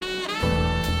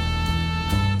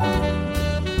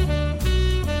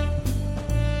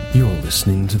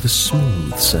listening to the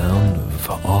smooth sound of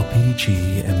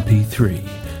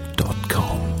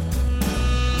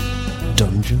RPGMP3.com.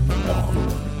 Dungeon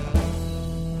On.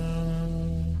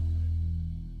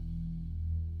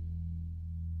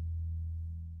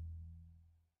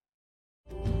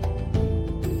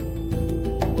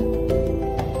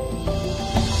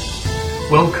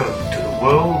 Welcome to the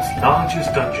world's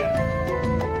largest dungeon.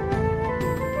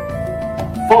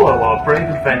 Follow our brave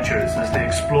adventurers as they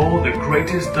explore the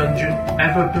greatest dungeon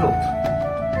ever built.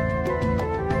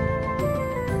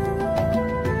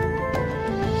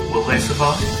 Will they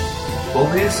survive? Will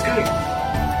they escape?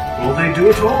 Will they do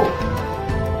it all?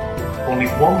 Only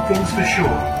one thing's for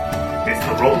sure. It's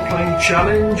the role-playing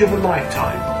challenge of a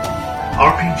lifetime.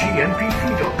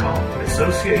 RPGMP3.com, in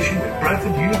association with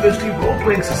Bradford University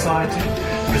Role-Playing Society,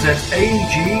 presents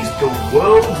AEG's The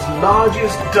World's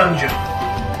Largest Dungeon.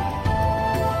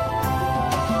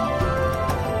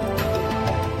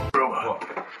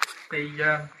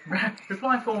 The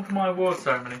reply form for my award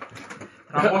ceremony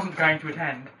that I wasn't going to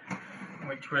attend,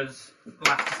 which was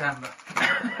last December.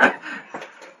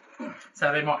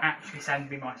 So they might actually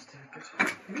send me my certificate.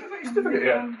 You haven't got your certificate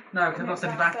yet? No, because I've not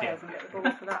sent it back yet.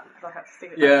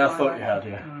 Yeah, I thought you had,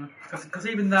 yeah. Because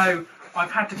even though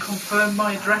I've had to confirm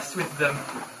my address with them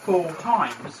 4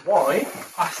 times, Why?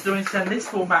 I still need to send this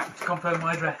form back to confirm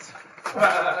my address.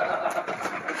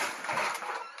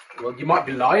 Well, you might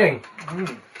be lying.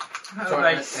 So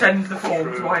they send the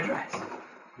form to my address.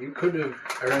 You could have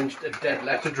arranged a dead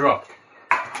letter drop.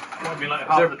 Might be like Is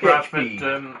half there the PHP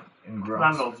Bradford in grass?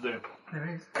 landlords do. There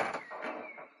is.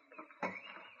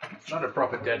 It's not a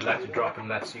proper dead letter drop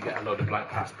unless you get a load of blank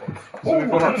passports. So we've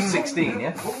gone up to 16,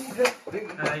 yeah?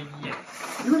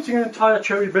 Yes. You're eating an entire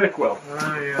cherry Bakewell.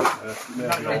 Oh, yeah.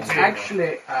 It's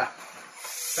actually a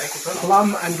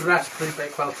plum and raspberry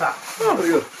Bakewell tart. Oh, very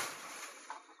good.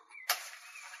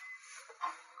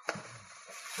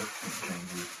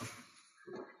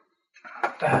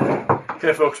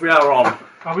 Okay, folks, we are on.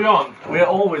 Are we on? We are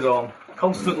always on.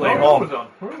 Constantly on. Always on.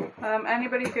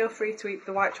 Anybody feel free to eat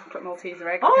the white chocolate Malteser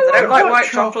egg, Oh, because I don't white like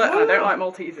white chocolate. chocolate and I don't like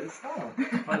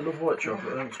Maltesers. I love white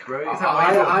chocolate, I think it's great.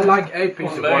 I like a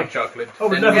piece of me? white chocolate. Oh,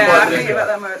 we'd Then never you Yeah, buy I buy think this. about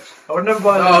that much. I would never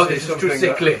buy Oh, this. this is too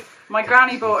sickly. My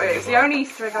granny bought it. It's the only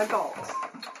Easter egg I got.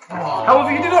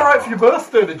 However, you did alright for your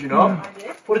birthday, did you not? I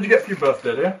did. What did you get for your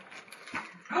birthday, dear?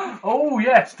 Oh,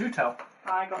 yes, do tell.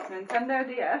 I got a Nintendo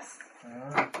DS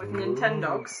with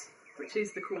Nintendogs, which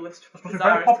is the coolest, a very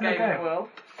bizarrest popular game in game. the world.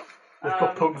 It's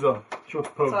got pugs on. She wants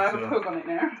pugs. So I have a pug on it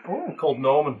now. Oh, called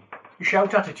Norman. You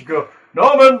shout at it, you go,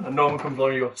 Norman! And Norman comes along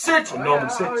and you go, sit! And Norman I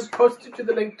sits. posted to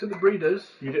the link to the breeders.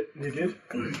 You did? You did?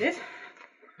 You did?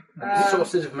 The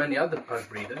sources of many other pug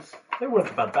breeders. They weren't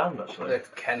a bad band, actually. The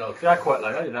kennel. See, I quite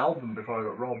like. I did an album before I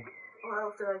got robbed. What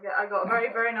else did I get? I got a very,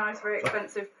 very nice, very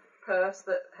expensive purse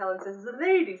that Helen says is a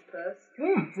lady's purse.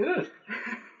 It is.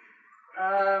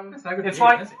 It's no good It's for you,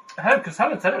 like, is it? because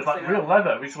Helen said it was like real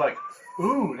leather. It's like,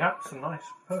 ooh, that's a nice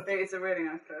purse. It's a really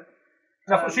nice purse.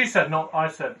 That's what she said, not I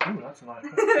said, ooh, that's a nice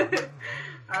purse.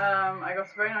 I got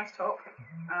a very nice top,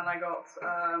 and I got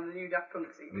the new Daft Punk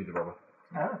CD. Need a rubber.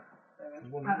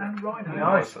 And Rhino.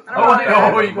 Nice. And Oh, a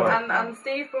Rhino. you got it. And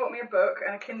Steve bought me a book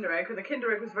and a Kinder Egg, because the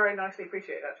Kinder Egg was very nicely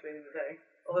appreciated actually the other day.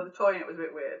 Although the toy in it was a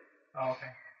bit weird. Oh,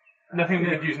 okay. Nothing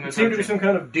weird using it. Seemed to be some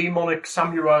kind of demonic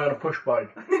samurai on a push bike.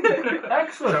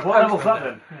 Excellent. What level's that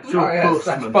then? Oh, yes,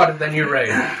 that's part of the new raid.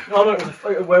 Oh no, it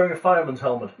was wearing a fireman's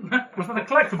helmet. Was that a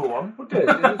collectible one? What did? Is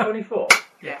it 24?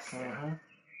 Yes.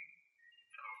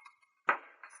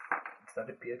 Is that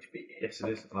a PHP? Yes, it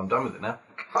is. And I'm done with it now.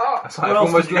 That's What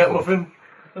else did you get, Muffin?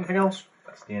 Anything else?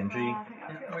 That's the MG.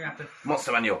 We have to.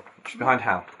 Monster Manual. Just behind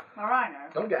Hal. A Rhino.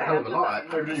 Don't get a hell of a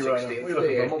lot. Where do you right now? What are you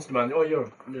looking for? Monster Man. Oh,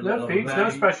 you're no peaks, No, no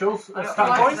you- specials. I got Stat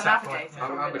Flight points. as a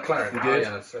navigator. I'm the cleric. You Oh, did? yeah,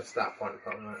 that's that point.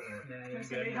 Probably right, yeah.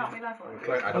 Can you help me level? I'm a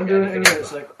cleric. I I'm don't doing get it in anything here.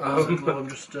 else. It's like, I'm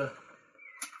just.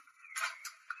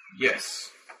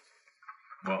 Yes.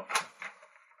 Well.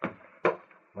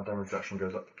 My damage reduction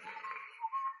goes up.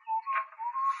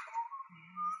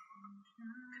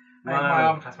 My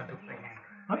arm class went up again.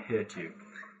 I hate you.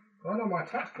 Why don't my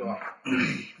attacks go up?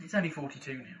 It's only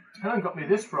 42 now. Helen got me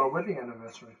this for our wedding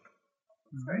anniversary.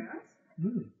 Very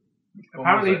nice.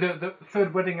 Apparently, the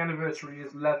third wedding anniversary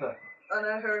is leather. I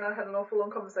know her and I had an awful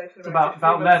long conversation It's about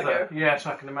about it a few months leather. ago. Yes,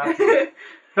 I can imagine.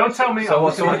 Don't tell me. So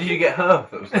what did you get her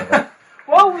that was leather?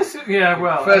 Well, this is, yeah,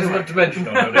 well. First not to mention.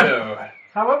 Oh, no.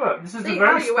 However, this is See, a now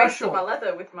very you wasted special. my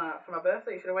leather for my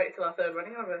birthday. You should have waited till our third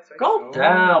wedding anniversary. God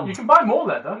damn! You can buy more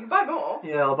leather. You can buy more.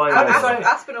 Yeah, I'll buy As- more.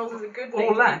 Aspinall's is a good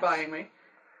thing to less. keep buying me.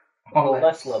 Or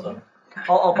less leather.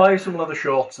 I'll buy you some leather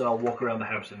shorts and I'll walk around the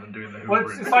house in them doing the Well,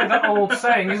 hoovering. it's like that old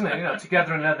saying, isn't it? You know,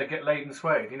 together in leather, get laid and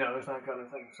swayed. You know, it's that kind of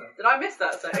thing. So. Did I miss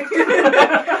that saying?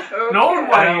 No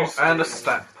way. And a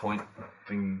stat point.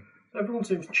 Thing. Everyone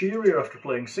seems cheerier after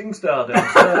playing SingStar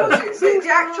downstairs. The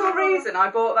actual reason I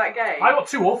bought that game I got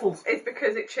 2 awfuls. is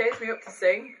because it cheers me up to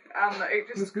sing, and it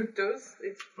just That's good. does.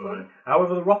 It's fun.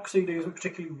 However, the rock CD isn't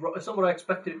particularly rock. It's not what I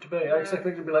expected it to be. I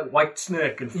expected it to be like White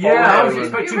Snake and Yeah, I was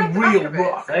Fallout. expecting You read the real back of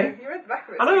rock. it, eh? You read the back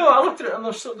of it. I know, I looked at it and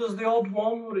there's the odd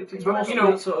one, but it's But, mostly you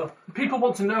know, sort of... People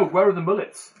want to know, where are the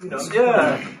mullets? You know,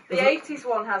 Yeah. The 80s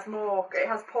one has more. It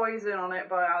has Poison on it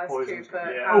by Alice Poison, Cooper.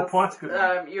 It yeah. Oh, has, that's a good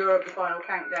one. Europe, the Final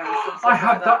Countdown. And stuff I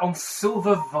had like that on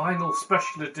silver vinyl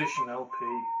special edition LP.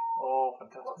 Oh,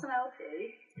 fantastic. What's an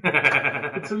LP?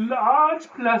 It's a large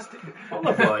plastic. I'll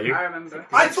not buy you. I remember.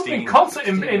 I saw them in concert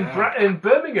in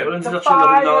Birmingham. Well, The that's another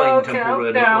final 9 Temple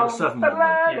Radio, countdown, not 7 the one.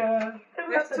 ladder.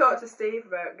 We have to talk to Steve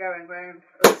about going round.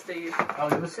 Or Steve. Oh,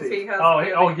 the Because he Steve. has Oh, the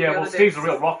yeah. other Well, Steve's a discs.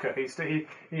 real rocker. He hasn't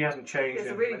He changed. has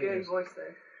a in really many good years. voice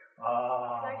though.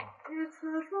 Ah. Like, it's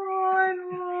the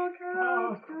final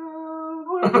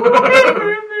countdown.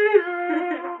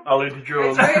 Ali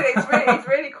Jones. It's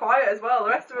really quiet as well. The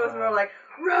rest of us were all like,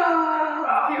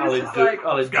 rah! He was just like,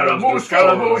 Ali Scaramouche,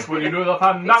 Scaramouche, will you do the he took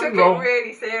it fandango?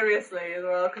 really seriously as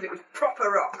well because it was proper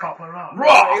rock. Proper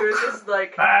rock. He was just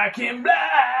like, Back in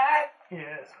black.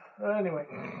 Yes. Anyway,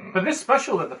 but this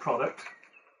special leather product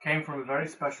came from a very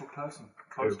special person,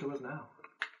 close to us now.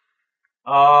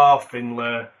 Ah,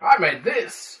 Finlay. I made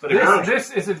this. Very good.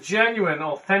 This is a genuine,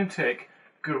 authentic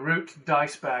Garut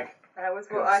dice bag. that was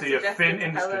what I See, a suggested Finn to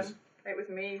Industries. Helen. It was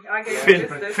me. I gave Fin,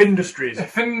 her this. Findustries.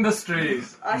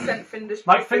 Findustries. I sent Findustries.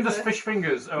 Like Findus business. fish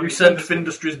fingers. You sent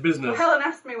Findustries business. Helen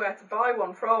asked me where to buy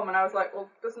one from, and I was like, well,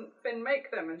 doesn't Finn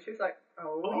make them? And she was like,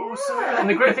 oh, yeah. And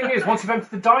the great thing is, once you've emptied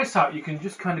the dice out, you can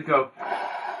just kind of go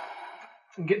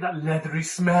and get that leathery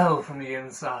smell from the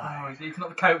inside. It's not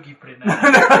the coke you put in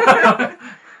there.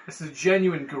 This is a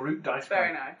genuine Garut dice bag.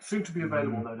 Very nice. Soon to be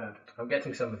available, no doubt. Oh, I'm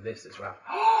getting some of this as well.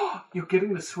 You're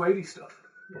getting the Swady stuff.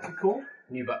 What's it called?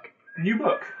 New book. New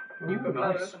book. New book.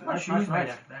 Nice. Nice. Shoes made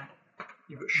out of that.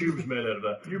 You've got shoes made out of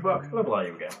that. New book. I'll buy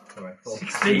you again. Anyway,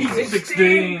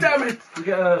 16. Damn it! You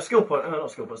get a skill point. Not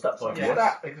skill point. Stat point. Yeah.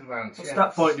 What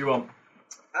stat point do you want?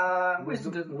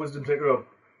 Wisdom. Wisdom take her up.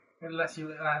 It lets you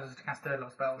allows us to cast third level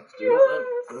spells.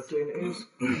 13 it is.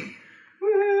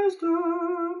 Wisdom.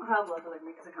 I have leveling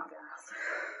because I can't get asked.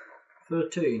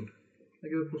 13. I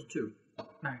go plus 2.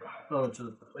 No. Oh, it's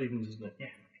evens, isn't it?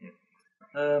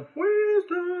 Yeah.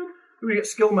 Wisdom. We get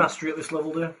skill mastery at this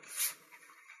level, dear.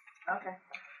 Okay.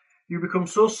 You become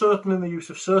so certain in the use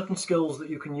of certain skills that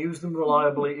you can use them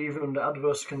reliably even under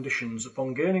adverse conditions.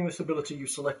 Upon gaining this ability, you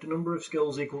select a number of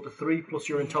skills equal to 3 plus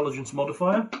your intelligence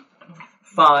modifier.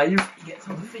 5. You get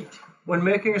on the feet. When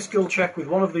making a skill check with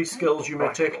one of these skills, you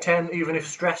may take 10, even if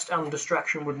stressed and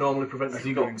distraction would normally prevent you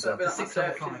from doing so. But that's Six not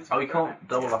out of search, five. Oh, he can't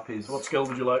double up his What skill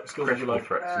would you like? Skill would you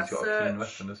critical like? threats. He's got a keen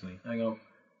Search. weapon, doesn't he? Hang on.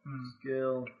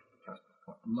 Skill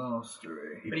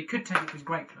mastery. But he could take it to his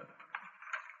great club.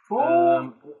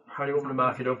 How do you want me to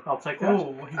mark it up? I'll take that.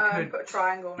 Oh, he could. Put a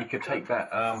triangle He next could to take it. that.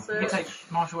 He Search. could take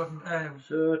martial weapon.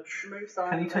 Search. Move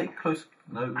silently. Can he take close?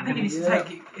 No. I think he needs to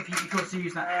take it if he wants to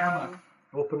use that hammer.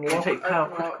 Open Can he lock. take power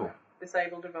Open critical? lock,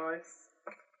 disable device,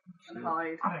 and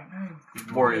hide. I don't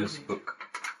know. Warriors book.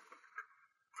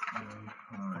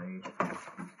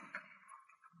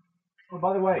 Oh,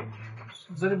 by the way,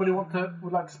 does anybody would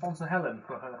like to sponsor Helen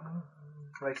for her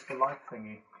Race for Life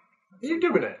thingy? Are you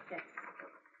doing it?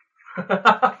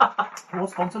 Or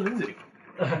sponsor Lindsay?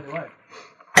 Anyway.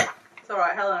 It's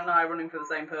alright, Helen and I are running for the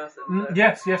same person. So.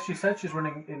 Yes, she said she's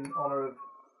running in honour of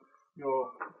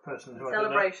your person who I don't know.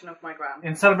 Celebration of my grand.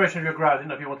 In celebration of your grad. I didn't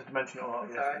know if you wanted to mention it or not.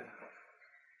 It's Yes. alright.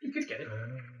 He could get it.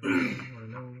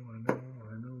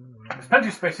 There's plenty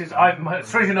of spaces.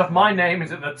 Strange enough, my name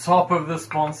is at the top of the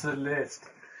sponsored list.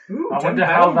 Ooh, I wonder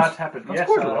how that happened. That's yes,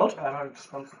 quite a lot. I'm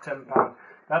sponsored £10.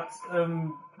 That's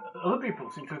other people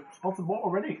seem to have sponsored more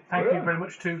already. Thank you very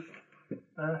much to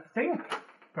Thing,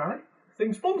 apparently.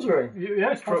 Thing sponsoring.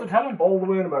 Yeah, sponsored Helen All the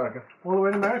way in America. all the way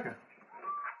in America.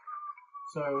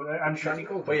 So and shiny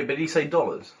gold. Wait, but did he say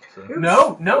dollars? So.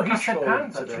 No, he Cash said flow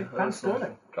pounds today. actually, pounds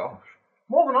sterling. Gosh.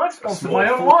 More than I've sponsored Small my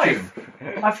own fortune. wife.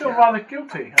 I feel rather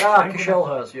guilty. Ah, actually.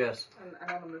 Kishel has, yes. And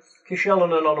anonymous. Kishel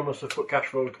and Anonymous have put cash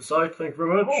flow to the side. Thank you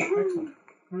very much. Oh, excellent.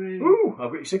 Really. Ooh, I've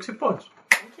got you 6 hit points.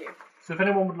 Thank you. So if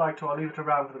anyone would like to, I'll leave it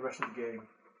around for the rest of the game.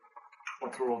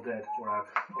 Once we're all dead or out,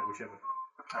 or whichever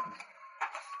happens.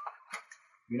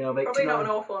 You now make Probably not an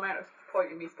awful amount of point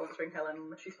in me sponsoring Helen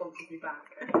unless she sponsors me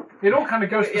back. It all kind of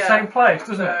goes to the Yeah. same place,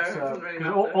 doesn't No, it? it doesn't really 'cause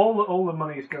matter. all the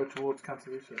monies go towards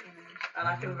cancer research. And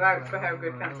I can vouch for how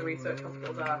good cancer research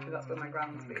hospitals are, because that's where my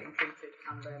grand's being treated,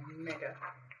 and they're mega.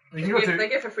 They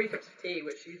give her free cups of tea,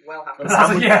 which she's well happy with.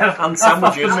 And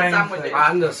sandwiches. And sandwiches.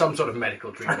 And some sort of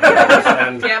medical treatment.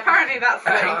 And Yeah, apparently that's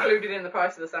included in the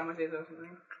price of the sandwiches or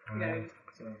something.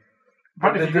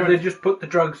 they just put the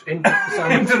drugs into the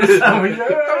sandwich. Into the sandwich.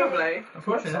 Probably.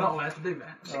 Unfortunately, they're not allowed to do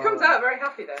that. She comes out very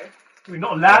happy though. We're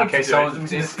not allowed In case to do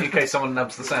it. in case someone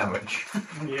nubs the sandwich.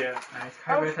 Yeah. It's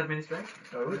COVID administration.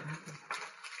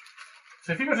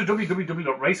 So if you go to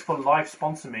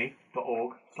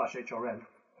www.raceforlifesponsor.me.org/HRN,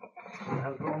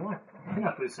 have it online. I think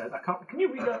that's what it says. I can't. Can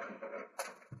you read that?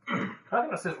 I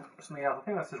think that says something else. I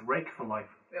think that says Rake for Life.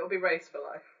 It'll be Race for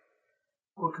Life.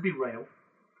 Or it could be Rail.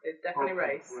 It's definitely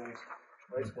Race.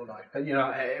 Race for life. And, you know,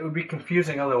 it would be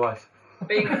confusing otherwise.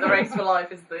 Being that the Race for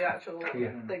Life is the actual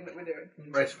thing that we're doing.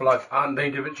 Race for life and the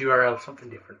individual URL something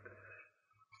different.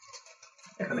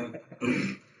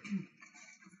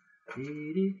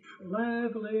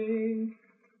 Leveling.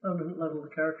 I haven't leveled the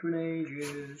character in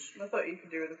ages. I thought you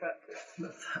could do with the practice.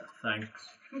 Thanks.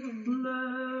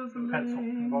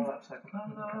 Pencil. Borrow that second.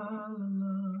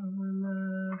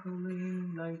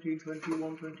 Leveling. 19,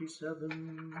 21,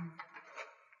 27.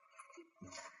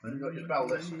 You got your spell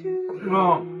list.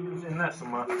 Well, it's in there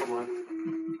somewhere. Probably.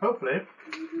 Hopefully.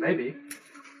 Maybe.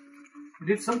 We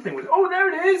did something with. Oh, there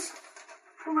it is!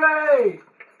 Hooray!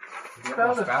 You've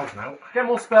got more spells now. Get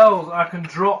more spells. I can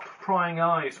drop Prying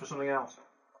Eyes for something else.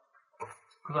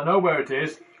 Because I know where it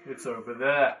is. It's over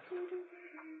there.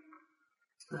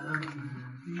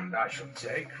 I shall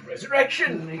take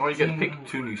Resurrection. Or you get to pick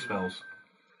 2 new spells.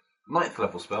 9th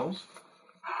level spells.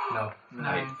 No.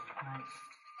 No.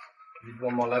 Need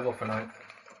 1 more level for 9th.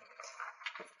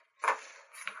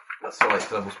 That's the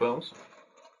 8th level spells.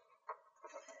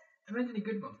 There weren't any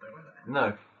good ones though, were there?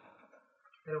 No.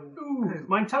 They're all Ooh,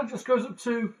 my intelligence goes up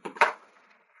to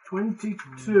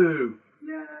 22.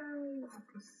 Yay!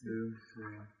 2,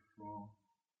 3, 4.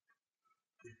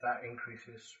 That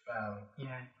increases spell.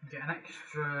 Yeah, you get an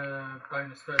extra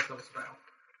bonus first level spell.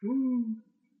 Ooh.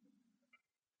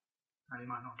 No, you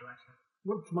might not do actually.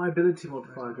 What's my ability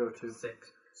modifier go to?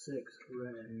 6. 6.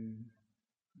 Hooray.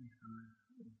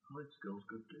 Light skills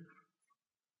good too.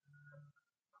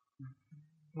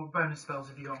 What bonus spells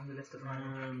have you got on the list at the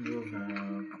moment?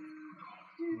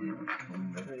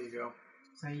 There you go.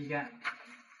 So you get.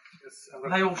 Yes,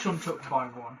 They all shunt up by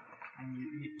 1, and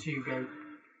you 2 go.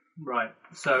 right,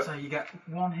 so So you get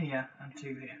 1 here and 2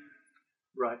 here.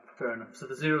 right, fair enough. So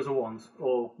the zeros are ones,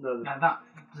 or no, Now that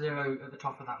 0 at the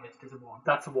top of that list is a 1.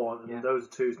 that's a 1, and Yeah. those are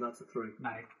 2s, and that's a 3.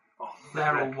 No, Oh,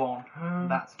 they're all 1.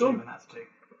 That's 2, done. and that's 2.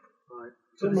 Right.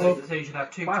 So you should have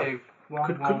 2, Wow. 2, 1,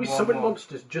 Could 1, we 1, summon 1.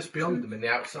 monsters just beyond them in the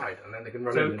outside, and then they can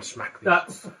run So in and smack these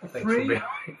That's things from 3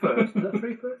 behind? first. Is that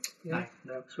 3 first? No.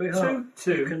 No. Sweetheart,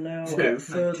 2, you can now 2. get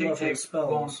third 2, level 2, 1,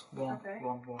 spells. 1, Okay.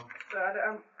 1, 1. So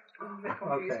I'm a bit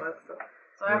confused Okay. by that stuff.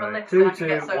 So I have a list 2, and I can 2,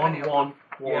 get so 1, many of 1, them.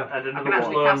 1, Yeah. and I can another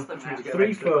actually 1. cast them now.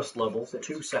 3 first level,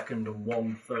 2 second, and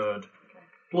 1 third.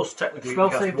 Plus technically Spell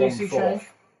you can save cast 1 DC fourth. change?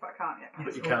 But I can't yet.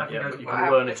 But you All can't that yet, goes but you by can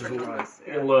have learn it as a different lower. ones,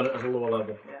 You can learn it as a lower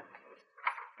level. Yeah.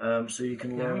 So you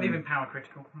can Yeah, I'm leaving learn power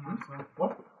critical. As well.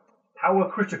 what? Power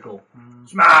critical.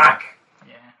 Smack!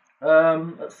 Yeah.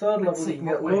 At third level, see, you can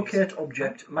get what ways? locate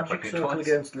object, magic Like it circle twice.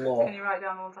 against law. Can you write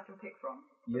down the ones I can pick from?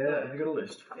 Yeah, have you got a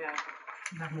list? Yeah.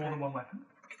 You have more than one weapon.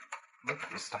 Look at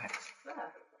your stacks. There.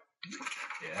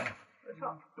 Yeah. At the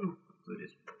top. It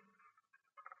is.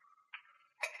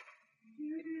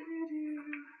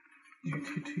 Are you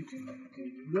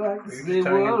just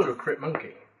turning into a crit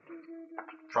monkey?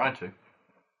 Trying to.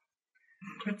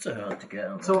 Crits are hard to get.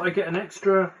 aren't they? So I get an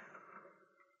extra.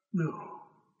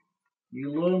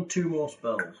 You learn 2 more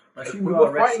spells. I assume We you were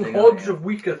are fighting resting, hordes aren't you? of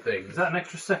weaker things. Is that an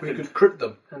extra We second? could crit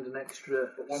them. And an extra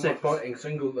But when 6. we're fighting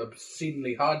single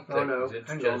obscenely hard Oh, things, no, it's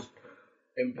hang just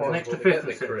impossible extra to fifth get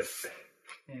the of six. crit.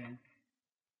 Yeah.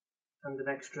 And an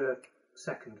extra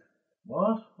second.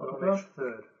 What? Or What an about? extra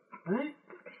third. Eh?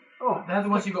 Oh, They're the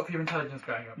ones you got for your intelligence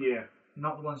going up, yeah.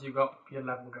 not the ones you got for your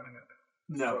level going up.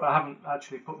 No, but I haven't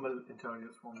actually put my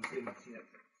intelligence ones in yet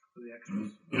for the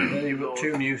extras. Then you've got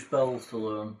 2 new spells to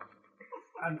learn.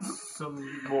 And some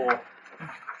more.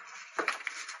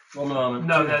 Well, no, I mean,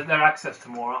 No, they're access to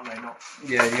more, aren't they? Not.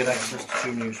 yeah, you get access to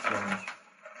 2 new spells.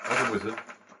 As a wizard,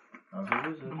 As a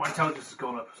wizard. My intelligence has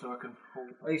gone up, so I can.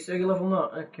 Are you saying level 9?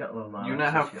 I can't level 9. you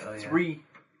now have access yet, 3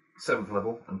 7th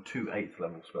level and 2 8th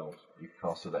level spells you can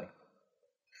cast today.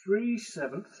 3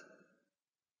 7th.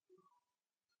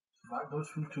 That goes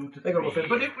from 2 to They got nothing, 3.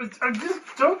 But it was. I just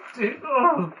don't it.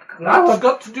 Oh, That's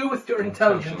got to do with your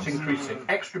intelligence increasing.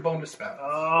 Extra bonus spell.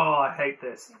 oh, I hate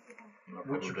this.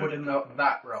 Which you put in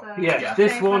that row. So Yes, change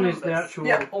this my one is the numbers. actual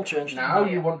Yeah, all changed. Now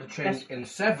you want to change in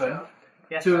 7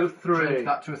 to a change 3,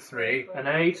 that to a 3 an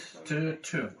 8 to 2.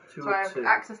 to So I a have 2.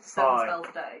 access to 7 5. spells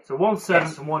a day. So 1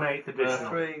 7th and 1 8th additional.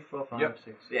 3, 4, 5, Yep.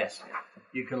 6. Yes.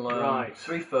 You can learn Right.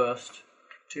 3 first,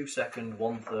 2 second,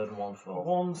 1 third, and 1 fourth.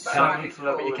 1 Can't- 7th but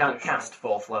level you can't additional. cast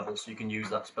 4th level, so you can use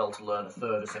that spell to learn a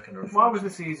third, a second, or a fourth. Why was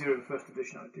this easier in first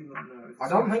edition? I do not know. I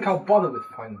don't think I'll bother with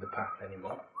Find the Path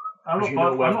anymore. I'm not, you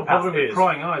know where I'm the not path bothering with is.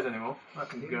 prying eyes anymore. I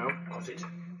can go. Because it's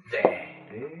there.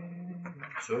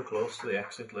 So close to the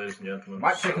exit, ladies and gentlemen.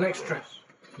 Might So take an extra close.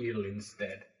 heal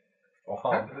instead. Or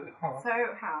harm. So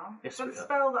how? Yes, For the we are.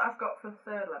 spell that I've got for the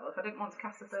 3rd level, if I didn't want to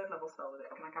cast a 3rd level spell with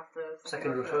it, can I cast a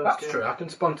Second or or third? first. That's yeah. true, I can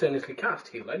spontaneously cast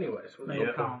heal anyway. So No, there's you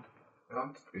no can't.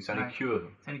 point. It's only No. cure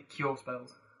them. It's only cure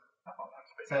spells.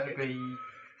 So it would be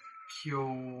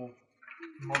cure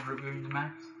moderate wound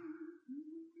mass.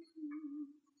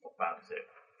 What bad is it?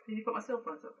 Did you put my skill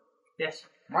points up? Yes.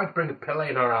 Might bring a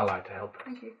Pelaine or ally to help.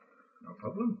 Thank you. No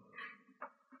problem.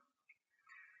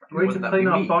 Way to Wouldn't that clean be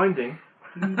up me? binding.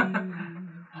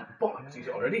 Bollocks, he's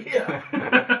already here.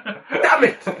 Damn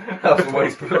it! That's a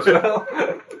waste of a spell.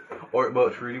 Or it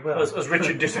works really well. As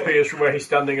Richard disappears from where he's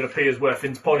standing and appears where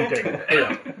Finn's pointing.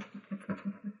 Yeah.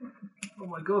 Oh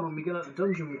my god, when we get out of the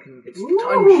dungeon, we can. It's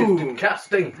time shifted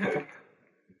casting.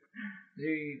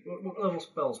 What level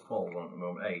spells Paul on at the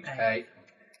moment? 8. Hey,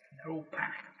 They're all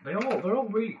packed. They're all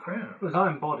really crap. With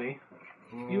Iron Body.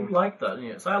 You like that, didn't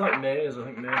you? So I like Maze. I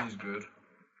think Maze is good.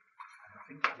 I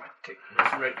think I might take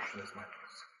Restoration as my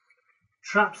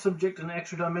Trap subject an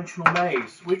extra dimensional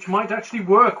maze, which might actually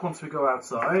work once we go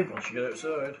outside. Once you get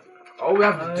outside. All we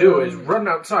have to do is run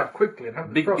outside quickly and have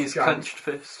the Big frost B's giant clenched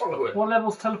fist. follow it. What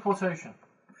level's teleportation?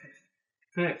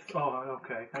 5th. Oh,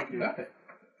 okay, thank you. Yeah.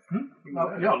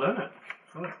 Oh, yeah, I'll learn it.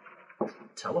 Sorry.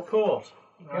 Teleport.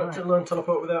 You Right. have to learn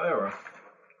teleport without error.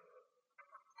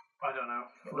 I don't know.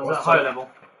 What's Was that that high like? level?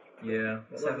 Yeah.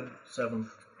 7.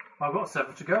 I've got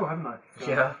 7 to go, haven't I? So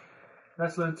Yeah.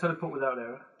 Let's learn teleport without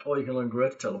error. Or you can learn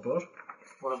Great Teleport.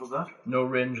 What level's that? No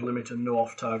range limit and no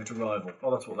off-target arrival.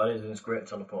 Oh, that's what that is. And it's Great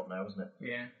Teleport now, isn't it?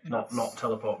 Yeah. Not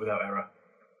teleport without error.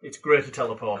 It's Greater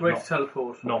Teleport. Greater not,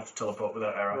 teleport. not teleport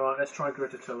without error. Right, let's try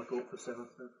greater teleport for 7th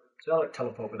then. So I like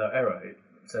teleport without error. It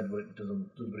said what it does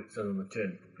what it said on the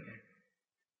tin.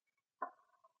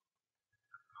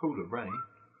 Hold a ray.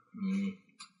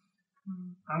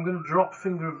 I'm going to drop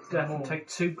Finger of Death and take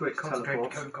 2 greater Concentrate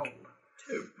teleports. code cold.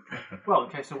 Well, in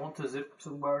case I want to zip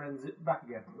somewhere and zip back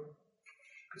again.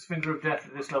 Because Finger of Death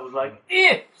at this level is like,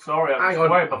 sorry, I'm Hang just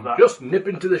way on, above that. just nip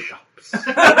into the shops.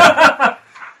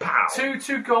 Pow!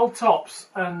 Two gold tops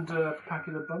and a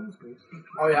packet of buns, please.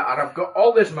 Oh yeah, and I've got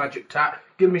all this magic tat.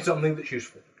 Give me something that's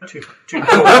useful. Two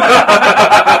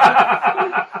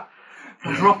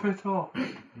Drop it off.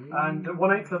 And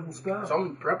 1/8 level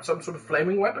spell. Perhaps some sort of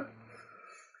flaming weapon.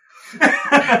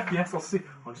 Yes, I'll see.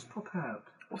 I'll just pop out.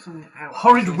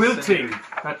 Horrid wilting.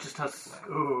 That just has.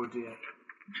 Oh dear.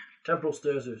 Temporal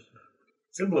stasis.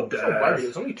 Symbol of Don't worry, death.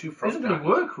 it's only 2 frost Isn't going to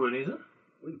giants. work, really, is it?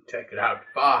 We take it out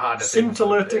far harder. things than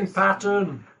Scintillating this.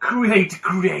 pattern. Creator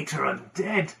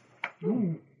undead.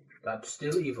 That's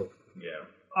still evil. Yeah.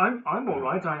 I'm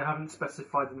alright. I haven't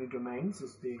specified any domains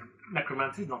as the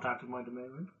necromancy is not out of my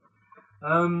domain.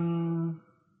 Don't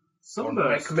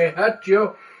Sunburst. make me hurt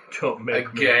you Don't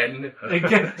make me. again.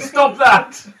 Again, stop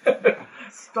that!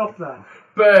 Stop that.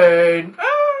 Bane.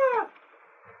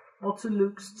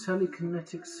 Otterluke's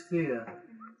telekinetic sphere.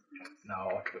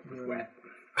 No, it was wet.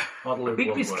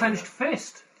 Bigby's clenched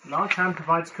fist. Large hand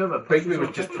provides cover. Bigby was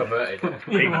just perverted.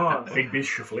 He was. Bigby's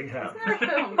shuffling hand.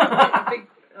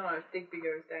 Digby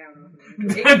goes down.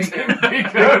 Digby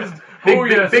goes. Oh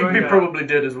yes, Bigby probably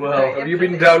did as well. Have you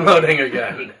been downloading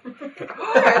again?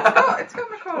 It's got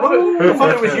my card. I thought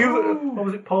it was you. What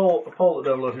was it, Paul? Paul that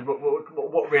downloaded.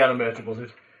 What reanimator was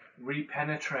it?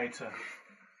 Repenetrator.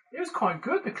 It was quite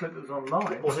good, the clip that was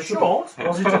online. Was it short?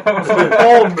 Was it a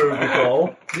porn movie,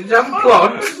 Paul? Did it have a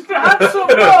plot? It had some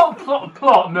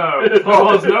plot. No, there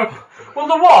was no. Well,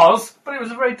 there was, but it was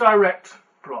a very direct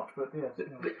plot. But yes,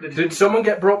 Did someone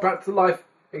get brought back to life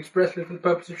expressly for the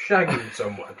purpose of shagging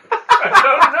someone? I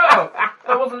don't know.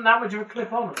 There wasn't that much of a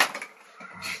clip on it.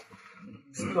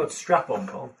 It's got strap on,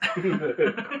 Paul.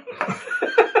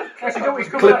 Actually, don't we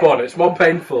Clip on, it's more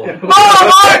painful. Oh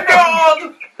my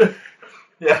god!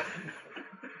 Yeah.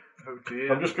 Oh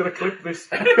dear. I'm just going to clip this.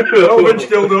 Owen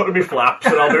still go to me flaps,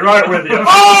 and I'll be right with you.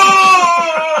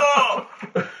 Oh!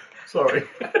 Sorry.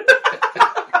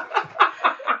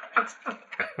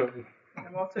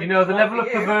 You know, the level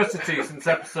of perversity since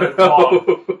episode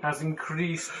 1 has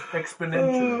increased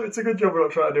exponentially. It's a good job we're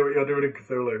not trying to do what you're doing in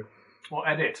Cthulhu. Or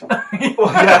edit. Yeah.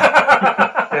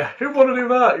 Who want to do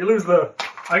that? You lose the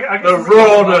I get the some-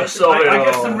 rawness of it I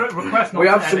get all. some requests. We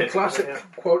not have to some edit. classic Yeah.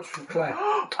 quotes from Claire.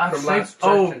 I've from saved- last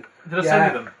oh, session. did I Yeah.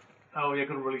 send you them? Oh, you're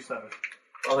going to release those.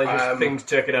 Are they just things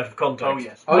taken out of context? Oh,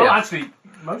 yes. Oh, well, yeah. actually,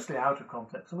 mostly out of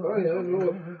context. Some of Oh, them- yeah,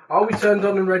 Lord. Are we turned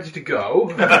on and ready to go?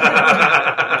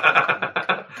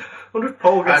 wonder if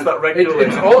Paul gets And that regularly.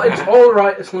 it's all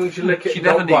right as long as you lick it. She and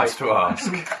never don't needs bite. to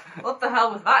ask. What the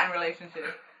hell was that in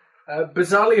relationship?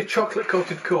 Bizarrely, a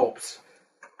chocolate-coated corpse.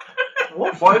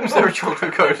 Why was there a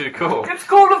chocolate-coated corpse? It's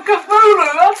called of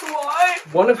Cthulhu, that's why!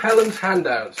 One of Helen's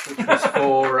handouts, which was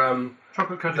for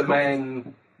Chocolate coated the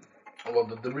main, well,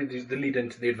 the lead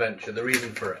into the adventure, the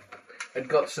reason for it. It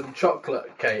got some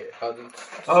chocolate cake.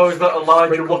 Oh, is that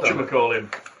Elijah Sprinkled them.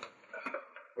 whatchamacallit?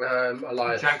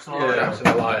 Elias. Jackson Yeah, Elias. Jackson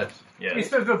Elias. Yeah. He's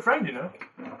still a good friend, you know.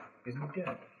 Isn't he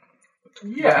dead?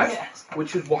 Yes. Yes.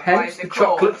 Which is Why hence is the it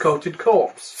chocolate-coated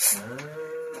corpse.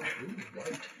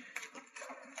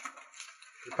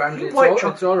 Apparently,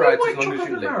 it's all right as long as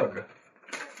you lick it. No.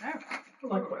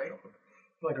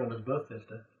 My granddad's birthday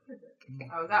today.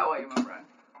 Oh, is that why you went round?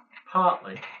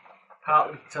 Partly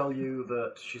to tell you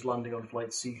that she's landing on flight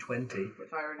C20 Which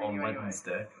I already on knew anyway.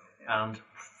 Wednesday, and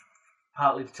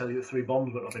partly to tell you that 3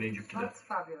 bombs went off in Egypt today. That's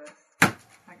fabulous.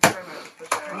 Thanks very much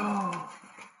for sharing.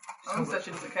 I'm such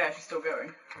instant care, she's still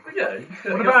going. Yeah.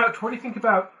 What do you think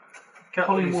about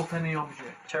polymorph any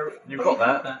object? You've got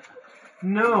that.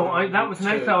 No, that was an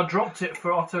egg that I dropped it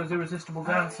for Otto's Irresistible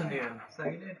Dance in the end. So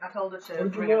you did. I told her to What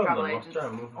did bring you a learn travel then last agent.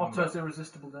 time? Otto's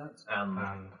Irresistible Dance.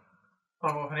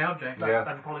 Polymorph any object.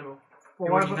 Yeah. And polymorph. You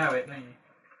already know it, don't you?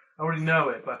 I already know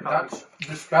it, but I can't. That's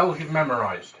the spells you've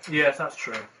memorised. Yes, that's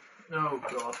true. Oh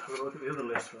god, I've got to look at the other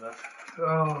list for that.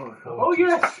 Oh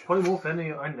yes, polymorph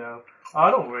any. I know. I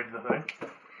don't read the thing.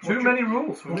 Too many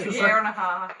rules for me. A year and a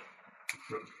half.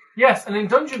 Yes, and in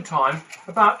dungeon time,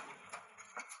 about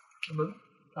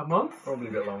a month. Probably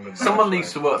a bit longer. Someone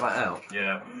needs to work that out.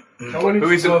 Yeah. Who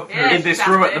is in Yes, this that's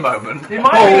room at it. the moment? It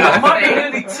might be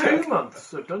nearly 2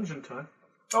 months of dungeon time.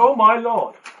 Oh my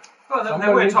lord! Well, there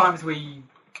Somebody- were times we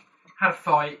had a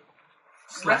fight,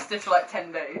 slept. Rested for like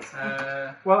 10 days.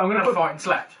 Well, I'm going Had to a put fight and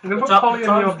slept. I'm going to put poly in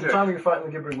the The object. time you were fighting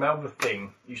the gibbering mammoth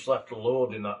thing, you slept a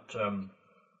load in that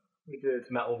We did.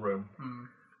 metal room.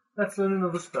 Let's learn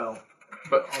another spell.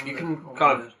 But you can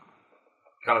kind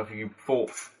of, you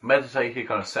fought, meditated,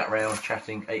 kind of sat around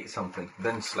chatting, ate something,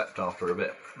 then slept after a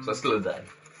bit. So that's still a day.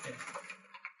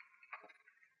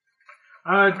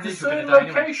 Discern Anyway,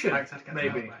 location, thanks, that's gonna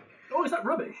maybe. help. Oh, is that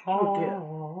rubbish?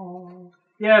 Oh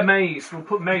dear. Yeah, maze. We'll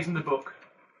put maze in the book.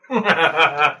 And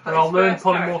I'll learn first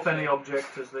polymorph character. any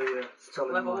object as the spell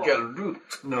in Level mind. one. Get a root.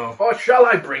 No. What shall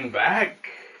I bring back?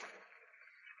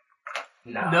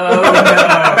 No. No.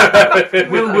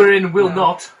 Will we're in, will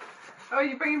not. Oh,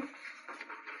 you bring.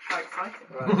 How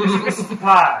exciting. This is the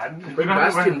plan. Bring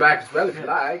Bastion back as well if you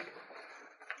like.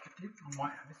 I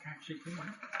might have a character sheet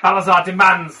somewhere. Balazar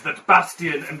demands that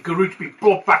Bastion and Garut be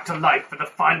brought back to life for the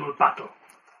final battle.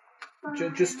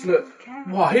 Just look.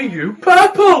 Why are you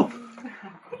purple?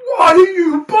 Why are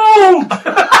you bald? I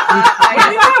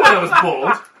when I was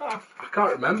bald. I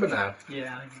can't remember now.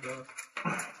 Yeah, I think it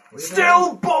was.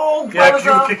 Still bald, Yeah, because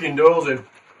you were Balazar. kicking doors in.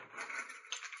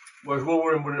 Whereas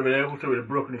Wolverine wouldn't have been able to, he'd have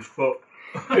broken his foot.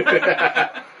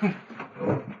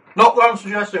 Not that I'm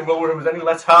suggesting Wolverine was any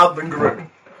less hard than Groot.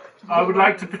 I would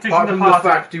like to petition Apart the from the party.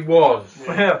 fact he was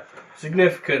Yeah.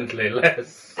 significantly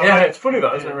less. Yeah, it's funny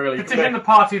that, isn't it, really? Petition the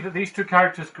party that these two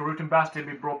characters, Garut and Bastion,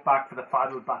 be brought back for the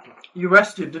final battle You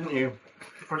rested, didn't you?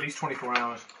 for at least 24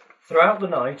 hours. Throughout the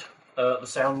night, the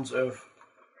sounds of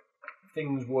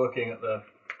things working at the...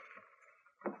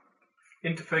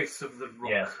 Interface of the rock.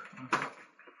 Yes,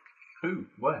 Who?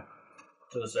 Where?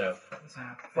 to the south.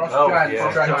 Frost Oh, giants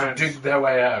yeah. trying Giants. to dig their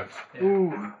way out. Ooh.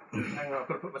 Hang on, I've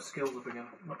got to put my skills up again.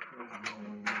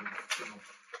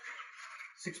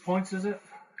 6 points, is it?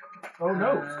 Oh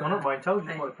no, it's gone up. My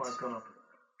intelligence modifier's gone up.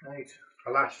 8.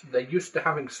 Alas, they're used to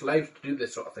having slaves to do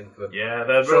this sort of thing for them. Yeah,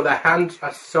 they're So their hands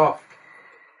are soft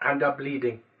and are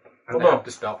bleeding. And Hold they on. have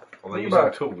to stop. Or they're Think using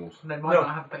about it. tools. They might No.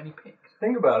 not have any picks.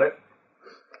 Think about it.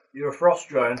 You're a frost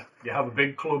giant, you have a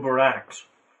big club or axe.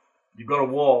 You've got a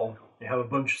wall, you have a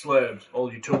bunch of slaves.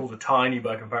 All your tools are tiny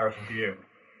by comparison to you.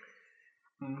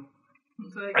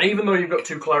 And even though you've got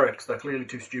 2 clerics, they're clearly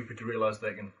too stupid to realise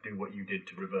they can do what you did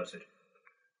to reverse it.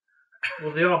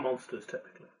 Well, they are monsters,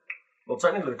 technically. Well,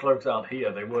 technically the clerics aren't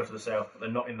here, they were to the south, but they're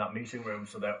not in that meeting room,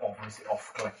 so they're obviously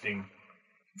off collecting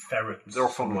ferrets. They're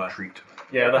off on somewhere. retreat.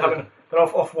 Yeah, they're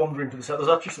off wandering to the south. There's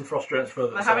actually some frost giants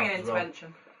further They're south having an as well.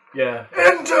 intervention. Yeah.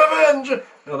 Intervention!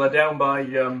 No, they're down by,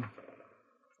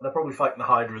 they're probably fighting the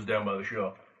hydras down by the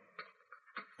shore.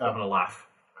 having a laugh.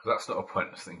 That's not a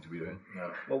pointless thing to be doing.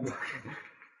 No.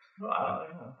 Well, I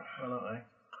don't know.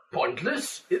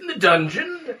 Pointless? In the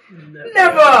dungeon?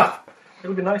 Never!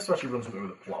 It'll be nice to actually run something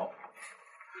with a plot.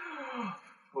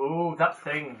 Oh, that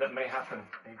thing that may happen,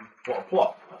 maybe. What, a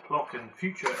plot? A plot in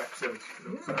future episodes.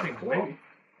 Something, maybe.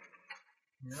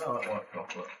 Yeah, I like white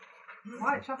chocolate.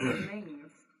 White chocolate means.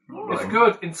 It's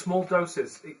good in small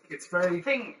doses. It's very... I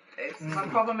think my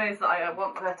problem is that I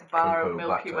want there to bar Cocoa a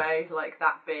Milky butter. Way like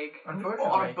that big on a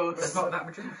Unfortunately, bus. there's not that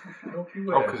much in it. Milky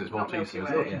Way. Oh, because it's Not Maltese, Milky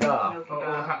isn't Way. it? Milky Or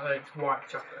Bar. that it's white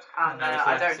chocolate. And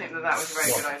I don't think that was a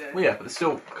very good idea. Well, yeah, but it's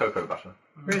still cocoa butter.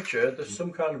 Richard, there's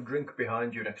some kind of drink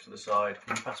behind you next to the side.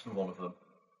 Can you pass me one of them?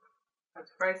 It's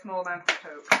a very small amount of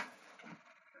Coke.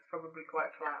 It's probably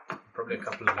quite flat. Probably a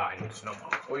couple of lines, not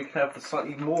more. Or you can have the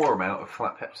slightly more amount of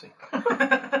flat Pepsi.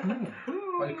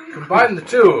 Well, you can combine the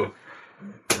two.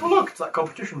 Oh, look, it's that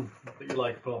competition that you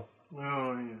like, Paul.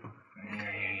 Oh, yeah.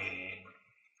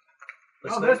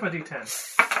 Listen, There's my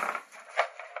D10.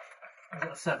 I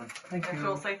got a 7. Thank I you.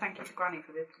 shall say thank you to Granny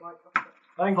for this white chocolate.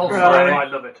 Thank Oh, you. I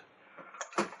love it.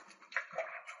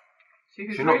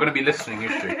 She's not going to be listening,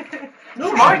 is she?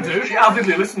 No, I do. She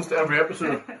avidly listens to every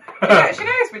episode. She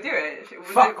knows we do it.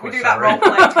 Fuck, we we're do that sorry. role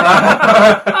play.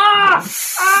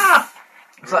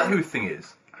 Is that who Thing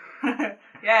is?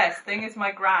 Yes, Thing is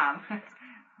my gran.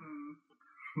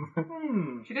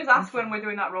 She does ask when we're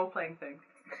doing that role playing thing.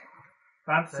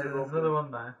 Fancy. There's another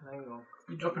one there. Hang on.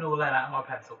 You're dropping all the lead out of my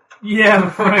pencil. Yeah, I'm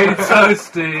afraid so,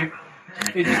 Steve.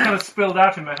 It just kind of spilled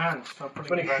out in my hand. So I'm When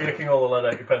putting you're it back. shaking all the lead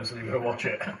out your pencil, you're going to watch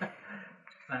it.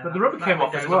 But the rubber That came bit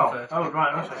off as goes well. on first. Oh,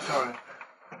 right, okay, sorry.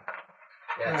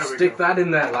 Yeah, There we stick go. that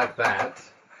in there like that.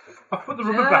 I'll put the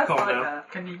rubber back Just on like now.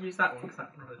 that. Can you use that one? 'Cause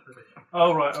that's rubbish.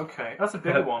 Oh, right, okay. That's a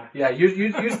bigger one. Yeah,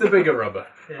 use the bigger rubber.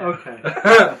 Yeah. Okay.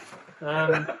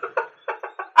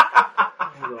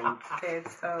 Hold on.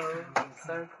 It's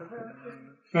so perverted.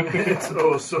 It's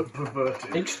oh so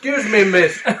perverted. Excuse me,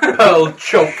 Miss Pearl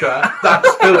Choker.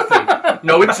 That's filthy.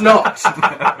 No, it's not.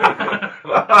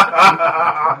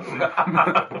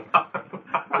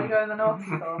 I go in the naughty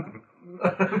corner.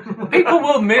 People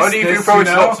will miss Only if this, you promise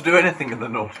you know? not to do anything in the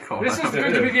naughty corner. This is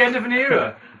going to be the end of an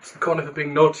era. It's the corner for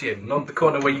being naughty in, not the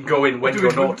corner where you go in when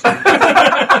you're naughty.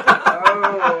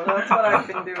 Oh, that's what I've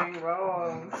been doing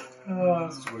wrong. Oh,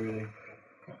 that's really.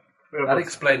 That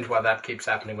explains why that keeps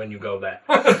happening when you go there.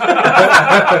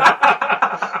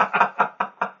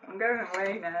 I'm going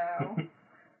away now.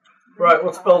 Right,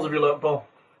 what spells have you learnt, Paul?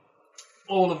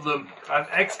 All of them. I've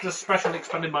extra special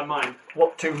expanded my mind.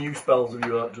 What 2 new spells have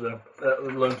you learnt today?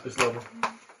 Learned at this level?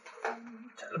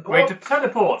 Way to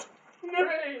teleport.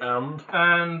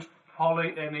 And?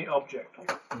 Poly any object.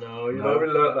 No, you've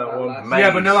already learnt that one. Maze.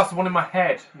 Yeah, but no, that's the one in my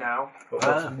head now. But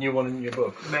what's the new one in your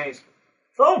book? Maze.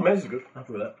 Oh, Maze is good.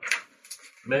 Happy with that.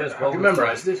 Maze, well. You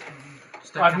memorised it?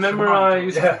 I've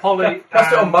memorised Yeah. Poly.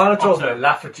 Cast it on and Minotaurs Otto. and they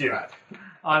laugh at you.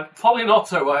 Poly and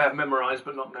Otto I have memorised,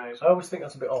 but not Maze. I always think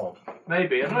that's a bit odd.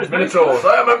 Maybe. I don't know, it's Minotaurs,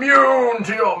 I am immune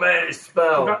to your maze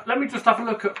spell. Right, let me just have a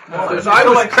look at. Because I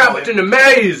was trapped in a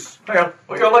maze. Hang on.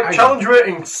 Well, you're like challenge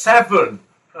rating 7,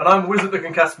 and I'm a wizard that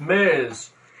can cast maze.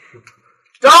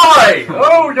 Die!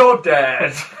 Oh, you're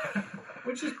dead.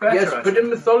 Which is better? Yes, but in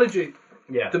mythology,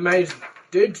 Yeah. the maze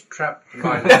did trap the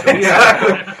Minotaurs.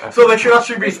 Exactly. So they should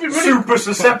actually be super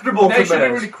susceptible They to should be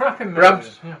maze. really crap in Perhaps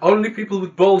mazes. Yeah. only people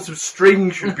with balls of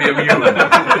string should be immune.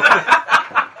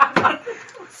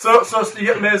 So you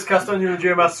get maze cast on you and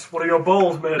Jim asks, what are your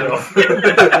balls made of?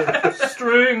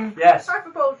 String. Yes. Type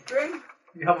of ball string.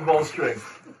 You have a ball string.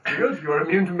 Good, you're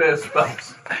immune to maze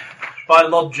spells. By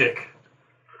logic.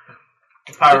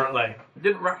 Apparently.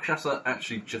 Didn't Rakshasa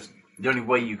actually just... The only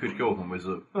way you could kill them was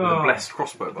with a Oh. blessed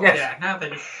crossbow bolt? Yes. Yeah, now they're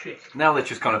just shit. Now they're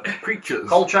just kind of creatures.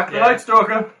 Kolchak the Yeah. Night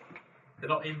Stalker. They're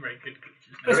not even very good creatures.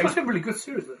 It's supposed to be a really good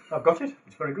series. Though. I've got it.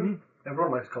 It's very good.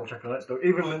 Everyone likes Kolchak the Night Stalker.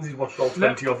 Even Lindsay's watched all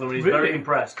 20 of them and he's Really? very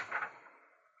impressed.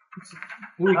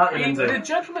 The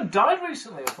gentleman died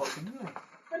recently, unfortunately,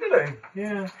 didn't Did he? he?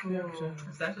 Yeah.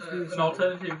 Is that an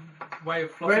alternative way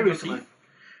of Very flossing your recently. teeth?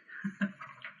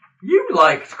 You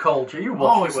liked Kolchak. You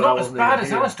watched Oh, it it's when I not as wasn't bad even as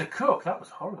here. Alistair Cook. That was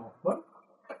horrible. What?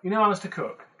 You know Alistair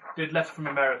Cook did Letter from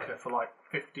America for like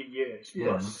 50 years.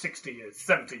 Yeah. 60 years,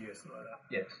 70 years, something like that.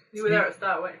 Yes. You were there at the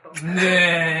start, weren't you?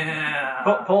 Yeah.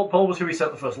 Paul was who he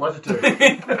sent the first letter to.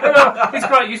 He's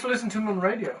great. I used to listen to him on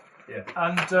radio. Yeah.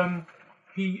 And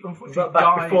he Was unfortunately that back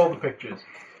died. before the pictures?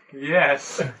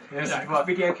 Yes. Yes. Yeah, it 'cause was.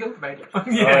 video killed the radio.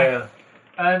 Yeah.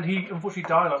 And he unfortunately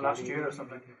died like last year or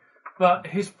something. But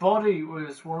his body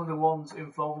was one of the ones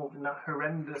involved in that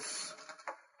horrendous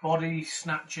body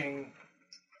snatching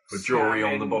With jewellery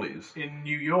scam on the bodies. in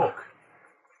New York.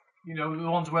 You know, the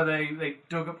ones where they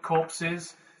dug up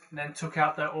corpses and then took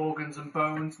out their organs and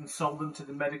bones and sold them to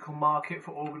the medical market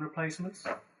for organ replacements.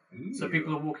 So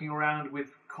people are walking around with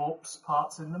corpse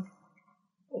parts in them.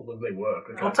 Well, when they work.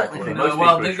 They Well, can't technically, afford most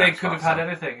Well, people they are could have had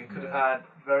anything. It could have had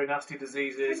very nasty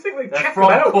diseases. I think they'd They're check from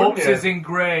them out, wouldn't corpses you? in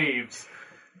graves.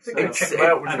 it. They'd It's, check them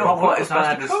out, it's wouldn't not they? quite as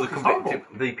bad Fantastic as the cook, it's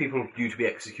convicted, the people due to be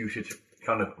executed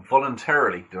kind of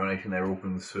voluntarily donating their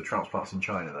organs for transplants in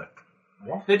China,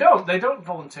 though. They don't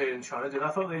volunteer in China, do they? I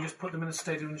thought they just put them in a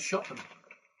stadium and shot them.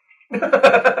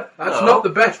 That's not the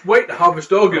best way to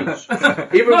harvest organs.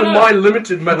 Even with my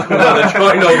limited medical knowledge,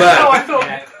 I know No, that. I thought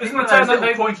Yeah. isn't One the of time those that little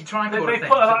they pointy triangle they things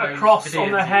put that a those cross on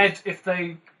Bedeans their use. head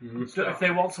if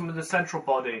they want some of the central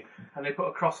body, and they put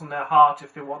a cross on their heart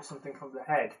if they want something from the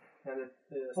head. And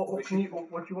What do you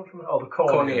want from the... Oh, the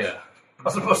cornea. Cornea.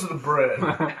 As opposed to the brain.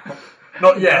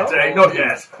 Not yet, eh? Not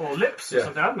yet. or lips or Yeah.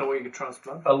 something. I don't know where you could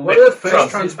transplant. A Well, lip face transplant. A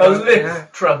transplant, lip yeah.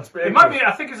 transplant. It might be.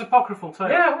 I think it's apocryphal too. Yeah,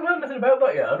 I haven't heard anything about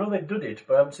that yet. I know they did it,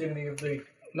 but I haven't seen any of the...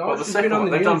 No, Well, the she's second been on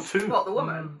one, the they've done news. two. What, the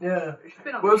woman? Yeah. She's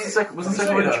been on Where was the the news. second? Was the second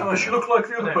Saying one in that. China? Does she look like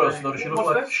the other person, or does she look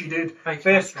What's like this? she did Face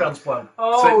face transplant. transplant?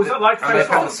 Oh, is that like And they've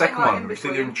face? had the second Something like one, in which is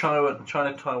either in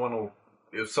China, Taiwan, or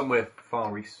it was somewhere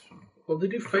far east. Well, they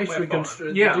do face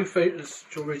reconstruction. Yeah. They do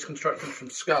facial reconstruction from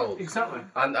skulls. Exactly.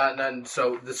 And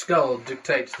so the skull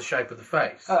dictates the shape of the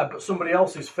face. But somebody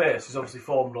else's face is obviously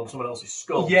formed on someone else's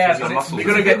skull. Yeah, So but muscles. it's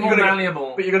you're gonna get more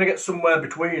malleable. but you're gonna get somewhere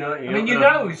between, aren't you? I mean, your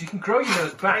nose. You can grow your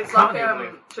nose back. It's Can't like, you, I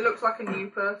believe? she looks like a new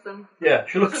person. Yeah,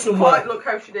 she looks Doesn't somewhere, quite look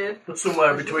how she did. but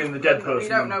somewhere between the dead person.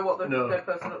 You don't know what the No. dead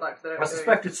person looked like. So they I don't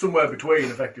suspect it's somewhere between,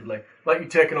 effectively. Like you're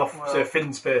taking off, say,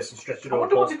 Finn's face and stretched it I over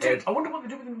wonder what Paul's they do. head. I wonder what they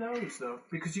do with the nose, though,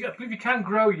 because I believe you can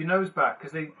grow your nose back.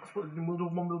 Because that's what they do in World War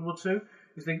One, World War Two.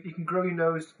 Is you can grow your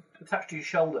nose attached to your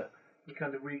shoulder. You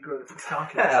kind of regrow the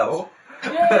cartilage. Hell.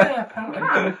 Yeah,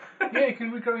 apparently. Yeah, you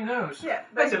can regrow your nose. Yeah,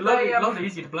 Makes it they, lovely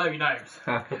easier to blow your nose.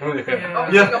 Obviously,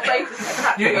 Yeah. your face is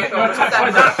attached to Yeah, your you're shoulder. attached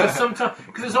like that for some time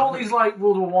because there's all these like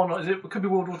World War One, or it could be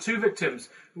World War Two victims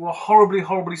who are horribly,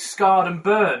 horribly scarred and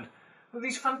burned with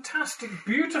these fantastic,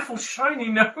 beautiful, shiny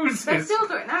noses. They still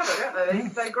do it now, though,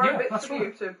 don't they? They grow Yeah, bits that's of you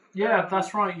right. to. Yeah,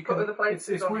 that's right. You put can. other places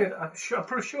It's on weird. it. I'm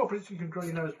pretty sure you can grow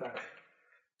your nose back.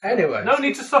 Anyway. No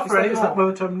need to suffer Is that anymore. where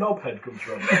the term knobhead comes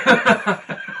from?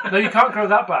 No, you can't grow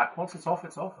that back. Once it's off,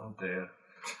 it's off. Oh dear.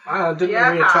 I didn't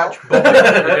Yeah, reattach how? Bobby.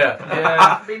 Yeah.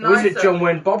 Yeah. Be Was it nicer. John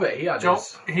Wayne Bobbitt? He had John,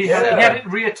 his. he had it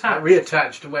reattached.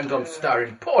 Reattached and went on to star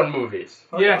in porn movies.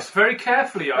 Yes, very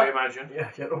carefully, I imagine. Yeah,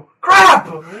 yeah. Oh, crap!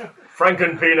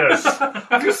 Frankenpenis.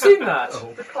 Have you seen that?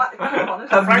 The clip-on,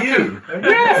 isn't Have it? you?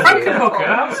 Yeah, Frankenhooker.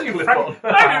 I've seen Frank.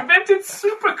 I've invented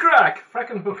Super Crack.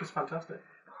 Frankenhooker's fantastic.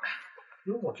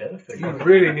 You don't watch anything. You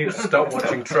really need to stop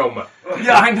watching Trauma.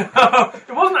 Yeah, I know.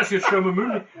 It wasn't actually a trauma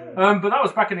movie, but that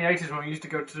was back in the 80s when we used to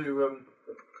go to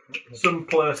Some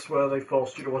place where they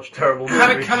forced you to watch terrible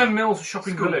movies. Cannon Mills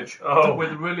Shopping Village Oh.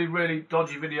 with really, really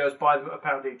dodgy videos by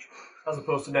 £1 each. As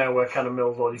opposed to now where Cannon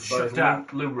Mills all you buy Shut is down.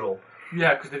 liberal.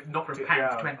 Yeah, because they've knocked For it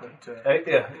 £1.20. down. But,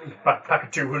 Yeah, pack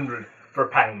of 200 for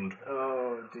 £1.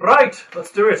 oh, dear. Right,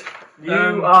 let's do it. You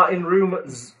are in room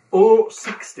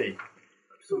 060.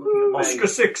 Oscar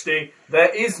 60.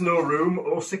 There is no room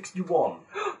 061.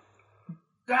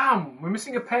 Damn, we're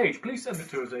missing a page. Please send it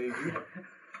to us, AEG.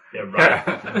 Yeah,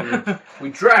 right. We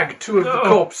drag two of the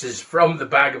corpses from the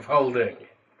bag of holding.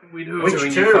 We do. Which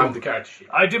When two? you found the character sheet.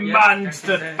 I demand Yes,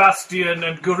 that Bastian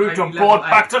and Garut are Maybe brought level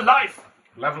back eight. to life.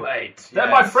 Level 8. They're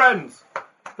yes. my friends.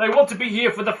 They want to be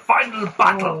here for the final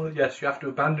battle. Oh, yes, you have to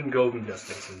abandon Golden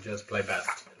Justice and just play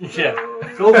best. Yeah.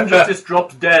 Golden Justice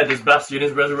drops dead as Bastion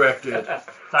is resurrected.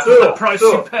 That's the price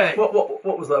you pay. What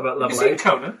was that about Have you level seen 8?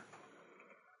 Conan?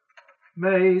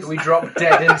 Maze. We drop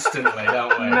dead instantly,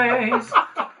 don't we? Maze.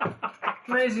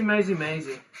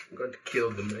 Maisie. I'm going to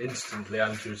kill them instantly,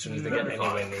 aren't you, as soon as they get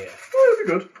anywhere near. Oh,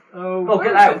 that'd be good. Oh, Oh,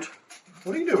 get out.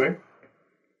 What are you doing?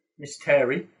 Miss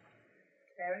Terry.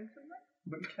 Tearing something?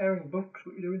 What are you tearing books?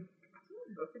 What are you doing?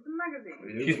 Book is a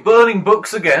magazine. She's burning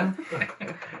books again.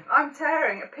 I'm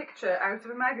tearing a picture out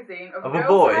of a magazine of Of a girl's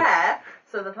boy? hair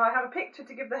so that I have a picture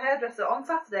to give the hairdresser on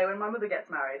Saturday when my mother gets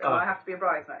married and I have to be a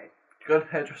bridesmaid. Good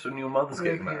hairdresser when your mother's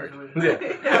getting married. Yeah.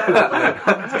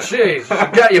 Jeez, you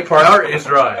should get your priorities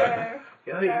right.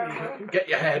 Get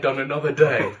your head on another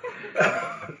day.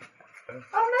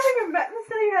 I've never even met the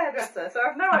silly hairdresser, so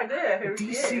I've no idea who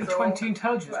she is. DC or 20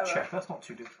 intelligence whatever. check. That's not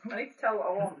too difficult. I need to tell what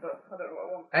I want, but I don't know what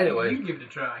I want. Anyway, You give it a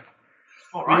try.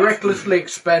 All we right. recklessly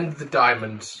expend the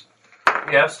diamonds.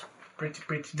 Yes. Pretty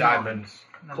diamonds.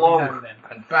 Clonk. Then.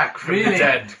 And back from Really? the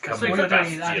dead So comes what you're doing is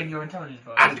adding Bastion your intelligence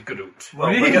bonus. and Groot. Well,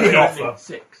 we get the offer.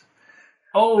 6.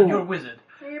 Oh, And you're a wizard.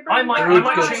 I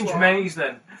might Good. change Maze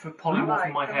then for polymorph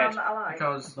in my head.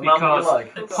 Because The man that you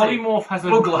like. Polymorph has a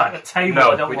Bug-like. table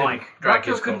No, I don't we like. didn't drag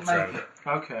his couldn't corpse make around. it.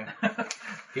 Okay.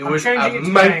 He I'm was a changing it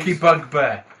to manky Maze.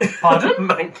 bugbear. Pardon?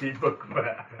 Manky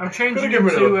bugbear. I'm changing Could've it given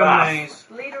him a to bath. Maze.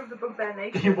 Leader of the Bugbear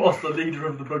Nation. He was the leader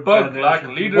of the Bugbear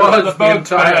Nation. leader Was of the the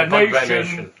entire Bugbear Bugbear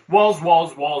Nation. Nation. Was. He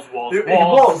was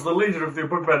the leader of the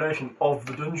Bugbear Nation of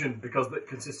the dungeon because it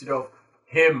consisted of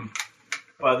him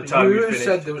by the time we You finished.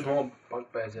 said there was more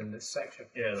bugbears in this section.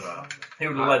 Yeah, there are. He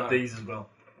would have led these as well.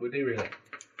 Would he really?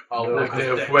 Oh, No, would they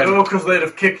have went? No, because they'd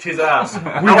have kicked his ass. We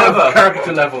have However,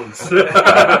 character levels.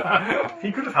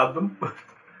 he could have had them.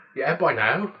 Yeah, by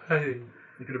now.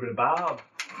 He could have been a bard.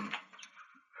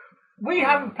 We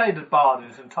haven't played a bard in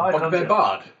this entire Bugbear dungeon.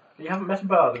 bard. You haven't met a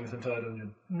bard in this entire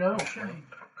dungeon. No.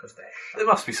 Because they're There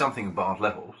must be something in bard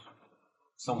levels.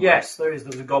 Somewhere. Yes, there is.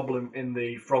 There's a goblin in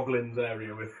the Froglins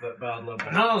area with that bard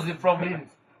level. No, it's from him.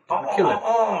 kill him.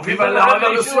 Oh,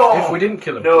 If we didn't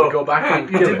kill him, No. we go back and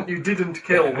kill him. You didn't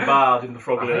kill the bard in the I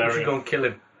Froglin think we should area go and kill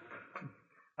him.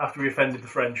 after we offended the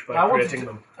French by I wanted creating to,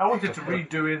 them. I wanted to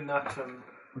redo in that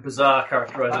Bizarre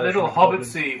characterization. that little of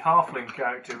goblins. hobbitsy halfling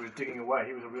character who was digging away.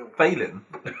 He was a real. Phelan.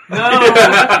 No!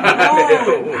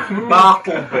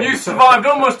 Bartleby. You survived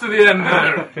almost to the end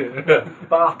there.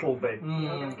 Bartleby.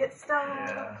 Don't get stabbed.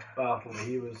 Yeah, Bartleby.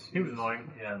 He was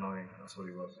annoying. Yeah, annoying. That's what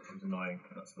he was. He was annoying.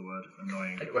 That's the word.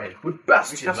 Annoying. Anyway, would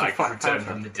Bastion That's a like to fact, return isn't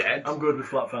from the dead? I'm good with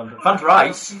flat Fanta. Fanta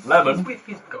rice, lemon. With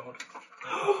his god.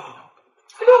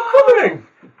 He's not coming.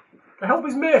 To help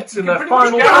his mates in their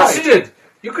final fight. Bastard!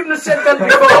 You couldn't have said that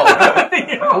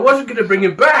before. I wasn't going to bring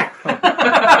him back.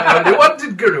 I only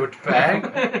wanted Garut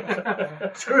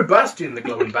back. Screw Bastion, the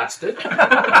glowing bastard. He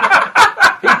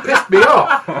pissed me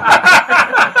off.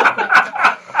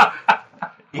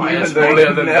 I am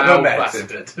holier than never thou, met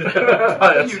bastard.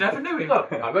 You never knew him.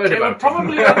 I've heard It would about him.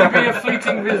 probably only be a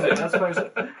fleeting visit, I suppose.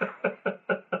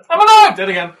 I'm alive! Dead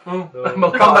again. Oh. I'm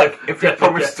alive. If we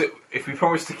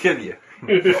promise to kill you.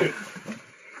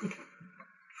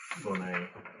 Funny.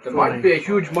 There might be a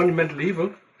huge monumental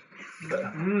evil.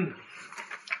 You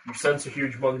sense a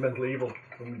huge monumental evil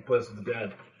from the place of the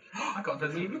dead. I got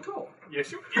doesn't even talk.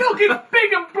 Yes, you look, he's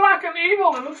big and black and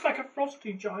evil. It looks like a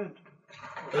frosty giant.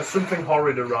 There's something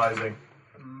horrid arising.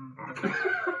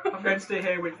 I'm going to stay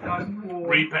here with guys in war.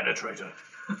 Repenetrator.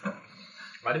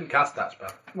 I didn't cast that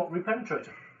spell. What, Repenetrator?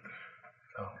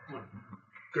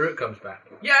 Garut comes back.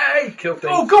 Yay! Kill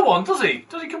things. Oh, go on, does he?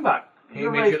 Does he come back? He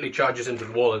immediately charges into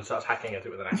the wall and starts hacking at it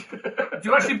with an axe. Do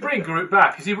you actually bring Garut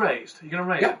back? Is he raised? Are you going to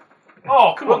raise Yeah. him?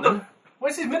 Oh, come on then.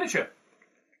 Where's his miniature?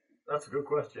 That's a good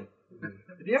question.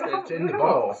 Did you ever have It's in the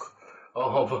box.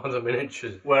 Oh, for the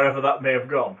miniatures. Wherever that may have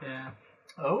gone. Yeah.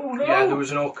 Oh, no. Yeah, there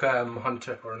was an orc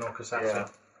hunter or an orc assassin. Yeah.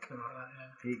 Something like that,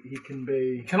 yeah. He can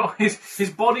be. His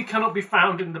body cannot be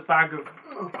found in the bag of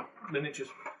miniatures.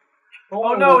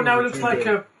 Oh no, now it looks like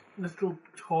a little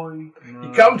toy. He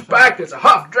comes back as a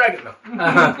half dragon.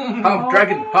 Half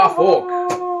dragon, half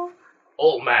orc.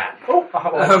 All man. Oh,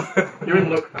 I have orcs. You're in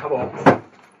luck. I have orcs.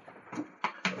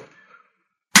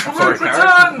 Sorry,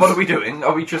 Karen. What are we doing?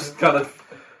 Are we just kind of...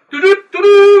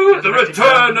 The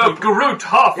return of Garut,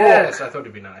 half orc. Yes, I thought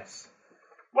it'd be nice.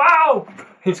 Wow!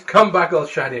 He's come back all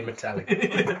shiny and metallic.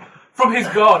 From his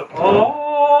god.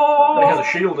 Oh! He has a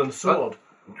shield and sword.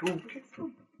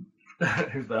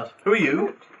 Who's that? Who are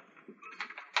you?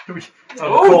 Oh,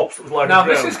 the corpse that was lying Now on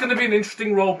the this ground. is going to be an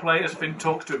interesting role play as Finn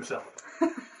talks to himself.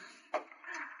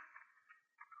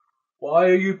 Why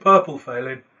are you purple,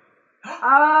 Phelan?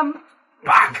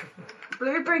 Back!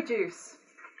 Blueberry juice.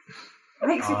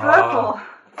 Makes you purple.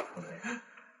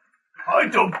 I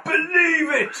don't believe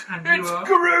it! And It's you are?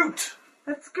 Garut!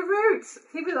 It's Garut.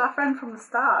 He was our friend from the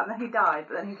start, and then he died,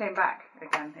 but then he came back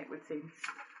again, it would seem.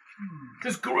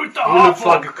 It's Garut the He half looks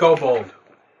like a kobold,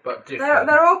 but different.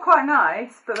 They're all quite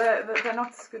nice, but they're not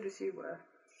as good as you were.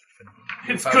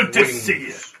 It's Have good to wings.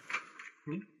 see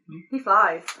you. He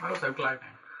flies. I also glow now.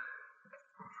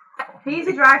 He's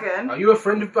a dragon. Are you a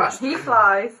friend of Bastion? He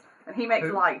flies, and he makes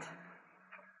light.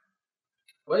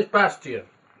 Where's Bastion?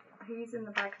 He's in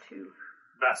the bag too.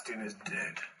 Bastion is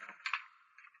dead.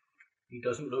 He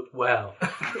doesn't look well.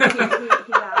 He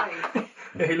died.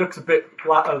 Yeah, he looks a bit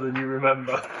flatter than you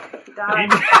remember. He died.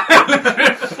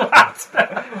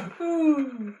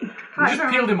 You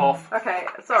just peeled him off. Okay,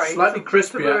 sorry. Slightly to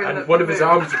crispier, ruin and the one of his mood.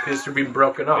 arms appears to have been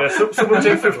broken off. Yeah, someone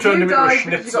seems to have turned You him into a died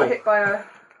because you schnitzel. got hit by a...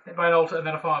 Hit by an altar and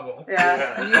then a fireball.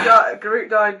 Yeah. And you died, Garut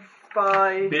died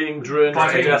by... Being drained By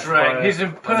to being death dragged. by He's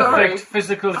in perfect Sorry.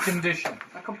 physical condition.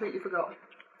 I completely forgot.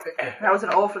 That was an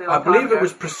awfully long I time believe ago. it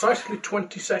was precisely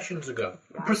 20 sessions ago.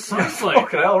 Precisely.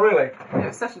 Fucking hell, really? It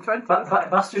was session 20. wasn't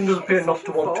it? Bastian does appear not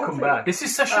to want to come 40. back. This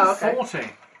is session Oh, okay. 40.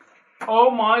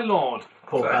 Oh my lord.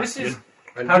 Poor This Bastian. is...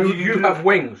 And How do did you you do have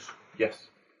wings? Yes.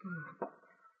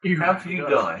 How did you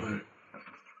die?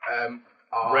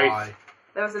 I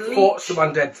There was a leech. fought some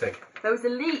undead thing. There was a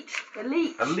leech. A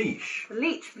leech. A leash. The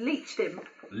leech leeched him.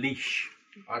 Leash.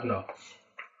 I don't know.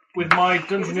 With my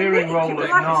dungeoneering roll It was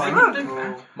of like a 9.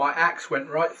 slug. My axe went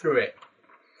right through it.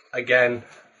 Again,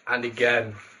 and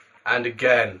again, and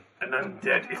again. An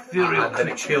undead ethereal And then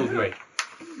it killed me.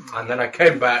 And then I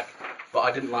came back, but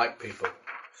I didn't like people.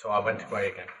 So I went away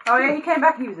again. Oh yeah, he came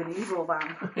back and he was an evil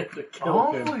man.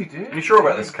 Oh, he did. Are you sure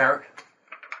about this, Carrick?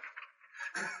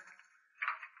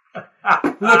 Look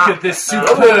at this No one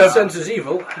superb, senses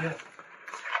evil.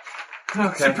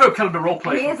 superb caliber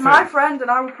roleplay. He is my friend,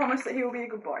 and I will promise that he will be a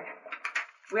good boy.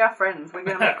 We are friends. We're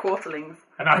going to make quarterlings.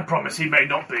 And I promise he may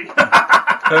not be.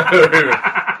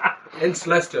 In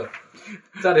Celestial.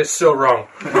 That is so wrong.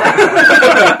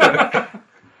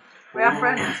 We are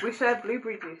friends. We share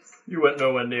blueberry juice. You went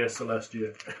nowhere near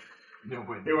Celestia. You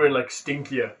were in like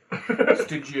Stinkia.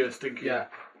 Stinky. Yeah.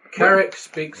 Carrick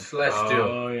speaks Celestial.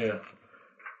 Oh, yeah.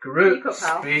 Groot Speak up,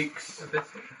 pal. speaks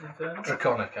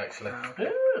Draconic, actually.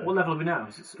 What level are we now?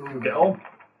 Is it Get on.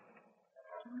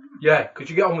 Yeah, because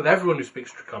you get on with everyone who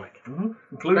speaks Draconic. Especially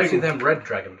Including them red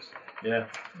dragons. Yeah.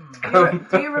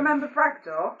 Do you remember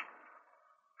Bragdor?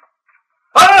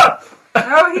 Ah!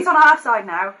 No, he's on our side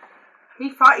now.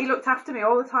 He looked after me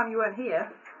all the time you weren't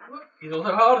here. He's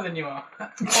also harder than you are.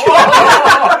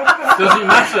 Doesn't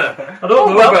matter. I don't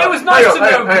know. Well, about- it was nice to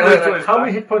know. hang on. How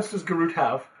many hit points does Garut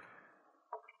have?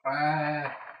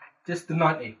 Just the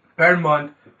 90. Bear in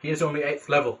mind, he is only 8th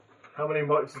level. How many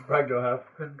points does Bragdo have?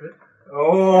 100.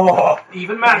 Oh!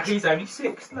 Even match. He's only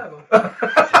 6th level. Oh,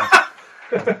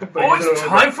 it's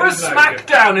time for a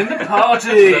smackdown in the The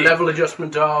party. level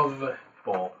adjustment of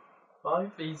 4.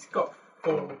 5? He's got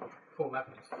 4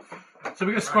 levels. So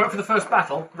we're going to square up for the first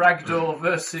battle. Bragdor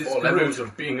versus 4 levels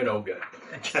of being an ogre.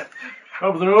 I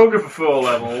was an ogre for 4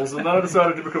 levels, and then I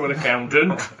decided to become an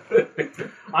accountant.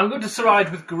 I'm going to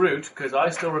side with Garut because I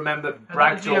still remember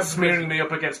Bragdor smearing me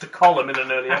up against a column in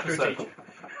an early episode.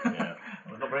 Yeah,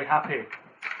 I was not very happy.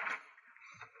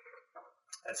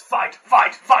 Let's fight!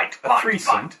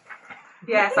 threesome?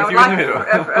 Yes, With I would you in like. the middle.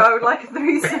 I would like a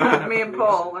threesome with me and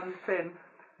Paul and Finn.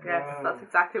 Yes, that's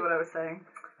exactly what I was saying.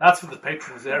 That's for the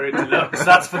patrons area deluxe.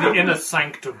 That's for the inner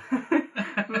sanctum.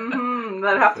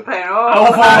 They'd have to pay an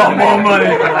Awful lot more money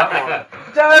for that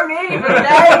one. Don't even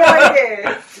dare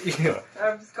ideas.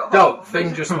 I've just got Don't,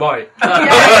 thing just might. Yeah,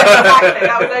 exactly.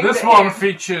 That was aimed This at one him.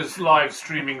 features live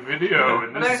streaming video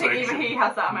in I this don't think even section. he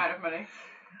has that amount of money.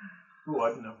 Oh, I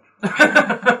don't know.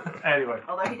 Anyway,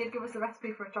 Although he did give us a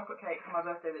recipe for a chocolate cake for my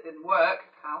birthday that didn't work.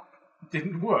 How?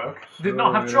 didn't work. Did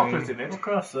not have chocolate in it. Of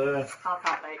course, How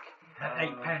can't make? Had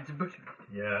 8 pounds of butter.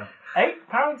 yeah.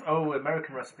 £8? Oh,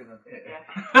 American recipe then. Yeah.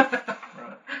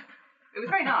 It was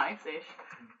very nice-ish,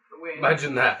 but weird.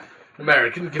 Imagine that.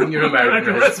 American giving you an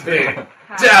American American recipe.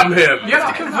 Damn him! You have to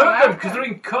It's convert not them because American. they're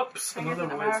in cups and Thing other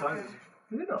isn't weird American. sizes.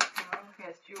 He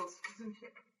has dual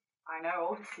citizenship. I know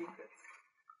all his secrets.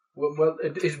 Well,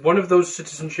 is one of those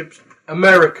citizenships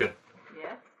American?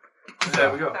 Yeah. There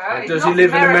we go. And He's does he not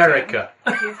live in American.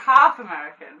 America? He's half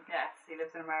American. Yes, he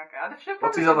lives in America.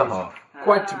 What's his other half?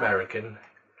 Quite American.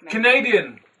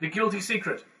 Canadian, the guilty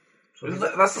secret.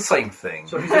 That's the same thing.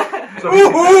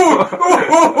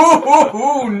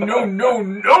 No,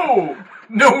 no.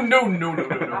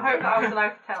 I hope that I was allowed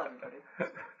to tell everybody.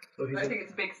 So I he's don't think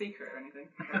it's a big secret or anything.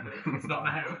 It's not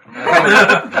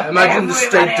now. Imagine the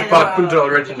State Department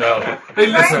already know. They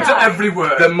listen Very to nice. every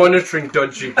word. They're monitoring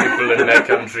dodgy people in their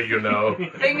country, you know.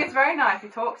 Thing is very nice. He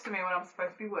talks to me when I'm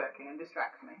supposed to be working and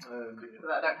distracts me, so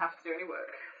that I don't have to do any work.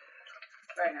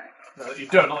 Very nice. No, you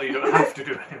don't have to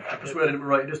do anything. just waiting to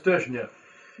write your dissertation yet.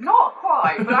 Not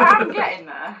quite, but I am getting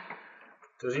there.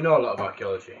 Does he know a lot of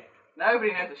archaeology?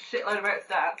 Nobody knows a shitload about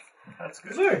stats. That's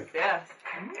good. Yes.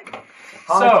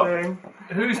 So,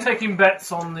 who's taking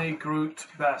bets on the Groot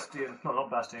Bastion? No, not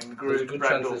Bastion. There's a Groot good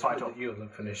chance Bragdor fight that off. you'll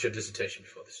finish your dissertation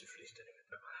before this is released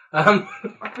anyway.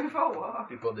 Before what?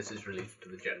 Before this is released to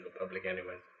the general public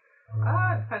anyway.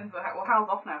 It depends. Well, Hal's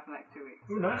off now for the next 2 weeks.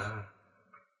 Ooh, nice. Ah,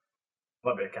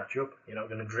 Might be a catch up. you're not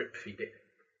going to drip feed it.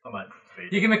 I might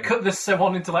feed. You're going to cut this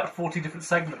one into like 40 different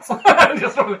segments.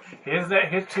 Here's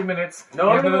 2 minutes. No,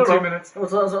 Here's no, another no. 2 minutes.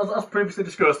 As previously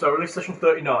discussed, I released session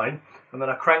 39, and then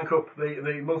I crank up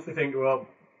the monthly thing to about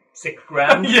 6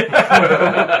 grand.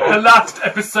 The last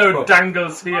episode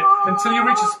dangles here until you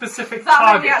reach a specific Does that mean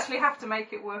target. we actually have to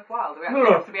make it worthwhile? Do we actually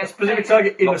No, have to be a specific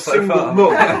entertaining? target in Not a so single far.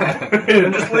 month.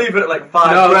 And just leave it at like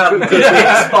 5 No. grand.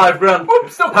 It's 5 grand.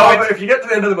 Whoops, no However, point. if you get to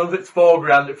the end of the month, it's 4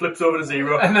 grand. It flips over to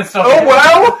 0. And then stop. Oh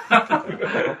well!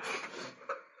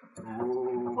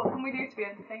 What can we do to be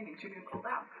entertaining? Should we cool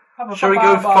down? Shall we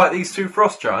go fight these 2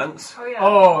 frost giants? Oh yeah.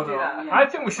 Oh let's do no! that. I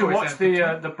think we should Always watch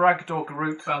the Bragdor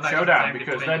Groot Well, that's showdown the same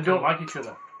because between they the don't two. like each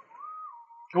other.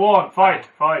 Go on, fight.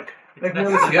 Yeah, It's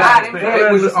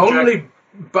it was Listen, only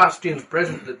Bastion's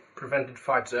presence that prevented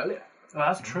fights earlier. Oh,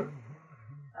 that's true.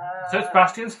 So it's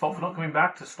Bastion's fault for not coming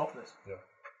back to stop this. Yeah.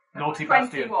 Naughty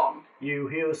Bastion. 21. You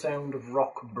hear the sound of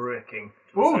rock breaking.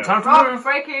 Ooh, time to Rock move.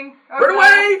 breaking. Run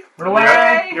away! Run away.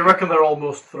 Hooray! You reckon they're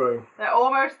almost through? They're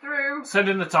almost through. Send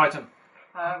in the Titan.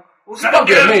 We'll Look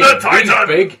at me, he's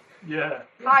big. Yeah.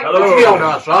 Fight. Hello. Be on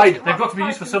our side. They've got to be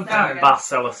used for something.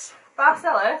 Barcelos.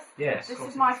 Barcelos, Yes. this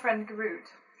is my friend Groot.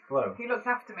 Hello. He looked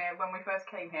after me when we first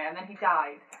came here, and then he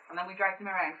died. And then we dragged him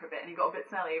around for a bit, and he got a bit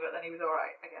smelly, but then he was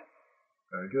alright, I guess.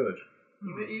 Very good.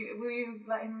 Will you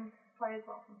let him play as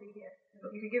well and be here?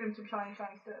 You could give him some shiny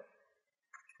stuff.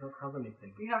 I don't have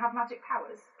anything. Do you not have magic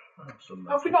powers? I have some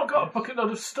Have we not got a bucket load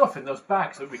of stuff in those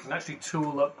bags that we can actually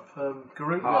tool up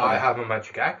Groot? I have a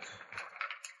magic axe.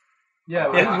 Yeah,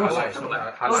 I like some of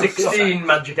that. I like 16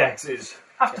 magic axes.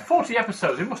 after 40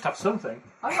 episodes, we must have something.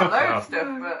 I've got loads of stuff,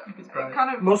 but it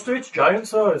kind of... Most of it's giant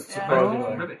size, Yeah.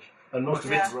 surprisingly. Rubbish. And most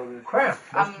of Yeah. it's crap.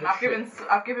 And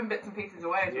I've given bits and pieces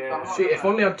away. as Yeah. well. See, if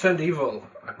only I'd turned evil,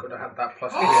 I could have had that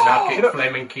plus 3 and I'll keep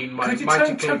flaming keen, Could you mighty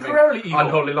turn cleaving, temporarily evil?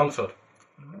 unholy longsword.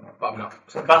 But I'm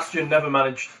not. Bastion never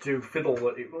managed to fiddle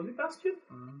it. Was it Bastion?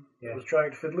 Yeah. He was trying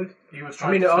to fiddle it. He was I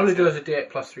trying mean, to it only switch does a d8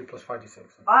 plus 3 plus 5 d6.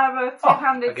 I have a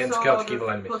two-handed against sword Celtic evil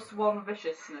with enemies. plus 1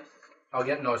 viciousness. I'll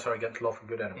get, no, sorry, against lawful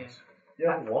good enemies.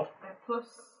 Yeah, what? Plus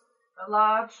a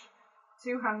large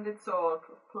two-handed sword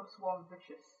with plus 1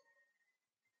 vicious.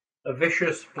 A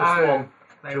vicious plus 1.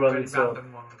 They 200 were really sword.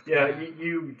 random ones. Yeah,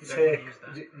 you Don't take. use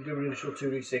that. You do an initial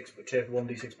 2d6, but take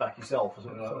 1d6 back yourself or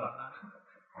something like that.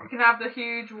 You can have the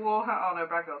huge war... Oh no,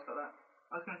 Bragdor's got that.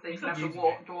 I was going to say you can have the using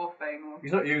dwarf bane one.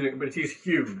 He's not using it, but it is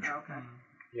huge. Oh,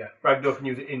 okay. Ragnar can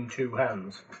use it in 2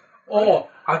 hands. Or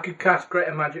I could cast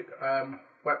greater magic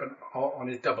weapon on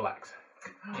his double axe.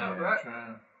 Right.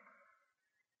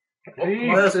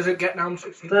 What does it get now?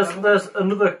 16? There's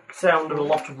another sound of a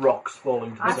lot of rocks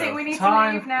falling to the I south. think we need to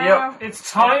Time. leave now. Yep.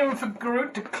 It's time for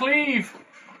Groot to cleave.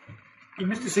 He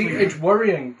missed his See, cleave. it's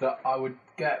worrying that I would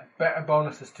get better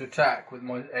bonuses to attack with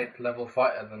my 8th level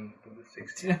fighter than with the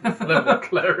 16th level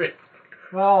cleric.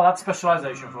 Well, that's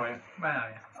specialisation for you. Well,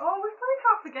 yeah. Oh, we played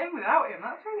half the game without him.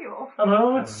 That's really awful. I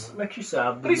know, it makes you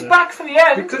sad. But he's doesn't it? back for the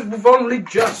end. Because we've only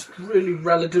just really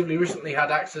relatively recently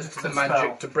had access to the It's a magic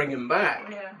spell. to bring him back.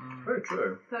 Yeah. Very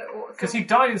true. Because he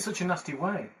died in such a nasty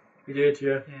way. He did,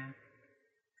 yeah.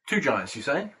 2 giants, you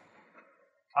say?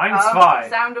 Eins, zwei.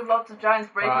 Sound of lots of giants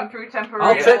breaking Right. through temporary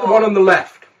I'll take the one on the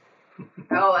left.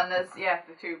 Oh, and there's,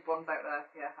 the 2 ones out there.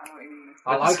 Yeah, I know what you mean.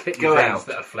 I like hitting go things out.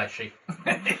 that are fleshy.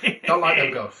 Don't like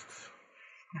them ghosts.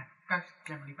 Ghosts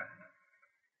generally better.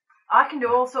 I can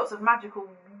do all sorts of magical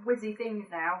whizzy things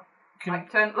now.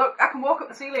 Look, I can walk up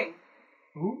the ceiling.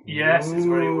 Yes, it's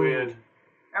very weird.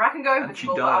 Or I can go And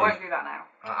invisible, she but I died. won't do that now.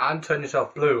 And turn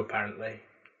yourself blue, apparently.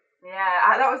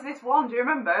 Yeah, that was this one. Do you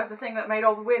remember? The thing that made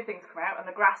all the weird things come out, and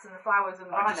the grass and the flowers and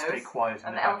the I just rhinos stay quiet in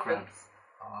and the the background elephants.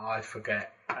 I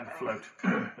forget. and float. a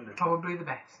little. Probably the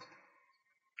best.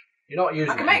 You're not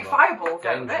using I can it make anymore. fireballs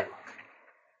out of Danger. it.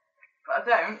 But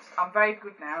I don't. I'm very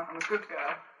good now. I'm a good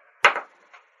girl.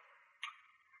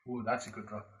 Ooh, that's a good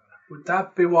one. Would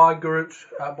that be why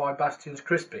why Bastion's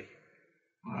crispy?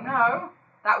 No,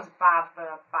 that was bad for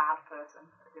a bad person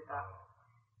that did that.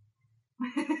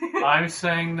 I'm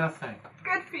saying nothing.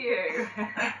 Good for you.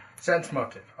 Sense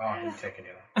motive. Oh, I didn't take any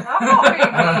of that. I'm not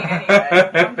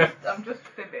being mean anyway. I'm just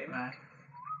fibbing. Right.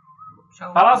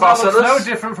 Shall Balazar looks no Marcellus?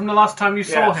 different from the last time you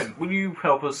saw him. Will you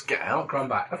help us get out? Come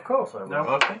back. Of course I will. No.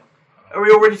 Okay. Are we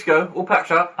all ready to go? All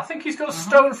packed up? I think he's got a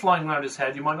stone flying around his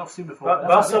head you might not have seen before.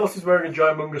 Marcellus is wearing a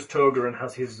ginormous toga and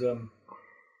has his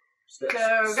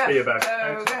spear back.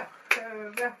 Go.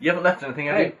 You haven't left anything,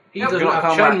 have Hey, you? he You're doesn't not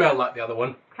have coming back? chainmail like the other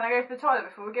one. Can I go to the toilet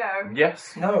before we go?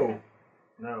 Yes. No.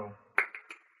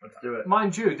 Let's do it.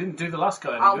 Mind you, didn't do the last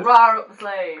guy any I'll good. rar up the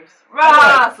slaves.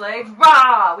 Rah, slaves,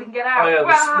 rah! We can get out. Oh yeah,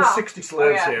 Rah! there's 60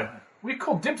 slaves Oh, yeah. here. We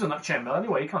called dibs on that chainmail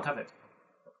anyway, you can't have it.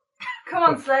 Come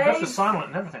on, You have to slaves. silent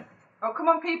and everything. Oh, come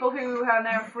on, people who are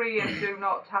now free and do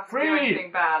not have to do Free!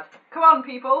 anything bad. Come on,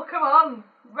 people, come on.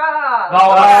 Rah!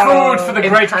 Oh, food for the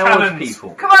great Empowered cannons. people.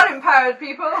 Come on, empowered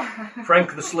people.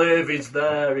 Frank the slave is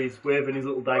there. He's waving his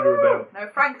little dagger about. No,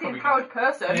 Frank the empowered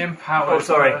person. The empowered Oh,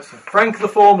 sorry. person. Frank the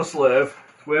former slave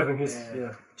is waving his.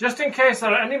 Yeah. Just in case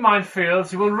there are any minefields,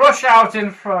 he will rush out in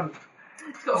front.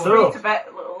 It's got a So, free to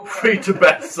bet little. Free to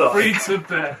bet, son. Free to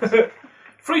bet.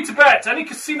 Free to bet. Any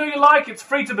casino you like, it's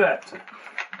free to bet.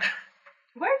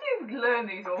 Where do you learn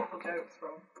these awful jokes from?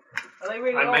 Are they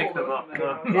really I old? make them or up.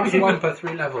 something? Plus 1 per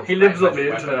 3 levels. He lives on the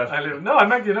Magic weapon. internet. No, I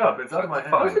make it up. It's out of my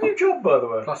head. What's the new job, by the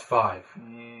way? Plus 5.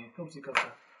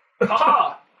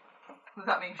 Ha! Does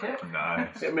that mean shit?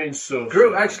 Nice. It means so.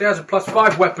 Groot actually has a plus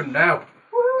 5 weapon now.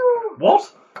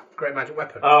 What? Great magic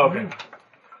weapon. Oh, okay.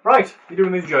 Right, you're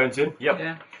doing these giants in. Yep.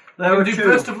 Yeah. There are Do two.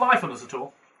 burst of life on us at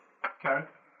all? Karen?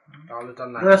 I'll have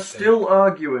done that. They're still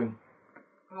arguing.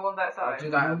 The ones outside. I'll do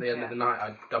that at the end of the night.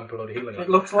 I dump a lot of healing on It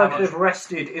looks like they've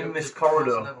rested in this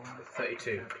corridor.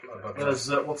 32. There's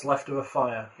what's left of a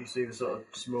fire. You see the sort of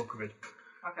smoke of it.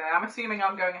 Okay, I'm assuming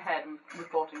I'm going ahead and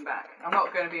reporting back. I'm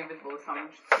not going to be invisible this time, I'm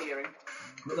just hearing.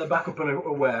 But they're back up and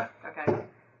aware. Okay.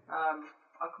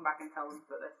 I'll come back and tell them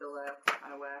that they're still there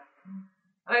and aware.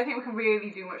 I don't think we can really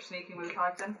do much sneaking with a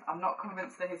Titan. I'm not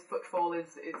convinced that his footfall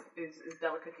is as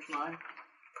delicate as mine.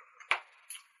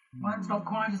 Mine's not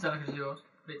quite as delicate as yours,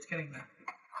 but it's getting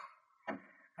there.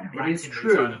 It is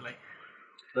true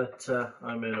that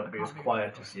I may not be as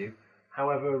quiet as you.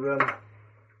 However,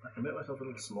 I can make myself a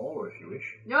little smaller if you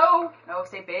wish. No,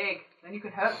 stay big. Then you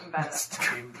can hurt them better.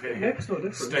 Stay big. Makes no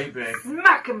difference. Stay big.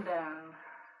 Smack them down.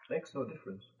 Makes no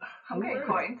difference. I'm getting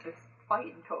quite into this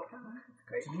fighting talk, aren't I?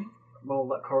 It's great. Well,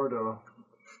 that corridor,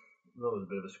 that was a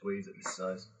bit of a squeeze at this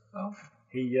size. Oh.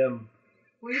 He,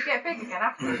 Will you get big again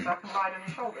afterwards so I can ride on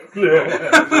your shoulders?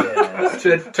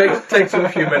 yeah. Takes a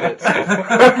few minutes.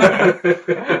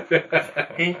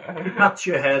 he pats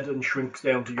your head and shrinks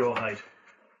down to your height.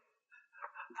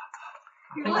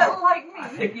 You little like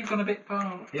I me. think you've gone a bit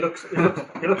far. He looks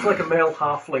like a male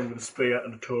halfling with a spear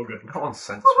and a toga. No one's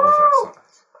sense was that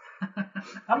size.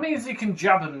 That means you can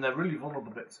jab them in their really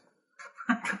vulnerable bits.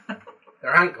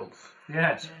 Their ankles.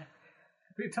 Yes.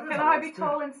 Tell me Can how I that's be done.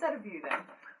 tall instead of you then?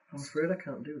 I'm afraid I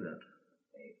can't do that.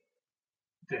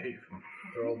 Dave.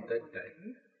 They're all dead,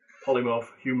 Dave. Polymorph,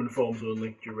 human forms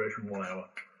only, duration 1 hour.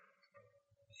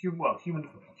 Human.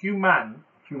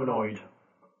 Humanoid.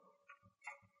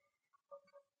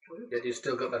 Yet you've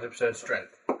still got that absurd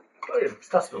strength. Oh yeah,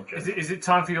 that's still true. Is it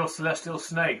time for your celestial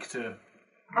snake to...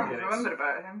 I just remembered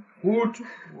about him. Wood.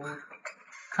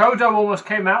 Kodo almost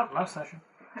came out last session.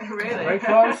 Really? Very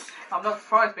close. I'm not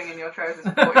surprised being in your trousers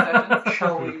for 40 sessions.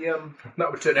 Shall we,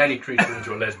 That would turn any creature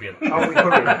into a lesbian. shall we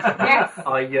hurry? Yes.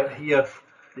 I hear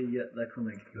they're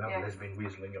coming. You have Yeah. a lesbian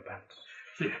weasel in your pants.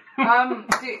 Do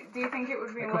you think it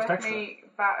would be That comes worth extra. me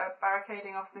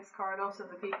barricading off this corridor so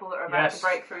the people that are about Yes. to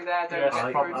break through there don't Yes,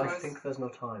 get probably. through I to us? think there's no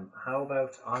time. How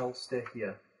about I'll stay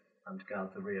here and guard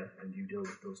the rear, and you deal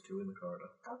with those two in the corridor.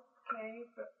 Okay,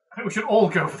 but I think we should all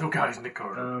go for the guys in the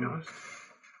corridor, to be honest.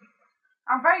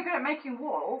 I'm very good at making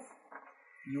walls.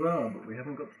 You are, but we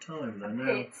haven't got the time.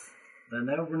 Hits. They're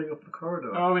now running up the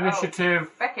corridor. Oh, initiative.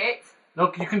 Beckett.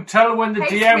 Look, you can tell when the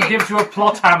Haste DM me. gives you a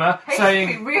plot hammer Haste saying,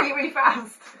 me really, really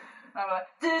fast. I'm like,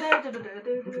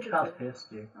 We can't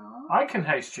haste you. I can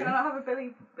haste you. Can I not have a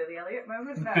Billy Elliot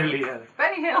moment? No. Billy Elliot.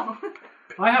 Benny Hill.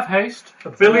 I have haste.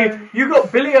 You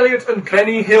got Billy Elliot and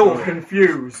Benny Hill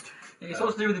confused. It's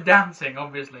all to do with the dancing,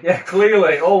 obviously. Yeah,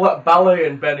 clearly. All that ballet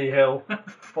in Benny Hill.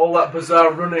 All that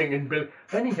bizarre running in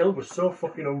Benny Hill was so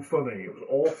fucking unfunny. It was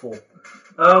awful.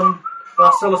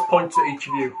 Marcellus points at each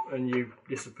of you and you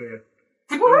disappear.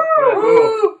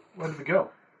 Where did we go?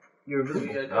 You're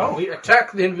invisible. We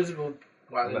attack the invisible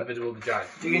giant.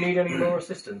 Do you need any more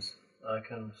assistance? I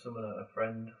can summon a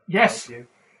friend. to Yes. help you.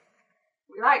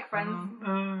 We like friends.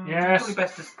 Yes. Probably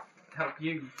best to help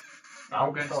you.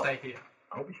 I'm going to stay here.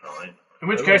 I'll be fine. In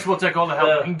which case, we'll take all the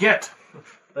help we can get.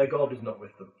 Their god is not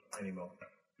with them anymore.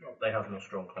 They have no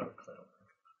strong clerics.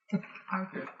 Oh,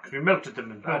 good. We melted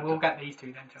them in Well, bed. we'll get these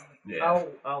two then, shall we? Yeah.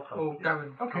 I'll help Or you. go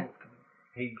and... Okay.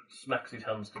 He smacks his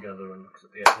hands together and looks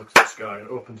at the sky and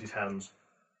opens his hands.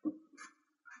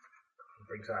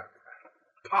 Brings out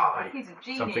pie. He's a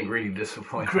genie. Something really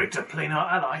disappointing. Great to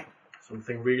planar ally.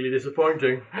 Something really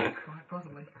disappointing. Quite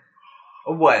possibly.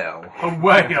 A whale. A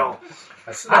whale.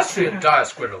 That's actually a dire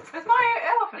squirrel. Is my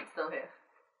elephant still here?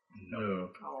 No.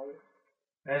 Oh.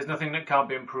 There's nothing that can't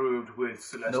be improved with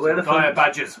celestial elephant. dire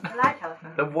badges. I like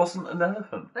elephants. There wasn't an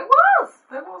elephant. There was,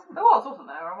 wasn't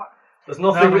there? Or what? There's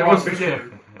nothing No, that wants wants to to do.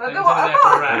 There Things was. over there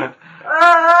for a round.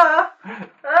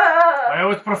 I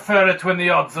always prefer it when the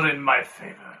odds are in my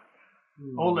favour.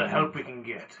 All the help we can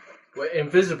get. We're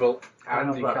invisible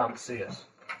and he that. can't see us.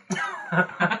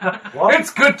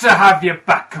 It's good to have you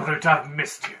back, Groot. I've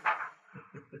missed you.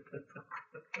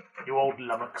 You old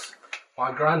lummox.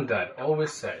 My granddad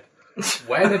always said,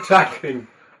 when attacking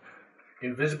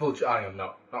invisible giants,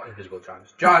 no, not invisible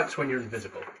giants, giants when you're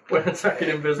invisible, We're attacking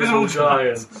invisible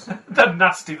giants. They're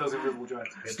nasty, those invisible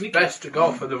giants. it's best to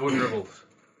go for the vulnerables.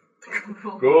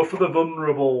 Go for the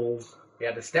vulnerables. He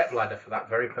had a stepladder for that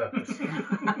very purpose.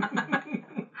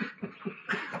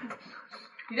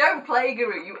 You don't play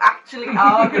Guru, you actually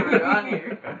are Guru, aren't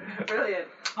you? Brilliant.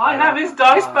 I have his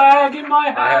dice bag in my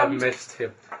hand. I have missed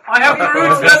him. I have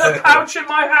Groot's leather pouch in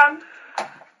my hand.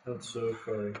 That's so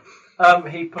funny.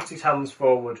 He puts his hands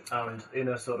forward, and in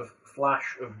a sort of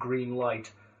flash of green light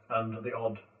and the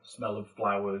odd smell of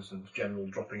flowers and general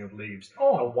dropping of leaves,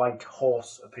 a white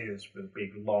horse appears with a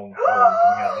big long horn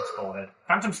coming out of its forehead.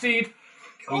 Phantom Steed.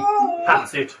 He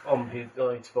pats it on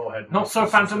its forehead. Not so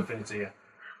Whispers some Phantom. stuff in its ear.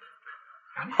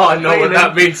 I know what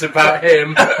that means about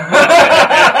him.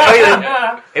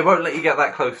 It won't let you get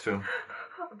that close to him.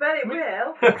 I bet it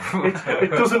will.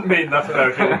 It doesn't mean that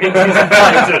about him. It means he's a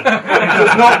titan. It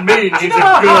does not mean he's a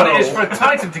How hard it is girl. for a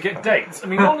Titan to get dates? I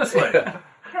mean, honestly.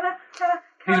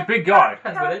 He's a big guy.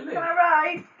 Can I ride?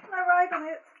 Can I ride on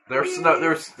it?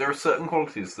 There are certain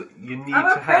qualities that you need I'm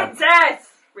to a have. princess!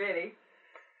 Really?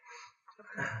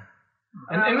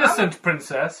 An innocent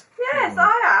princess. Yes,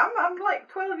 I am. I'm like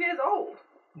 12 years old.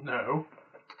 No.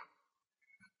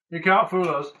 You can't fool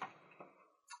us.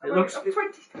 It looks I'm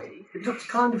 23. it looks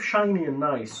kind of shiny and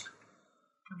nice.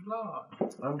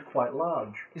 And quite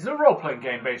large. Is there a role-playing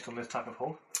game based on this type of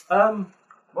horse?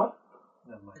 What?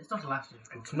 It's not elastic.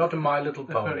 It's not a My Little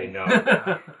Pony, no.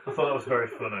 I thought that was very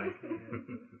funny.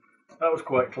 That was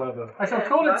quite clever. I shall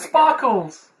call it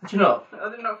Sparkles. Did you not? I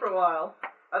didn't know for a while.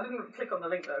 I didn't click on the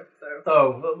link though, so.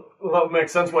 Oh, well, that would make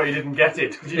sense why you didn't get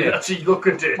it. Because you didn't actually look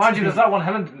at it. Mind you, there's that one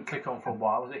Helen didn't click on for a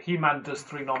while. Was it He-Man does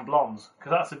 3 non-blondes?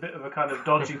 Because that's a bit of a kind of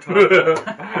dodgy twist.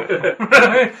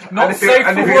 Not safe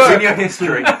And for if it's in work. your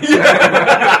history.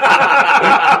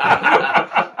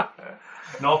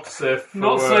 Not safe. For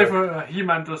Not work. safe for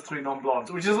He-Man does 3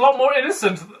 non-blondes, which is a lot more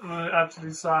innocent than it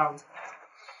actually sounds.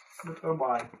 But oh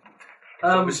my.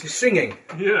 Obviously singing.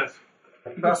 Yes.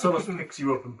 Basilis picks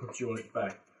you up and puts you on its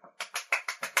back.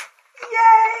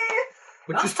 Yay!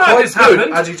 Which Last is time quite this good,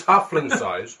 happened. as it's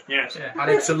halfling-sized, Yes. and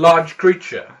it's a large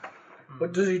creature.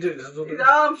 What does he do? His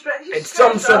arm stretches. It's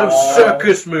some sort of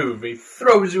circus move. He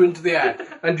throws you into the air,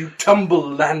 and you tumble,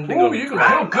 landing Oh, on you your can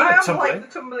back. go good I at am tumbling. like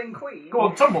the tumbling queen. Go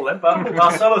on, tumble then.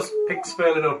 Marcellus picks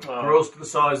Phelan up, grows to the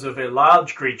size of a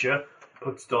large creature,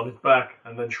 puts it on its back,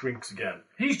 and then shrinks again.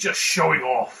 He's just showing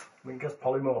off. I mean, gets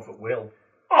polymorph at will.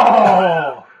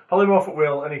 Oh! Polymorph at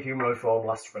will, any humanoid form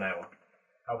lasts for an hour.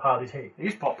 How hard is he?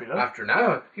 He's popular. After an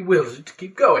hour, he wills it to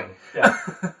keep going. Yeah.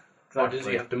 Or does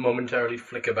he have to momentarily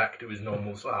flicker back to his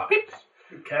normal size?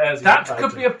 Who cares? He's That a could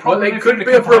titan. be a Well, problem. it if could in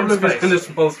be a problem if confined it's in a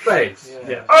space. small space.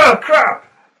 Yeah. Oh, crap!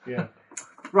 Yeah.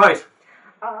 Right.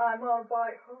 I'm a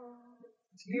white horse.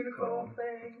 Unicorn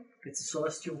thing. It's a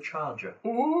celestial charger.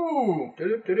 Ooh!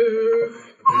 Do-do-do-do.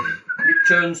 It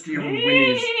turns to you and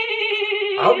whinnies.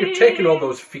 I hope you've taken all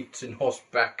those feats in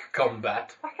horseback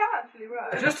combat. I can actually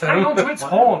ride. Just hang on to its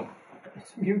horn.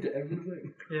 It's immune to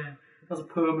everything. Yeah. It has a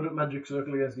permanent magic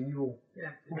circle against evil. It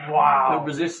Wow.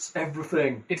 resists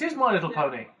everything. It is My Little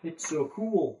Pony. It's so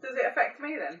cool. Does it affect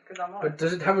me then? Because I'm on. But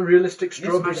does it have a realistic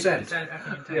strawberry scent?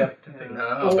 Yeah. No,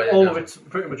 All, but it all of doesn't. its,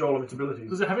 pretty much all of its abilities.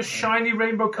 Does it have a shiny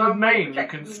rainbow-coloured mane you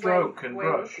can stroke and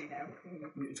brush?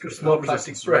 It's got a Small small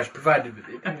plastic resistance. brush provided with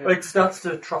it. It starts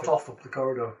to trot off up the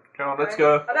corridor. Come on, let's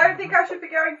go. I don't think I should be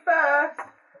going first.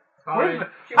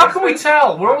 How can we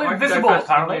tell? We're all I can go invisible, faster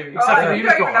than apparently. you. Oh, Except for the you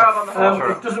don't even know I'm on unicorn. the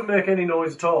floor. It doesn't make any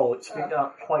noise at all. Its feet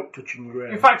aren't quite touching the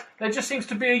ground. In fact, there just seems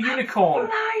to be a unicorn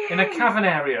in a cavern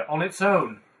area on its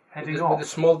own, heading With a off.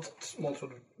 small sort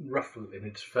of ruffle in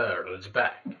its fur on its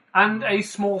back. And a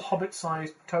small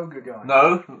hobbit-sized toga guy.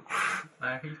 No.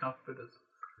 No, he's not with us.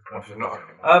 Not as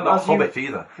you- Hobbit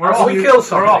either. We're As off. you- we kill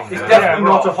something. We're off. He's Yeah, definitely we're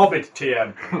not a off. hobbit,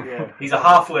 TM. Yeah. He's a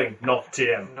halfling, not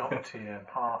TM. Not TM,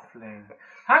 halfling.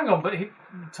 Hang on, but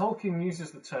Tolkien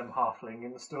uses the term halfling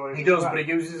in the story. He does, but he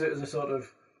uses it as a sort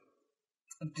of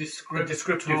descriptive,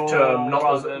 descriptive term, not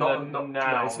as rather not, than not, a no,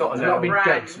 noun. it's not a It's noun. not been Brand,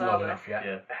 dead long rather. enough yet.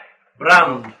 Yeah.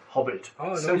 Brand hobbit. Oh, no,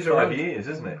 he's 75 around years,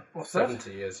 isn't it? What's that?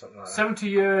 70 years, something like that. 70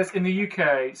 years in the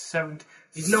UK, 70.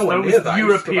 He's nowhere those near that.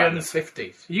 Europeans. He's about in the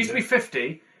 50s. It used to be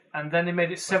 50, and then they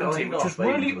made it 70, only which was got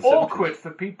made really in the 70s. awkward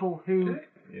for people who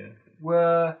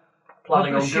were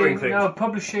Planning on doing publishing,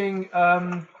 things.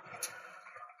 publishing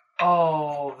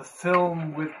Oh, the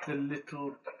film with the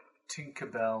little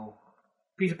Tinkerbell.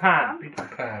 Peter Pan.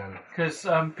 Pan. Because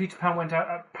Peter Pan went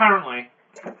out, apparently,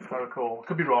 if I recall,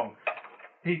 could be wrong.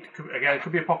 Again, it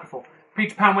could be apocryphal.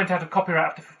 Peter Pan went out of copyright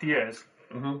after 50 years.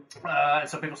 Mm-hmm.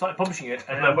 So people started publishing it.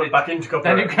 And then went back into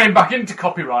copyright. Then it came back into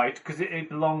copyright because it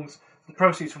belongs, the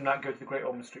proceeds from that go to the Great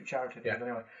Ormond Street charity. Yeah.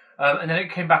 Anyway. And then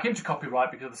it came back into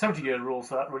copyright because of the 70-year rule,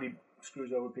 so that really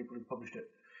screws over people who published it.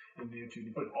 In the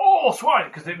YouTube. But, swine!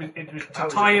 Because it was to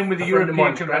tie in with the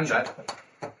European Convention.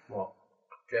 What?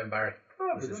 Jane Barry.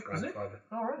 Was his grandfather.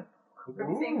 All right. Have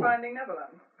you seen Finding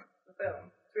Neverland? The film.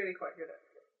 It's really quite good.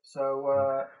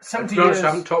 So, 70 To be honest, years. I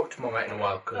haven't talked to my mate in a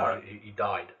while because he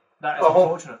died. That is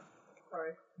unfortunate.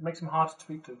 Sorry. Makes him hard to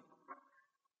speak to.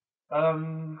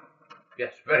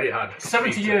 Yes, very hard.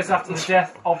 70 years after the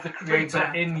death of the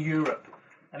creator in Europe.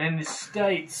 And in the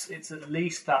States, it's at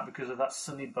least that because of that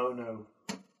Sonny Bono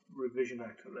Revision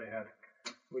Act that they had.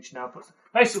 Which now puts...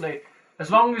 Basically, as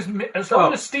long as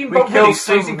Steamboat Willie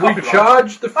stays in We copyright...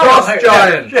 charge the Frost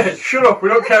Giant! Yeah, shut up, we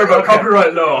don't care about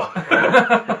copyright law.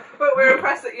 But we're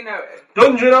impressed that you know it.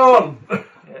 Dungeon on!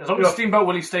 As long as Steamboat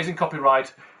Willie stays in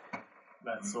copyright,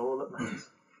 that's all that matters.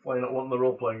 Why not want the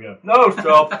role-playing game? No,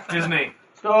 stop! Disney.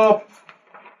 Stop!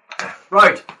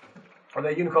 Right. And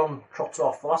the unicorn trots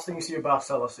off. The last thing you see of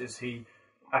Barcelos is he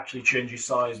actually changes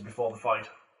size before the fight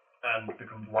and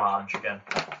becomes large again.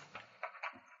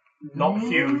 Not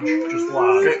huge, just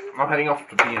large. Okay, I'm heading off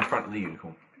to be in front of the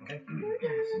unicorn. Okay.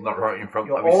 Not right in front,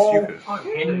 You're that'd be all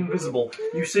stupid. invisible.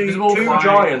 You see Invisible two flying.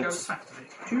 giants.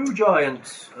 Two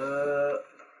giants.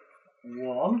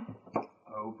 One.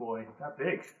 Oh boy, that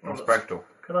big. I'm Spectral.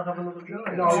 Can I have another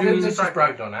giant? No, this is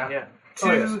Bragdon now. Yeah. Oh,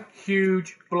 Two yes.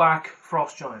 huge black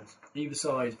frost giants. Either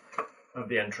side of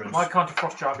the entrance. Why can't a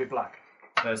frost giant be black?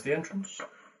 There's the entrance.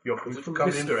 You're coming from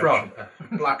Coming this in direction.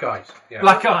 front. Black eyes. Yeah.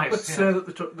 Black eyes. Let's say that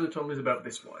the tongue is about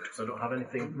this wide, because I don't have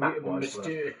anything map-wise for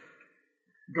that.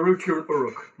 Garut, you're an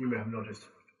Uruk, you may have noticed.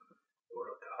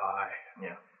 Eye.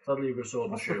 Yeah. Sadly, you've got a sword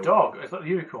and What's the shield. dog? Is that the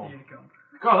unicorn?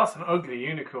 God, that's an ugly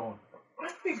unicorn.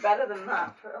 Must be better than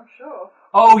that, but I'm sure.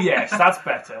 Oh yes, that's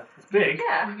better. It's big.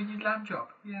 Yeah. We can use lamb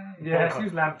chop. Yeah. Yeah, let's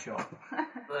use lamb chop.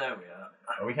 There we are.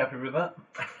 Are we happy with that?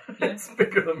 It's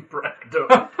bigger than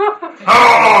Bragdon.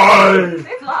 Hi!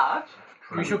 It's large.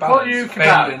 We shall call you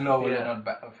Failing, Kebab. no, Yeah.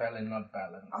 failing, not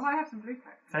balanced. I might have some blue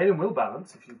pack. Phelan will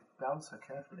balance if you balance her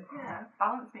carefully. Yeah,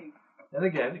 balance me. Then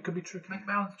again, it could be tricky. Make a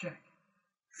balance check.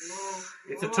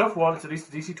 It's a tough one. It's at least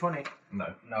a DC 20.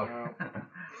 No. No.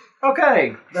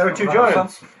 Okay, there are two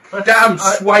giants. Damn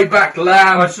swayback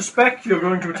lamb! I suspect you're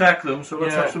going to attack them, so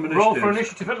let's have some initiative. Roll for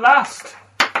initiative at last.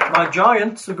 My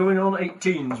giants are going on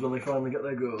 18s when they finally get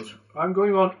their goes. I'm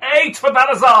going on 8 for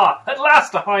Balazar. At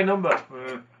last, a high number.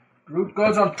 Groot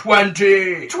goes on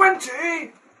 20!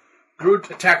 20! Groot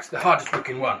attacks the hardest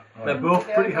looking one. They're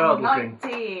both pretty hard looking.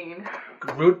 19.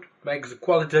 Groot makes a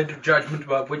qualitative judgment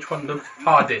about which one looks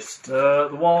hardest. The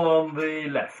one on the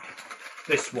left.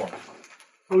 This one.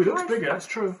 Oh, he looks bigger. That's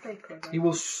true. He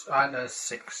will and a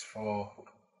 6 for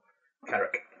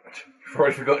Carrick. Before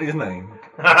I'd forgotten his name.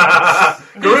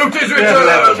 Groot is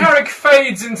returned! Carrick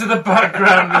fades into the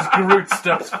background as Groot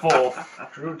steps forth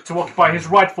to occupy his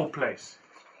rightful place.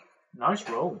 Nice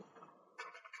roll.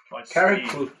 By Carrick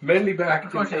Steve. will mainly be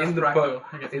active Unfortunately, in the that's pub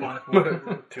Bragdon. He gets in-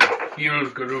 minus to heal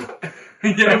Groot.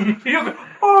 Yeah, he'll go,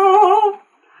 oh!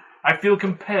 I feel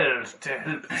compelled to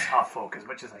help this half-folk as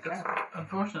much as I can.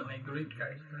 Unfortunately, Groot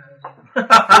goes.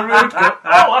 Groot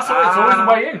that's always the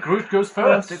way in. Groot goes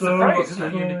first. It's the phrase, What's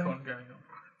isn't the it? unicorn going on?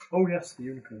 Oh yes, the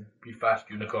unicorn. Be fast,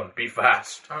 unicorn, be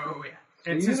fast. Oh, yeah.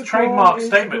 It's The his unicorn trademark is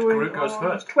statement. going Groot goes on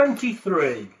first.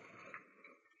 23.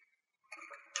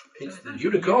 It's the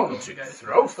unicorn to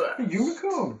throw first. A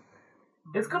unicorn.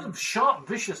 It's got a sharp,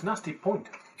 vicious, nasty point.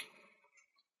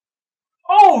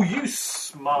 Oh, you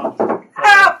smart.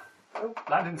 Ah! Oh,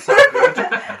 that didn't sound good.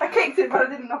 I kicked it, but I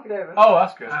didn't knock it over. Oh,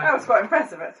 that's good. That was quite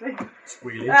impressive, actually.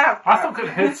 Squealing. Ow. I thought it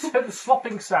heard the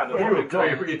slopping sound of what we've done.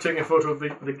 You're taking a photo of the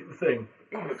thing.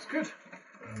 It looks good.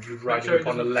 You're riding sure it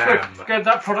upon a doesn't- lamb. Get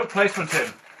that product placement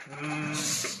in.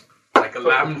 Like a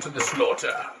lamb to the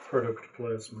slaughter. Product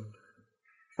placement.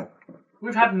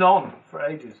 We've had none for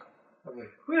ages. Haven't we?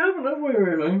 We haven't, have we,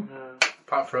 really?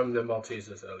 Apart from the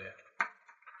Maltesers earlier.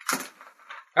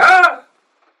 Ah!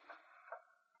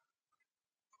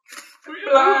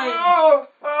 Oh,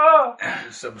 oh,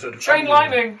 Some sort of chain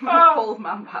lightning. Oh, Paul's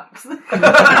man paps. my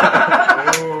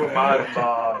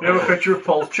God. You have a picture of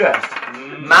Paul's chest.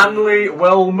 Manly,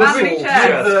 well-muscled Manly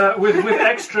chest. chest. With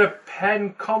extra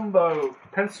pen combo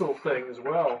pencil thing as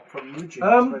well from Eugene.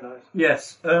 It's very nice.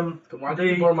 Yes. So why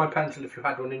did you borrow my pencil if you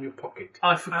had one in your pocket?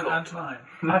 I And forgot. mine.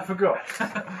 I forgot.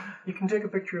 You can take a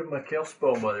picture of my chaos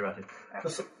spawn while you're at it.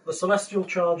 The celestial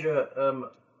charger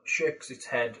shakes its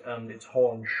head and its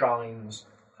horn shines,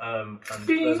 and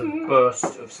there's a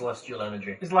burst of celestial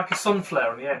energy It's like a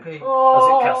sunflare in the end. as it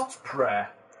casts prayer.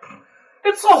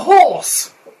 It's a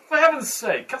horse! For heaven's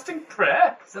sake, casting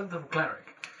prayer? Seventh level cleric.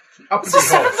 Uppity It's a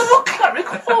seventh level cleric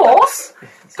horse?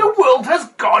 The world has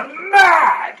gone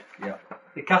mad! Yeah.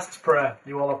 It casts prayer.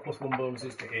 You all have +1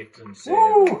 bonuses to hit and save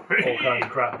Woo! all kind of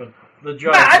crap, and the Mad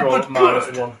giants roll but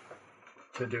at good. -1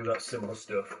 to do that similar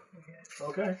stuff.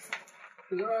 Okay.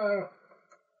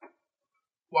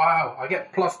 Wow, I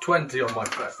get +20 on my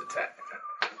first attack.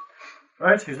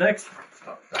 Right, who's next? It's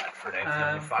not bad for an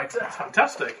 8th fighter. That's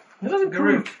fantastic. It has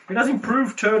improved. It has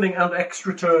improved turning and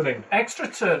extra turning. Extra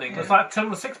turning. It's like turning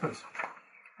the sixpence.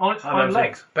 On its I hind know,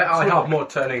 legs. Bet I have more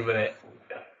turning than it.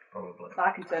 Probably.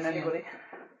 I can turn anybody.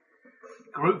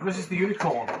 Groot versus the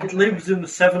unicorn. It lives in the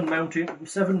seven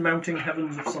mounting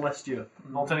heavens of Celestia.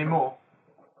 Not anymore.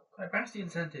 So Bastion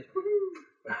scented.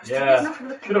 Yeah.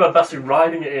 Should have had Bastion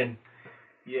riding it in.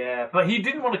 Yeah, but he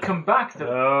didn't want to come back. Why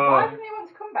Oh. didn't he want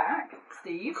to come back,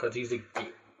 Steve? Because he's a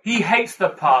geek. He hates the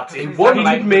party. He He's wanted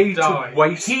like me die. to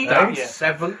waste He- that yeah.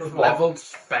 7th level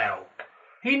spell.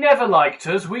 He never liked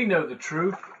us. We know the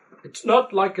truth. It's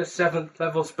not like a 7th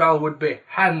level spell would be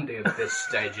handy at this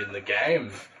stage in the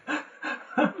game.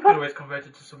 You could always convert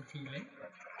it to some healing.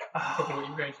 Probably what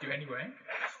you were going to do anyway.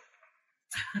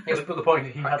 Yes, but the point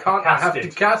he I had to can't. I cast have it to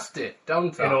cast it,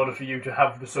 don't I? in order for you to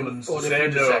have the summons to Or say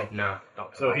if you no. say no.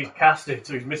 Not So at he's all. cast it,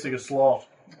 so he's missing a slot.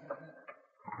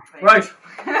 Right.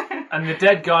 And the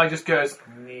dead guy just goes,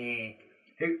 "Nee."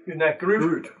 Who's next?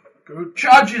 Groot. Good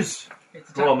charges.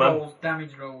 It's Go attack on, man. rolls,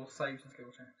 damage rolls, saves and skill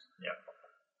checks.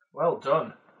 Well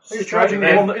done. He's charging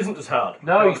the one that isn't as hard.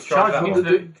 No, he's charging that into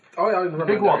one. the I run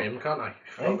big under one. him, can't I?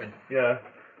 Throw Yeah.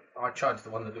 I charge the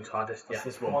one that looks hardest. That's Yeah.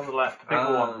 this one one. on the left. Big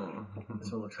one. This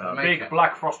one looks hard. Make Big it.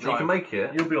 black frost You can giant. make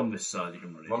it. You'll be on this side, you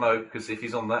can run it. Well, no, because if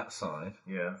he's on that side,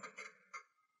 Yeah.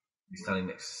 he's standing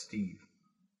next to Steve.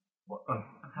 And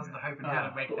hasn't the hope in hell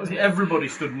of making it. Everybody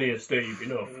stood near Steve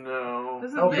enough. No.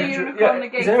 Doesn't How the big- unicorn yeah,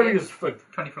 negate his it? area's for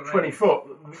 20 foot 20 range. foot.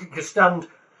 You can stand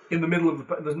in the middle of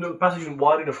the passage isn't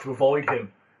wide enough to avoid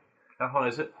him. How high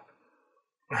is it?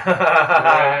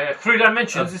 3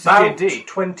 dimensions. This is About D&D.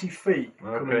 20 feet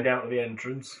Okay. coming down to the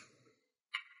entrance.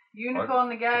 Unicorn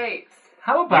negates.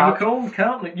 How about Unicorn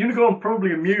can't. Unicorn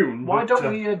probably immune. why but,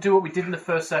 don't we do what we did in the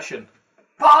first session?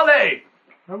 Parley.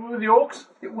 Remember with the orcs?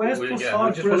 It wears We, plus yeah, 5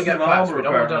 we just want to get prison past. armor, We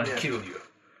don't want them apparently. to kill you.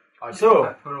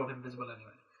 So, We're all invisible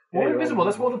anyway. More you're invisible. all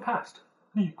That's more than past.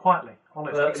 Quietly.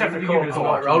 Honest. Uh, Except for the unicorn unicorn.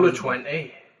 can't. I might roll a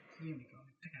 20. Unicorn.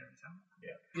 Take care of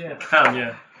himself. Yeah. can,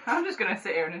 yeah. I'm just going to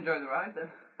sit here and enjoy the ride then.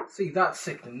 See, that's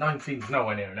sickening. 19's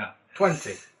nowhere near enough.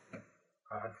 20.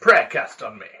 Prayer cast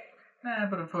on me. Nah,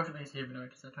 but unfortunately he's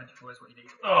humanoid, so 24 is what you need.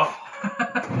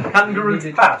 Oh. Kangaroo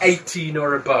Needed pass. 18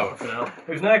 or above. Now,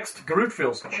 who's next? Garut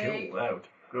feels Hey. chill out.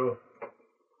 Go.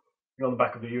 You're on the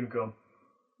back of the unicorn.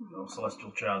 Oh,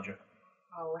 celestial charger.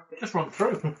 I'll let it. Just run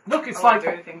through. Look, it's I won't like do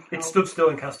anything. It stood still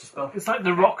and cast a spell. it's like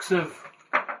the rocks of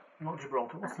not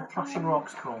Gibraltar. What's the flashing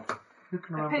rocks called? Who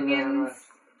can remember Opinions.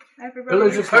 Everybody.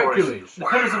 Pillars of Hercules. The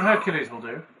Pillars of Hercules will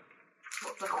do.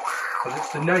 Because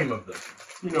it's the name of them.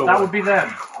 You know That what? would be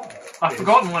them. I've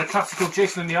forgotten one of classical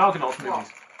Jason and the Argonauts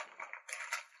movies.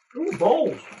 Ooh,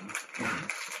 balls.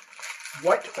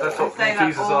 White That's I what say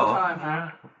that Maltesers all the are.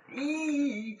 time.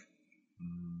 Eee.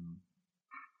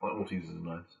 White Maltesers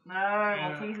are nice. No,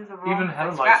 Maltesers are wrong. Even They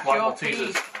Helen likes scratch white your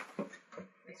Maltesers. teeth.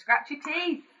 They scratch your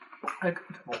teeth.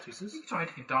 Maltesers. You can try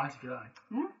taking dice if you like.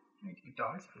 Hmm? You can take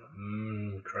dice if you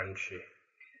like. Crunchy.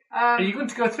 Are you going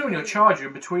to go through and you'll charge you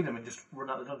in between them and just run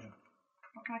out the dungeon?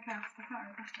 What can I cast? I can't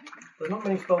really cast anything. There's not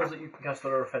many spells that you can cast that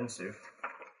are offensive.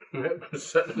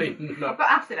 Certainly I've not got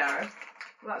acid arrows.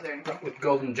 Will that do anything? with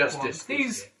Golden Justice.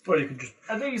 These Or you could just...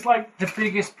 are these like the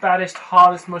biggest, baddest,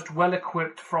 hardest, most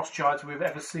well-equipped frost giants we've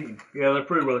ever seen. Yeah, they're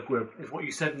pretty well equipped. Is what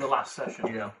you said in the last session.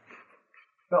 Yeah.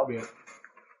 That'll be it.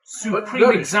 Supreme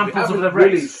notice, examples we of the haven't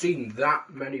really race. seen that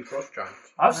many frost giants.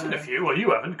 I've seen a few. Well,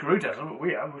 you haven't. Groot hasn't, but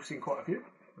we have. We've seen quite a few.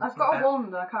 I've got a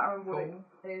wand. I can't remember what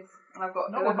it is. And I've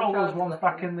got. No, what about all those ones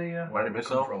back in the Where did it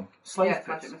come from? slave Yeah, it's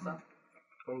pits? magic missile.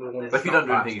 But if you don't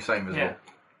do anything, you say invisible. Yeah.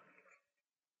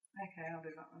 Okay, I'll do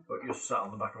that one. But you're sat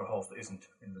on the back of a horse that isn't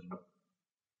invisible.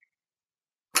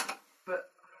 But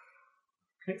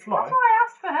Can it fly? that's why I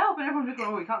asked for help, and everyone just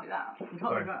went, "Oh, you can't do that. You can't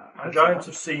Sorry. do that." The giants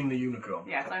have seen the unicorn.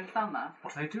 Yes, I understand that.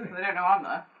 What are they doing? But they don't know I'm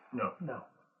there. No. No.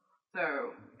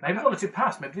 So Maybe they'll let it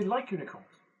pass. Maybe they like unicorns.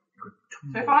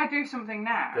 So if I do something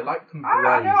now, They like them I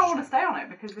know I want to raised. stay on it,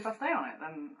 because if I stay on it,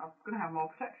 then I'm going to have more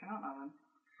protection, aren't I then?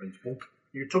 Principle.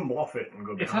 You tumble off it and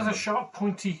go It behind has a them. sharp,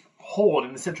 pointy horn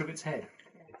in the centre of its head.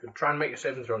 You could try and make your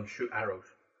saving throw and shoot arrows.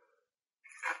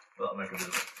 That'll make a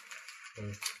difference.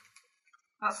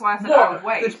 That's why I said What? I would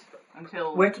wait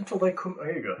until... Wait until they come.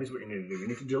 Here you go. Here's what you need to do. You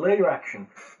need to delay your action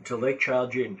until they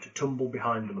charge in to tumble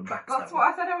behind them and backstab That's them.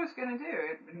 what I said I was going to do,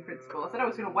 in principle. I said I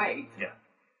was going to wait. Yeah.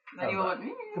 And then you were like,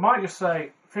 They might just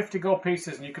say 50 gold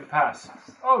pieces and you can pass.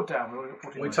 Oh, damn. We only got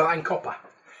 40 Wait till I'm copper.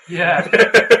 Yeah.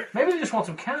 Maybe they just want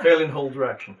some cash. Failing hold your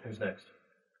action. Who's next?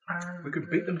 We could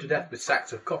beat them to death with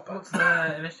sacks of copper. What's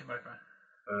the initiative modifier?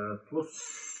 Plus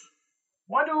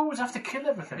Why do we always have to kill If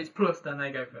everything? it's plus, then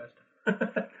they go first.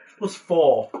 plus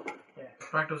 4.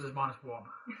 Ragdoll's is -1.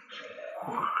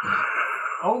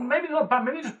 Oh, maybe not bad.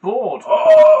 Maybe just bored.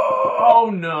 Oh,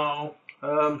 no.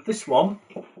 This one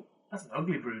That's an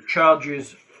ugly brood.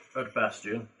 charges at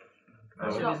Bastion,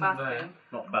 it's It not isn't Bastion.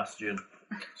 not Bastion.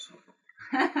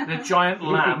 The giant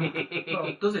lamb.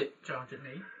 Well, does it charge at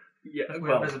me? Yeah, Because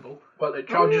we're invisible. Well, it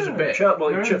charges a bit.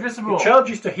 You're invisible. It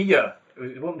charges to here.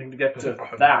 It's wanting to get to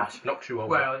that. Knocks you over.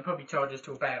 Well, it probably charges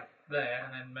to about there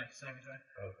and then makes the same thing.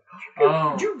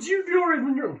 Oh.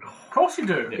 Of Of course you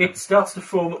do. It starts to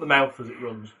foam at the mouth as it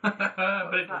runs. But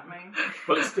What it does that mean?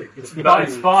 But it's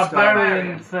It's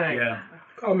barbarian thing. Yeah.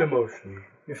 Calm emotion.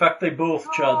 In fact, they both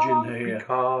charge into here.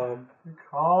 Calm.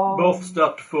 Calm. Both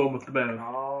start to foam at the mouth.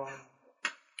 Calm.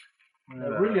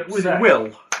 They're really With upset.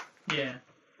 will. Yeah.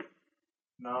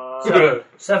 No.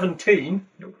 17,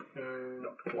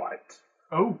 Not quite.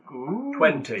 Oh, ooh.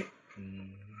 20.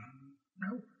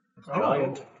 Oh.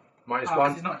 Giant. Minus Oh, 'cause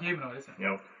one. it's not humanoid, is it?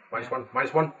 No. Minus one.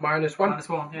 Minus one. Minus one.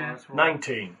 -1, yeah.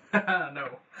 19.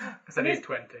 No. Because then it's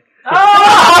 20.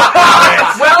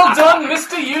 Well done,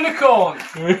 Mr. Unicorn.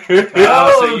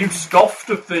 So you scoffed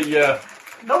at the.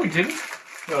 No, we didn't.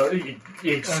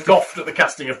 He scoffed at the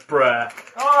casting of prayer.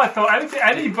 Oh, I thought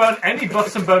any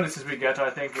buffs and bonuses we get, I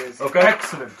think, is Okay.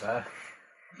 excellent. They're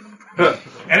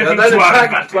Anything then to our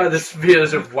attacked by the advantage.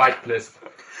 spheres of whiteness.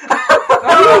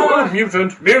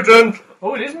 Mutant!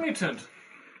 Oh, it is mutant.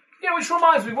 Yeah, which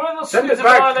reminds me, one of those Send spheres it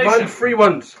of back. annihilation. Mine's free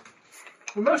ones.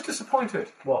 We're most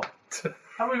disappointed. What?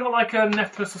 Haven't we got like a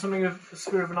necklace or something of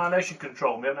sphere of annihilation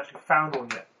control? We haven't actually found one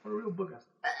yet. What a real bugger.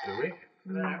 Do we?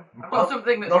 No. I've got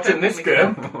something that's Not in this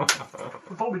game.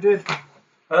 We thought we did.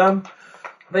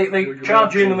 They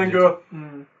charge in and then go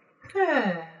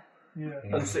Yeah.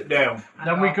 and sit down.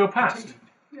 Then we go past.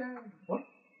 Not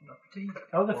fatigued.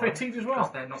 Oh, they're fatigued as well.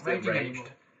 They're not They're raging raged. anymore.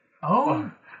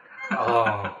 Oh.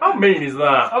 Oh. How mean is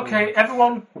that? Okay,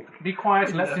 everyone be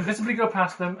quiet. Let's invisibly go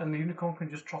past them and the unicorn can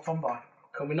just trot on by.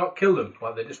 Can we not kill them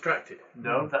while they're distracted?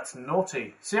 No, that's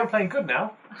naughty. See, I'm playing good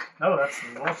now. No, that's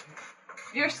naughty.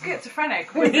 You're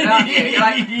schizophrenic, aren't you? You're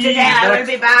like, today I will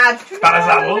be bad.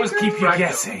 Balazar will always keep you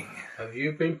guessing. Have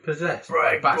you been possessed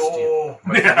by Bastion?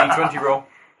 Make a D20 roll.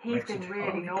 He's been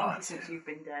really naughty since you've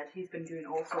been dead. He's been doing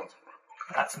all sorts of...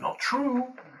 That's not true.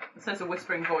 Says a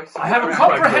whispering voice. I have a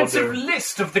somewhere around. comprehensive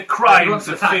list of the crimes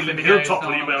of attack Phelan him, Hilltop he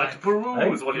that goes you may on, like to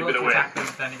peruse while You you've want been to away. attack them,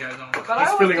 then he goes on. But I He's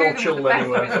always feeling do all them with chilled the best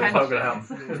anyway, of so it's not going to intentions.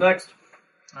 happen. Who's next?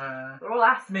 They're all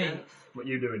asses. Me. What are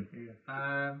you doing?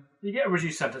 You get a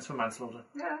reduced sentence for manslaughter.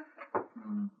 Yeah.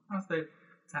 Once they've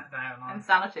sat down, I'm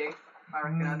Insanity, I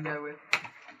reckon I'd go with.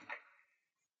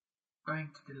 going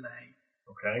to delay.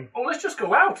 Okay. Oh, let's just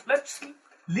go out. Let's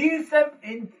leave them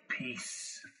in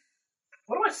peace.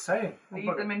 What am I saying?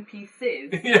 Leave them in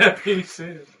pieces. Yeah,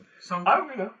 pieces. Some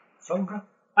Songra?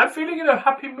 I'm feeling in a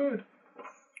happy mood.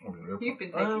 You've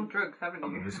been taking drugs, haven't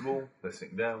I'm you? invisible, they're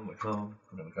sitting down, we're calm,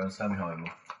 I'm going to go and stand behind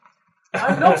them.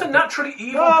 I'm not a naturally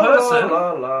evil La person.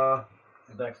 la la.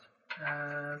 Who's next?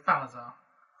 Balazar.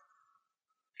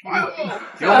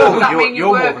 Does that mean you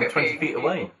You're work more than at 20 being feet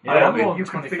away. I am more you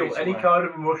than can 20 feel feet any away. kind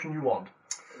of emotion you want.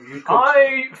 You could.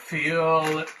 I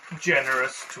feel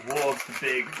generous towards the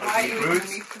big Why are ugly you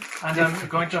brutes, using and I'm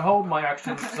going to hold my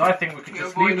action because I think we could You're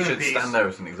just leave You them in should peace. stand there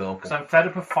as an example. Because I'm fed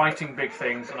up of fighting big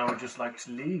things, and I would just like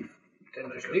to leave.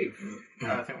 Then just leave.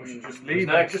 I think we should just leave.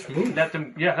 next? Just move. Let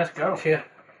them. Yeah, let's go. Yeah.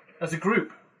 As a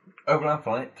group. Overland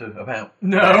flight to about.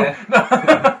 No.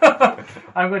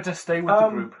 I'm going to stay with the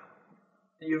group.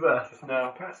 You've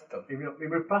No. you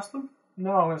moved past them?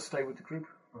 No, I'm going to stay with the group.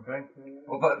 Okay.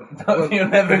 Well, but you're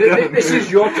never going This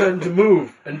is your turn to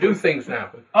move and do things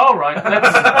now. All right.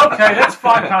 Let's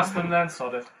fly past them then.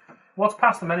 Sod it. What's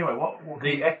past them anyway? What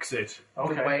The exit.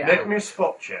 okay. way Make out. me a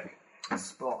spot check.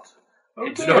 Spot.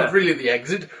 It's not really the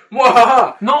exit.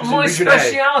 Mwahaha! Not It's my in Region A.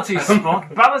 speciality,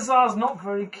 Spot. Balazar's not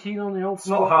very keen on the old It's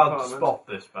not spot hard to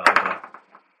department. spot this,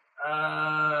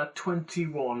 Balazar.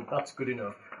 21. That's good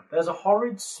enough. There's a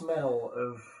horrid smell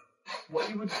of what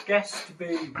you would guess to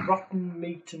be rotten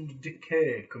meat and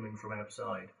decay coming from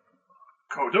outside.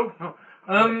 Kodo?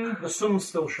 The sun's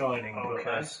still shining, but Okay.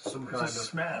 there's some kind of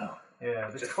smell. yeah.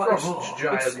 It's a It's quite frost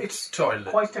giant it's toilet.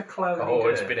 quite a cloudy Oh, day.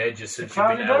 it's been ages since you've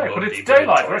Cloudy been day, out but on it's deep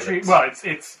daylight. in We're actually, toilets.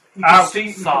 well, it's You can see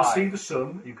outside. the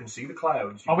sun. You can see the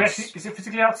clouds. You Are we can actually? s- Is it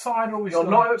physically outside, or are we You're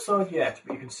still? not outside yet,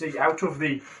 but you can see out of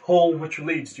the hole which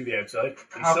leads to the outside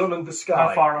the How- sun and the sky.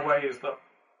 How far away is the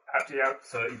actually out?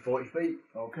 30, 40 feet.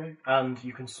 Okay, And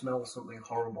you can smell something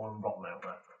horrible and rotten out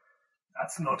there.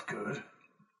 that's not good.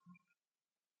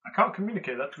 I can't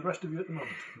communicate that to the rest of you at the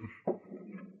moment.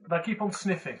 But I keep on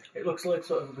sniffing. It looks like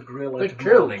sort of the grill They're out of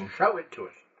chilling. Shout it to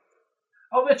us.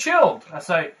 Oh, they're chilled. I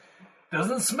say,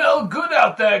 doesn't smell good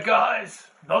out there, guys.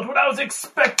 Not what I was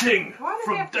expecting Why does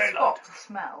from he have to daylight. spot to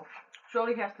smell?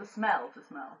 Surely he has to smell to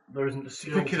smell. There isn't a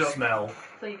skill Pick it to up. smell.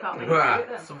 So you can't really Wow. do it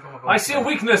then. Some form of I see a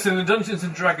weakness in the Dungeons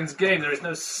and Dragons game. There is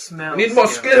no smell. We need more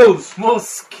skill. skills. More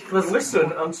skills.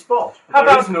 Listen and spot. How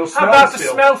There about, is no how smell about the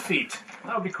skill. smell feat?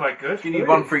 That would be quite good. You need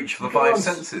one for each for the five Yes.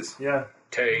 senses. Yeah.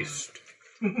 Taste.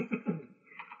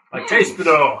 I taste it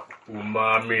all.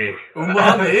 Umami.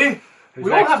 Umami. Who's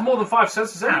We all next? have more than 5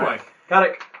 senses anyway.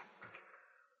 Carrick.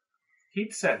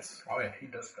 Heat sense. Oh yeah, he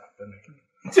does stuff, doesn't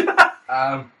he?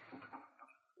 I'm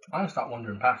gonna start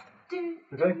wandering past.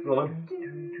 Okay, roll on.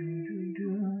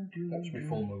 Watch me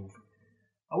full move.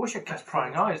 I wish I kept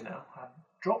prying eyes now. I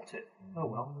dropped it. Oh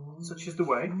well. Such is the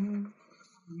way. Can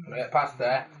I get past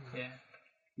there?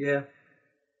 Yeah.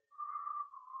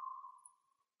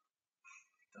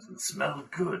 Doesn't smell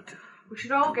good. We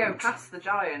should all go past the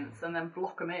giants and then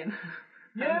block them in.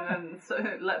 Yeah. and so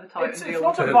let the Titan It's deal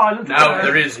not with a it. violent Now affair.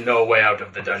 there is no way out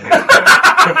of the dungeon.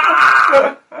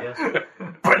 Yes.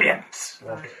 Brilliant.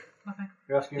 Nothing.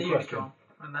 You're asking The a question. unicorn,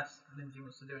 unless Lindsay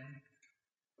wants to do anything.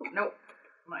 Nope,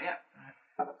 not yet.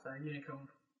 So unicorn.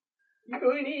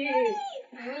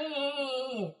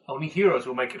 Only heroes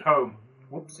will make it home.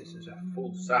 Whoops, this is a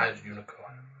full-size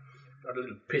unicorn. Not a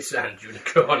little pissant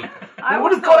unicorn. I They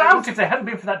would always have thought got it out was- if they hadn't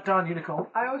been for that darn unicorn.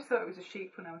 I always thought it was a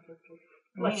sheep when I was little.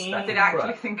 Let's I did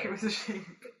actually think it was a sheep.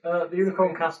 The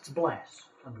unicorn casts Bless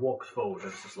and walks forward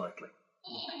ever so slightly.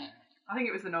 I think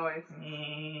it was the noise.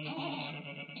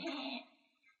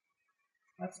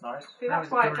 That's nice. See, That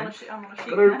that's was why it's on Guru. I'm on a sheep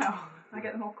Guru. now. I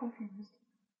get them all confused.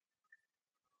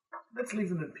 Let's leave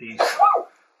them in peace.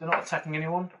 They're not attacking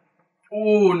anyone.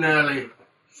 Oh, nearly.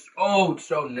 Oh,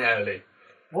 so nearly.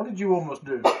 What did you almost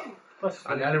do?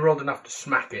 I nearly rolled enough to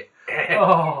smack it.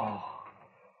 Oh.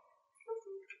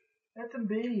 Let them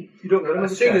be. You don't get another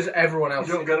As soon check. as everyone else...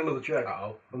 You don't get another check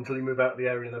Uh-oh. until you move out of the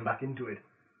area and then back into it.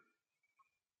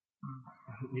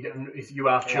 You get. You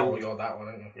are Oh, chilled. you're that one,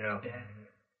 aren't you? Yeah.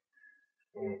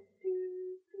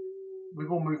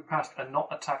 We've all moved past and not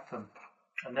attacked them.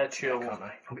 And they're chilled.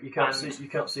 But you can't And- see. You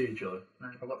can't see each other.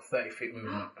 I've got 30 feet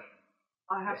movement.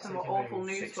 I have some Yes, awful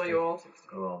maybe news 60. for you all.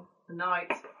 Go on. The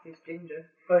knight is ginger.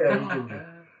 Oh yeah, he's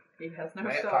ginger. He has no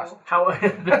Right, soul. past. How?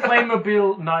 The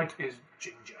Playmobil knight is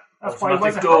ginger. That's why he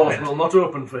wears a Automatic doors helmet. will not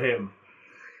open for him.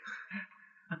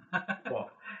 What?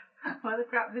 Where the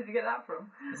crap did you get that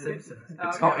from? Simpsons.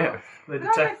 Oh, Oh, okay. yeah. They Did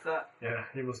I detect. miss that? Yeah,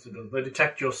 he must have done. They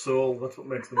detect your soul. That's what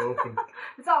makes them open.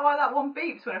 Is that why that one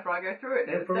beeps whenever I go through it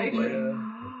near Yeah, the probably,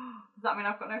 station? Does that mean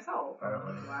I've got no soul?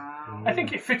 Apparently. Wow. I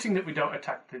think it's fitting that we don't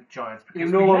attack the giants because You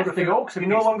no we longer left the feel. orcs in You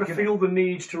no peace longer at the beginning. feel the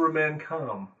need to remain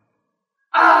calm.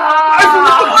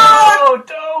 Oh,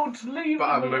 don't leave But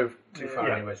I've them. moved too far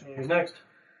Yeah. anyways. Who's next?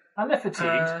 And they're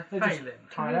fatigued. They're just Phelan.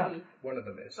 tired out. One of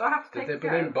them is. So I have to Did take they a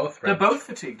been go? in both They're ranks? both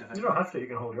fatigued, I You think. don't have to. You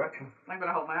can hold your action. I'm going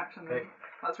to hold my action then. Okay.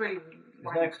 That's really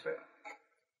next? but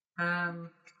They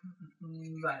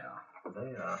are.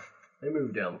 They are. They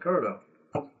move down the corridor,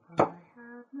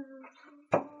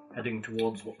 heading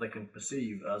towards what they can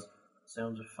perceive as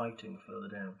sounds of fighting further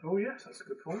down. Oh, yes, that's a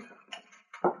good point.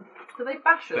 Do they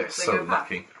bash us They're if they so go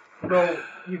past? lucky. Well,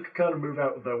 you can kind of move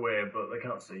out of their way, but they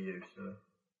can't see you, so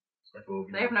step over.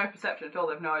 They have no perception at all.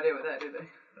 They have no idea what they're, do they?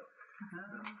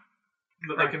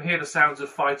 But they can hear the sounds of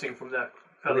fighting from their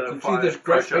They fellow can see this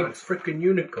great big giants. freaking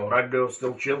unicorn. Ragdoor's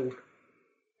still chilled.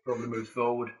 Probably moves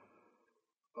forward.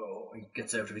 Oh, he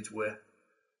gets out of its way.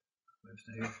 Moves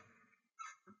to here.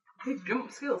 His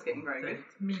jump skill's getting very good.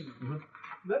 It's me.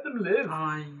 Let them live.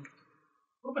 I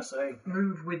What am I saying?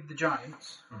 move with the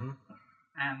giants Mhm.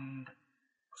 and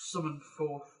summon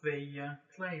forth the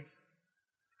slaves.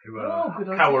 Who Oh, are good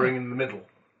idea. cowering in the middle,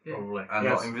 Yeah. probably. And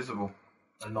Yes. not invisible.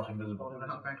 And not invisible. They're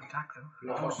not going to attack them.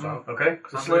 No, so. Okay,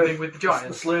 so I'm moving with the the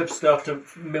giants. slaves start to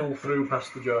mill through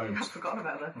past the I've giants. forgotten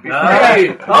about that.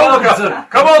 Hey!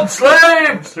 Come on,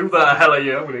 slaves! Who the hell are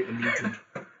you? I'm going to eat the mutant.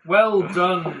 Well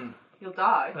done, You'll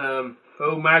die.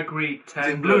 Magri Is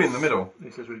it blue in the middle? He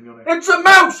says reading your name. It's a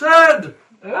mouse head!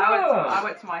 I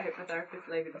went to my hypnotherapist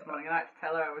lady this morning and I had to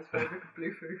tell her I was phobic of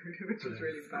blue food, which was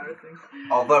really embarrassing.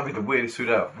 Oh, that'd be the weirdest food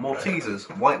ever. Maltesers,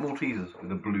 white Maltesers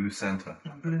with a blue centre.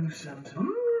 Blue centre.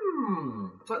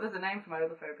 But there's a name for my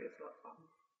other phobia, so that's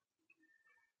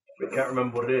fine. I can't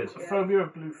remember what it is. A phobia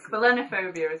of blue food.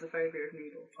 Selenophobia is a phobia of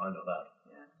needles. I know that.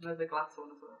 Yeah, and there's a glass one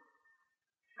as well.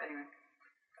 Anyway.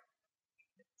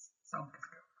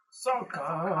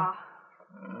 Soccer.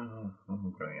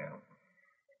 I'm going out.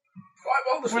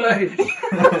 Fireball the slaves!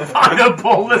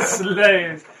 Fireball the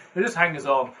slaves. They're just hangers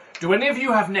on. Do any of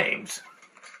you have names?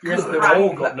 Yes, they've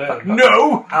all got names.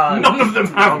 No! None of them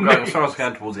have I'm going, names. so I was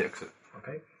going towards the exit.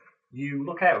 Okay. You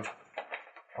look out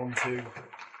onto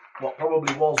what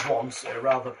probably was once a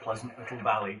rather pleasant little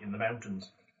valley in the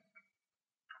mountains.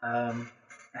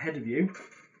 Ahead of you,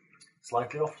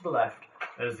 slightly off to the left,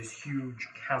 there's this huge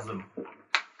chasm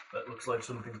that looks like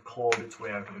something's clawed its way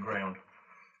out of the ground.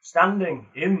 Standing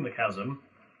in the chasm,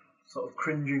 sort of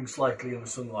cringing slightly in the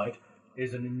sunlight,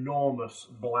 is an enormous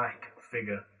black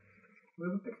figure. We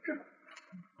have a picture?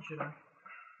 Should I?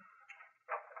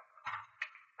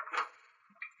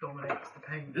 Dominates the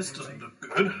pain. This doesn't look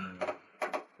good.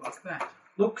 What's that?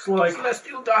 Looks like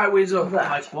Celestial die weasel.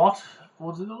 Like what?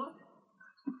 What does it look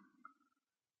like?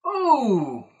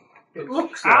 Oh! it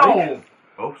looks like Ow!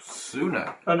 Oh,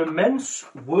 Suna. an immense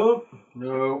worm.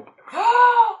 No.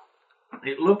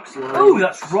 It looks like Oh,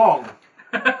 that's wrong.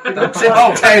 That's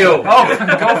its tail. Oh,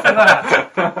 go for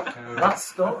that.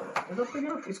 that's not. Is that big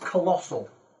enough? It's colossal.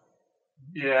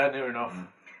 Yeah, near enough.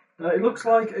 It looks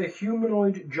like a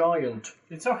humanoid giant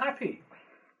It's so happy.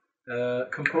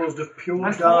 composed of pure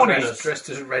And horny. darkness. Dressed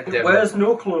as a red It devil. wears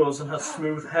no clothes and has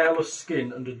smooth, hairless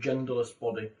skin and a genderless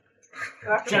body.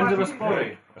 Genderless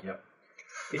body.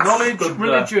 It's Knowledge, stood there.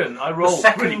 religion. I The roll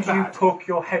second really you bad. poke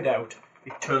your head out,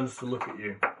 it turns to look at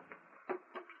you.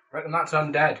 Reckon that's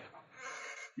undead.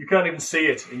 You can't even see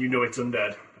it, and you know it's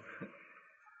undead.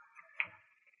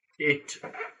 It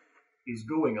is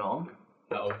going on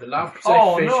No, the last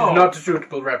Oh, fish no. is not a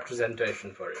suitable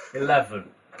representation for it. 11.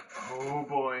 Oh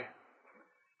boy.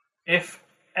 If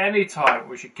any time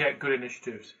we should get good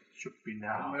initiatives, it should be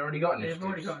now. We already got They've initiatives.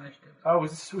 already got initiative. Oh,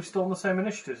 we're still on the same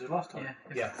initiatives as last time? Yeah.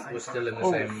 it's Yeah, the same we're still in the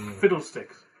Oh, same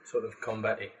fiddlesticks. sort of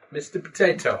combat-y. Mr.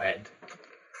 Potato Head.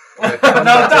 No,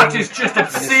 that is just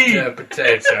obscene. Mr.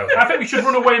 Potato I think we should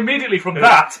run away immediately from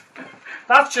that.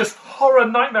 That's just horror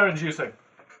nightmare-inducing.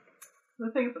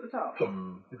 The things at the top.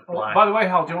 Black. By the way,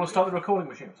 Hal, do you want to start the recording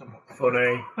machine at some point?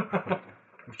 Funny.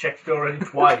 We've checked it already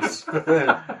twice. Find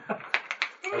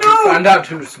out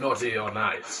who's naughty or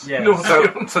nice. Yeah.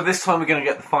 So this time we're going to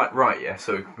get the fight right, yeah?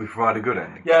 So we provide a good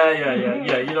ending.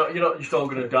 Yeah. You're not just all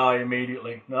going to die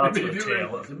immediately. No, that's a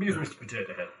tail. That's abuse Mr.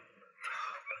 Potato Head.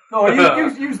 No,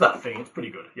 use that thing. It's pretty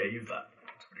good. Yeah, use that.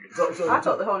 It's pretty good. I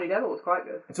thought the Holy Devil was quite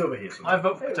good. It's over here somewhere. I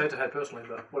vote for Potato Head personally,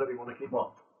 but whatever you want to keep.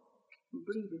 What?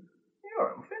 Bleeding. You're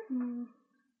alright, Muffin.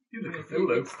 Use a It's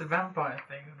Cthulhu. it's the vampire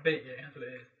thing. Bit, yeah, that's what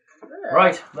it is.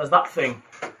 Right, there's that thing.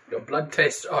 Your blood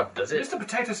tastes odd, does it? Mr.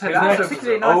 Potato's Head. Who's is next?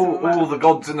 Particularly nice and Oh, all the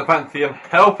gods in the pantheon,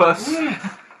 help us!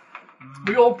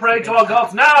 We all pray to our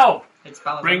gods now! It's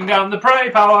Balazar. Bring down the prey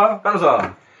power!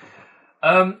 Balazar!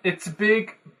 It's a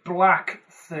big black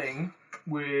thing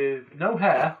with no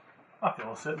hair. I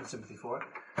feel a certain sympathy for it.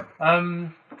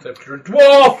 Except you're a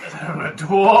dwarf! A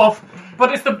dwarf.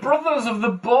 But it's the brothers of the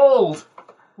bald.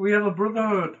 We have a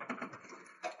brotherhood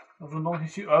of the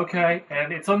non-history. Okay,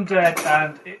 and it's undead,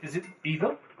 and is it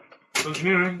evil?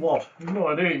 Engineering. What? You've no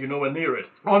idea. You're nowhere near it.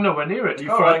 Oh, nowhere near it. Are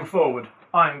you All flying right. forward?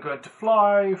 I'm going to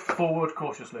fly forward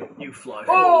cautiously. You fly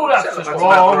Oh, that's just That's about the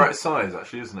wrong. right size,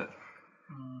 actually, isn't it?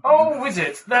 Oh, is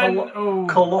it? Then,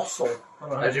 Colossal.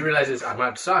 As you realise, I'm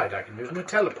outside. I can use my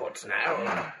teleports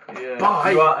now. yeah.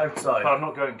 Bye. You are outside. But I'm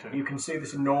not going to. You can see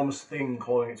this enormous thing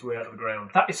clawing its way out of the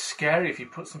ground. That is scary if you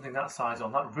put something that size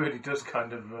on. That really does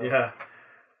kind of... Yeah.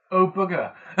 Oh,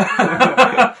 bugger.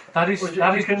 that is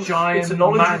giant It's a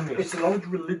knowledge. mangus. It's a knowledge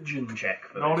religion check.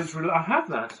 For Knowledge. this. I have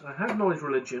that. I have knowledge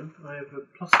religion. I have a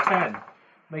plus 10,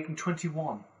 making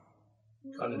 21.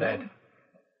 Undead.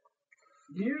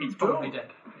 You It's don't. probably dead.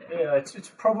 Yeah,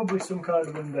 it's probably some kind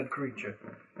of undead creature.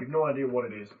 You've no idea what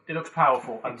it is. It looks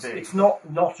powerful and big. It's not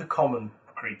a common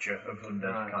creature of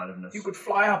undead Right. kindness. You could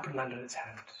fly up and land on its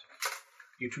hands.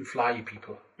 You two fly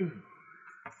people.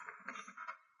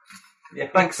 Yeah,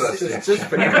 thanks,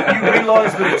 Celestia. You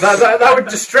realise that it's, That would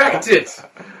distract it.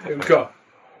 It would go,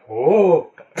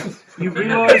 oh. you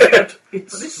realise that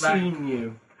it's seen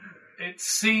you. It's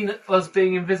seen as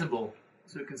being invisible,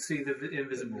 so it can see the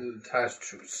invisible. It has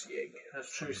true seeing.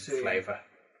 That's true seeing. Flavour.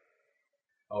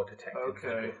 Oh, detect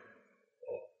invisible.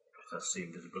 That's see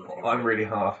invisibility. I'm really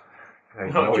hard.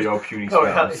 No, All just- your puny No,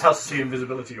 it spells. has to see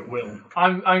invisibility at will.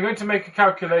 I'm going to make a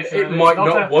calculation. It and might it's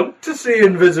not want to see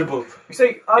invisible. You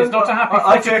see, It's not a happy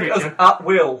I footy take it as creature. at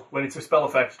will when it's a spell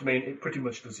effect to mean it pretty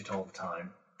much does it all the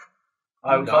time.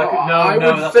 I would like it. I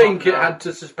no, would that's think not- it no. had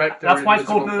to suspect there That's were why it's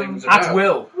called invisible things at about.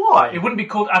 will. Why? It wouldn't be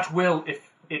called at will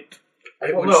if it.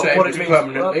 It Well, would no, say what it was it means,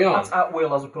 permanently on. that's at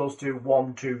will as opposed to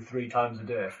 1, 2, 3 times a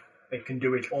day. It can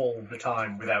do it all the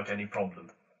time without any problem.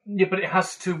 Yeah, but it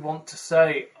has to want to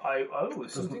say, it's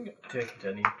Doesn't something. take it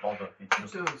any bother. It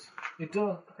just, It does. It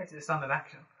does. Affects the standard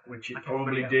action. which it Like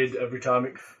probably everybody did every time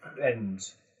it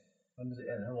ends. When does it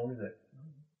end? How long is it?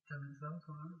 10 minutes though,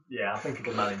 something Yeah, I think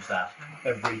it'll manage that.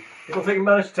 It'll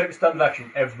manage to take a standard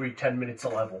action every 10 minutes a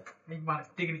level. like that. Meanwhile, it's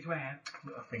digging its way out.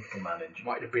 I think it'll manage.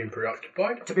 Might have been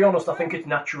preoccupied. To be honest, I think it's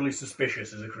naturally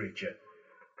suspicious as a creature.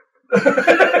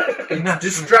 It's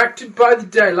distracted by the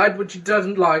daylight, which it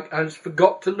doesn't like, and has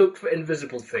forgot to look for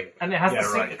invisible things. And it has Yeah, to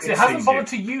right. see, It it hasn't sees bothered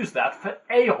to use that for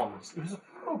aeons. It was,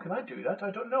 can I do that?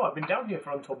 I don't know. I've been down here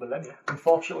for until millennia.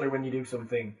 Unfortunately, when you do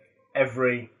something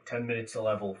every 10 minutes a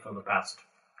level for the past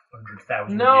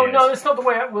 100,000 No, years... no, that's not the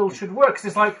way at will should work. 'Cause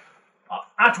it's like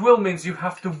at will means you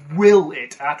have to will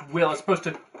it at will, as opposed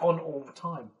to on all the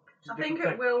time. It's a I think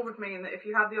different it thing. will would mean that if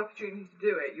you had the opportunity to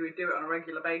do it, you would do it on a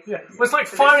regular basis. Yeah, well, it's like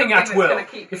So firing there's at something will.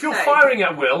 that's gonna keep If you you're safe. firing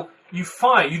at will, you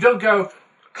fire. You don't go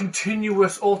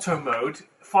continuous auto mode.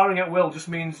 Firing at will just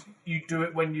means you do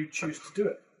it when you choose to do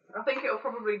it. I think it'll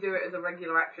probably do it as a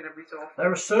regular action every so often.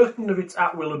 There are certain of its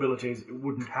at-will abilities it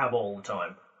wouldn't have all the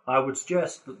time. I would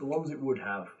suggest that the ones it would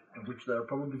have, of which there are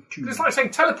probably 2... It's like saying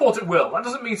teleport at will. That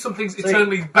doesn't mean something's See,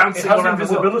 eternally it bouncing has around the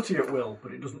world. invisibility at will,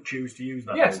 but it doesn't choose to use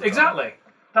that all Yes, the time. exactly.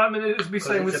 That I mean, it would be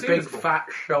saying with It's a big invisible. fat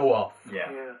show off. Yeah.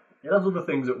 Yeah. It has other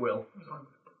things at will.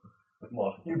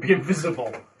 What? You'd be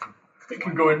invisible. It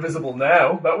can go invisible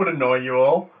now. That would annoy you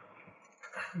all.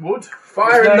 Would.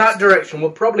 Fire Who's in next? that direction,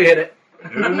 we'll probably hit it.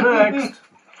 Who's next?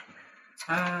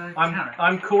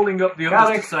 I'm calling up the others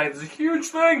Garrick. to say there's a huge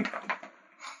thing.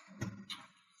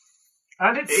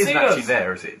 And it's It isn't seen actually us.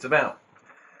 there, is it? It's about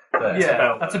there. Yeah,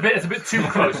 about that's it's a bit too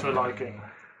close for liking.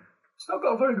 It's not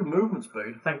got a very good movement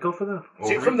speed. Thank God for that.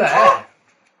 See it from there.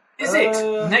 Is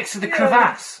it next to the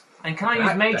crevasse? And can I use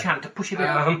Right Mage there. Hand to push it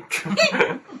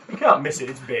in? You can't miss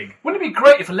it, it's big. Wouldn't it be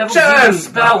great if a level Turn! 0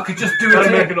 spell could just do Gotta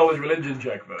it? make in? a knowledge religion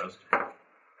check first.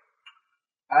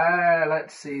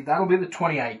 Let's see, that'll be the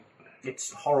 28.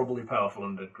 It's horribly powerful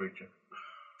undead creature.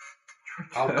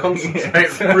 I'll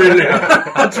concentrate really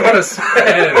hard. That's what I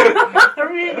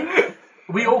said.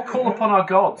 We all call upon our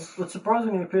gods. But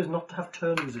surprisingly, it appears not to have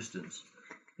turn resistance.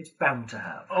 It's bound to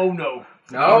have. Oh no!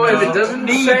 No, if it doesn't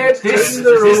say it This in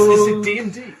the rules.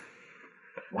 is D&D.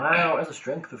 Wow, it has a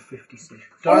strength of 56.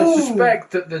 So I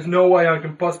suspect that there's no way I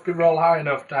can possibly roll high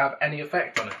enough to have any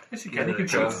effect on it. Yes, you can. You can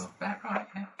Yeah, choose. Right,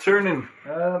 yeah. Turning.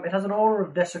 It has an aura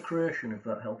of desecration, if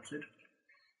that helps it.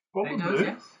 It does,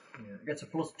 yes. Yeah, it gets a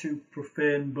 +2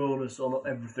 profane bonus on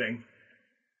everything,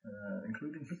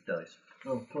 including hit dice.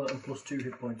 Oh, and +2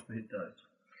 hit points per hit dice.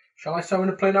 Shall I summon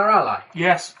a planar ally?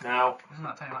 Yes. Now. Doesn't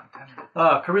that take like 10?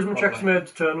 Charisma checks made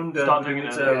to turn undead Start within doing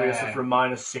its it, area yeah. suffer a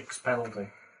 -6 penalty.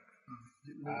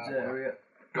 Area.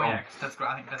 Go on. Yeah, 'cause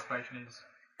I think desperation is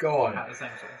Go about on. the same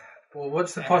sort of. Well,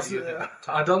 what's the Yeah, possibility? use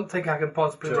I don't think I can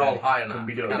possibly roll high enough. Can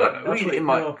be done. Can I? Actually, It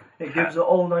might- no, it gives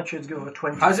all nightshades give a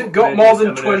 20. Has it foot got radius more than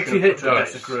emanation 20 hit of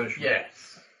dice? desecration.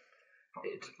 Yes.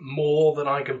 It's more than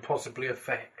I can possibly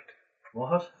affect.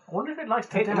 What? I wonder if it likes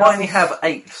to It dance. Why only have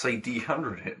 8, say,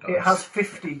 D100 hit dice? It has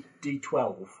 50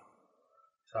 d12.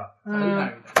 So,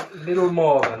 a little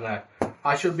more than that.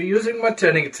 I shall be using my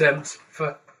turning attempts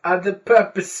for other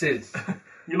purposes.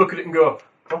 You look at it and go,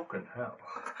 fucking hell.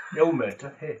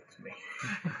 Ilmater hates me.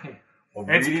 Or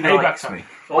It's really payback likes time. me.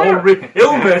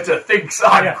 Ilmater thinks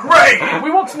I'm great!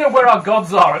 We want to know where our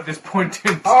gods are at this point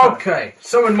in time. Okay,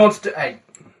 summon monster 8.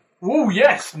 Oh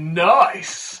yes,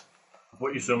 nice.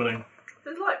 What are you summoning?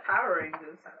 There's like Power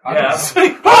Rangers. Yeah.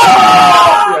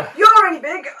 You're any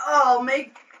big? I'll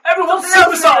make. Everyone's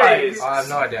Something else supersized. I have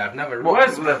no idea, I've never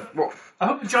What, read. what, I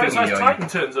hope the giant-sized Thingy, titan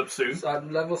turns up soon.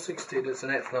 I'm level 16, it's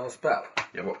an 8th level spell.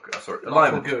 yeah, what, sorry, Lawful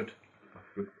alignment. good.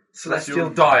 Celestial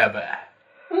Dire Bear.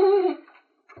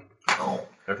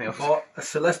 Everything else? Or a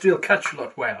Celestial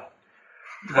Catchalot Whale.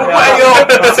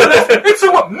 It's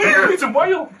a what? It's a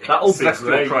whale. That'll be Celestial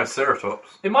great.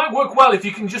 Triceratops. It might work well if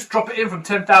you can just drop it in from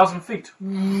 10,000 feet.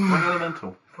 One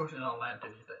elemental. Unfortunately, not allowed to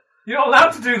use it. You're not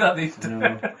allowed to do that these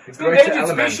days. It's the Greater endangered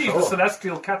elemental. species, the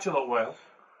celestial catchalot whale.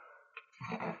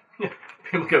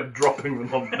 People kept dropping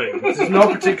them on things. There's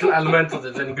no particular elemental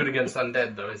that's any good against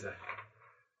undead, though, is there?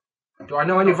 Do I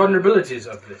know any vulnerabilities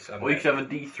of this? Or you could have a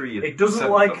D3 of It doesn't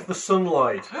 7 like level. the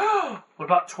sunlight. What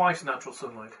about twice natural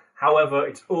sunlight? However,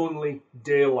 it's only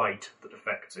daylight that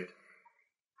affects it.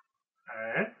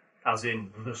 As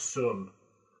in the sun.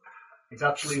 It's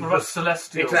actually What the, about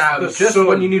celestial? It's the just sun.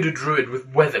 when you need a druid with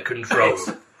weather control.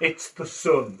 it's the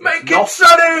sun. Make It's it not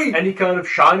sunny! any kind of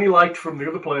shiny light from the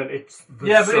other plane. It's the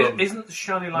Yeah, sun. but isn't the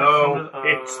shiny light No, from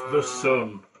it's the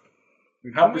sun.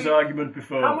 We've How had this many- argument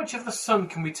before. How much of the sun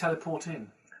can we teleport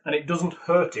in? And it doesn't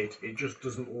hurt it, it just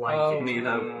doesn't like Oh. it. You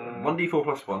know, 1d4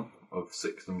 plus 1 of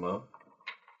 6 and lower.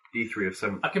 D3 of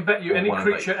 7. I can bet you Or any one of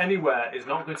creature anywhere is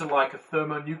not going to like a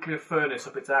thermonuclear furnace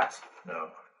up its ass. No.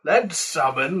 Let's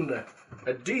summon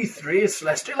a D3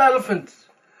 celestial elephant.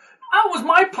 That was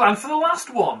my plan for the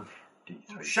last one.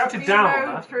 Shouted Do you down know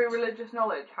on that. through religious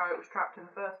knowledge how it was trapped in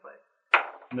the first place?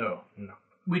 No.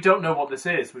 We don't know what this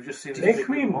is. We've just seen this Make big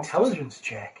me an monster. intelligence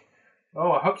check.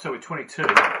 Oh, I hope so with 22.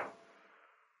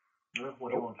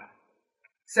 What do you want?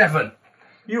 7.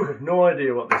 You have no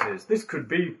idea what this is. This could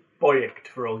be Boyect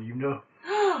for all you know.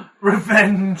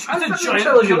 Revenge! That's It's a an giant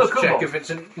intelligence killer check kobold. if it's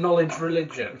a knowledge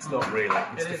religion. It's not really.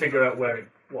 It's to figure out where it...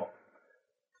 What?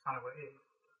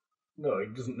 No, he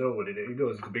doesn't know what it is. He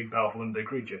knows it's a big, powerful, undead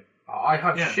creature. I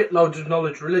have Yeah. shitloads of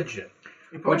knowledge religion,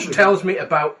 which probably tells me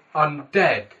about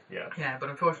undead. Yeah. Yeah, but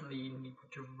unfortunately you need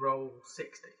to roll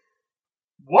 60.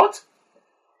 What?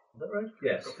 Is that right?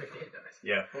 Yes. Roll 50 hit dice.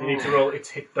 Yeah. You need to roll its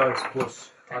hit dice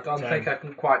plus... I don't think I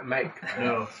can quite make.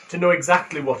 No. To know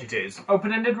exactly what it is.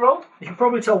 Open-ended roll? You can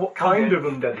probably tell what kind Okay. of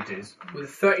undead it is. With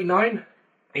 39?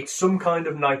 It's some kind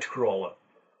of night crawler.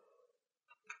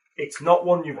 It's not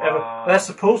one you've Wow. ever... They're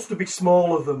supposed to be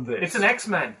smaller than this. It's an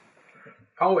X-Men.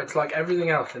 Oh, it's like everything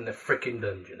else in the frickin'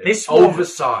 dungeon. It's This one-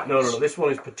 oversized. No, this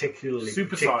one is particularly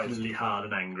Supersized. hard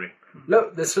and angry.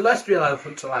 Look, the celestial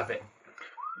elephants will have it.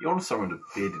 You want to summon a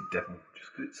bearded devil,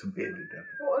 just 'cause it's a bearded devil.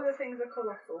 What other things are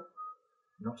colossal?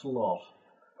 Not a lot.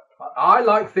 I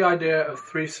like the idea of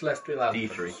 3 celestial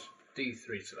elephants. D3.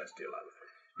 D3 celestial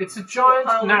elephants. It's a giant,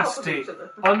 Piled on top of nasty, each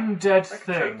other. undead Like a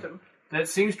thing totem. that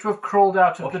seems to have crawled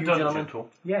out of Or the huge dungeon.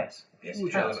 elemental. Yes.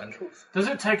 Huge has. elementals. Does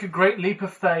it take a great leap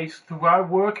of faith to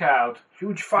work out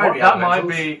Huge what fiery that might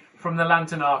elementals. be from the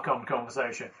Lantern Archon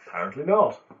conversation? Apparently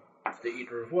not. It's the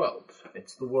Eater of Worlds.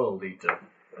 It's the World Eater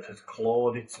that has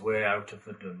clawed its way out of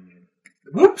the dungeon.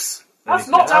 Whoops! That's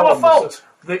it's not now our on the fault! sort-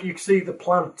 That you see the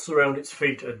plants around its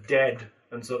feet are dead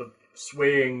and sort of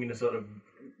swaying in a sort of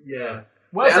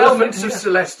Where's the elephants of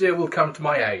Elvin? Celestia will come to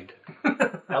my aid.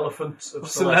 elephants of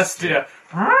Celestia.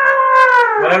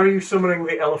 Where are you summoning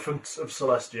the elephants of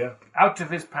Celestia? Out of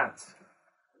his pants.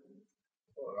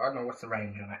 Oh, I don't know what's the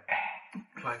range on it.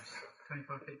 Close.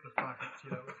 25 feet plus 5 feet.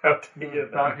 You know. Out here.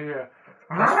 Out here.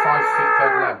 That's 5 feet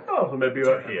per level. Oh, so maybe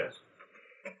out here.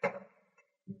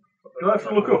 Do I have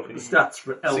to look up the stats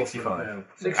for an elephant 65. now?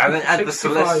 And then add the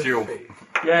 65 celestial. feet.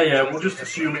 Yeah, we'll just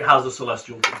assume it has a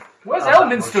celestial. Where's Not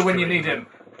that Elminster much when to you it. need him?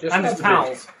 Just And his the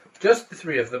pals. Just the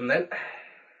 3 of them then.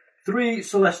 3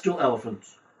 celestial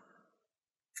elephants.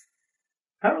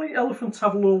 Apparently elephants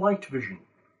have low light vision.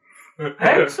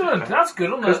 Excellent. That's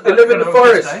good on Because they live in the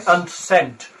forest. And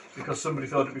scent, because somebody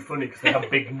thought it'd be funny because they have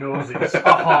big noses.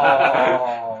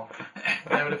 Oh.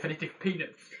 They're an affinity for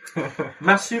peanuts.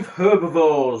 Massive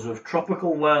herbivores of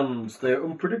tropical lands. They are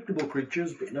unpredictable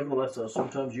creatures, but nevertheless are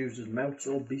sometimes used as mounts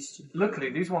or beasts. Luckily,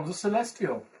 these ones are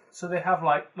celestial. So they have,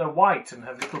 like, they're white and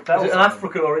have little bells. Is it an on them.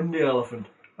 African or Indian elephant?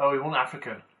 Oh, we want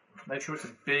African. Make sure it's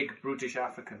a big, brutish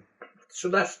African.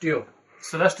 Celestial.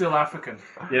 Celestial African.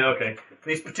 Yeah, okay.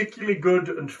 These particularly good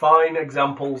and fine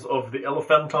examples of the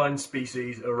elephantine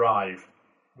species arrive.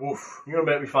 Woof. You're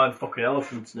gonna make me find fucking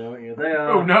elephants now, aren't you? They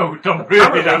are Oh no, don't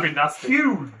really, that'd be nasty.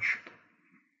 huge.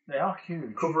 They are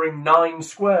huge. Covering 9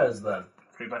 squares then.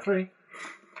 3 by 3.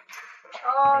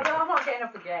 Oh, no, I'm not getting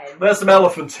up again. There's some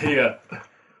elephants here.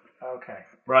 Okay.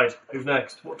 Right, who's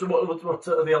next? What are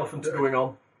the elephants going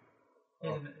on?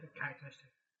 Isn't it a characteristic?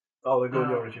 Oh, they're going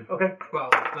your initiative. Okay. Well,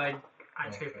 they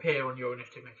actually appear on your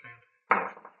initiative next round.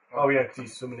 Oh yeah, because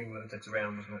he's summoning when it takes a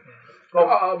round, doesn't it? Oh,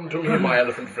 I'm doing my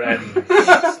elephant friend.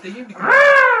 It's the unicorn.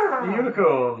 The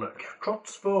unicorn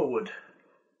trots forward.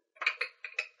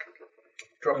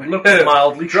 Drop Looks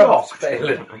mildly Drops shocked.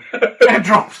 failing.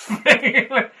 Drops.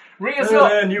 Ring us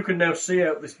up. And you can now see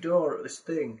out this door at this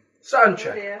thing. Sound Oh,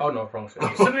 check. dear. Oh no, wrong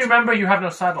system. Suddenly remember you have no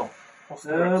saddle. What's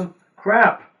the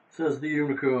Crap, says the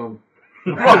unicorn.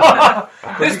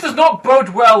 This does not bode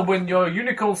well when your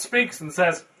unicorn speaks and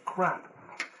says, crap.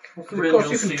 Of course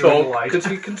you can talk, because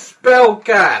you can spell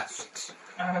cast.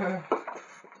 That's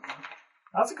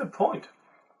a good point.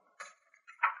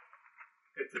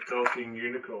 It's a talking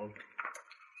unicorn.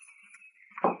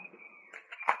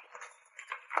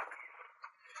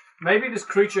 Maybe this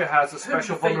creature has a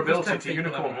special Feet, vulnerability just to 10 feet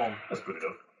unicorn below. horn. That's good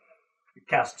enough. It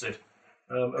casts it.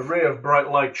 A ray of bright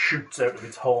light shoots out of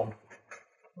its horn,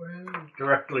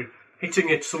 directly hitting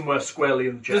it somewhere squarely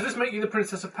in the Does chest. this make you the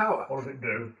Princess of Power? What does it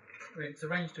do? It's a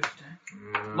ranged attack.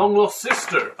 Long lost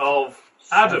sister of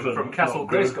Adam 7, from Castle not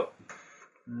good. Grayskull.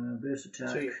 Base attack.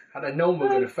 See, had I known we were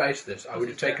going to face this, I would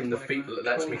have taken the feat that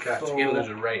lets me cast heal as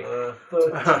a ray.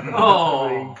 13.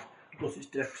 Oh. Plus its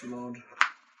dex mod.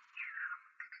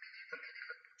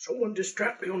 Someone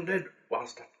distract the undead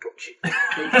whilst I touch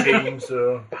it. 18,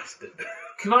 so. Bastard.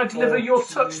 Can I deliver your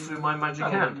touch through my magic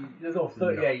hand? There's all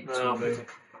 38. Oh, amazing.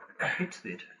 Hits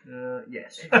it.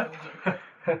 Yes.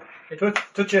 It-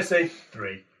 Touch essay.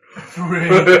 3. 3.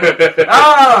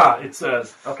 Ah! It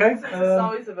says. Okay. It's the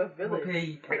size of a village.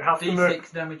 P It has to make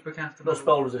D6 damage per caster. no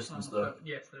spell resistance, though.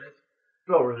 Yes, there is.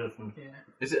 Spell resistant. Yeah.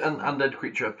 Is it an undead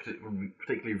creature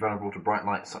particularly vulnerable to bright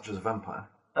light, such as a vampire?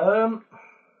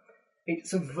 It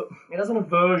has an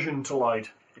aversion to light.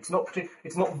 It's not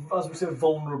as we say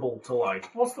vulnerable to light.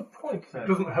 What's the point It then?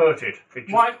 doesn't hurt it. It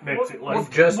just Why- makes what- it what- less.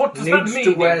 Just What does that needs mean?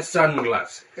 to wear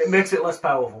sunglasses. It makes it less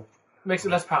powerful. Makes it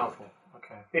less powerful.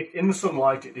 Okay. In the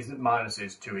sunlight, it isn't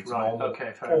minuses to its Right, normal,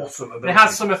 okay, fair enough. awesome It ability.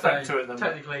 has some effect to it then.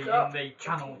 Technically, in the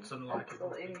channeled sunlight.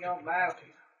 Pixel in your mouth.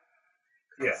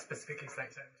 Yeah. Specifically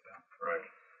states that spell. Right.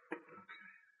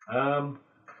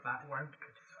 That won't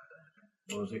criticize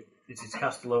What was it? It's its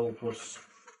cast level plus.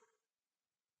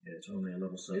 Yeah, it's only a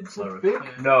level 7 It's a cleric. big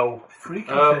Yeah. No.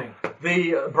 freaky Um, thing.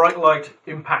 The bright light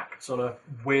impacts on a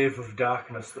wave of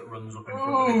darkness that runs up in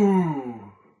front of it.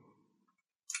 Ooh.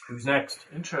 Who's next?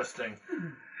 Interesting.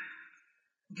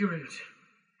 Garut.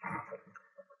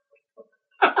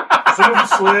 Some of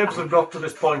the slaves have got to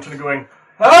this point and are going,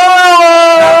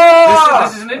 ah!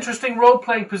 This is an interesting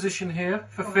role-playing position here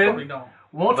for Probably Finn. not.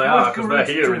 What They would are, because they're Garut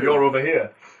here and do? you're over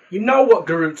here. You know what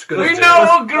Garut's going to We do. know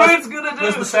what Garut's gonna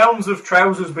There's do! the sounds of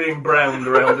trousers being browned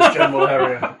around this general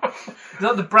area. Is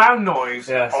that the brown noise?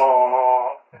 Yes.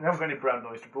 Oh, we haven't got any brown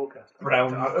noise to broadcast.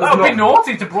 Brown. That would be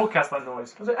naughty to broadcast that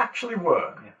noise. Does it actually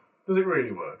work? Yeah. Does it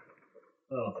really work?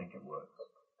 I don't think it works.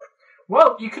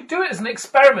 Well, you could do it as an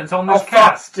experiment on this Oh,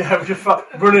 cast. Yeah, just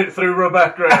run it through a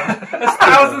background. There's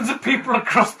thousands of people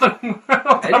across the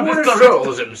world. Anyone who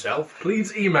struggles himself,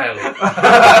 please email him.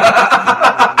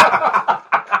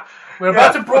 We're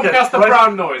about to broadcast the right-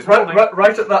 brown noise.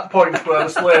 Right at that point where the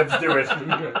slaves do it.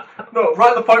 No, right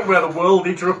at the point where the world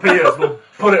eater appears, we'll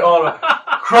put it on.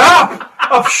 Crap!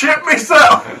 I've shit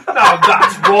myself! Now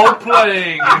that's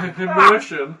role-playing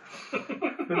immersion.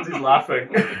 Lindsay's laughing.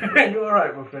 You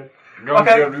alright, Muffin? Go on,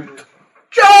 Okay. Garut.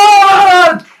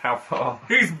 John! How far?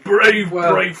 He's brave,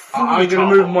 Well, brave. I'm going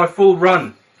to move my full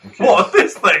run. What,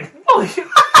 this thing?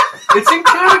 It's in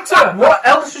character. What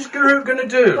else is Garut going to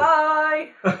do? Bye!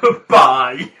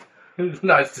 Bye! It's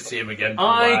nice to see him again. for a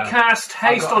I while. cast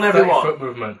I've haste got on a 30 everyone. foot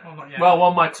movement. Oh, not yet. Well,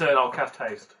 on my turn, I'll cast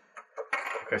haste.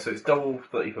 Okay, so it's double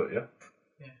 30 foot, yeah?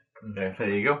 Yeah. Okay, there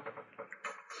you go.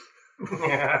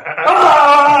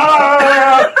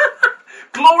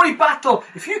 Glory battle!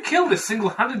 If you kill this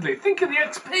single-handedly, think of the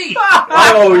XP!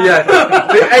 Oh, yeah.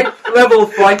 The 8th level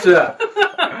fighter,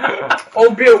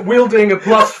 albeit wielding a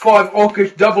 +5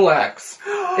 orcish double axe,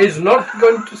 is not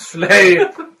going to slay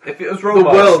If it was the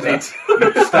world. robots,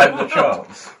 you'd stand a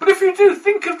chance. But if you do,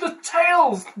 think of the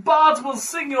tales! Bards will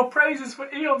sing your praises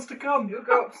for eons to come. You'll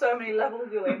go up so many levels,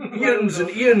 you'll Ians and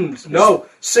Ians. No,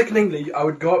 sickeningly, I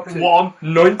would go up to 1.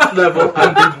 9th level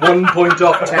and be 1 point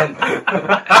off 10.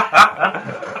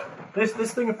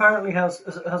 This thing apparently takes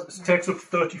up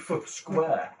 30-foot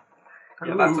square.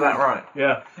 Yeah, that's about right.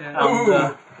 Yeah.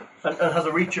 Yeah. And has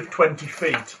a reach of 20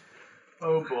 feet.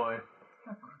 Oh boy.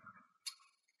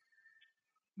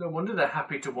 No wonder they're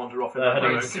happy to wander off in They're that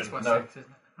heading- direction 6 by No. 6, isn't it?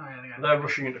 Oh, yeah, there you go. They're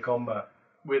rushing into combat.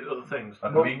 with other things. I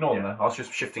can ignore them. I was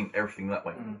just shifting everything that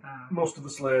way. Most of the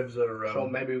slaves are. So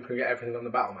maybe we could get everything on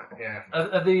the battle map. Yeah.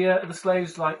 Are the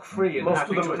slaves like free and most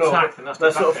happy of them to attack? And that's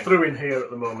they're the sort of bad thing? through in here at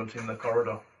the moment in the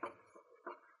corridor.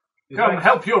 Come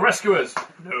help your rescuers.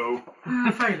 No.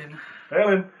 Failing.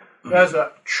 Helen, there's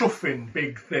a chuffing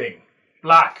big thing.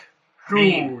 Black.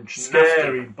 Mean, Huge,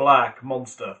 scary, nasty, black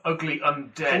monster. ugly,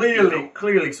 undead. evil.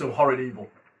 Clearly some horrid evil.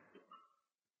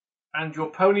 And your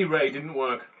pony Ray didn't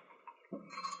work.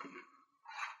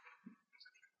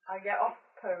 I get off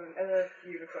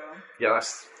unicorn. Yeah,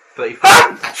 that's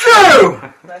 35. True!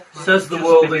 Left. Says the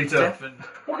world eater.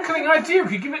 What kind of idea?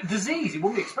 If you give it disease, it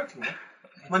wouldn't be expecting that.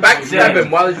 Backstab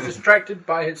him while he's distracted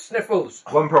by his sniffles.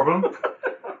 One problem.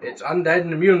 It's undead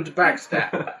and immune to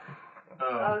backstab.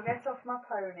 I'll get off my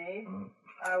pony.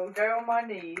 I will go on my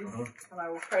knees and I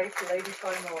will pray to Lady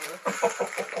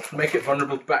Tymora. Make it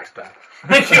vulnerable to backstab.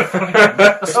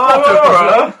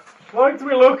 Tymora, like to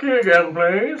be lucky again,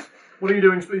 please. What are you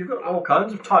doing? You've got all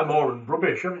kinds of Tymoran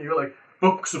rubbish, haven't you? You've got like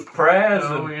books of prayers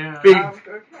and big I'm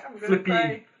gonna flippy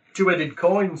pray. two-headed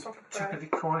coins. Proper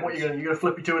prayer. What are you going to? You got a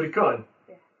flippy two-headed coin?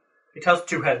 Yeah. It has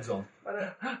two heads on.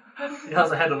 But, It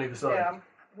has a head on either side. yeah,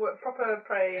 proper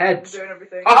praying Heads. and doing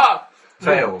everything. Ah!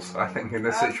 Tails, I think, in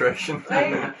this situation.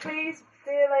 Please,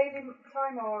 dear Lady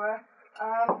Tymora,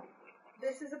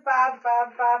 this is a bad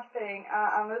thing,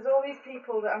 and there's all these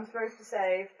people that I'm supposed to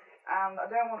save, and I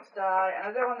don't want to die, and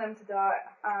I don't want them to die,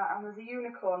 and there's a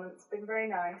unicorn that's been very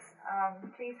nice.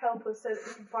 Please help us so that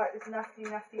we can fight this nasty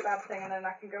bad thing, and then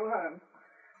I can go home.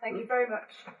 Thank you very much.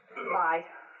 Bye.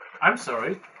 I'm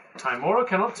sorry. Tymora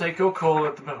cannot take your call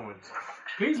at the moment.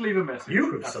 Please leave a message.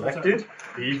 You have selected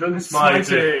even Smiting.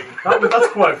 smiting. That's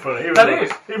quite funny.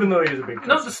 Even though he is a big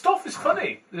No, person. the stuff is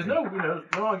funny. There's no, no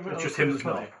argument. It's just on him it's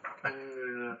that's funny.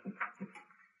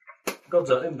 God's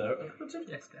that in there.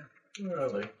 Yes, Dan.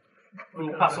 Really?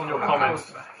 We'll pass on your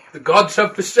comments. The gods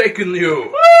have forsaken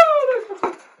you.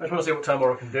 I just want to see what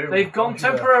Tymora can do. They've gone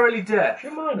temporarily deaf. She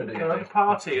minor, do you They're at a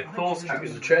party at Thor's She house.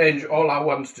 can change all our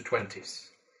 1s to 20s.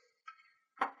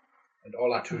 And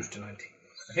all our 2s to 19s.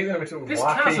 I think they're mixed up with This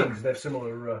Vikings. chasm. They're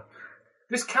similar.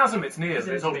 This chasm it's near,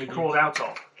 that it's obviously crawled out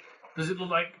of, does it look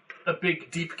like a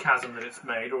big, deep chasm that it's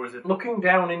made, or is it... Looking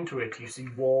down into it, you see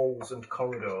walls and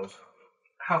corridors.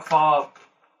 How far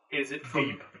is it from...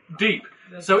 Deep. Deep.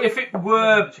 So if it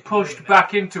were pushed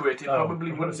back into it, it Oh,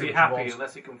 probably I've wouldn't got to be see happy which walls.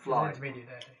 unless it can Fly. fly. Intermediate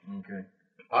there. Okay.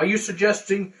 Are you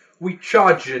suggesting we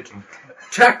charge it,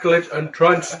 tackle it, and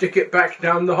try and stick it back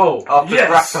down the hole? After Yes.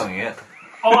 grappling it.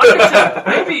 Oh,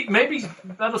 I think so. maybe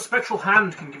that a spectral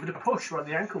hand can give it a push around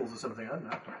the ankles or something, I don't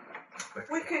know.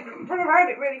 We could run around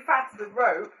it really fast with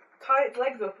rope, tie its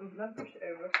legs up, and then push it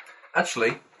over.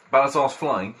 Actually, Balazar's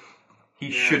flying. He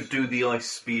Yes. should do the ice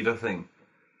speeder thing.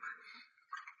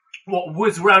 What,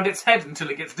 whiz round its head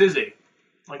until it gets dizzy?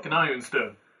 Like an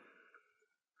ironstone.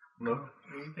 No.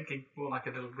 I'm thinking more like a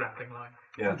little grappling line.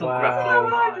 Yeah.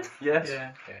 Yeah. Yes.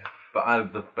 But I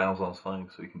have the Balazar's flying,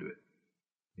 so we can do it.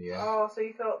 Yeah. Oh, so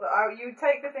you thought that you would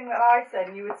take the thing that I said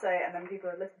and you would say it, and then people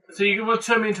would listen to So you will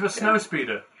turn me into a snow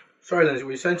speeder? Sorry, Lindsay,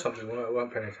 were you saying something? We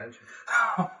weren't paying attention.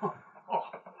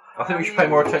 I think we should pay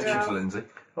more attention to Lindsay.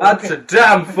 That's a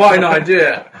damn fine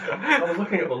idea. I was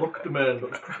looking at the luck domain,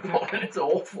 but it's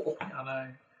awful. I know.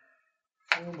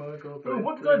 Oh my god. Oh,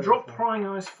 what did I drop prying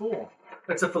eyes for?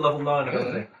 Except for level 9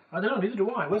 ability. I don't know, neither do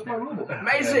I. Where's my rulebook?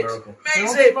 Maze Yeah, it! miracle. Maze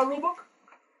Where's it! my rulebook?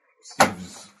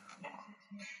 Steve's.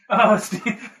 Oh,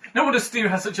 Steve. No wonder Steve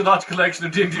has such a large collection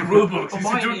of D&D rulebooks. He's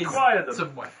Mine to is acquire them.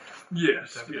 somewhere.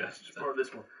 Yes. Just borrow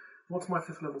this one. What's my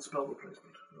 5th level spell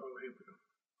replacement? Oh, here we go.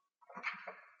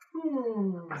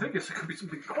 I think it could be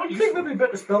something quite You think useful. there'd be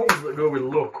better spells that go with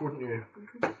luck, wouldn't you? You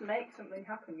can just make something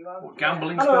happen. You are What,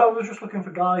 gambling I know, I spell? was just looking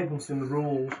for guidance in the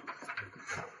rules.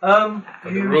 And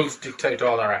the rules dictate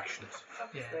all our actions.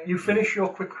 Yeah. You finish your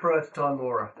quick prayer to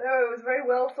Tymora. No, it was very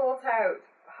well thought out,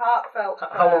 heartfelt.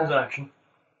 How long's an action?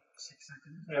 6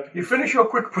 seconds. You finish your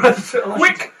quick prayer to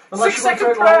Quick! unless 6 you want to second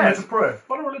take longer prayers! to pray.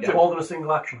 What a religion. More than a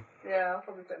single action. Yeah, I'll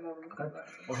probably take more than that.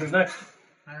 Well, who's next?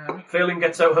 Phelan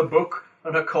gets out her book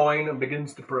and her coin and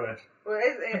begins to pray. Well,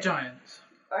 For giants.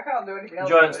 I can't do anything The else.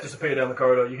 giants with it. disappear down the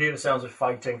corridor. You hear the sounds of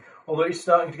fighting, although it's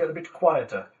starting to get a bit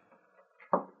quieter.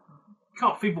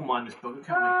 Can't feeble-mind this bugger,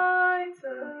 can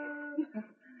Titan.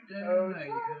 There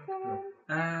you go.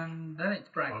 And then it's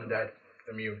Bragg. Undead.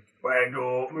 Immune.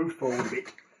 Ragdoll, move forward a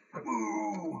bit.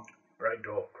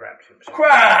 Ragdoll craps himself.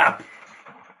 Crap!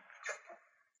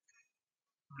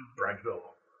 Ragdoll.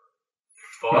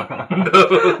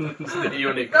 The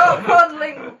unicorn. Stop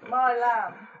fondling my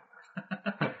lamb.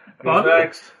 Who's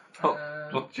next?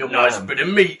 What's your Nice plan? bit of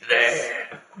meat there.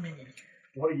 Me.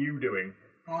 What are you doing?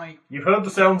 I You've heard the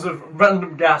sounds of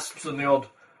random gasps and the odd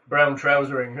brown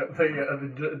trousering at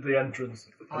the entrance.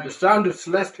 And the sound of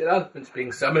celestial elephants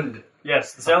being summoned.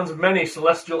 Yes, the sounds of many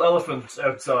celestial elephants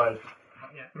outside.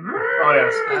 yeah. Oh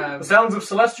yes, the sounds of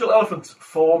celestial elephants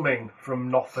forming from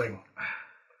nothing.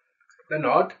 They're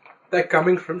not. They're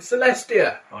coming from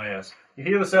Celestia. Oh yes, you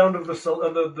hear the sound of the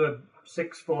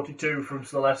 642 from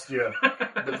Celestia.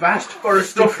 The vast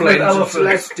forest of Stuffed with flames of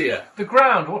elephants. Celestia. The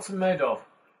ground, what's it made of?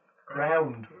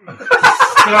 Ground.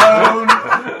 Stone.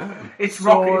 It's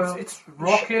Soil. rocky. It's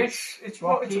Rockish. It's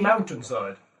rocky. a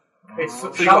mountainside. It's So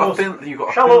you've got a thin layer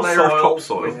of soil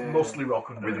topsoil with mostly rock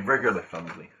with underneath. regolith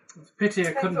underneath. Pity I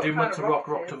Depends couldn't what do kind mud to of rock,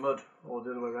 rock rock it to is. mud. Or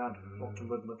the other way around. Rock to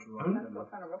mud, mud to rock. Depends what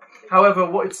kind of rock it is. However,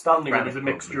 what it's standing in Granite, is a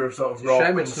mixture of sort of It's a rock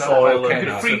shame and it's not soil volcano. and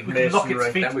You bits could of we could lock its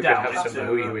masonry. feet Then we could down. have some That's it.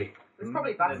 hooey-wee. It's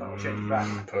probably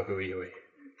basalt. For hooey-wee.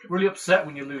 Really upset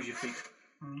when you lose your feet.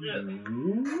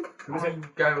 I'll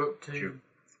go up to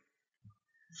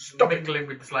mingling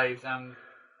with the slaves and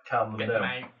Calm them get them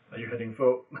down. out. Are you heading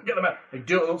for? Get them out. They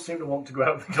don't seem to want to go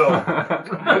out the door.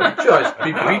 Choice: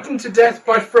 be beaten to death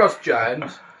by frost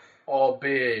giants, or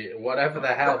be whatever the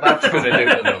hell that's going to do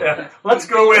to them. Let's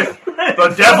go with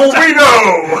the devil we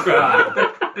know.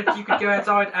 But you could go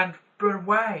outside and run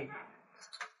away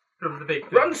from the big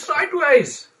thing. Run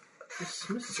sideways.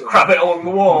 Crab it along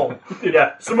the wall.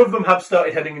 Yeah, some of them have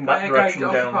started heading in that They're direction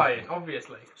going to down. occupy it,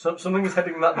 obviously. Something is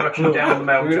heading in that direction down the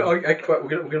mountain. We're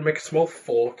going to make a small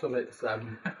fort on its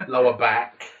lower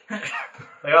back.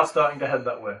 They are starting to head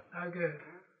that way. Oh, good.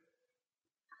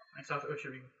 I start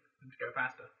ushering them to go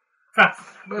faster. Fast.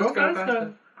 Let's go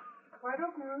faster. Right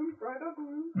or groom, right or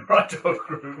groom. Right, oh,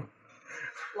 crew.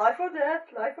 Life or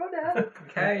death, life or death.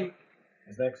 Okay.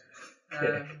 Who's next?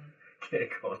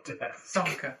 Cake or death.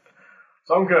 Sonka.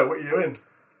 Sonka, what are you doing?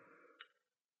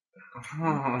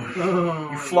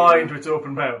 You fly into its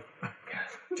open mouth.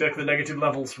 Check the negative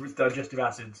levels for its digestive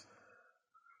acids.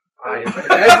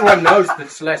 Everyone knows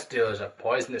that Celestials are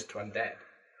poisonous to undead.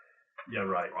 Yeah,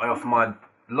 right. I offer my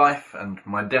life and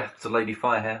my death to Lady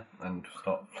Firehair and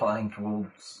start flying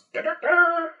towards.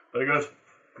 Very good.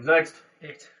 Who's next?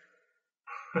 It.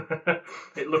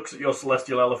 It looks at your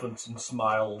celestial elephants and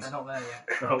smiles. They're not there yet.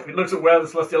 No, it looks at where the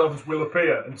celestial elephants will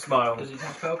appear and smiles. Does it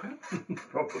have spell code?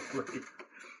 Probably.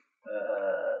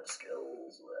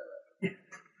 Skills.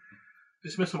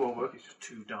 Dismissal won't work, it's just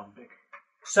too damn big.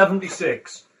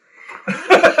 76.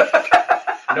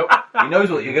 Nope. He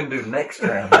knows what you're going to do next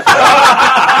round.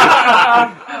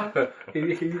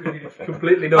 He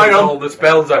completely knows all the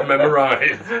spells I've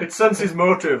memorised. It senses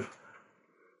motive.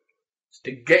 It's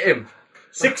to get him.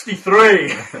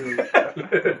 63!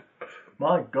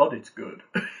 My god, it's good.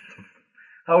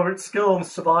 However, its skill on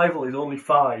survival is only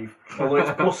 5, although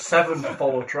it's plus 7 to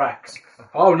follow tracks.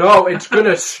 Oh no, it's going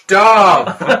to starve.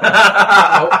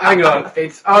 Oh, hang on,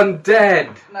 it's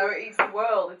undead. No, it eats the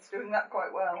world. It's doing that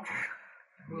quite well.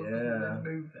 Yeah.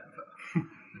 Move that far.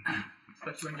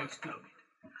 Especially when you're stood on it.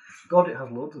 God, it has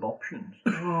loads of options.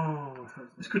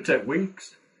 This could take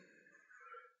weeks.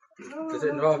 Does it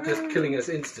involve just killing us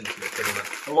instantly, pretty much?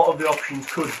 A lot of the options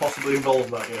could possibly involve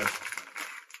that, yeah.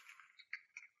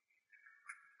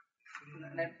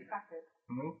 An empty packet.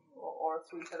 Mm-hmm. Or a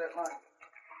sweet I don't like.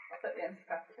 I'll take the empty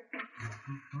packet.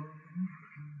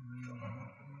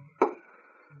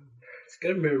 It's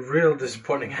going to be a real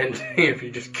disappointing ending if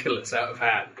you just kill us out of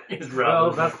hand.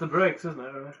 Well, that's the breaks, isn't it?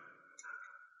 Really?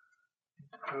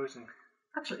 Imposing.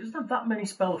 Actually, isn't there that many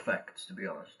spell effects, to be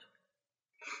honest?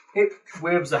 It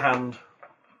waves a hand.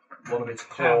 One of its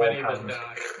claw How many of us hands.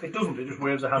 die? It doesn't, it just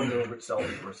waves a hand over itself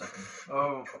for a second.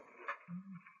 Oh.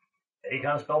 Any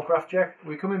kind of spellcraft check?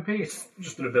 We come in peace.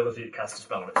 Just an ability to cast a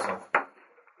spell on itself. I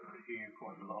hear you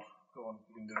quite a lot. Go on,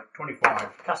 you can do it.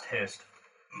 25. Cast haste.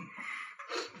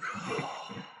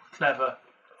 Clever.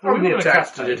 How many We're gonna attacks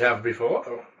cast did it have before?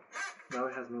 Oh. No,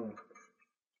 it has no.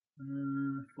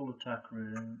 Full attack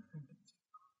rate.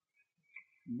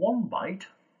 1 bite.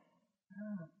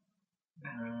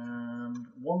 And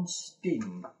 1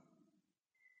 sting.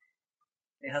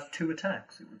 It has 2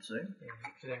 attacks, it would say.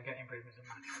 Yeah, so don't get improvements in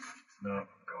that. No.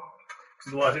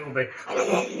 Otherwise it will be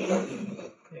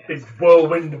Yeah. big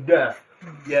whirlwind of death.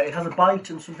 Yeah, it has a bite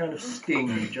and some kind of sting,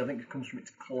 which I think comes from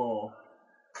its claw.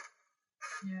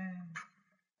 Yeah.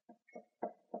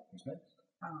 What's next?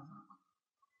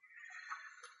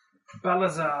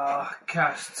 Balazar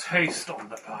casts haste on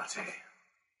the party.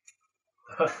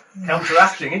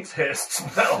 Counteracting its haste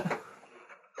spell.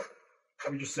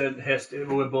 We just said haste,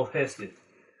 we're both hasted.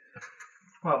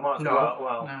 Well, might as No.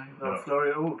 well. No.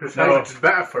 Flurry. Oh, good No. It's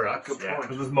better for us. Yeah,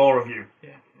 because there's more of you.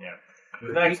 Yeah.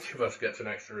 Next. Each of us gets an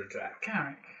extra attack.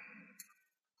 Carrick.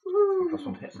 Plus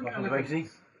 1 to hit, plus 1 to AC.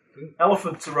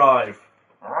 Elephants arrive.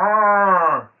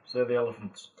 Arrgh, say the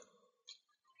elephants.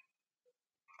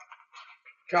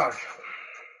 Charge.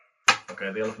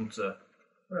 Okay, the elephants are...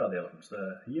 Where are the elephants?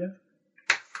 They're here.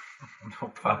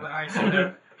 I assume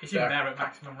they're there at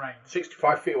maximum range.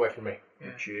 65 feet away from me. Yeah.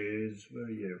 Which is... Where are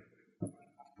you?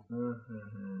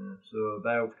 So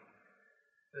about...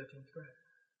 13 square.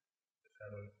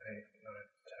 7, 8, 9,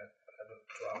 10, 11,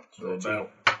 12. So 13. about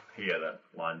here then,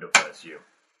 lined up, I assume.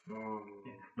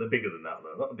 They're bigger than that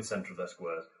though. That'll be centre of their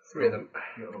squares. 3 of them.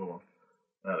 You got another one.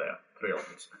 There they are. 3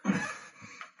 elephants.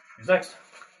 Who's next?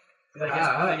 They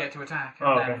get to attack, and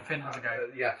Oh, then okay. Finn has a go.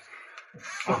 Yeah.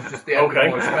 Just the end Okay.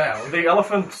 of my spell. The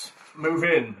elephants move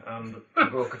in and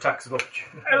provoke attacks of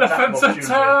opportunity. Elephants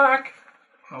attack!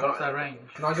 Oh, what's their range?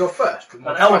 Can I go first? With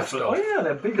my An elephant. firestorm? Oh yeah,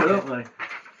 they're bigger, aren't they?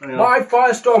 Hang on. My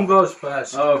firestorm goes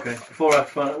first. Oh, okay. Before I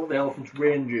find out what the elephant's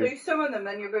range So is. you summon them,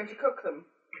 then you're going to cook them.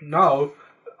 No,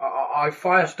 I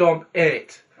firestorm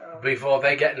it before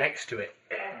they get next to it.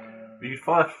 You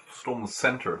firestorm the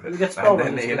centre of it, You get spell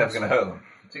and then you're never going to hurt them.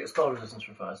 So you get spell resistance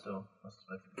from Firestorm. I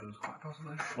suspect it was Quite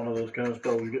possibly. one of those kind of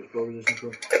spells you get spell resistance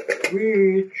from.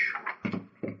 Reach.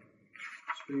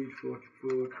 Speed 40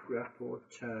 foot, grapple,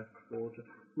 attack 40.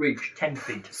 Reach 10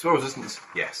 feet. Spell resistance,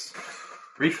 yes.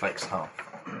 Reflex half.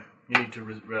 You need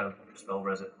to spell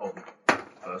res it up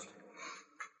first.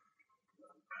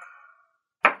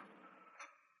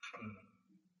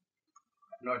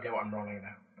 No idea what I'm rolling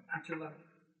now. Actual level.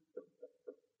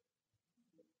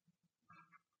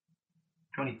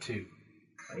 22.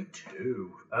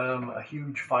 22. A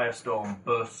huge firestorm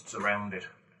bursts around it.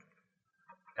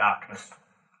 Darkness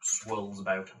swirls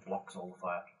about and blocks all the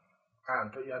fire.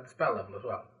 And you had the spell level as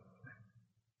well.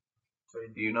 So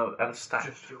do you know, add a stat.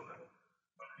 Just your level.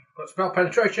 Got spell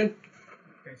penetration?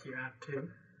 Okay, so you add 2.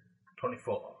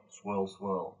 24. Swirl,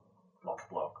 swirl. Block,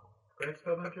 block. Great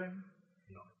spell penetration?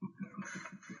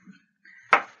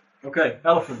 Okay,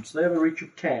 elephants. They have a reach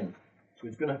of 10. So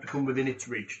it's going to have to come within its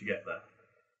reach to get there.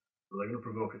 So they're going to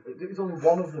provoke it. It's only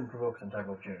one of them provokes an attack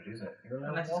of opportunity, isn't it?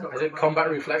 Unless it's got Is it combat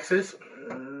reflexes?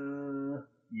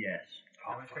 Yes.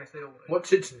 In which case they all do.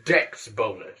 What's its dex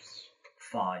bonus?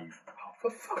 5. Oh,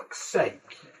 for fuck's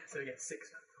sake. So you get 6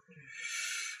 now.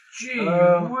 Gee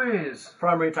whiz!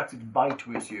 Primary attacks its bite,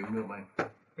 we assume, don't we?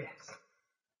 Yes.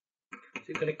 Is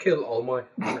it going to kill all my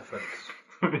elephants?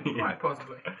 Quite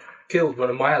possibly. Killed one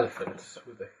of my elephants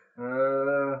with it.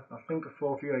 I think a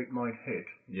 48 might hit.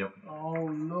 Yep. Oh,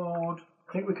 Lord.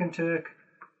 I think we can take...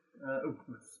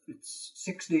 it's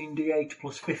 16d8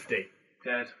 plus 50.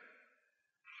 Dead.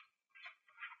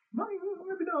 No,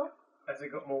 maybe not. Has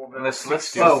it got more than Unless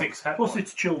Celestial. Well, 6 hit plus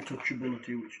points? its chill touch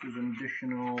ability, which does an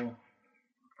additional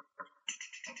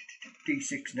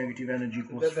d6 negative energy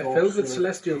plus They're 4. filled with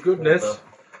celestial goodness.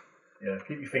 Yeah,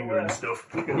 keep your finger in stuff.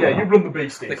 Yeah, you run the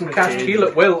beastie. They can cast heal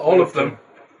at will, all of them,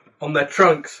 on their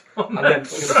trunks, and then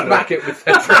smack it with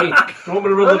their trunk. You want me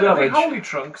to roll the damage? Holy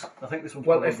trunks. I think this one's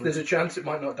Well, probably... if there's a chance it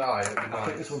might not die, it'd be I think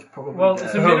nice. this one's probably Well, dead.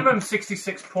 it's a minimum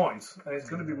 66 points, and it's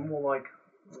going to be more like.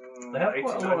 They have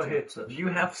quite a lot of 80, hits. Do you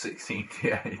have 16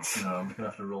 d8s? No, I'm going to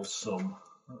have to roll some.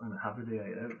 I'm not going to have a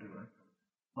d8 out, do I?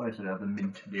 Oh, yes, I have the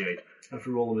mint d8. I have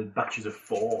to roll them in batches of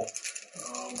 4.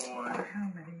 Oh boy.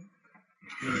 How many?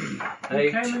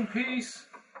 8, Came in peace.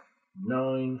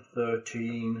 9,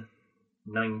 13,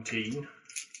 19.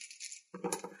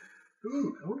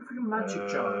 Ooh, I wonder if we can magic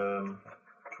charm.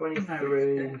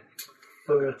 23,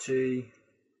 30,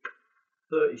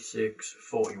 36,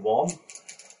 41,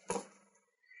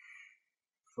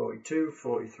 42,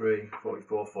 43,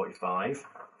 44, 45,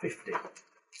 50,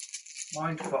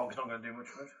 Mind fog's not going to do much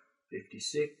for it.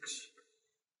 56,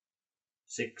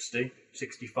 60,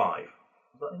 65. Is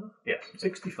that enough? Yes,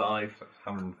 65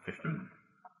 150.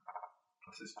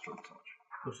 Plus its chill touch.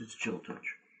 plus its chill touch.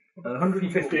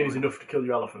 115 is enough to kill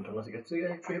your elephant unless it gets 3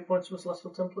 hit points from a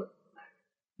celestial template.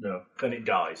 No, then it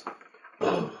dies.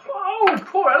 Oh,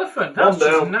 poor elephant. That's One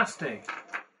just down. nasty.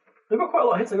 They've got quite a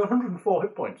lot of hits. They've got 104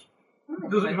 hit points.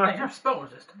 Doesn't They matter. have spell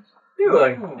resistance. Do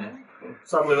they? Oh.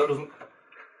 Sadly, that doesn't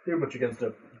do much against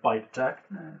a bite attack.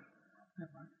 No.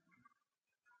 Never mind.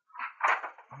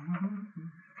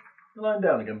 Lying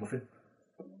down again, Muffin.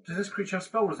 Does this creature have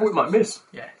spell Oh, resistance? it might miss.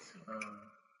 Yes.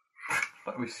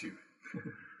 That was you.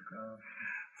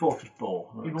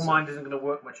 44. Evil That's- Mind isn't going to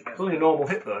work much It's against only a normal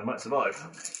hit, though. It might survive.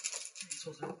 It's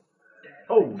also dead.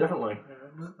 Oh, definitely.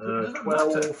 Doesn't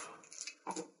 12. matter.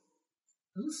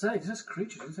 Doesn't say. It says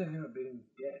creatures. Doesn't say anything about being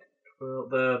dead. Well,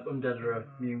 the undead are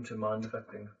immune to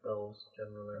mind-affecting spells,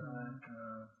 generally.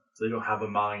 So they don't have a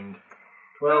mind.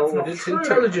 12, But it's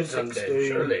intelligent 16, undead,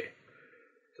 surely.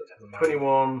 Doesn't have a mind.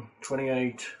 21,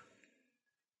 28,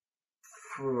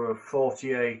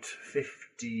 48,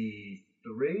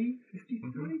 53,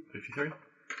 53? 53?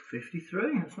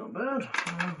 53, that's not bad.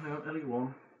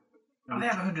 LE1. Oh, they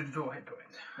have 104 hit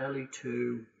points.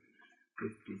 LE2,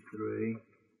 53,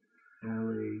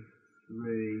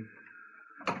 LE3,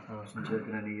 hasn't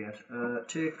taken any yet.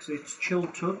 Takes its chill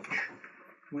touch,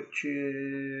 which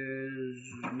is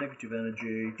negative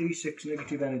energy, d6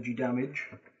 negative energy damage.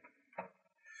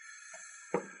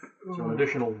 So an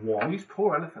additional 1. These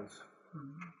poor elephants.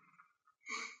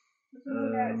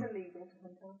 Doesn't know it's illegal to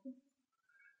hunt elephants.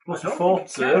 Plus I a don't fourth think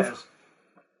it save. cares.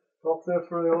 Fourth save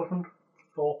for the elephant.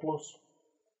 4 plus.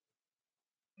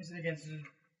 Is it against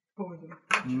Poison.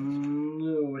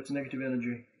 No, it's negative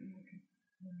energy.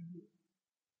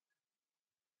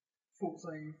 Fort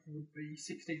save would be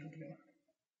 16 altogether.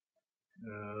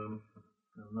 And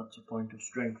that's a point of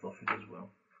strength off it as well.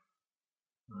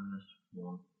 Minus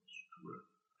 1 stroke.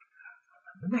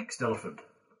 The next elephant.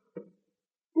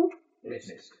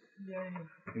 Missed. Yay.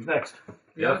 Who's next?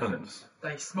 The elephants.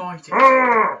 They smite it.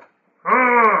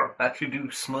 Actually do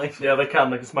smite. Yeah, they can.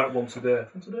 They can smite once a day.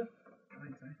 Once a day? I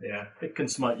think so. Yeah, it can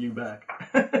smite you back.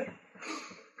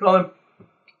 Come on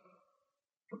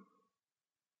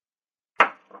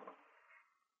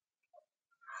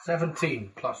then. $17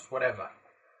 plus whatever.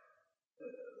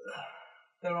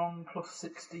 They're on plus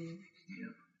 60.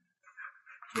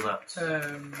 So that's...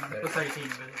 Plus 18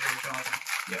 with charging.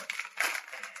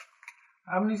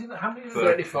 How many is it? How many is it?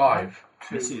 35.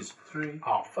 This is 3.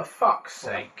 Oh, for fuck's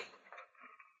sake.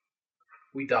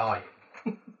 We die.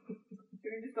 We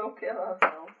just don't kill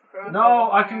ourselves.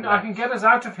 No, I can get us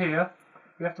out of here.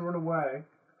 We have to run away.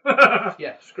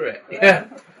 Yeah, screw it. Yeah,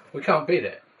 we can't beat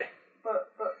it. But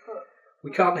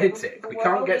We can't hit it. We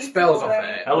can't get spells off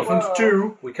it. Elephant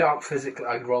 2. We can't physically.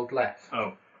 I rolled less.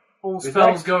 Oh. All Who's spells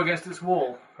next? go against its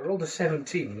wall. I rolled a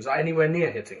 17. Was I anywhere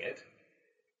near hitting it?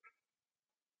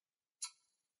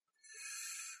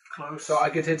 Close. So I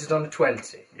could hit it on a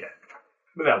 20.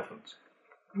 With elephants.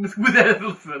 With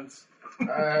elephants.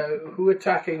 Who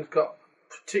attacking's got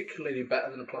particularly better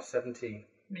than a plus 17?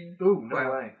 Me. Ooh, no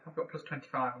Well, way. I've got plus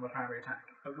 25 on my parry attack.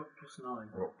 I've got plus 9.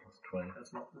 Rock plus 20.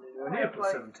 That's not I near have,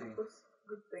 plus like, 17. plus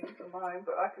good things for mine,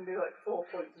 but I can do like 4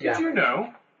 points. Yeah. Did you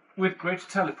know, with Greater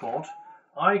Teleport,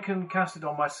 I can cast it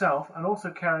on myself and also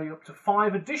carry up to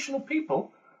 5 additional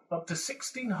people up to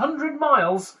 1,600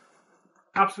 miles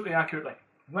absolutely accurately.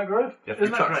 Isn't that great? You have to be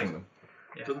Isn't that touching great? them.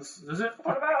 Yeah. Does it?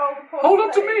 What about all the poor Hold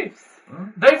on to me!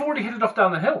 slaves? They've already headed off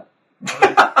down the hill.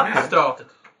 Started.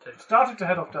 Started to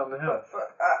head off down the hill.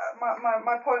 But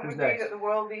my point Who's would be next? that the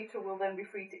World Eater will then be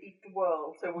free to eat the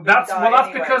world. So we're That's gonna die that's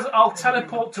anyway. because I'll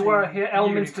teleport to where here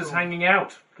Elminster's Unicorn. hanging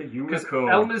out. The Because unicorn.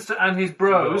 Elminster and his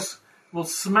bros will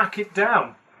smack it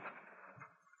down.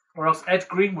 Or else Ed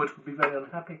Greenwood would be very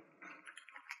unhappy.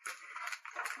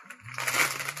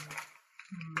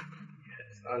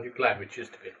 Aren't you glad we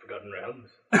just a bit Forgotten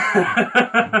Realms?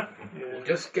 We'll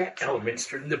just get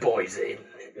Elminster and the boys in.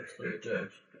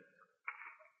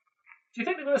 Do you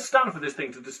think they're going to stand for this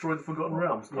thing to destroy the Forgotten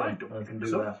Realms? I don't I can think do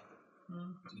so. that.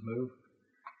 Just move.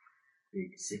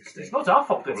 Big 60. It's not our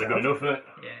fault it's Probably good out. enough, isn't it?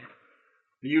 Yeah.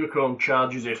 The unicorn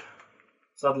charges it.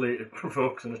 Sadly, it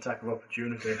provokes an attack of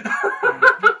opportunity. It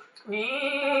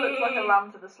looks like a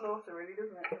lamb to the slaughter, really,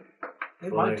 doesn't it?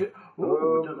 It might do.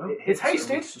 Ooh, I don't know. It's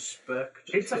hasted.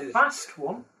 Suspect. It's a fast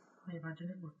one. I imagine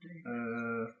it would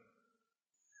do.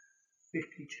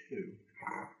 52.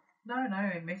 No,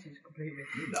 it misses completely.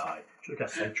 You die. Should have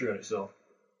cast Sentry on itself.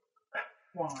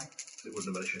 Why? It wouldn't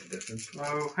have made a shit of difference.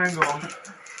 Oh, hang on.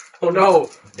 Oh no!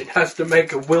 It has to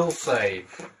make a will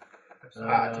save.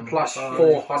 At plus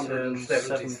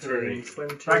 473.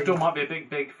 20. Ragdoll might be a bit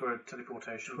big for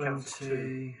teleportation.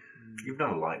 20. You've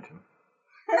never liked him.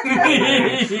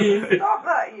 Stop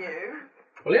that, you.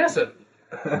 Well, he hasn't.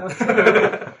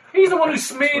 He's the one who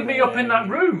smeared me up in that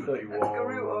room. 31.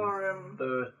 Garou or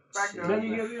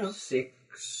Ragdoll.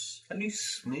 6. And you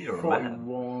smear a man.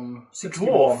 41. The 61.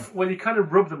 dwarf, well, you kind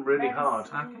of rub them really hard.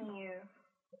 You.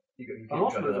 You I'm got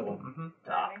off the with other them. one.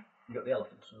 Danny. You got the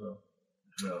elephants as well.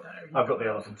 No. I've got the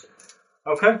elephants.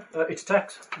 Okay, it's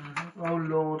attacks. Oh,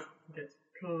 Lord. Gets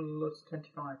plus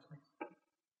 25.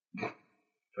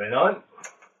 29.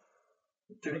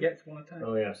 He gets one attack.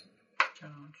 Oh, yes.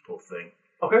 Charge. Poor thing.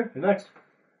 Okay, who's next?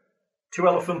 2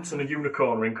 elephants and a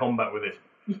unicorn are in combat with it.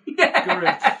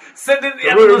 Yeah! Send in the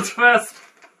Garou. animals first.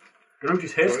 Garou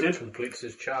is Garou hasted. completes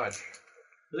his charge.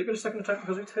 Does it get a second attack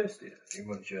because it's hasted? Even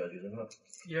when it charges, isn't it?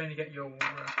 You only get your...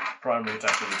 Primary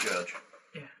attack when you charge.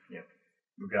 Yeah.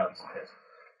 Regardless of haste.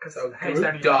 So Haste Garou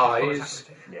only gets full dies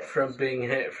attack. Yeah. from being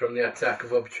hit from the attack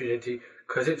of opportunity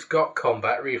because it's got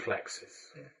combat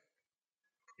reflexes. Yeah.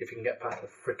 If you can get past the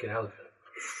freaking elephant.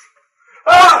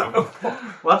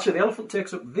 Well, actually, the elephant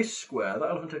takes up this square. That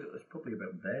elephant takes up... It's probably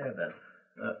about there, then.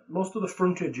 Most of the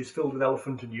frontage is filled with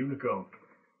elephant and unicorn.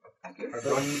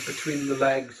 Run between the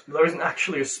legs. There isn't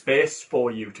actually a space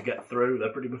for you to get through. They're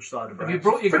pretty much side of Have you branch.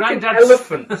 brought your Freaking granddad's...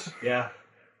 elephant Yeah.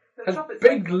 has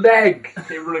big leg.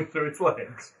 Keep running through its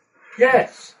legs.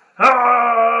 Yes.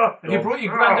 Ah! Have you brought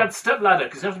your granddad's step ladder?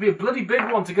 Because there has to be a bloody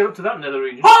big one to get up to that nether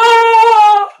region.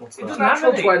 What's It that? doesn't have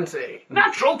Natural any. 20.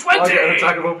 Natural I get an 20!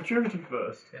 attack of opportunity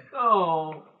first.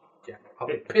 Oh. Yeah. I'll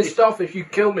be pissed off if you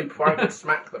kill me before I can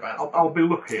smack the bastard. I'll be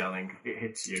lucky, I think. It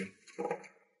hits you.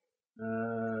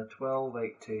 12,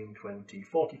 18, 20,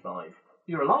 45.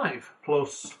 You're alive.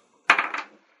 Plus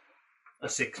a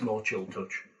 6 more chill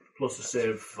touch. Plus a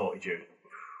save fortitude.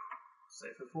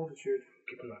 Save for fortitude.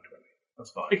 Keep that 20.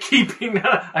 That's fine. Keeping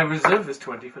that. I reserve this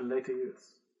 20 for later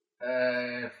use.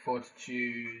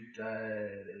 Fortitude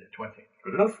 20.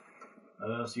 Good enough.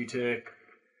 So you take...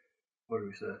 What do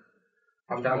we say?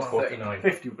 I'm down to 39.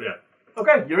 50, yeah.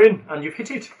 Okay, you're in, and you've hit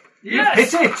it. Yes!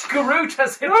 You've hit it! Garut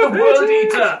has hit I've the hit World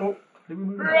it! Eater! Oh,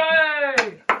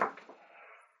 Hooray!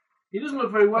 He doesn't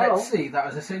look very well. Let's see, that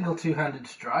was a single two-handed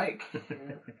strike.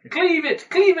 Cleave it!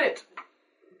 Cleave it!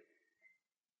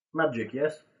 Magic,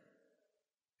 yes?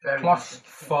 Plus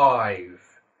 5.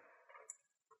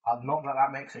 Not that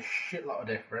that makes a shit lot of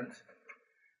difference.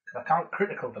 Because I can't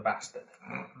critical the bastard.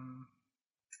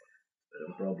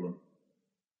 No problem.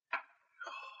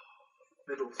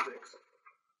 Fiddlesticks.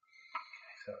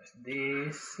 So it's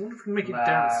this. What if we can make it plus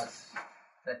dance?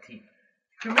 13.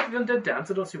 Can we make the undead dance?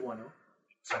 I don't see why not.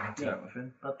 17. Yeah, my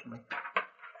friend. That to me.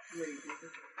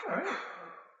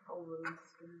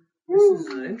 This is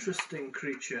an interesting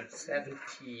creature.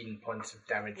 17 points of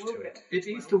damage to it. It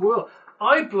eats the world.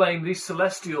 I blame these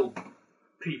celestial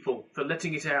people for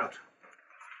letting it out.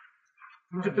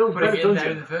 To build Putting better it in there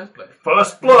in dungeon. the first place.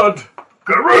 First blood!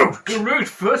 Garut! Garut,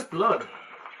 first blood.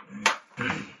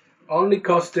 Only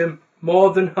cost him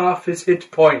more than half his hit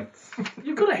points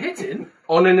You've got a hit in.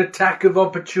 on an attack of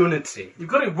opportunity. You've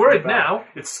got it worried now.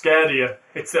 It's scared of you.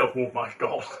 It's oh my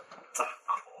god.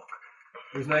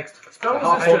 Who's next? Spell Half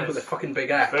orc resistance. with a fucking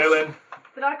big axe. Phelan.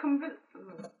 Did I come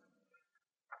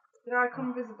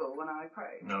visible when I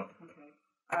prayed? No. Okay.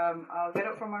 I'll get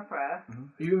up from my prayer.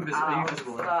 Are you invisible? Are you I'll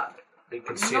visible? then? start You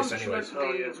can see us anyways.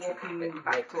 nonchalantly walking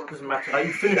back towards Doesn't the matter. Are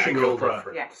you finishing your prayer?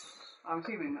 Different. Yes. I'm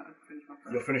assuming that I've finished my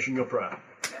prayer. You're finishing your prayer.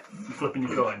 Yes. You're flipping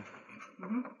your coin.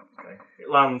 Okay. It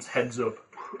lands heads up.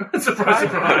 Surprise,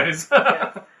 surprise.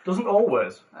 Doesn't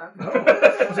always.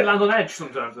 Does it land on edge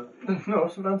sometimes? Then? No,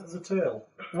 sometimes it's a tail.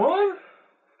 What?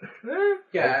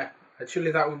 Yeah,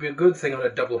 actually that would be a good thing on a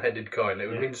double-headed coin. It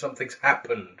would mean something's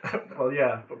happened. Well,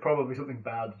 yeah, but probably something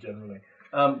bad generally.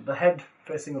 The head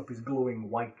facing up is glowing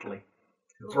whitely.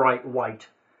 Bright white.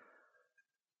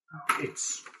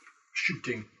 It's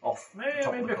shooting off the top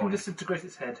of Maybe the I can coin. disintegrate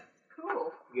its head.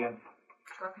 Cool. Again.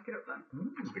 Shall I pick it up then?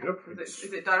 Pick it up. Is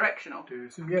it directional?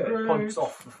 Yeah, it points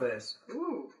off the face.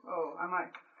 Ooh. Oh, I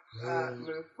might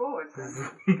move forward then.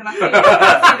 Can I see the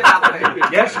bad thing?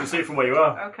 Yes, you can see it from where you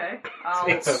are. Okay.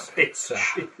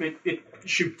 It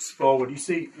shoots forward. You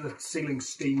see the ceiling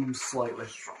steams slightly.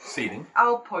 Ceiling.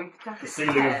 I'll point it at The its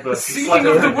ceiling head. of the Ceiling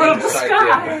of the world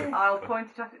sky! I'll point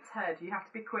it at its head. You have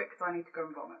to be quick because I need to go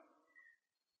and vomit.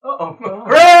 Uh-oh.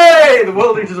 Hooray! The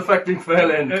world eater's affecting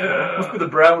Fairland. Must be the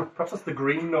brown. Perhaps that's the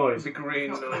green noise. The green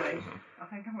Not for me. I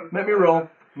think I'm going to Let me roll.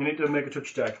 You need to make a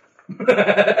touch check.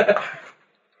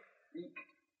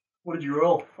 What did you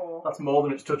roll? 4. That's more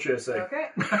than its touch AC. Okay.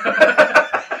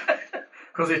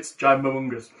 Because it's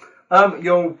ginormous.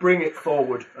 You'll bring it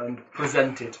forward and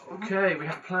present it. Okay, we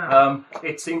have a plan.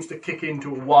 It seems to kick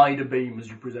into a wider beam as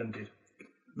you present it.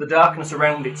 The darkness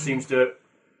around it seems to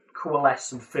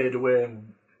coalesce and fade away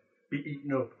and be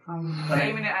eaten up.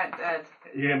 Aiming it at Ed.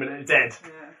 Yeah, but it's dead. Yeah.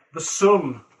 The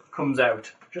sun comes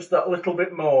out just that little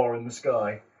bit more in the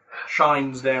sky,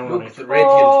 shines down on Look, it. the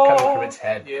radiant coming from its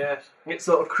head. Yes. It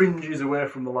sort of cringes away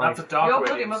from the light. That's a dark Your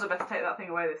bloody radiance. mother better take that thing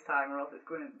away this time or else it's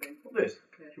going in the bin. This.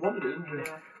 You wanted it, didn't you?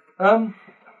 Yeah.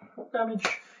 What damage?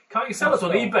 Can't you sell it on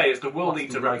Spell. eBay as the World What's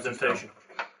Eater the right representation?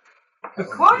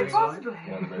 Quite possibly.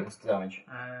 What's the damage?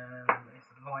 It's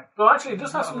light. Well, actually, it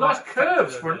does have some nice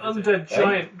curves for an undead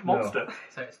giant No. monster.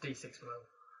 So it's D6 for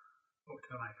up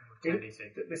to a maximum of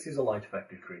 10d6. This is a light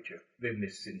affected creature in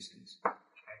this instance. Okay,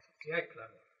 so it's the 8th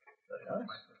level. Very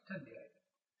nice. 10d8.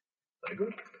 Very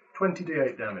good.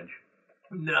 20d8 damage.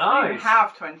 I don't even Nice.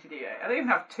 have 20d8. I don't even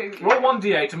have 2 d8. Roll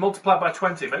 1d8 and multiply by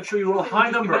 20. Make sure you roll a high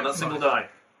number on that single die.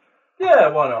 Yeah,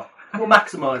 why not? We'll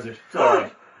maximise it. It's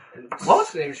alright. What?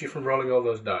 Saves you from rolling all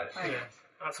those dice. Yeah.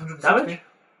 That's 160. Damage?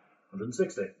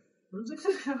 160.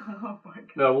 160? Oh my god.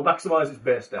 No, we'll maximise its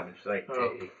base damage. So 80.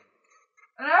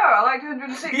 No, I like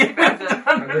 160 better.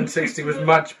 160 was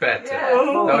much better. Yeah.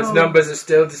 Those numbers are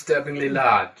still disturbingly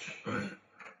large.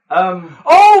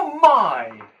 Oh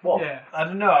my! What? Yeah, I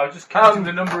don't know. I was just counting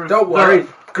the number of. Don't worry,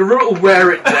 Garut will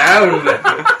wear it down.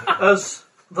 As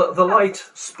the light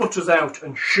sputters out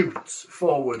and shoots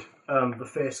forward, the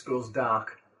face goes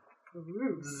dark.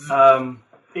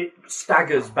 It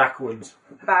staggers backwards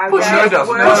Bow No, down. it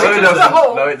doesn't. Where- No, it doesn't.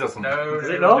 No, it doesn't. No, Is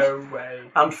it not? no way.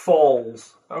 and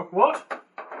falls. Oh, what?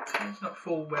 It's not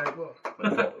full where it was.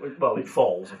 Well, it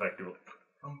falls effectively.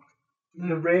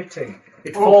 narrating.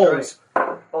 It falls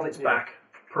on its back,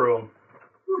 prone.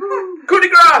 Coup de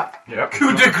grace! Yep.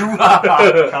 Coup de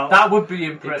grace! That would be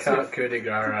You impressive. can't coup de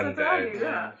grace and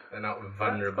Yeah. they're not That's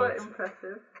vulnerable. quite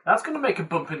impressive. That's going to make a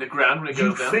bump in the ground when it You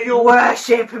goes down. feel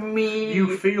Worship me.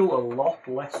 You feel a lot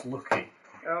less lucky.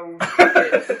 Oh,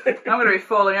 shit. I'm going to be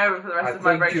falling over for the rest I of my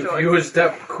think very you've short. used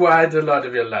up quite a lot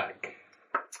of your luck.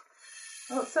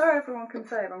 Well, so everyone can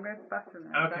save. I'm going to the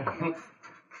bathroom now. Okay.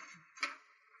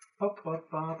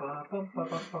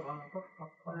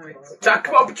 Attack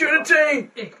of opportunity!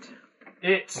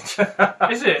 It. Is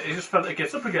it? It just felt it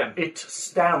gets up again. It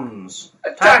stands.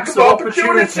 Attack of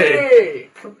opportunity!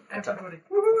 Everybody.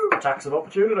 Attacks of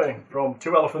opportunity from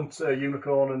 2 elephants, a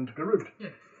unicorn, and Garud.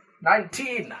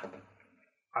 19.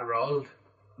 I rolled.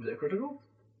 Is it a critical?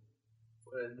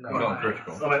 No, Not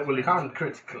critical. I mean, well, you can't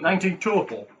critical. 19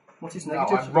 total. What's his No,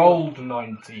 negative? I rolled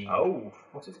 19. Oh,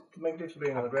 what's his negative to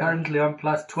being on the ground? Currently I'm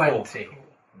plus 20.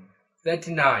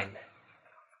 39.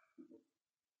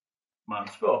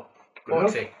 Minus 4. Good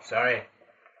enough. 40. Sorry.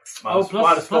 Minus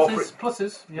 4 for it.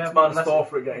 pluses. Yeah, It's minus less- 4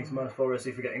 for it getting, it's minus 4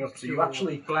 AC for getting up, so you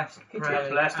actually blessed, hit prayed,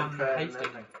 it. blessed and and prayed and hasted.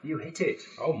 everything. You hit it.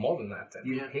 Oh, more than that then.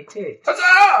 You hit it.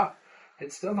 Huzzah!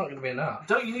 It's still not going to be enough.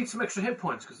 Don't you need some extra hit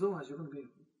points? Because otherwise you're going to be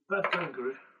bad going,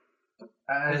 Groot.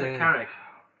 There's a Uh, carry.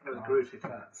 There's Groot.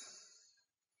 That's...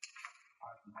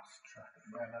 I've lost track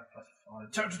of where that plus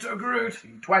 5. Toe-to-toe Groot!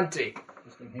 20.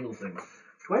 This thing heals things.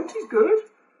 20's good.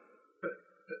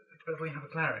 But we have a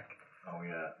cleric Oh,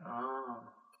 yeah. Ah.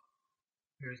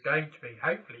 who is going to be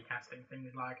hopefully casting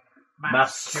things like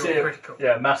Mass cure cure- critical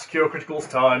Yeah, mass cure criticals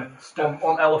time.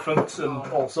 On elephants and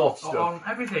all sorts of stuff. on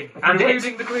everything, And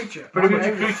including the creature. Pretty much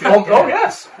a creature. Oh,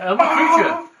 yes! The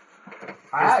creature.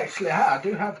 I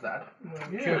do have that.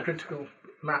 Cure critical.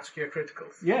 Mass cure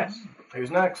criticals. Yes.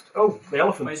 Who's next? Oh, the But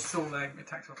elephants. it's all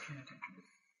attacks of opportunity.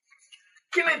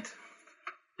 Kill it!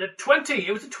 The 20.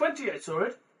 It was a 20. I saw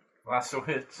it. Well, that still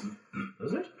hits.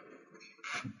 Is it?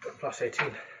 Plus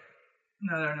 18.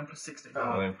 No, they're on plus 60.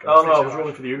 Oh, no, I was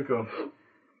rolling for the unicorn.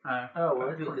 Oh,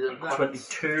 well,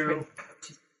 22.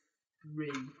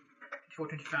 3, 4,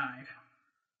 25.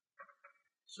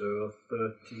 So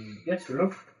 30. Yes, good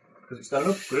enough. Because it's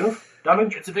standing up. Good enough.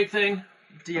 Damage. It's a big thing.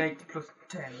 D8 plus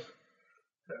 10.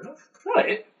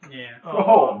 Right. Yeah. For a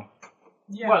horn.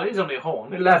 Yeah. Well, it is only a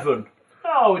horn. 11.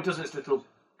 Oh, it does its little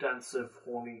dance of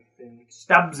horny thing.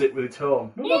 Stabs it with its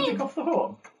horn. No magic off the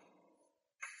horn.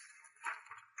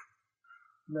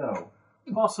 No.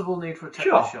 Possible need for a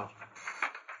tetanus Sure. shot.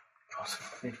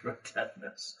 Possibly for a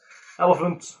tetanus.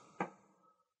 Elephant.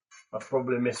 That's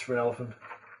probably a miss for an elephant.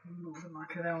 More than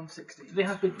likely they're on 60. Do they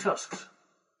have big tusks?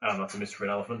 Oh, that's a miss for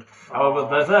an elephant. However,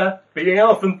 they're there. Being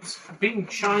elephants. Being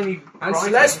shiny, And bright,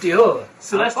 celestial!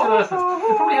 celestial elephants.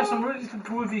 They probably have some really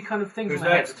groovy kind of things Who's on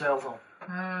their next? heads, tails on.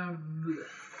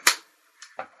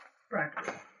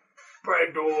 Bragdor.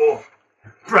 Bragdor.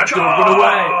 Bragdor, run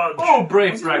away! Oh,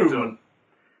 brave Bragdor.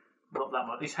 Not that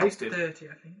much. He's hasted. 30,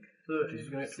 I think. 30. He's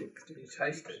going to 60. He's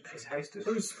hasted. He's hasted.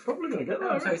 So he's probably going to get Oh,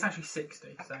 there. so it's actually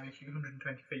 60, so if you're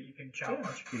 120 feet, you can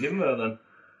charge. He's in there then.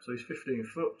 So he's 15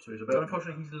 foot, so he's But about.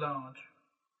 unfortunately, he's large.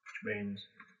 Which means.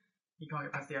 He can't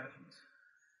get past the elephants.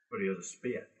 But he has a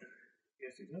spear.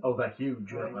 Yes, he does. Oh, they're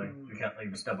huge, aren't they? You can't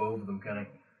even stab over them, can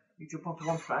he? You jump onto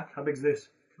one track. How big's this?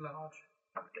 Large.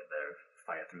 Get there,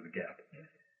 fire through the gap.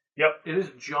 Yep, it is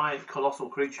a giant, colossal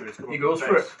creature. It's got He a goes big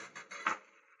for face.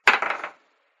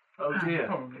 Oh dear.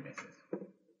 Probably misses.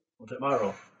 I'll take my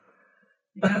roll.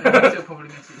 You can still probably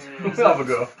misses. Let's have a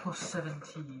go. Plus 17.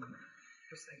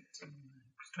 Plus 18.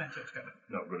 Plus 20 altogether.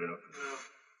 Not good enough.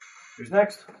 Who's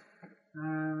next?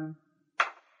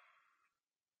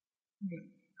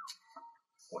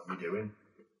 What are you doing?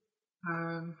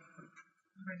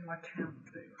 What do my count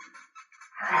do?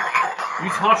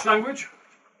 Use harsh language.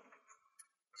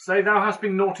 Say thou hast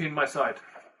been naughty in my sight.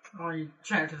 I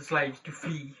shout to the slaves to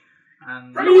flee.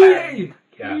 And Flee!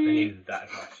 Yeah, they needed that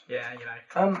advice. yeah, you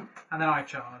know. And then I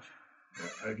charge.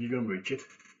 Are you going to reach it?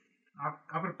 I've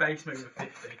got a base move of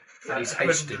 50. So He's it's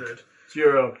hasted. 100 It's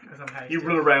your own. because I'm hasted. You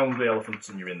run around the elephants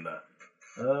and you're in there.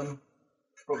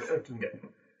 Probably it doesn't get.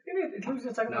 It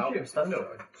loses attack of No. opportunity. Stand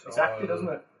up. It's active, doesn't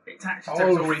it? It's actually Oh,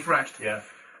 total refreshed. Yeah.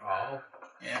 Oh.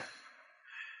 Yeah.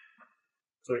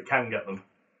 So it can get them.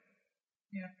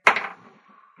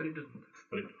 But it doesn't.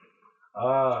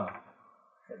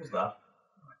 What was that?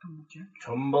 Tumble check.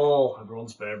 Tumble.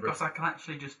 Everyone's favourite. Because I can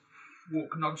actually just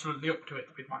walk nonchalantly up to it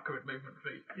with my current movement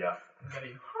feet. Yeah. And get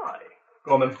in. Hi.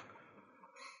 Go on then.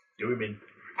 Do him in.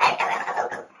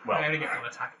 Well. I only get one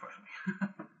attack,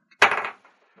 unfortunately.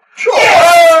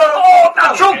 Oh,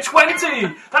 natural 20!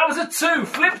 That was a 2.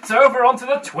 Flipped over onto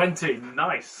the 20.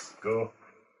 Nice. Go.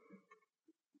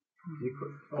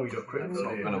 Oh, you got crit. It's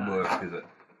not going to work, is it?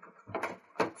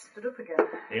 Stood up again.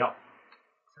 Yeah.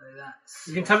 So that's.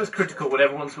 You can tell it's critical when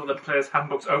everyone's got their players'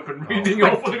 handbooks open, reading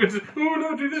off. And going, oh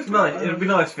no, do this. Nice. It'd be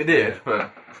nice if it did,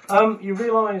 but You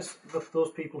realise that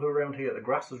those people who are around here, the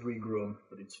grass has regrown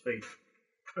at its feet.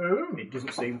 Oh. It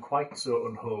doesn't seem quite so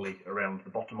unholy around the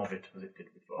bottom of it as it did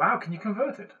before. Wow, can you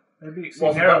convert it? Maybe it's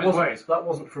Well, in error of his ways. that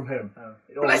wasn't from him. Oh.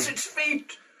 It always- Bless its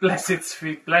feet! Bless its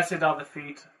feet. Blessed are the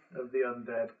feet of the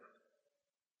undead.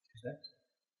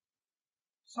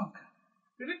 Sunk.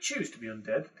 Did it choose to be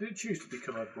undead? Did it choose to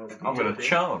become a world? I'm going to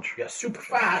charge. You're super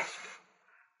fast.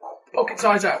 Poke its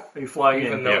eyes out. Are you flying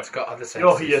Even in? though Yeah. it's got other senses.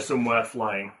 You're here somewhere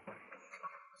flying.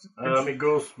 It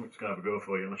goes. It's going to have a go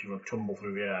for you unless you want to tumble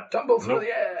through the air. Tumble through the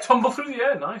air. Tumble through the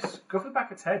air, nice. Go for the back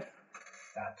of its head.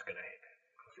 That's going to hit.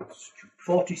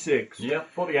 46. Yeah.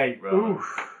 48, rather.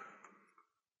 Oof.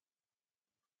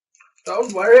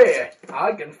 Don't worry.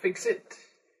 I can fix it.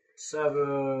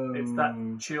 7. It's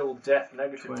that chill death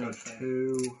negative touch thing.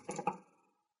 22.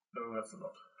 Oh, that's a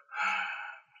lot.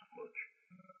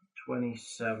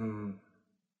 27.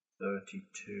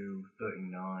 32.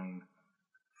 39.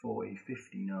 40.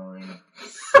 59.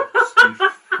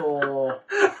 64.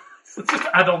 So just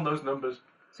add on those numbers.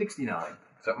 69.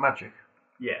 Is that magic?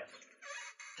 Yes.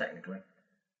 Technically.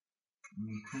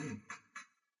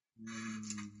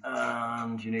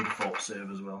 And you need a fort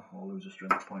save as well, or lose a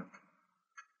strength point.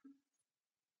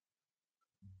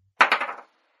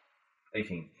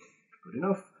 18. Good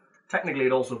enough. Technically,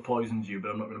 it also poisons you,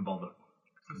 but I'm not going to bother.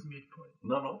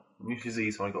 No. I'm used to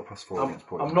Z, so I got +4 against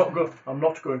poison. I'm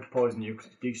not going to poison you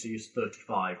because DC is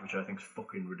 35, which I think is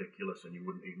fucking ridiculous, and you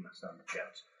wouldn't even stand a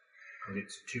chance. Because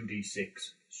it's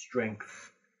 2d6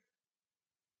 strength.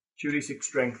 2d6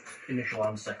 strength, initial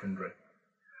and secondary.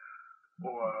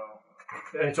 Wow.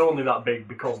 And it's only that big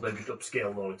because they've just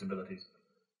upscaled all its abilities.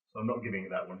 So I'm not giving it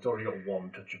that one. It's already got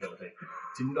 1 touch ability.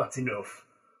 That's enough.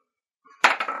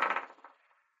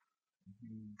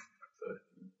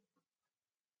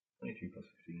 22 plus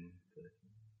 15. 30.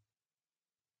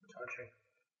 Okay.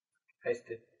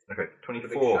 Pasted. Okay, The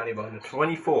big 24. shiny bonus.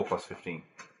 24 plus 15.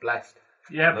 Blessed.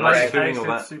 Yeah, No, bless that's your doing face,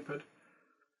 all it's that. super.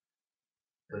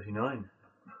 39.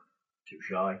 Too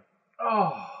shy.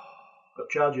 Oh. Got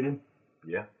charging him.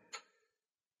 Yeah.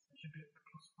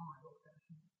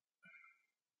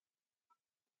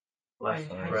 Less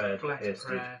Haste, bread, bless hasted,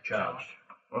 prayer, charged.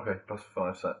 Okay,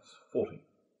 +5, so that's 40.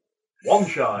 1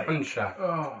 shy. Unshot.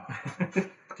 Oh.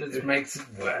 Just makes it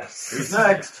worse. Who's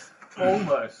next?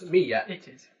 Almost. Me, yeah. It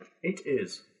is. It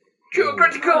is. Pure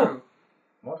critical!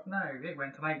 No, it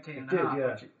went to 18 and did, a half,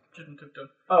 yeah. which it shouldn't have done.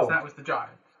 Oh. So that was the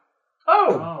giant.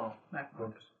 Oh! Oh. Never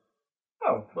mind.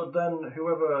 Oh, but then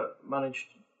whoever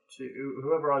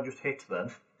I just hit then,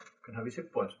 can have his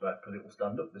hit points back because it will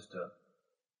stand up this turn.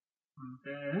 You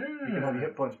can have your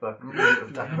hit points back because it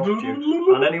was attacking off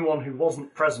you. And anyone who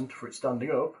wasn't present for it standing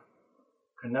up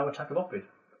can now attack above it.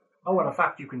 Oh, and in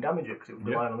fact, you can damage it because it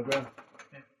was lying on the ground.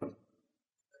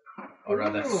 Or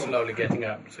rather, slowly getting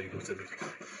up so you can still be.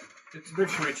 It's a bit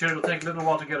creature, it'll take a little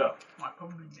while to get up. I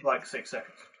probably missed. Like 6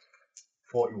 seconds.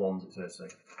 41s, it says. So.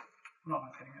 I'm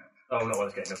not getting out. Oh, not when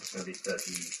it's getting up, it's going to be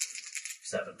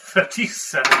 37.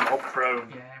 37 more prone.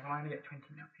 Yeah, well, I only get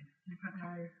 29. In fact, no,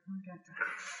 I get.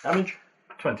 Damage?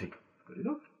 20. Good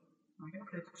enough. I get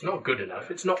 32. It's not good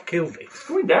enough. It's not killed me. It's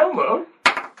going down, though.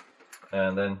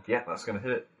 And then, yeah, that's going to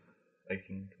hit it.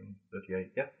 18, 20,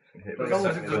 38. Yeah, it's going to hit it. As long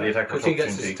as With it's the attack Because of he gets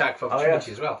his opportunity. attack for Oh, opportunity yes.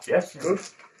 as well. Yes, good.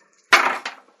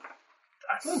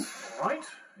 That's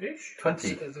right-ish. 20.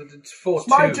 It's 4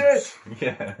 Smite twos. it!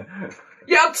 Yeah.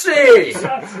 Yahtzee!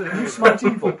 That's You smite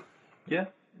evil. Yeah.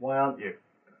 Why aren't you?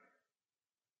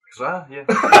 Yeah.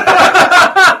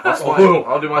 That's fine. Oh,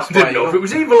 I'll do my I didn't know if it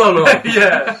was evil or not.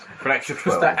 Yes. for an extra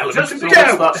 12. that element Just of because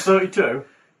doubt. That's 32.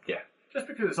 Just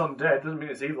because it's undead doesn't mean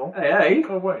it's evil. Hey,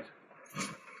 Oh, wait.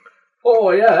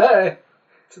 Oh, yeah.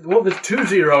 Well, there's 2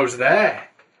 zeros there.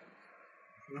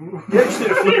 You just need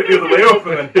to flip it the other way up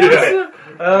and then hit it.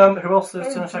 Who else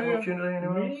has an attack of opportunity?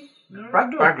 Anyone else?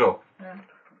 Ragdoll. Ragdoll.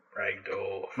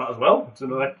 Ragdoll. Might as well. It's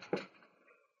another.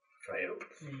 Failed.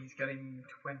 He's getting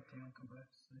 20 on compress,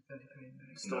 so 33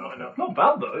 minutes. Still not enough. Not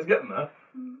bad though. It's getting there.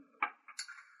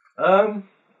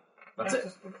 That's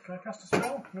it. Can I cast a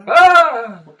spell? No.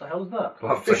 Ah! What the hell is that?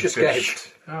 Love Fish saying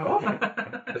escaped. Oh.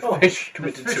 The fish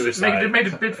committed suicide. Made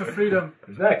a bid for freedom.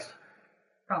 Who's next?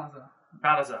 Balazar.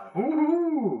 Balazar.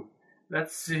 Ooh.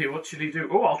 Let's see, what should he do?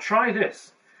 Oh, I'll try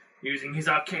this. Using his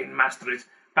arcane masteries,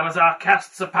 Balazar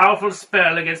casts a powerful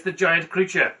spell against the giant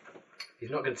creature. He's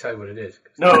not going to tell you what it is.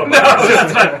 No,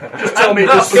 just tell me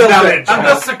the skill damage. And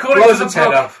thus, according Blows to its the head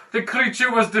book, off. the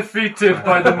creature was defeated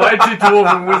by the mighty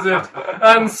dwarven wizard,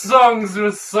 and songs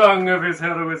were sung of his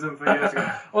heroism for years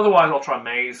ago. Otherwise, I'll try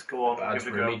maze. Go on, That's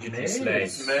give it a go. immediately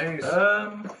slain.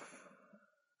 Maze.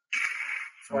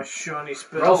 My shiny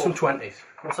spell. Roll some 20s.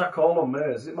 What's that called on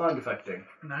maze? Is it mind affecting?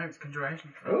 No, it's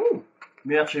conjuration. Oh.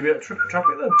 May actually be able to trap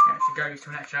it then. It actually goes to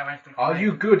an extra dimension. Are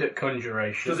you good at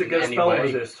conjuration? Does it get spell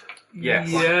resist? Yes.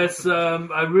 Yes,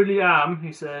 I really am,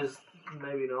 he says.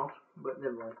 Maybe not, but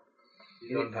never mind.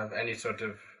 You don't have any sort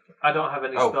of... I don't have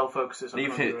any Oh, spell focuses on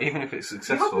conjuration. Even if it's You have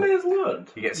successful, maze learned.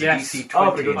 he gets Yes. a DC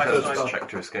Oh, 20 because I intelligence thought- check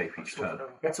to escape each turn.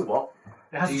 Gets a what?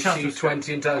 It has a chance DC to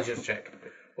 20 intelligence check.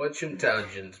 What's your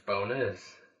intelligence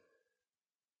bonus?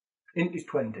 Int is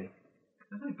 20.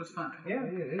 That's only +5.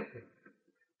 Yeah.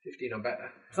 15 or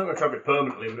better. It's not going to trap it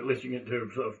permanently, but at least you can get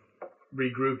to sort of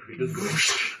regroup if it does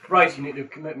go. Right, you need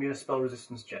to make me a spell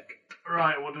resistance check.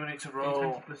 Right, what do I need to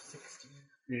roll? D20 +16.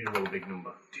 You need to roll a big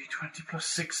number. D20 plus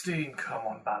 16. Come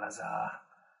on, Balazar.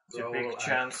 It's a Roll big a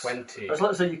chance. 20.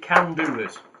 Let's say you can do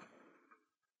this.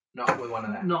 Not with one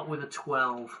of them. Not with a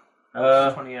 12.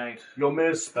 28. Your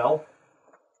maze spell.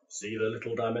 See the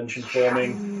little dimension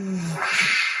forming.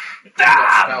 You've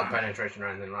got spell penetration or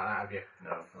anything like that, have you? No,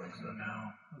 I think so.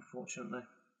 No, unfortunately.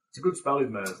 It's a good spell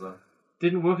with maze though.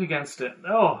 Didn't work against it.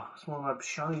 Oh, it's one of my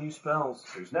shiny new spells.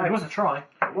 Who's It next? was a try.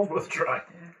 It was worth a try.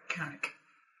 Carrick.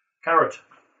 Carrot,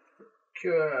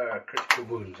 Cure critical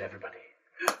wounds, everybody.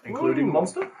 including Ooh.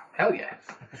 monster. Hell yes.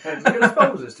 Does it get a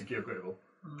spell resist to cure critical?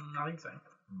 I think so.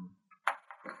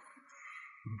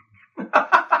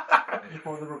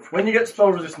 When you get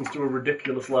spell resistance to a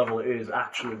ridiculous level, it is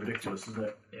actually ridiculous, isn't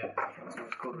it? Yeah.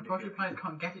 Unfortunately, players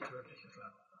can't get it to a ridiculous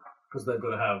level. Because they've got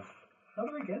to have. How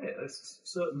do they get it? There's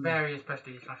certain. Various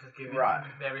prestige classes give it. Right.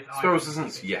 Various Spell items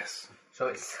resistance, give it. yes. So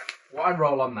it's what I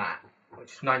roll on that,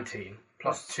 which is 19,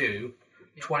 plus 2,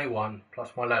 21, plus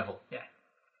my level. Yeah.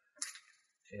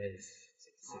 Which is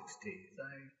 60,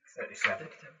 So, 37.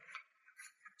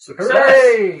 Success!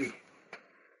 Hooray!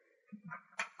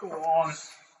 go on.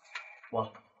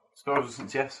 What? Spell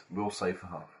resistance, yes. We'll save for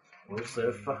half. We'll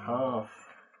save for half.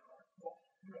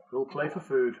 We'll play for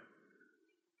food.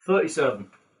 37.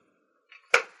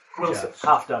 Well, Just.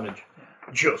 half damage.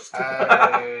 Just.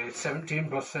 17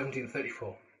 plus 17,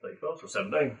 34. 34, so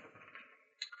 17.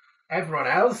 Everyone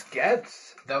else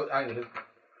gets...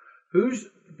 who's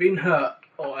been hurt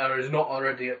or is not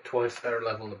already at twice their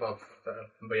level above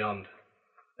and beyond?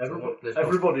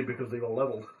 Everybody, because they've all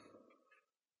leveled.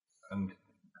 And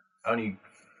only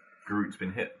Garut's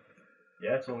been hit.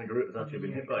 Yeah, it's only Garut that's actually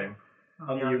been hit by him.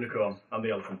 And the unicorn, and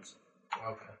the elephants.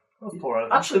 Okay.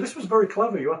 Actually, this was very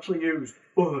clever. You actually used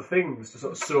other things to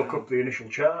sort of soak up the initial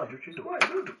charge, which is quite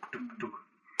good.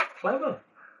 Clever.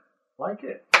 Like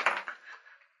it.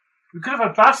 We could have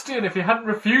had Bastion if he hadn't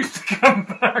refused to come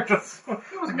back. I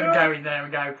wasn't going to go in there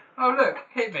and go, oh look,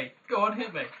 hit me. Go on,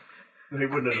 hit me. He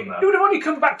wouldn't have done He that. would have only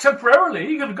come back temporarily.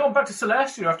 He could have gone back to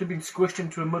Celestia after being squished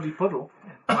into a muddy puddle.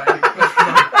 By an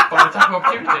attack of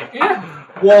opportunity. Yeah.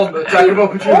 One attack of All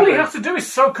he opportunity. has to do is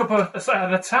soak up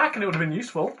an attack and it would have been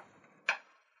useful.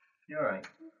 You're right.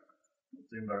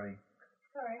 Doing very.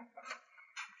 Sorry.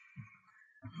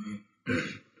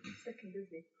 Sick and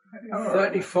busy.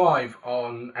 35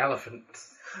 on elephant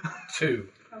 2.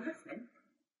 I'm listening.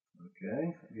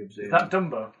 Okay. Gives Is it. that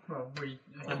Dumbo? Well, we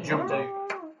jumped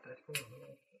out.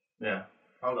 Yeah.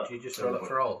 Oh, do you just roll it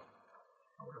for all?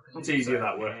 It's easier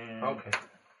that way. Okay.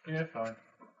 Yeah, fine.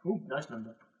 Ooh, nice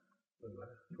number.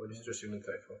 We're just assuming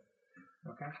 34.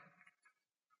 Okay.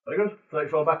 Very good.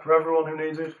 34 back for everyone who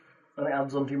needs it. And it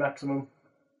adds on to your maximum.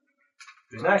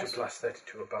 Who's next? Plus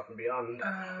 32 above and beyond.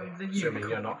 the Assuming unicorn.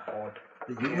 you're not odd.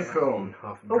 The unicorn.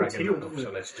 Half Oh, it's dragon, healed, half isn't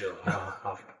it? celestial,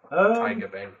 half Um, tiger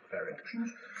bane ferret.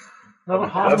 No,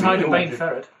 half Tiger cool. Bane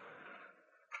Ferret.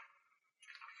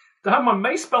 My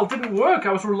mace spell didn't work.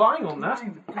 I was relying on that.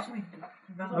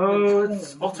 Oh,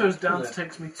 it's Otto's dance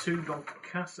takes me 2 on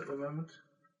cast at the moment.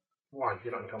 Why?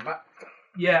 You're not in combat?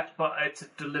 Yeah, but it's a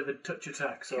delivered touch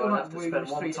attack, so You're I not have to moving spend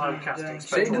 1 straight time away casting today.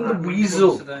 spell. Say to the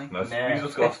weasel. Today. No,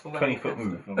 Weasel's got a 20-foot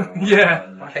move.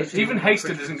 Yeah, even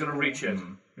Hasted isn't going to reach it.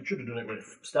 It should have done it when it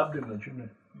stabbed him then, shouldn't it?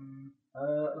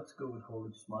 Let's go with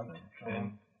Holy Smite.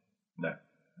 No.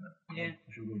 Yeah.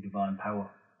 Should we go with Divine Power?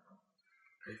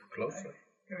 Closely.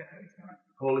 Go with Holy Smite.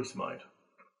 Holy Smite.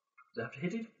 Does it have to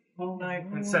hit it? Oh no.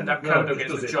 And send out No, Kodo it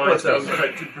against the does it. giant It does.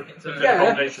 stone It's a Yeah.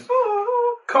 combination.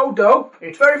 Oh, Kodo.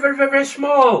 It's very, very, very, very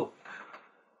small.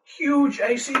 Huge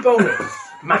AC bonus.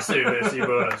 Massive AC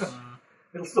bonus.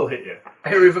 It'll still hit you.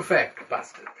 Area of effect,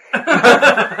 bastard.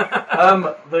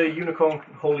 The unicorn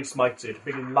wholly smites it.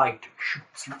 Big light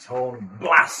shoots its horn and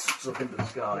blasts up into the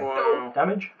sky. Wow.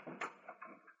 Damage?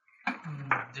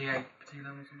 D8 T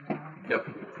levels. Yep.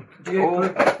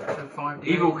 D8. 5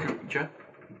 Evil creature.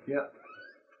 Yeah.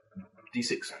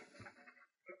 D6.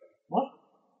 What?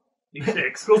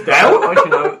 D6. Goes down? Actually,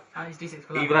 no. It's D6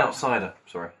 for Evil outsider.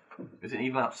 Sorry. Is it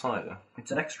evil outsider?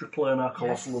 It's an extraplanar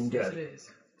colossal Yes, undead. it is.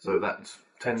 So that's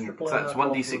 10. Extra player, That's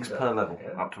 1d6 colossal per undead. level,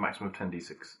 Yeah. up to maximum of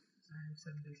 10d6.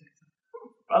 7d6.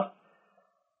 Bad.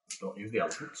 Don't use the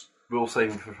elephants. Will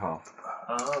saving for half,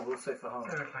 We'll say for half.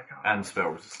 and spell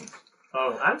resistance.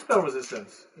 Oh, and spell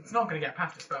resistance. It's not going to get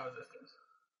past the spell resistance.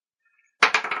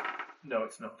 No,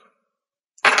 it's not.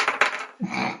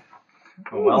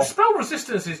 Oh, well. Ooh, spell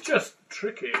resistance is just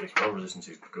tricky. Spell resistance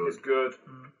is good. It's good.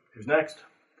 Who's next?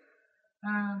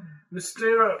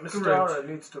 Mystara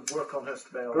needs to work on her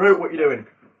spell. Groot, what you doing?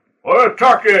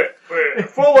 Attack it!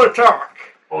 Full attack!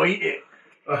 Or eat it!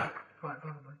 Quite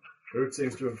probably. Groot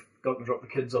seems to have gone to drop the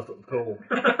kids off at the pool.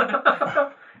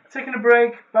 Taking a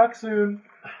break. Back soon.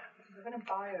 We're going to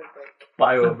bio break.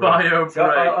 Bio break. Bio break.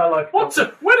 I like.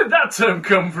 Where did that term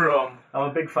come from? I'm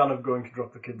a big fan of going to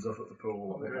drop the kids off at the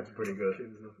pool. I think that's pretty good.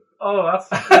 Oh, that's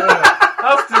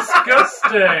that's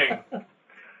disgusting.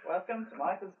 Welcome to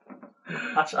my husband.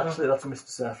 Actually, that's Mr.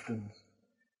 Sefton's.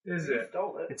 Is it?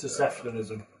 Stole it. It's a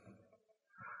Seftonism.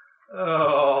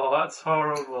 Oh, that's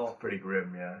horrible. Pretty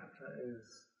grim, yeah. That is.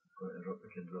 Going to drop the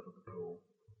kids off at the pool.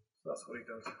 That's what he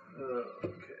does.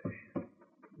 Okay.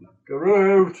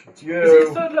 Groot, it's you. Is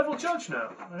he a third level judge now?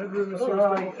 I heard rumors he was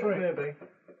Alright, level 3. maybe.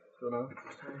 Don't know.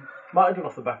 Might have done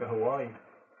off the back of Hawaii.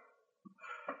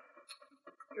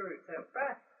 Groot's out of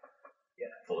breath. Yeah,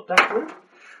 full attack, Groot.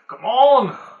 Come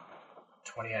on!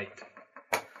 28.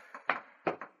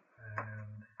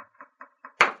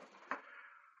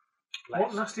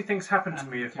 What nasty things happen to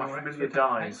me if my familiar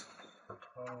dies?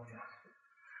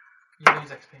 You lose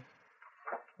XP.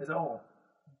 Is that all?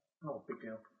 Oh, big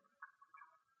deal.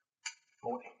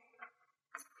 40.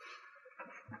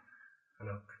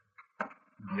 Look.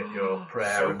 Get your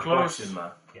prayer So and close. blessing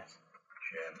there. Yes.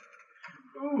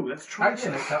 Ooh, let's try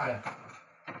Actually, this.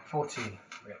 14.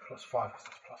 We get +5 because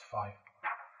it's +5.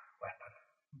 Weapon.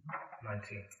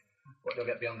 19. What do I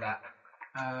get beyond that?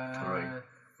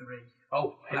 3.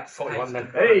 Oh, hit That's 41 then.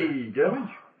 Hey, damage.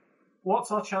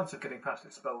 What's our chance of getting past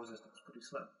its spell resistance? Pretty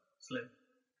slim. Slim.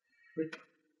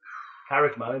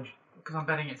 Carrick managed. Because I'm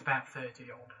betting it's about 30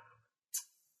 odd.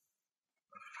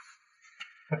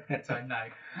 So no.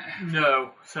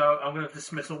 No. So I'm going to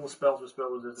dismiss all the spells with spell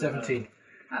resistance. 17.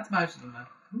 That's most of them though.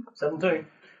 17.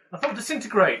 I thought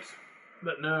disintegrate,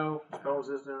 but no. Spell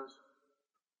resistance.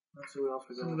 Let's see what else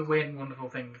we Some of got. the weird and wonderful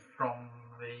things from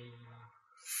the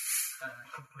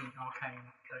complete arcane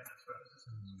don't have spell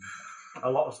resistance. A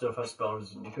lot of stuff has spell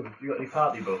resistance. You got any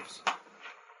party buffs?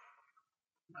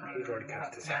 He's already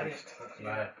cast his That's haste. it.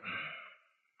 Yeah.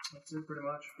 That's it, pretty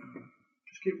much.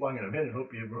 Just keep wanging them in and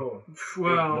hope you roll.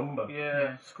 Well, number.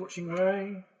 yeah. Scorching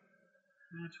Ray.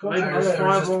 Scorching Maybe Ray.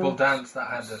 Irresistible Dance that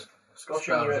had a Scorching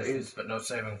spell Ray resistance, is. but no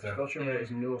saving throw. Scorching Ray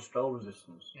is no spell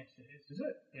resistance. Yes, it is. Is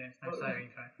it? Yeah, it's no saving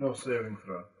throw. No saving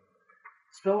throw.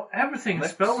 Spell everything.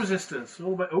 Next. Spell resistance.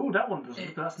 All about. Oh, that one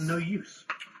doesn't. That's no use.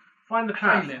 Find the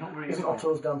path. Failing. Not really Isn't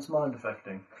useful. Otto's dance mind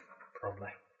affecting? Probably.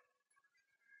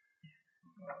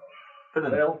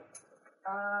 Bill,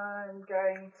 I'm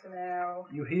going to now.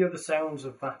 you hear the sounds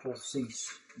of battle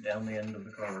cease down the end of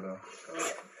the corridor.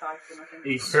 Titan, I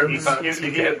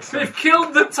think. They've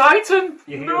killed the Titan.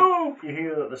 You hear, No. you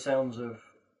hear the sounds of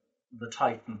the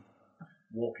Titan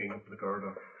walking up the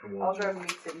corridor I'll towards go you. and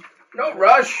meet him. No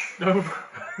rush! No.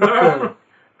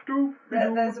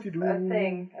 There's a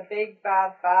thing, a big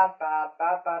bad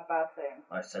thing.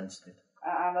 I sensed it.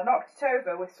 And I knocked it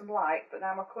over with some light, but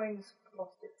now my coin's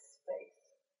lost its space.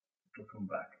 It'll come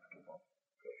back.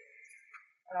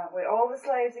 All the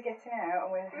slaves are getting out,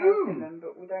 and we're helping them,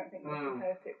 but we don't think we can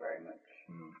hurt it very much.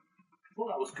 Well,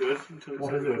 that was good. Until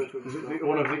What is it? Is it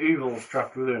one of the evils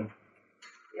trapped within?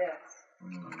 Yes. I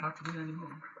can't do it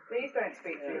anymore. Please don't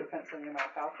speak to your pencil in your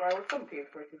mouth, Alf, or I will thump you,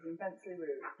 for it is immensely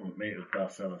rude. Me, it was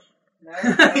Barcelos. No.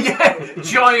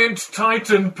 Giant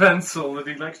Titan pencil that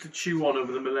he likes to chew on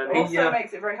over the millennia. Also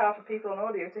makes it very hard for people on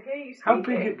audio to hear you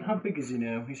speaking. How big is he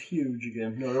now? He's huge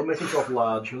again. No, he'll make himself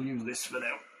large. He'll use this for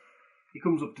now. He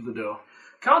comes up to the door.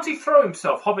 Can't he throw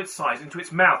himself hobbit size into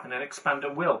its mouth and then expand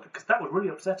at will? Because that would really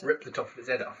upset him. Rip the top of his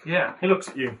head off. Yeah. He looks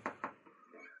at you.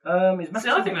 His See,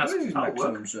 I think that's- his that'll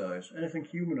maximum size. Anything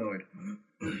humanoid.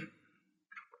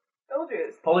 Told you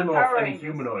it's Polymorph, Power any Rangers.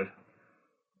 humanoid.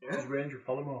 What's his range of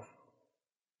polymorph?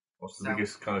 What's the So-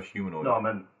 biggest kind of humanoid? No, I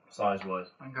meant size-wise.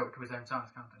 I can go up to his own size,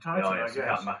 can't I? Titan, Oh, I yes, you guess.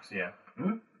 can't max, yeah.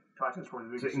 Titan's probably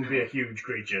the So it biggest. can be a huge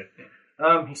creature.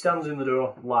 He stands in the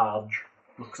door, large,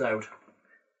 looks out.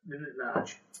 Isn't it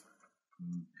large?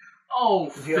 Oh,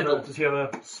 Does he have fiddle.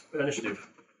 a initiative?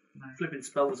 Flipping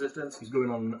spell resistance. He's going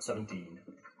on 17.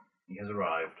 He has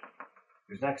arrived.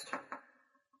 Who's next?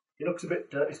 He looks a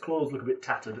bit. His clothes look a bit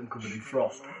tattered and covered in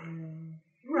frost.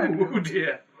 Oh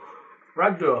dear.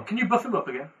 Ragdoor. Can you buff him up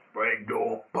again?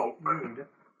 Ragdoor poke.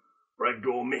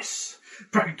 Ragdoor miss.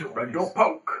 Bragdor. Ragdoor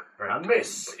poke. And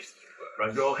miss.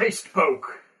 Ragdoor haste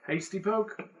poke. Hasty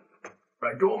poke.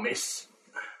 Ragdoor miss.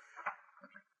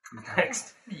 Who's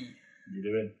next? Me. What are you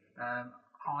doing?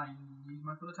 I use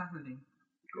my full attack reading.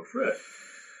 Go for it.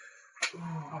 Of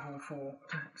all 4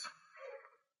 attacks.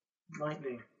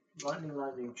 Lightning.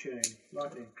 Lightning chain.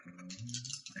 Lightning.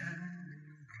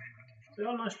 They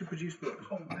are nicely produced books.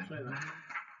 I'll say that.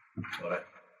 Got it.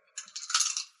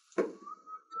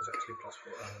 Was actually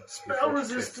 +4. Spell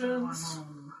resistance.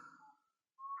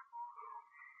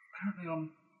 Apparently on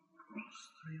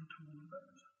 +3 or 2 of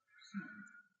those.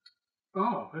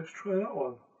 Oh, let's try that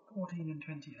one. 14 and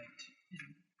 28.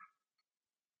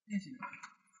 Isn't it?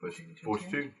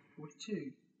 42.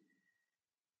 42.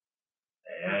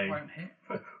 Hey, That won't hit.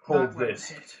 hold That won't this.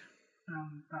 hit.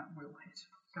 That will hit.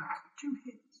 That's 2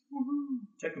 hits. Woohoo!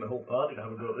 Taking the whole party to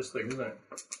have a go at this thing, isn't it?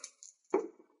 What do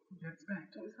you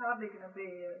expect? It's hardly going to be.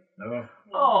 No.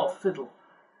 Oh, fiddle.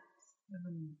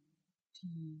 17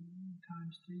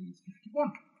 times 3 is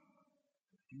 51.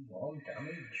 51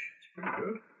 damage. It's pretty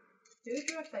good. Who's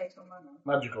your fatal mana?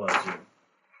 Magical, I assume.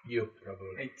 You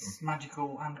probably. It's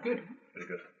magical and good. Pretty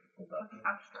good. Hold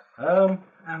that.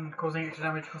 And causing extra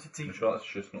damage because it's I'm evil. sure that's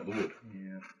just not the wood.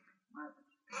 Yeah.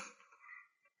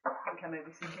 I think I may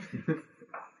be thinking.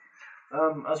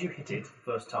 As you hit it the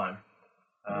first time,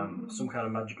 some kind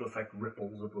of magical effect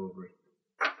ripples up over it.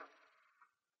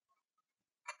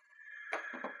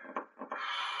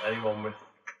 Anyone with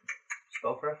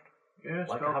spellcraft? Yeah,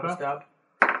 Like to have a spellcraft. stab?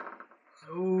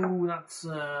 Oh, that's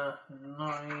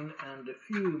 9 and a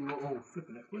few more. Oh,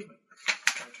 flipping it, flipping.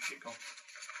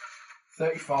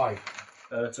 35.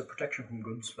 It's a protection from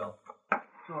good spell.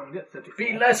 So I get 34.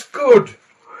 Be less good!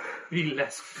 Be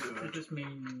less It good. just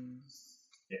means.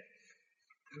 Yeah.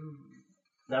 Ooh.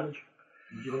 Damage?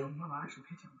 Did you do? Well, I actually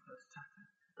hit him first attack.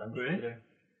 Damage? Really? Did you do?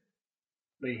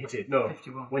 No, you hit it. No.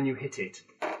 51. When you hit it,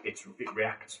 it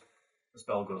reacts. The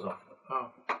spell goes off.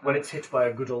 Oh. When it's hit by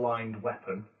a good aligned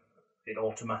weapon, it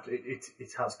automatically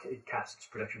it casts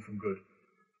protection from good.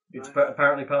 It's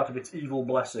apparently part of its evil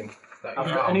blessing. That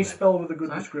After your arm, any then? spell with a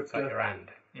good Is that your descriptor hand?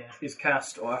 Yeah. is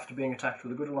cast, or after being attacked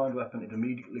with a good aligned weapon, it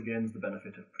immediately gains the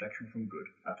benefit of protection from good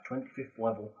at 25th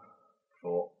level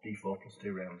for D4 plus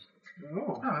 2 rounds. Oh.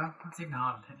 Oh well, that's even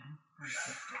harder to hit him.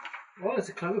 Well, it's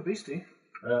a clever beastie.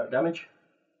 Damage?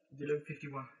 Did it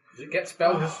 51. Does it get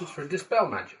spell resistance for dispel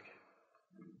magic?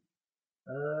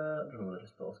 I don't know whether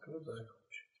spell's good, but...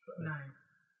 No.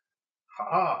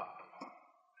 Ha!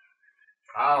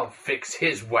 I'll fix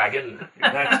his wagon.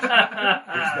 Next.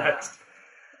 Who's next?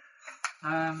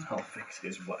 I'll fix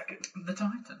his wagon. The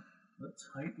Titan. The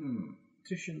Titan.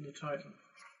 Titian the Titan.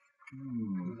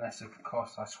 Unless, of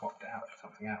course, I swapped it out for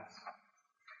something else.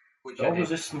 Which Spell I did.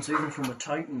 resistance even from a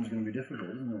Titan is going to be difficult,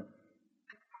 isn't it?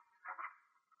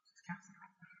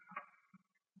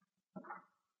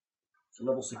 It's a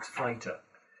level 6 fighter.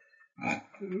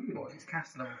 What is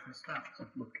cast level for spells?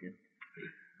 Looking.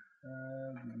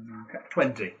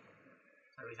 20.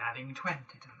 So he's adding 20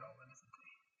 to the roll, then, isn't he?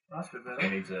 That's a bit He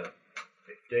better. needs a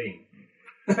 15.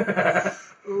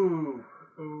 Ooh.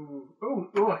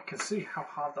 Oh, I can see how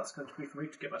hard that's going to be for me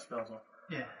to get my spells on.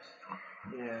 Yes.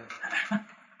 Yeah.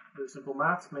 The simple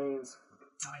maths means...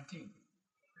 19.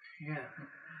 Yeah.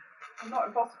 Not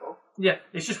impossible. Yeah,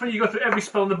 it's just when you go through every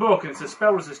spell in the book and it says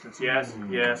spell resistance. Yes,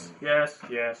 yes, yes,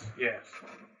 yes, yes.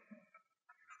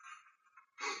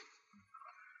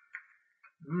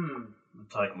 The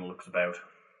Titan looks about.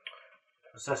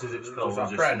 Assesses its spell Does our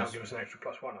prayer not resistance. give us an extra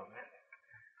 +1 on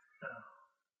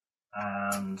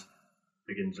that? And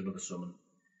begins another summon.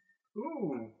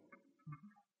 Ooh.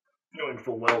 Knowing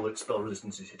full well that spell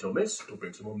resistance is hit or miss, it'll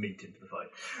bring some more meat into the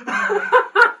fight.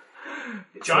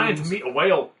 It Giant summons meat a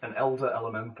whale. an Elder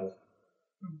Elemental.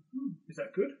 Is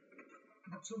that good?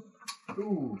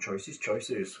 Ooh, choices.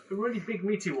 A really big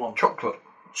meaty one. Chocolate.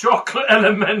 Chocolate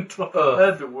elemental.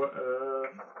 Earth.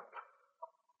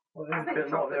 Well, I there's think a lot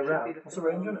chocolate there should around. be the What's the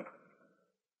range on it?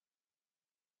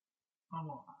 Oh,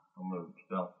 what? On the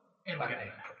spell. It'll get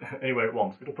there. Anyway, it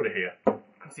wants. It'll put it here.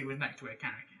 Because he was next to where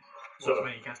Carrick is. So- So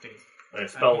when he cast it.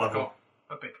 Spell he's level. got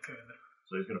a bit further.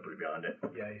 So he's going to put it behind it.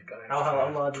 Yeah, he's got an How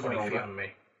extra large is 20 an feet ogre? on me.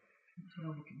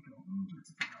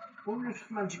 I wonder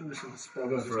if magic missile spell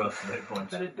goes for us 8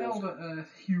 points. But it built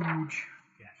huge.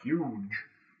 Yeah, huge.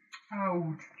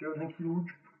 Huge. Do you think huge?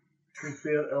 Can be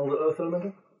an Elder Earth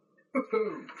Elemental?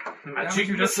 Magic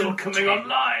missile coming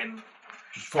online.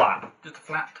 Just flat. Just a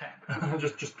flat 10.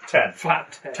 just 10.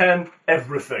 Flat 10. 10,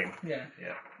 everything. Yeah.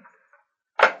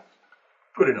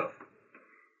 Good enough.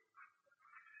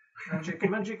 Magic.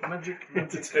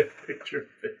 To take a picture of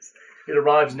this. It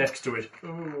arrives next to it.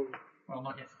 Ooh. Well,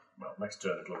 not yet. Well, next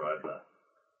turn it'll arrive there.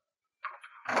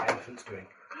 What the elephant's doing?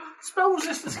 Spell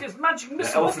resistance against magic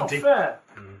missile. That's not elephanty. fair.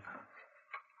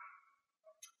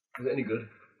 Is it any good?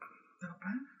 Not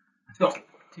bad.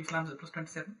 2 slams at plus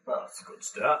 27. Well, that's a good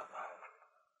start.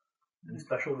 Any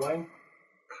special wang?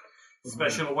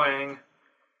 Special wang.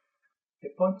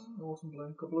 Hit points? Awesome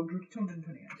blow. Couple hundred.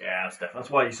 228. Yeah, that's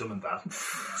why you summoned that.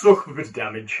 Suck a bit of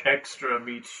damage. Extra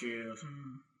meat shield.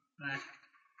 Right.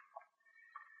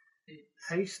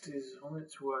 Haste is on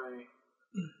its way.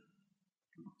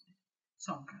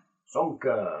 Sonka.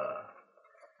 Sonka.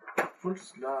 Full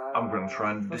slide. I'm going to try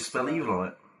and dispel evil on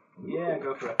it. Yeah,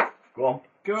 go for it. Go on.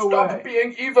 Go Stop away.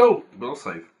 being evil! Will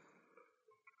save.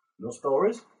 No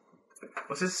stories?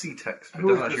 What's this C text? It Who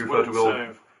doesn't is actually this refer to will will.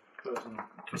 save person?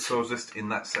 So is this in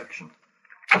that section?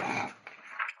 I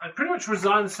pretty much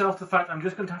resigned myself to the fact I'm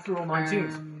just going to have to roll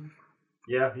 19s.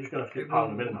 Yeah, you're going to have to get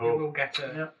part of the minute You hope. will get a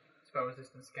Yeah. spell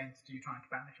resistance against you trying to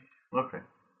banish it. Okay.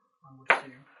 I would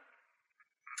assume.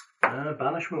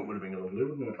 Banishment would have been lovely,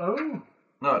 wouldn't it? Oh.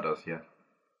 No, it does, yeah.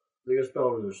 They get spell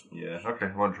resistance. Yeah, okay,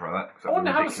 I won't try that. 'cause I that'd wonder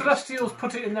be how the ridiculous. Celestials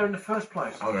put it in there in the first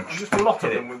place. I'm gonna There's just a lot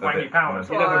of hit them it with a wangy bit. powers.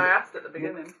 That's what I asked at the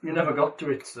beginning. You never got to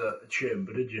its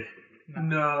chamber, did you?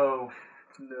 No.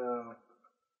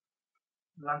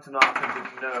 Lantern Archon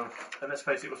didn't know. And let's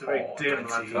face it, it was a very dim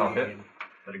Lantern Oh, Archon. hit.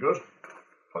 Very good.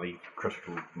 Bloody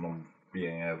critical non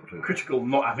being able to. Critical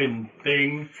not having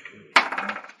thing.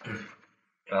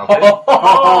 Okay.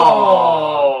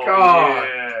 Oh, God.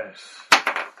 yes.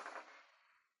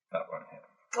 That won't hit.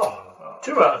 Oh,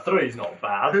 2 out of 3 is not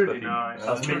bad. Pretty but nice.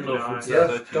 As Pretty Meatloaf would nice. say.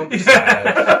 Yes, don't be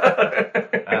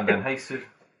sad. And then hasted.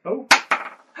 Oh.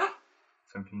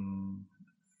 17.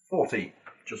 40.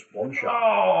 Just one shot.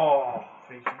 Oh.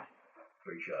 3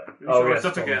 shot. Oh, yes, it's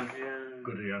up Tom. again. Yeah.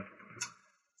 Good again.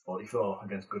 44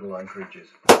 against good aligned creatures.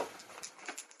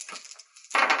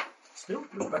 Still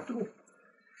respectable.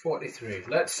 43.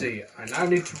 Let's see. I now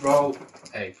need to roll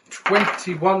a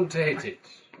 21 to hit it.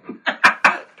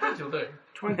 You'll do.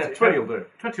 20. Yeah, 20 will do.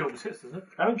 20 always hits, doesn't it?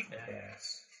 Damage?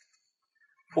 Yes.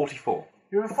 44.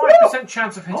 You have a 5%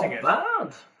 chance of hitting it.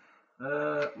 Not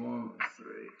bad. 1, 3,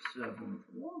 7,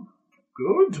 1.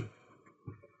 Good.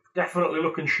 Definitely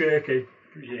looking shaky.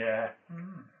 Yeah.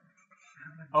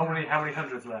 How many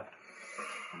hundreds left?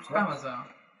 Balazar.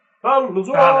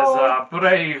 Balazar! Balazar,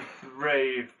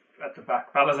 brave at the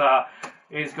back. Balazar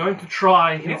is going to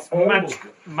try his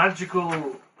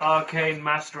magical arcane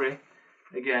mastery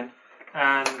again.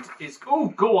 And is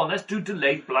go on, let's do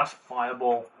delayed blast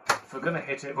fireball. If we're gonna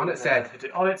hit it, On we're its gonna head. hit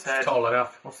it on its head. It's tall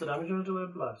enough. What's the damage on a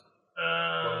delayed blast?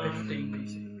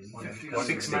 15d6.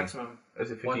 6 maximum.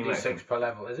 Is it 15 max? 1d6 per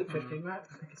level. Is it 15 max?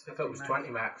 I think it's I thought it was 20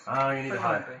 max. Ah, you need a Pretty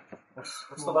higher. likely.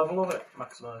 What's the level of it?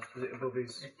 Maximised. Is it above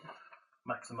his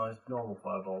maximised normal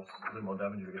fireballs? A bit more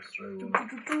damage if it gets through.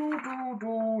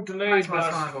 Delayed Maximum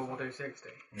blast. fireball will do 60.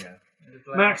 Yeah.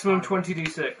 Maximum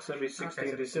 20d6, so it'll be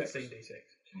Okay, 16d6. so 16d6.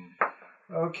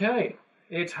 Okay.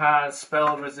 It has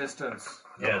spell resistance.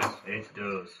 Yes, it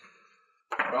does.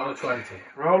 Roll a 20.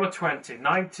 Roll a 20.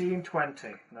 19, 20.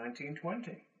 19,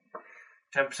 20.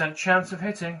 10% chance of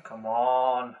hitting. Come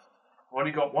on. I've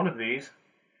only got one of these.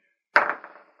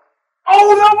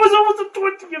 Oh, that was almost a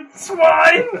 20, you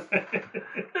swine!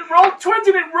 It rolled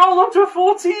 20 and it rolled up to a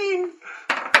 14!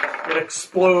 It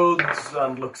explodes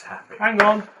and looks happy. Hang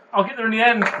on. I'll get there in the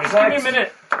end. Just give me a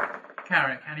minute.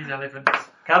 Carrick and his elephants.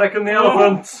 Carrick and the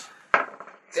elephant.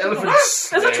 The elephants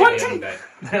There's a slay the 20. undead.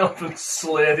 The elephants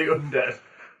slay the undead.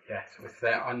 Yes, with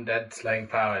their undead slaying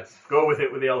powers. Go with it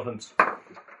with the elephants.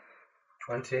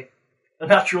 20. A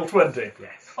natural 20.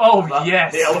 Yes. Oh, That-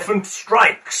 yes. The elephant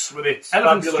strikes with its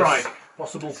Elephant fabulous strike.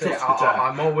 possible See, tusk attack.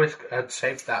 I'm always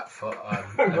saved that for.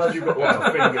 I'm glad you've got lots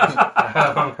of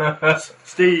fingers.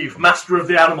 Steve, master of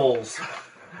the animals.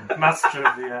 Master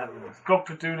of the animals.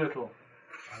 Dr. Doolittle.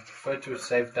 I prefer to have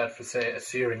saved that for, say, a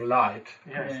searing light.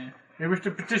 Yes. Yeah. We wish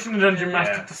to petition the Dungeon Yeah.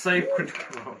 Master to save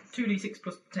critical rolls. 2d6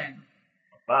 plus 10.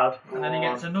 Bad. And then he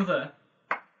gets another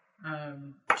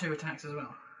 2 attacks as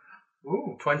well.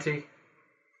 Ooh. 20.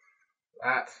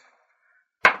 That.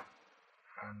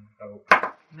 And oh.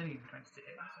 And then even 20 to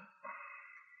hit.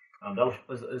 And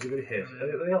is it going to hit?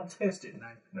 Are they all tasted?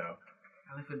 No.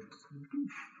 Elephants.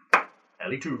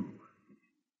 Ellie 2.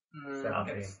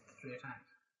 Gets 3 attacks.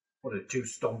 What are it? 2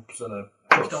 stomps and a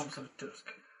 2 stomps and a tusk.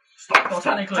 Well,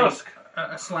 technically,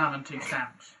 a slam and 2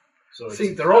 stamps. So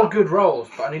See, they're all good rolls,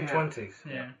 but I need 20s.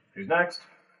 Yeah. Who's next?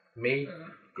 Me,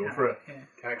 Go for it. Yeah.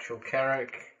 actual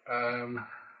Carrick.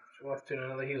 So I've doing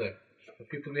another healing. Have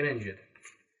people been injured?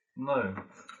 No.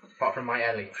 Apart from my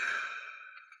Ellie.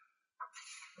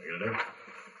 What are you going to do?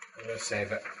 I'm going to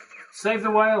save it. Save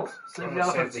the whales. Save I'm the going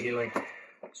to save elephants. the healing.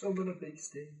 Summon a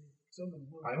beastie.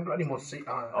 I haven't got any more seat.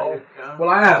 Yeah. Well,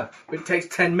 I have. But it takes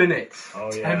 10 minutes. Oh,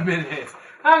 yeah. 10 minutes.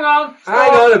 Hang on.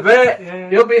 Hang on a bit. Yeah.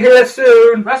 You'll be here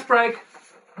soon. Rest break.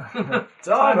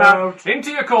 Time out.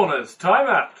 Into your corners. Time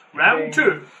out. Round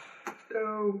 2.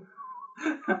 No.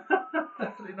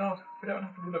 Definitely not. We don't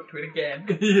have to look to it again.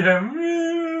 Yeah.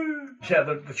 Yeah,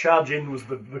 the charge in was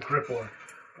the crippler.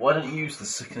 Why don't you use the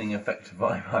sickening effect of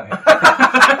Imo?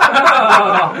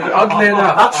 Oddly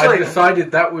enough, I Actually-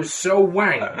 decided that was so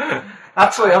wank.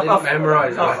 Actually, I didn't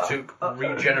memorise it. I took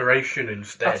regeneration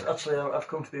instead. Actually, I've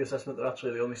come to the assessment that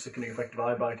actually the only sickening effect of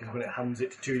eye bite is when it hands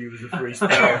it to you as a free spell.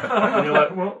 And you're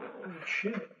like, well,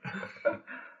 shit.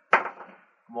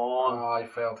 Come on. I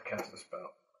failed to cast a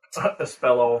spell. A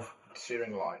spell of.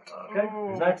 Searing Light. Okay,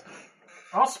 who's next?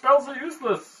 Our spells are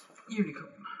useless. Unicorn.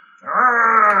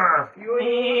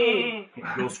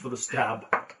 It goes for the stab.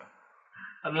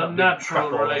 An unnatural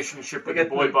crap on. relationship We with the get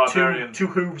boy barbarian. two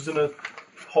hooves and a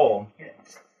horn.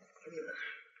 Yes.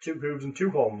 2 hooves and 2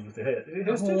 horns with the hit. Is it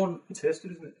A hasted? horn. It's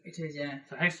hasted, isn't it? It is, yeah.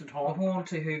 It's a hastened A horn. horn,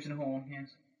 2 hooves and a horn,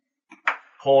 yes.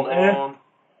 Horn A. Horn.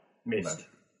 Missed.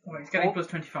 Oh, it's getting plus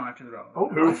 25 to the roll. Oh,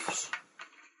 Hoofs.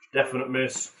 Definite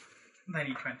miss. They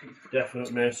need 20s.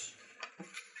 Definite miss.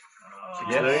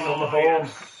 Yes. 16 on the horn.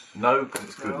 No, because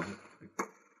it's good. No.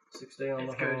 16 on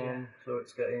It's the good, horn. yeah. So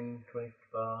it's getting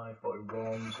 25,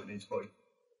 41, so it needs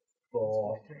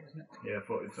 44. 43, isn't it? Yeah,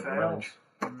 43 Failed. damage.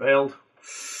 Failed.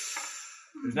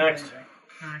 Who's next? There you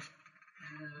go. Right.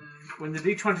 When the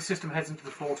D20 system heads into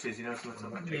the 40s, you know something's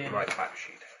up. Take Yeah. the right back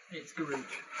sheet. It's Garooch.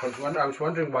 I was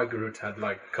wondering why Garut had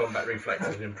like combat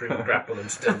reflexes and improved grapple and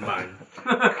still mine.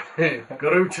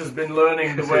 Garooch has been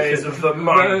learning the ways of the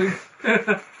monk.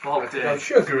 Oh, I'm dear.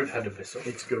 sure Garut had a whistle.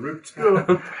 It's Garooch's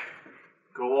go.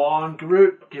 Go on,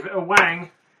 Garut. Give it a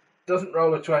wang. Doesn't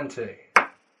roll a 20.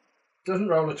 Doesn't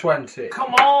roll a 20.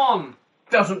 Come on.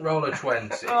 Doesn't roll a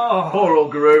 20. Oh, Poor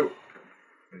old Garooch.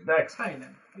 Who's next? Hey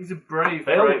then. he's a brave,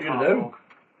 Phil, what brave you gonna do? Hartwog.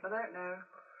 I don't know.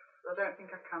 I don't think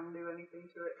I can do anything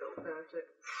to it that'll hurt it.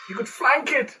 You could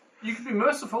flank it! You can be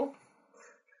merciful.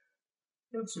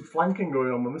 There's some flanking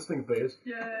going on when this thing appears.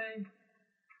 Yay!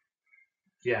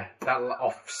 Yeah, that'll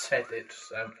offset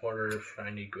its order of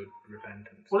shiny good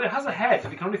repentance. Well, it has a head,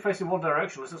 and it can only face in one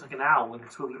direction. It looks like an owl and can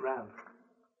swivel it round.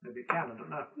 Maybe it can, I don't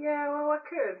know. Yeah, well, I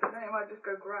could, but then it might just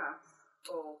go grass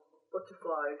or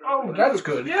butterflies. Or Oh, Well, that's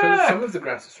good, because Yeah. some of the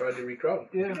grass is already regrown.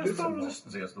 Yeah, There's some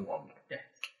resistance against the wand. Yeah.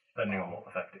 Depending on what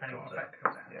effect it Depending on comes what out. effect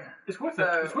comes out. Yeah. it's worth So-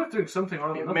 it. It's worth doing something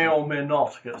rather It than may nothing. or may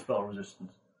not get spell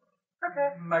resistance.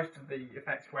 Okay. Most of the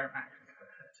effects won't actually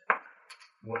hurt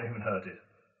it Won't even hurt it.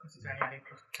 because it's only adding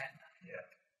plus 10.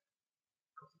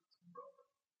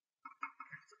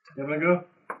 You having a go?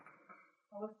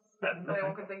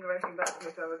 Anyone can think of anything better for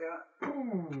me to have a go at.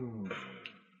 Ooh.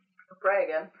 I'll pray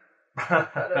again.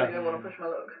 I don't even want to push my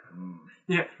luck.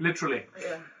 Yeah, literally.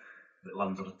 Yeah. It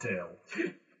lands on a tail.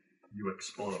 You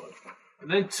explode. And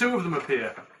then two of them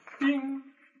appear. Bing!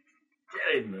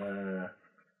 Get in there.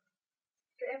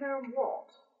 Get in there and what?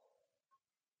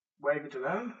 Wave it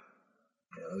around.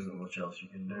 Yeah, there isn't much else you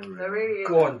can do. There really is.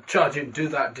 Go on, charge it, do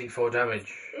that D4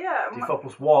 damage. Yeah. D4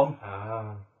 plus 1.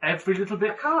 Ah. Every little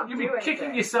bit. I can't You'll be do kicking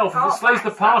anything. yourself if Can't it slays the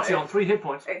backstab party it. on 3 hit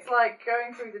points. It's like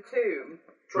going through the tomb,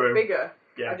 True. but bigger.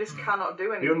 Yeah. I just cannot do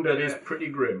The anything. undead to is it. pretty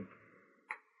grim.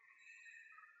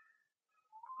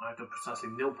 I've done precisely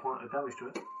 0 point of damage to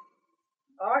it.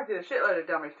 Oh, I did a shitload of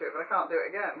damage to it, but I can't do it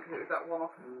again because it was that one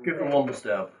off. Give the wand a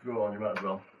stab. Go on, you might as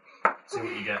well. See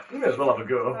what you get. You may as well have a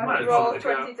go. I Might have as to roll well,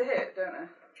 20 to hit, don't I?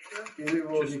 You need to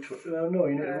roll no,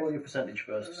 you need to Yeah. roll your percentage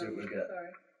first to see what we get. Sorry.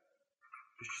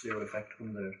 Just to see what effect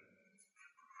comes out.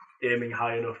 Aiming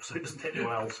high enough so it doesn't hit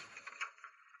anyone else.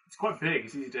 It's quite big,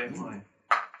 it's easy to aim high.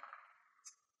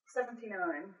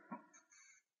 79.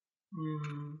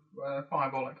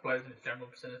 Fireball explodes in its general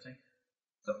vicinity.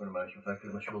 It's not going to make you effective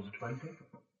unless you rolls a 20.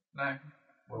 No.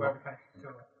 Whoever affects it.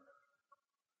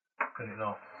 Can it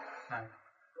not? No.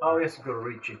 Oh yes, you've got to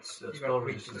reach its spell gotta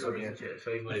reach resistance. its haven't you? resistance.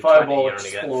 So even The with fireball 20, you only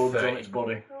get explodes 30. on its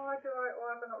body. Why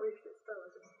have I not reached its spell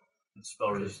resistance? Its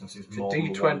spell resistance is It's more a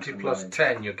than the one D20 plus combined.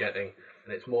 10 you're getting,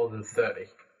 and it's more than 30.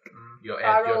 your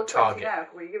I roll your a 20 target. now.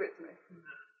 Will you give it to me?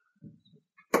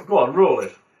 Go on, roll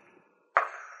it.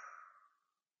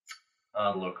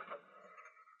 Hard luck.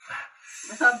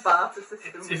 Barter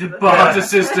system. It's a barter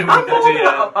system with the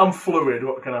DM. I'm fluid,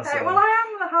 what can I say? Hey, well, I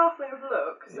am the halfling of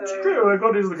luck, so... It's true,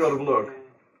 God is the god of luck.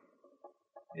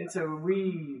 It's a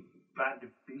wee bad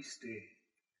beastie.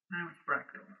 Now it's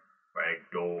Bragdor.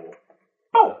 Ragdoll.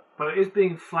 Oh! But it is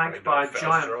being flanked by a Fails to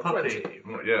giant roll puppy. 20.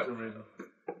 Yeah. For some reason.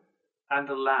 And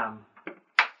a lamb.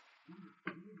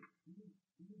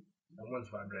 Someone's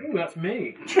vibrating. Ooh, that's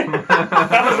me.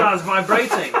 Salazar's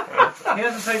vibrating. He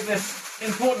has to take this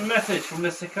important message from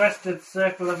the sequestered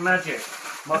circle of magic.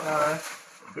 What,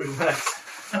 who's next?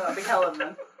 Oh, that'll be Helen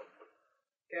then.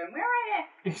 Going, where are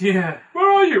you? Yeah. Where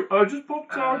are you? I just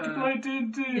popped out to play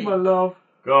D&D, my love.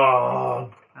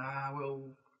 God. We'll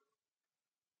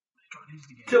try these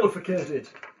again. Killificated.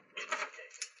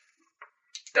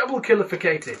 Double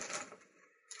killificated.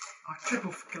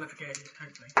 Triple killificated,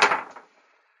 hopefully.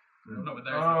 Not with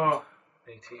those. Oh.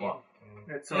 18. What?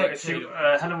 It's Yeah, alright. two.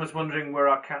 Helen was wondering where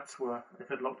our cats were,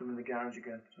 if I'd locked them in the garage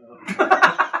again. So.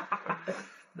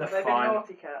 They're They've been fine.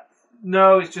 naughty cats.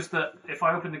 No, it's just that if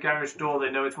I open the garage door, they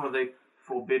know it's one of the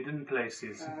forbidden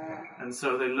places. And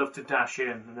so they love to dash in,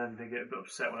 and then they get a bit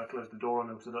upset when I close the door on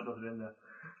them because I don't know they're in there.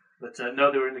 But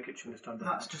no, they were in the kitchen this time.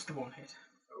 That's just the one hit.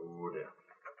 Oh dear.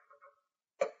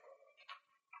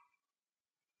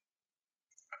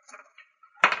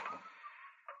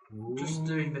 Just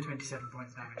doing the 27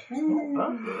 points damage. Bless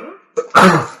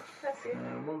you.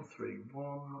 1, 3,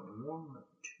 1, 1,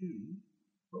 2,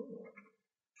 4.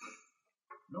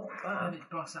 Not And bad. it's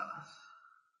Barcelas.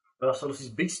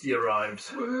 Barcelos' beastie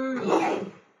arrives.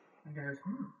 And goes,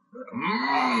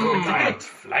 Giant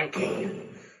flanking.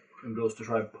 And goes to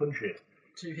try and punch it.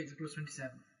 2 hits plus 27.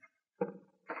 Okay.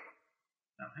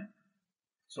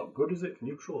 It's not good, is it?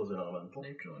 Neutral as an elemental.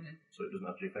 Neutral, yeah. So it doesn't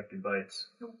have to be affected by its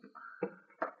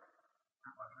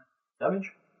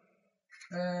damage.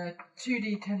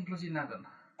 2d10 plus 11.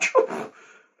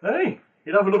 Hey,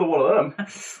 you'd have another one of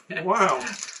them. Wow.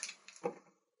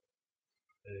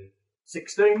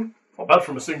 16. Not bad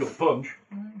from a single punch.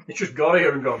 It's just got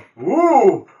here and gone,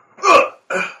 ooh!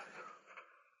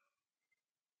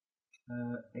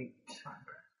 8.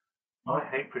 I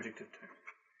hate predictive too.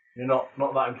 You're not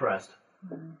that impressed.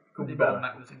 Could be More than better.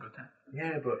 that with a single attack.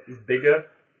 Yeah, but he's bigger,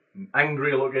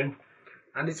 angry looking,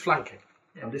 And he's flanking.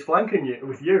 and he's flanking you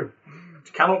with you.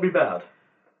 Which cannot be bad.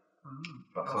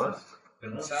 That's nice.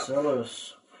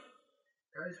 Marcellus.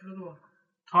 Goes for another one.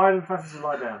 Tired and fast to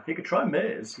lie down. He could try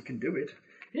maze. He can do it.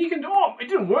 He can do. Oh, it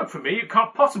didn't work for me. It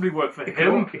can't possibly work for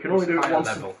him. He can only do it Higher once.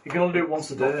 level. He can only do it once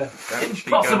a day. Actually,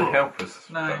 Impossible. don't help us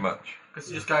No. that much. Because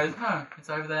he just goes, oh, it's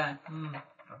over there.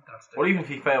 Fantastic. Well, even if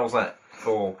he fails that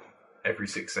for every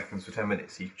 6 seconds for 10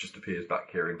 minutes, he just appears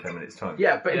back here in 10 minutes' time.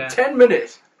 Yeah, but Yeah. in 10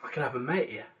 minutes, I can have a mate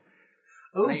here.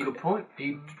 Oh, He'd- good point.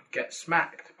 He'd get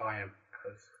smacked by him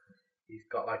because he's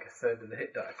got like a third of the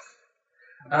hit dice.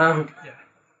 Yeah.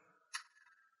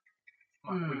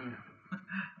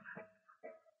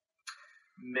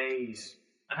 Maze.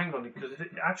 Hang on, because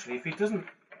if he doesn't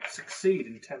succeed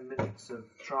in 10 minutes of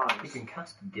trying, He can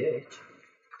cast Gate.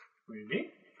 really?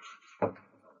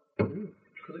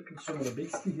 Because it can summon a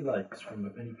beastie he likes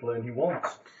from any plane he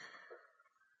wants.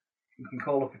 He can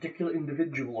call a particular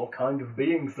individual or kind of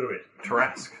being through it.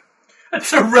 Tarask.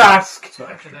 It's a Rask. It's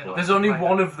not actually There's only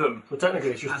one of them. So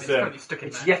technically it's just And the it's same. currently stuck in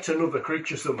It's there. yet another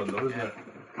creature summon though, isn't it?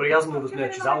 But he has another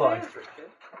nature's ally.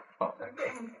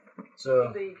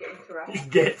 So Getting to rest. he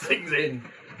get things in.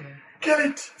 Kill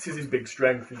it! This is his big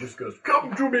strength. He just goes,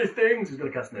 come to me things! He's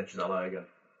going to cast nature's ally again.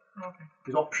 Okay.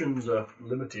 His options are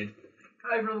limited.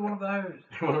 Over another one of those.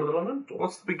 You want another one?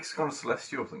 What's the biggest kind of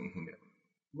celestial thing you can get?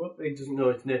 What? He doesn't know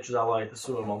it's nature's ally, the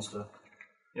summer monster.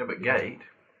 Yeah, but Gate.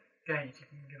 Gate, you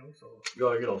can get all sorts. You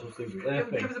gotta get all sorts of things with Give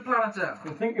anything. us a planet out. I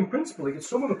think in principle he could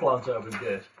summon a plant out with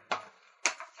Gate.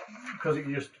 Because it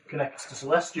just connects to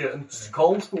Celestia and just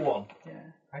calls for one. Yeah.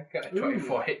 I can get a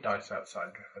 24 hit dice outside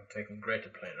if I'm taking Greater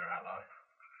Planar ally.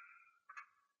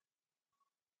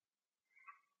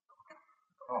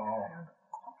 Oh.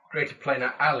 Greater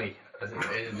Planar Alley, as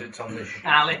it's on this sheet.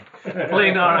 Alley.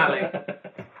 Planar alley.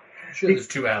 I'm sure there's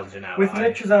 2 L's in ally. With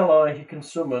nature's ally he can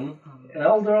summon an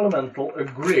elder elemental, a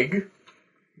Grig,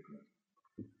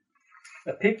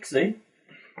 a Pixie,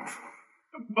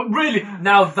 But really,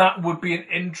 now that would be an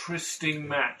interesting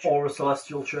match. or a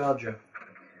Celestial Charger.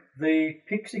 The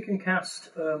Pixie can cast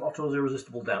Otto's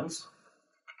Irresistible Dance,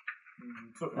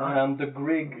 and the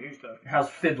Grig has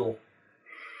Fiddle.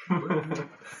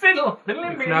 Fiddle! You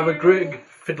can have a Grig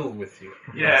fiddle with you.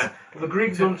 Yeah. The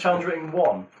Grig's on challenge rating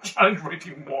 1. Challenge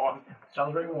rating 1.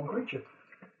 Challenge rating 1 creature.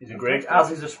 He's a Greg,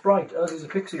 as is a sprite, as is a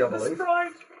pixie, I The believe.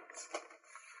 sprite.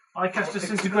 I cast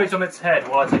Disintegrate on its head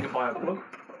while I take a bite of blood.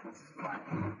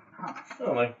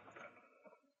 Oh, my.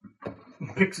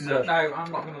 Pixies are. No,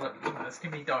 I'm not going to look. There's too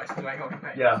many dice to make on your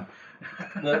page. Yeah.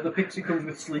 The pixie comes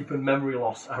with sleep and memory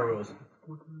loss arrows.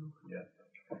 Yeah.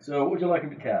 So, what would you like him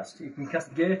to cast? You can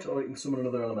cast Gate or you can summon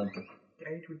another elemental.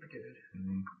 Gauge would be good.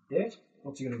 Gate?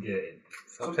 What's he going to get in?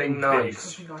 Something nice.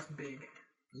 Something nice and big.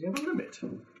 Does he have a limit?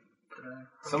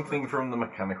 Something from the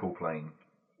mechanical plane.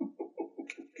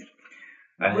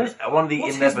 Where's- One of the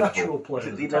what's his inevitable. natural plane? Is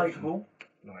it the Titan? inevitable?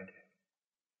 No idea.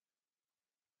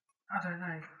 I don't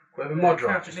know. Whoever They're Modron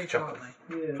crouching just each, chuckle. aren't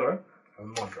they? Yeah. Sorry? Whoever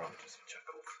Modron just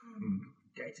chuckle.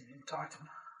 Gated in Titan.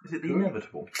 Is it the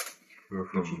inevitable? Or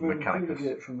Which is from moving through the Mechanicus?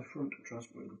 gate from the front to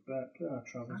transport the back.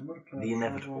 Travels multiplied. The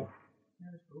inevitable.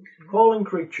 Calling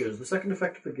creatures. The second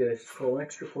effect of the gate is to call an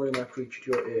extra planar creature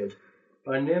to your aid.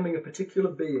 By naming a particular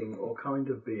being or kind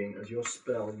of being as your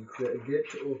spell, you create a gate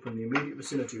to open the immediate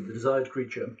vicinity of the desired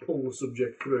creature and pull the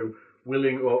subject through,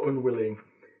 willing or unwilling.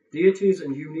 Deities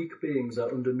and unique beings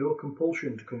are under no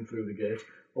compulsion to come through the gate,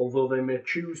 although they may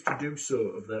choose to do so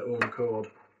of their own accord.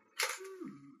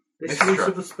 This It's use true.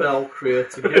 of the spell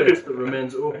creates a gate that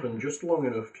remains open just long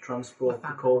enough to transport the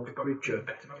called creature.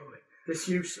 This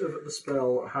use of the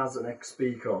spell has an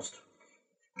XP cost.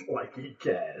 Like he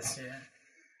cares. Yeah.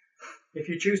 If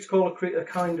you choose to call a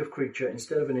kind of creature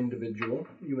instead of an individual,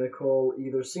 you may call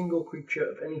either a single creature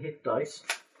of any hit dice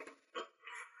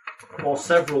or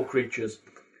several creatures.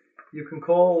 You can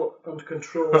call and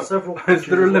control several creatures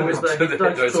there a as long limit as their to hit the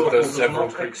hit dice dice of total those does several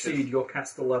not creatures? exceed your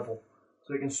caster level.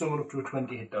 So you can summon up to a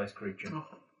 20 hit dice creature.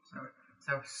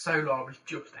 So Solar was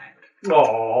just out.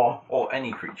 Aww. Or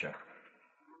any creature.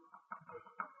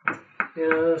 In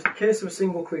the case of a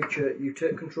single creature, you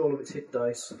take control of its hit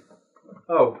dice.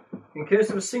 Oh, in case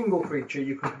of a single creature,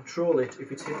 you can control it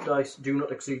if its hit dice do not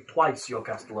exceed twice your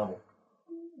caster level.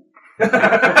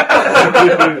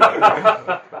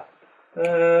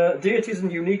 Deities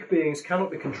and unique beings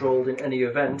cannot be controlled in any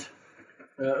event.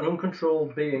 An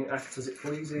uncontrolled being acts as it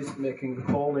pleases, making the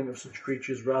calling of such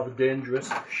creatures rather dangerous.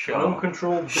 An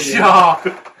uncontrolled being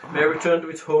may return to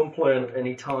its home plane at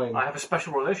any time. I have a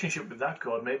special relationship with that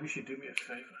god. Maybe you should do me a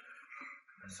favour.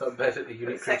 So basically,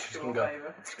 unique creatures can go.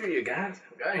 Screw you guys.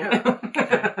 I'm going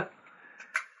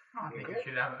I think you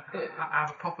should have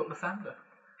a pop at Lathander.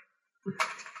 You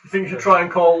think you should try and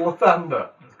call Lathander?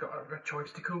 He's got a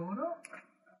choice to call or not.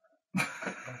 No,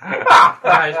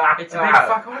 it's a big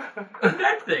fuck off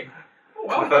dead thing.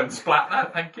 Well done, splat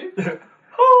that, thank you.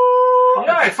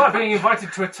 Yeah, it's like being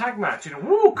invited to a tag match. You know,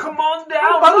 woo, come on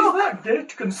down. How is that?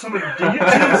 Date can summon deities.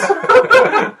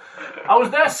 I was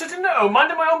there sitting at home,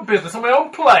 minding my own business on my own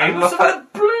plane. And and someone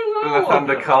blew The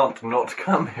Thunder can't not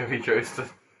come if he chose to.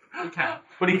 You can.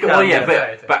 Well, he He can, can, well, yeah,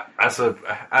 yeah. but as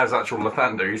actual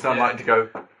Lathander, he's not like to go.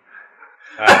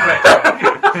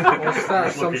 What's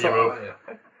that? Some Look at sort you,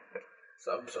 of,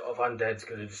 some sort of undead's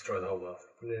going to destroy the whole world.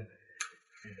 Yeah.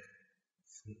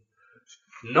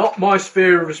 Not my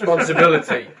sphere of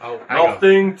responsibility. Oh, hang on.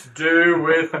 Nothing to do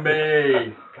with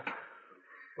me.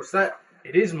 What's that?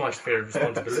 It is my sphere of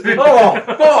responsibility. Oh,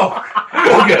 fuck!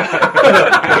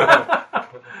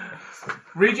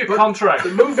 Read your contract.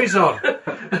 The movie's on.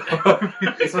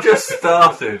 It's just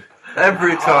started.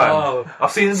 Every time. Oh. I've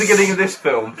seen the beginning of this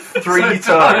film 3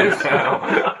 times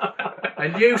now.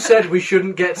 And you said we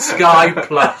shouldn't get Sky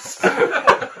Plus.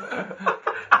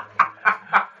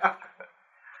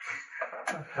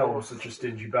 Hell was such a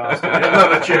stingy bastard.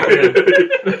 Another chicken.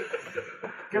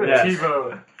 Give it Yes.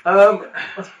 TiVo. I don't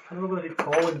know whether he'd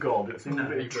call a god. It seems a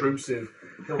bit intrusive.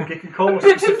 He could call a It's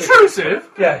specific... intrusive.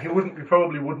 Yeah, he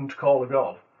probably wouldn't call a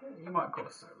god. You might call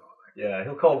us Solar. Yeah,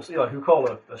 he'll call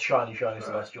a shiny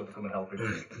celestial to come and help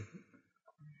him.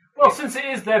 Well, since it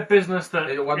is their business that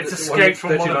It one it's that- escaped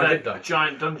from one 39 of hit their dice.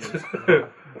 giant dungeons.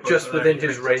 Just within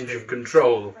his range of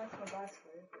control.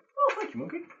 Oh, thank you,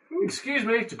 monkey. Excuse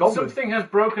me, goblin. something has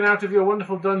broken out of your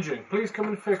wonderful dungeon. Please come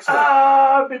and fix it.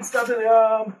 Ah, I've been stabbed in the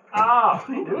arm. Ah,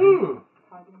 ooh.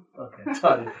 Okay,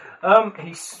 sorry.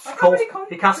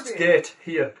 He casts gate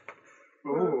here.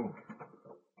 Ooh.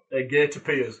 A gate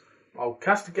appears. I'll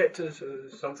cast a get to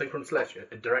something from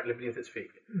Celestia directly beneath its feet.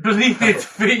 Beneath its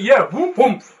feet, yeah. Whoop,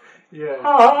 whoop. Yeah.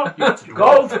 Ah,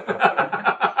 gold. What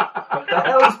the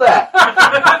hell's that?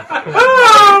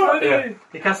 Yeah.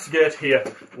 He casts a gate here,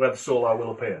 where the solar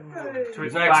will appear. To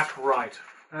its Next. back right.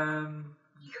 Right.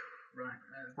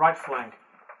 Right flank.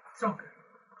 Sonka.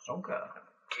 Sonka.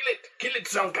 Kill it,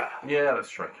 Zonka. Yeah, let's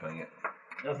try killing it.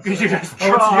 You just I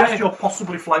would try. suggest you're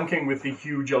possibly flanking with the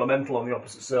huge elemental on the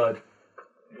opposite side.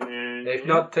 If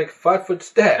not, take a 5-foot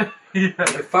step.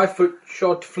 A 5 foot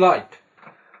short flight.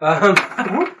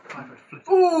 Ooh!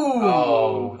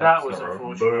 Oh, that was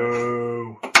unfortunate.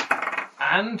 Boo.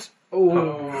 And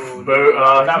Oh. Boo.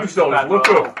 that You was stole bad look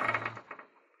roll. up.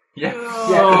 Yeah.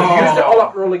 Yeah, they used it all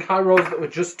up rolling high rolls that were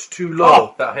just too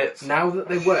low. That hits. Now that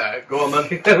they work, Go on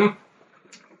then. Damn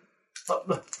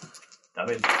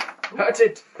it. hurt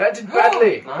it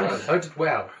badly. Nice. Hurt it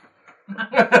well.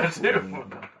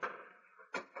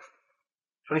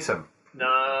 27.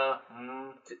 Nah.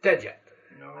 Is it dead yet?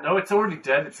 No, it's already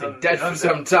dead. It's Been dead for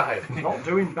some time. Not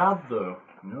doing bad though.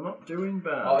 You're not doing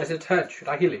bad. Oh, is it hurt? Should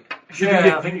I heal it?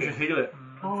 Yeah, I think you should heal it.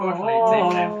 Unfortunately, it's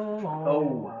it now.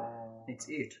 Oh, it's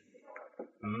it.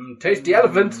 Taste the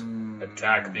elephant.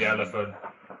 Attack the elephant.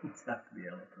 Attack the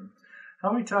elephant.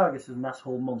 How many targets does an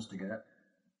asshole monster get?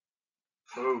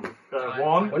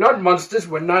 One. We're not monsters,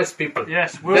 we're nice people.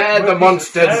 Yes, They're the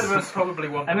monsters. There's Probably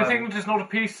one. anything that is not a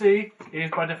PC is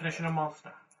by definition a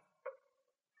monster.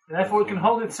 Therefore, it can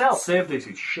hold itself. Save this,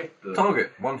 it's shit though.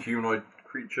 Target. One humanoid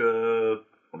creature.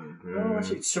 Oh,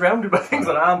 it's surrounded by things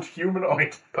that aren't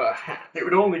humanoid. Perhaps. It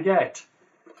would only get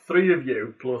 3 of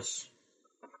you plus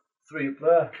 3 up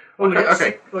there.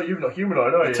 Okay. Well, you're not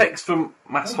humanoid, are The you? text from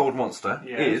Mass Hold Monster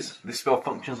Yes. is: this spell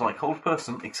functions like Hold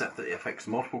Person, except that it affects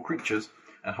multiple creatures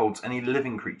and holds any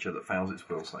living creature that fails its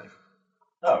will save.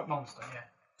 Oh, Monster, yeah.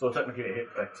 so technically it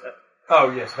affects. Oh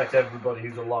yes, affects everybody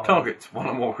who's alive. Targets one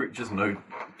or more creatures, no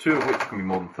 2 of which can be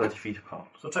more than 30 feet apart.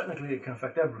 So technically it can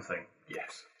affect everything.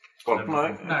 Yes. Well, no, No,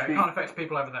 it can't affect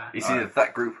people over there. it's either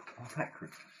that group or that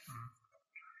group.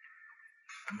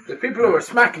 The people who are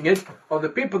smacking it are the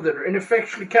people that are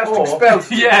ineffectually casting Or- spells.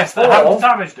 Yes, that Or- haven't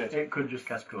damaged it. It could just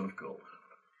cast Cone of Gold,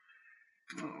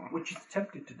 which it's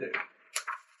tempted to do.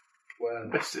 Well,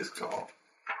 This is got.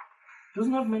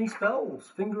 Doesn't have many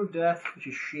spells. Finger of Death, which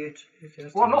is shit.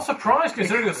 Well, I'm not surprised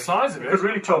considering the size of It could it.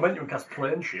 really torment you and cast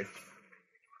Plane Shift,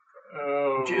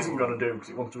 Oh. which it isn't going to do because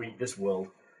it wants to eat this world.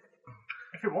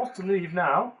 If it wants to leave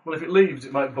now, Well, if it leaves,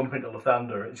 it might bump into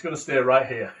Lathander. It's going to stay right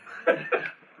here.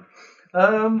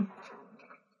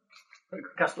 It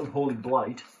could cast Unholy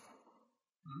Blight.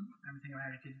 Everything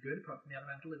around it is good, apart from the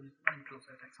elemental. It is neutral,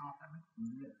 so it takes half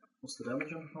damage. What's the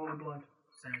damage on Unholy Blight?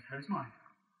 Same as hers mine.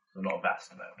 So not a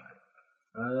vast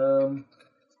amount.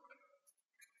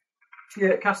 Yeah,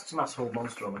 it casts Mass Hold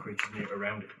Monster on the creatures near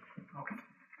around it.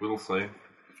 Will save.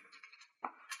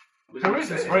 there is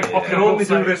this very You popular. can only do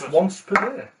save, this but- once per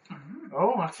day.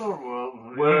 Oh, that's all.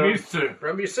 Well, Well- you used to.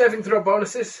 remember your saving throw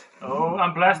bonuses? Oh,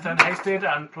 I'm blessed and hasted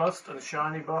and plussed and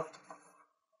shiny buffed.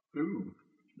 Ooh.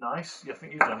 Nice. I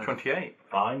think you've done it. 28.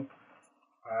 Fine.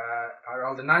 I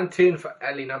rolled a 19 for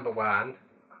Ellie number 1.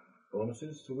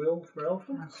 Bonuses to will for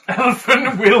elephants?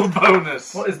 Elephant will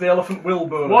bonus. What is the elephant will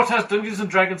bonus? What has Dungeons and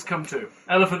Dragons come to?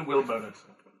 Elephant will bonus.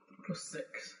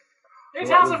 +6. It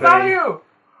What has a would be- value.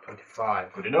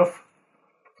 25. Good enough.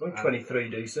 It's only 23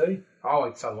 DC. Oh,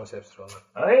 it's on one save as well.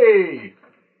 Hey!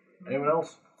 Anyone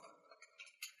else?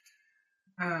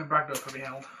 Bragdor's probably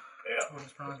held. Yeah. Wouldn't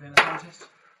surprise me in the slightest.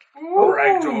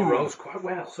 Ragdoll rolls quite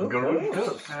well. So Garut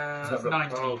close. does. That's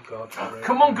 19. Oh, God.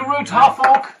 Come on, Garut, half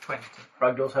orc. 20.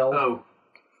 Ragdoll's held. Oh.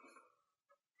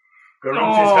 Garut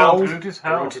Oh, is held. Garut is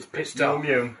held. Garut is pissed You're off.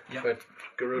 immune. But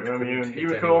Garut You're couldn't immune. hit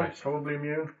Unicorn, anyways. probably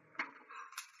immune.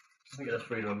 I think it has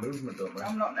freedom of movement, don't they?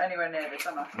 I'm not anywhere near this,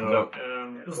 am I? No.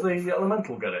 Does the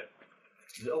elemental get it?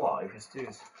 Is it alive? Yes, it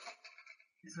is.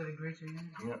 It's living creature, yeah.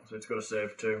 Yeah, so it's got a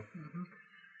save too.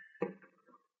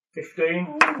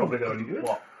 15. Probably going to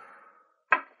what?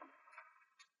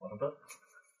 What about?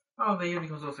 Oh, the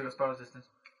unicorn's also got spell resistance.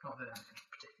 Not that it actually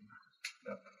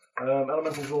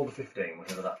Elementals rolled a 15,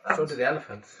 whatever that So adds. do the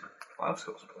elephants. I've got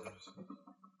spoilers.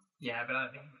 Yeah, but I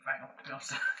don't think he'll fail, to be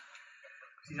honest.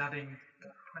 He's adding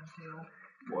 20 or...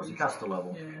 What's the caster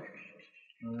level? Yeah.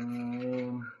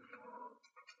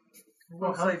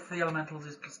 Well, save for the elementals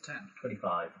is +10.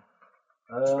 25.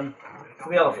 For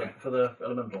the elephant, for the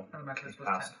elemental. Elemental is He's +10.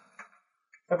 passed.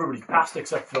 Everybody's passed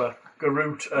except for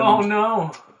Garut and... Oh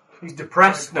no. He's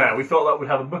depressed now. We thought that would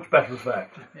have a much better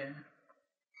effect. Yeah.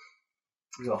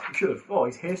 He's off. He should have... Oh,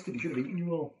 he's hasted. He should have eaten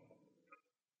you all.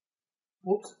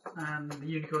 Whoops. And the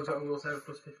unicorn's got a will save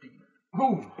 +15.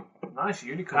 Ooh, nice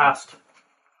unicorn. Passed. You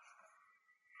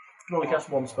can only cast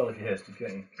one spell if you're hasted,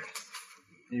 can't you?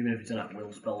 Even if it's an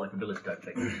at-will spell like ability type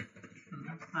thing. And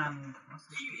what's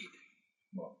the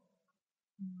What?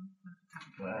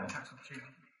 tax opportunity?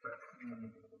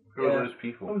 Who are those I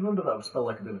people? always wonder that with spell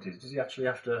like abilities. Does he actually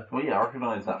have to... Well, yeah, I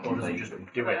recognise that Or one. does he just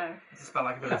do it? It's a spell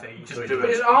like ability. You just So do But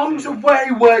it. his arms are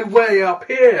way, way, way up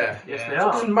here. Yes, Yeah. they It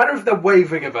are. doesn't matter if they're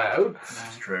waving about.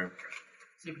 It's true.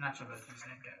 Supernatural abilities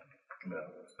don't get them. No.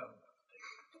 Spell.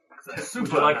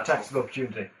 Would you like tax of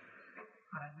opportunity?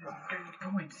 I don't know. Very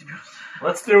good points, to be honest.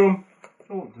 Let's do them.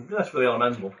 Oh, that's for the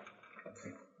elemental.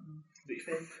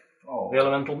 Oh. The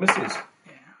elemental misses.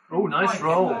 Oh, nice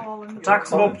roll.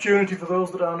 Attacks of opportunity for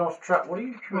those that are not trapped. What are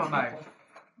you? Well, no.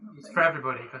 It's for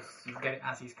everybody because you get it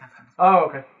as he's casting. Oh,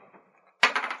 okay.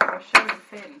 Or show the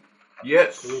fin.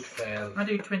 Yes. Good fail. I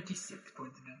do 26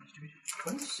 points of damage to it.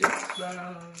 26.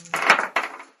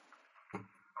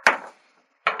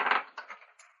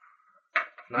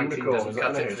 19 Unicorn, doesn't is that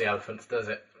cut an it hit? for the elephants, does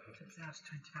it? That's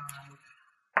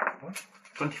 29.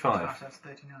 25. That's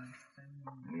 39.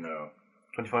 No.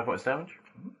 25 points damage?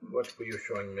 What were you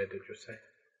showing me, did you say?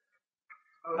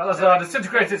 Salazar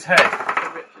disintegrates its head.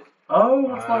 Oh,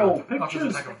 that's my old I'll just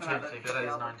pictures. attack opportunity, but that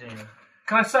is 19.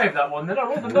 Can I save that one? Then I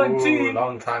rolled a Ooh, 19.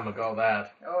 long time ago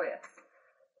that. Oh, yes.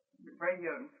 Very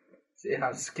young. See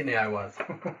how skinny I was.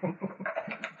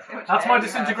 That's my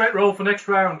disintegrate roll for next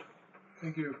round.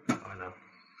 Thank you. I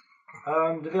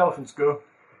know. Did the elephants go?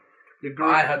 Did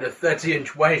Garuk, I had a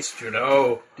 30-inch waist, you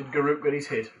know. did Garuk get his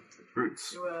hit?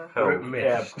 Roots. You were... Garuk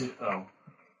Yeah. missed. Oh.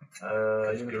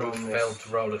 Because Unicorn Garuk miss. failed to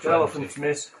roll a The 20. elephants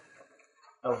miss.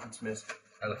 Elephants miss.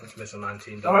 Elephants miss a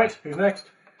 19. Alright, who's next?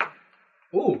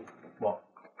 Ooh. What?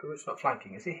 Garuk's not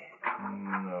flanking, is he?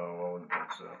 No, I wouldn't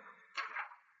think so.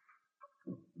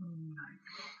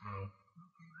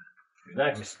 Who's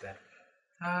next? Missed that.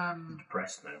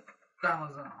 Depressed now.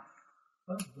 Balazar.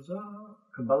 Balthazar.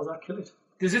 Can Balthazar kill it?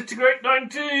 Disintegrate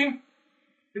 19.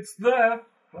 It's there.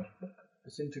 What?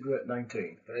 Disintegrate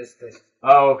 19. There's this.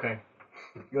 Oh, okay.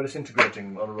 You're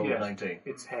disintegrating on a roll Yes. of 19.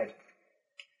 Its head.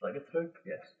 Did I get through?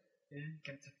 Yes. Yeah,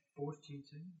 get to fortitude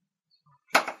too.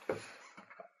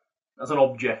 As an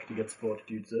object, he gets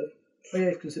fortitude save. Oh yeah,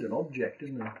 it's considered an object,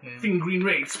 isn't it? Yeah. Thin green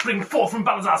rays spring forth from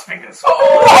Balazar's fingers.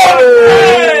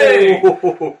 Hey!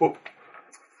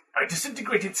 I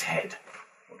disintegrate its head.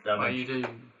 What Well, damage? you do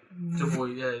double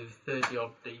 30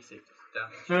 odd d6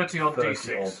 damage. 30 odd 30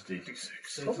 d6. odd d6.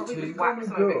 Probably Two. just whack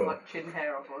some of Go. it like chin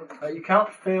hair off us. You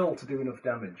can't fail to do enough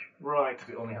damage. Right.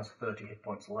 It only has 30 hit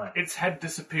points left. Its head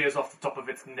disappears off the top of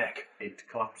its neck. It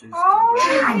collapses Oh, to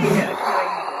the ground.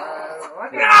 I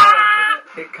get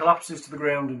it. It collapses to the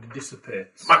ground and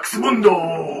dissipates.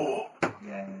 Maximundo!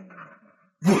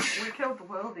 We killed the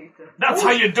world eater. That's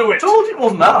how you do it! Told you it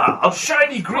wasn't that.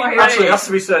 Shiny green Actually, it rays! has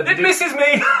to be said. It misses me!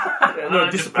 Yeah, no,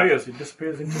 it disappears. It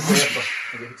disappears into the vapor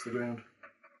as it hits the ground.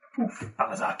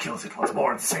 Balazar kills it once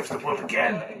more and saves the world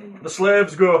again. The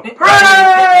slaves go,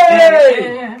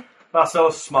 hooray!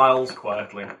 Marcellus smiles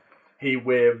quietly. He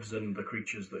waves and the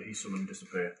creatures that he summoned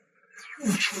disappear.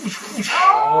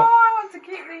 Oh, I want to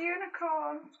keep the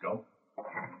unicorn. It's gone. You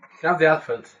can have the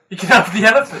elephants. You can have the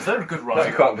elephants, they're a good No, you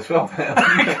ride. can't dispel that.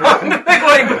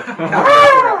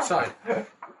 They're outside.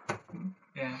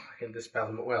 Yeah. I can dispel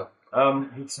them at will.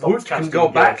 He stops Wood can casting go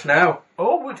the back gate. now.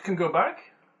 Oh, Wood can go back.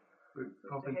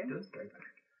 Probably does go back.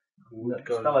 Wood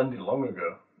The spell ended long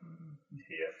ago.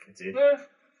 Here, it's it. Yeah.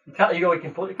 You can't. You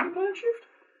can play a shift.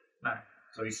 No.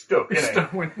 So he's stuck. He's isn't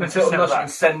stuck he? with- Until unless you can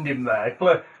send him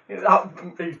there.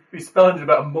 He spell ended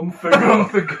about a month A ago.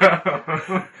 month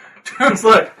ago. It's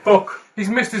like fuck. He's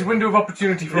missed his window of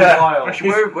opportunity for Yeah. a while.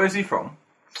 Actually, where's he from?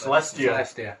 Celestia.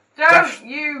 Celestia. Don't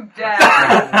you dare!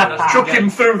 Chuck him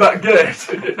through that gate.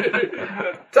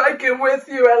 Take him with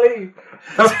you, Ellie.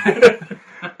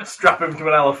 Strap him to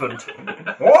an elephant.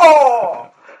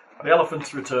 Whoa! The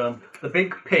elephants return. The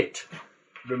big pit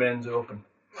remains open.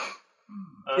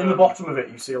 In the bottom of it,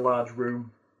 you see a large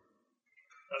room.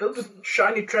 Filled with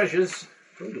shiny treasures.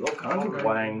 Filled with all kinds of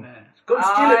wang. Go and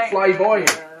steal it, fly boy.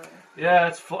 Yeah,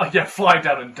 it's fly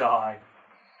down and die.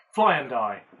 Fly and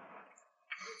die.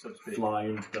 So to speak. Fly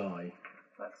and die.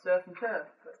 That's surf and turf.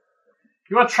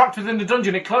 You are trapped within the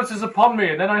dungeon. It closes upon me,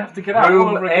 and then I have to get out all Room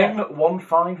over again.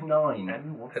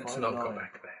 N159. Let's not go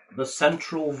back there. The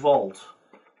central vault.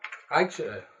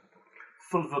 Actually,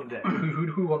 Full of undead.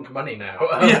 who wants money now?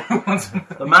 Yeah.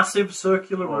 The massive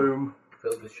circular room.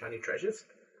 Filled with shiny treasures.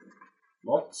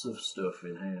 Lots of stuff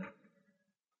in here.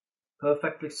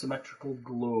 Perfectly symmetrical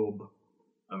globe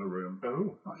of a room.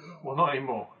 Oh. Well, not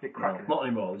anymore. Big Well, cracker. not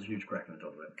anymore, there's a huge crack on the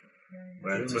top of it.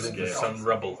 Where it's Into escaped. some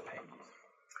rubble.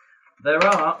 There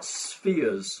are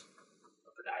spheres.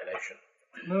 Annihilation.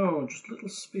 No, just little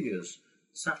spheres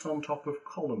sat on top of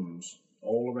columns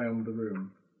all around the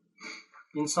room.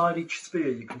 Inside each sphere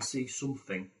you can see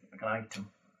something, like an item.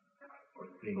 Or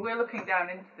a thing. We're looking down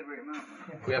into the room, aren't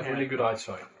we? We have really good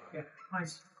eyesight.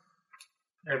 Nice.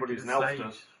 Everybody's an Sage elf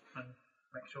does. and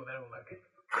make sure they're all okay.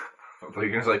 I thought you were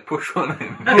going to say push one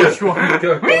in. Push one.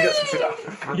 Go and get some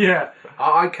stuff. Yeah.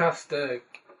 I cast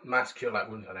mass cure like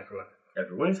wounds on everyone.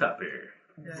 Everyone's happy.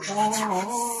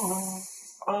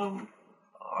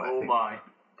 Oh my.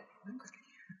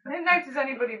 I didn't notice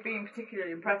anybody being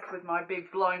particularly impressed with my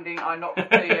big blinding. I knocked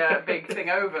the big thing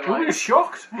over. Were you Like,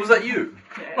 shocked? Was that you?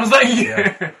 yeah. Was that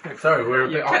you? Sorry, we're a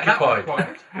bit Kept that one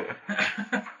occupied.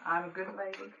 quiet. I'm a good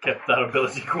lady. Kept that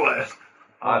ability quiet.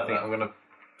 I think I'm going to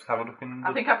have a look in the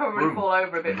I think I probably room. fall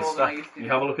over a bit In the more than I stack. used to. You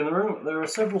have a look in the room. There are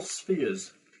several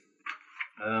spheres,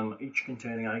 each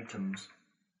containing items.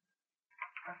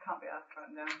 I can't be asked to write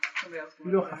them down. Somebody else can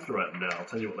You don't write have to write them down. I'll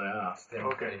tell you what they are.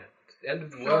 Okay. It's the end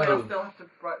of the them down. Surely I'll world. still have to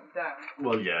write them down.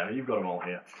 Well, yeah, you've got them all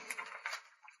here.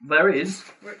 There is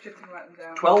Richard can write them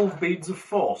down. 12 beads of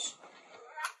force.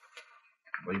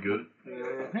 Very good.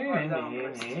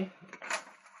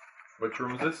 Which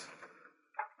room is this?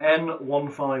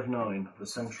 N159, the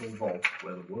central vault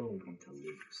where the world eater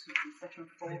lives. This is session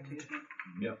 40, isn't it?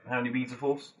 Yep. How many beads of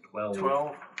force? 12.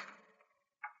 12.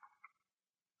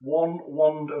 1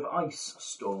 wand of ice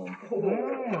storm.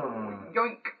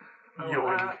 Yoink.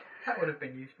 Yoink. That would have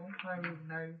been useful.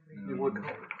 No. It wouldn't.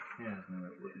 Yeah. No,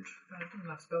 it wouldn't. It didn't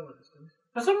have spell resistance.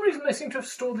 For some reason, they seem to have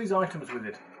stored these items with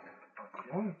it.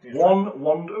 1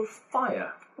 wand of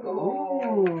fire.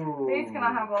 Please can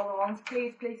I have all the ones?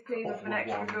 Please, please, please. With an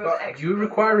extra good. But Extra you good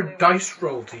require a quality dice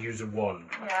roll to use a wand.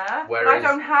 Yeah. But I Whereas-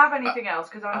 don't have anything else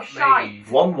because I'm shy. Maybe.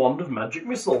 1 wand of magic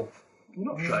missile. You're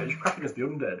not shy, you're cracking as the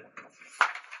undead.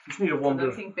 You just need a wand of...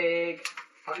 Nothing big,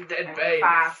 Undead anything babe.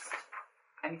 fast,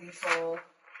 anything tall.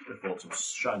 I've bought some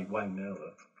shiny wang now,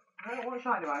 though. I don't want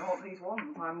shiny one. I want these ones.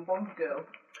 I'm a wand girl.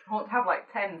 I want to have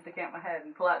like 10 sticking out my head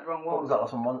and pull out the wrong one. What was that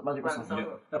last one? Magic Right, missile?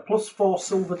 so- A plus 4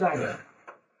 silver dagger.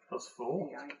 Plus 4.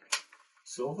 Yikes.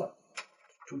 Silver.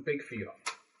 Too big for you.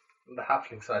 The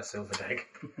halfling size silver egg.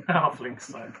 Halfling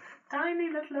stone. Tiny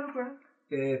little ogre.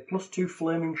 A plus 2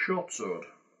 flaming short sword.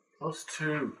 Plus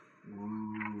 2.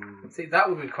 See, that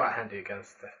would be quite handy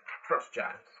against the frost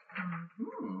giants.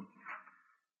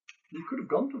 You could have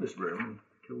gone to this room and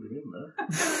killed him in there.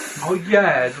 Oh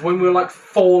yeah, it's when we were like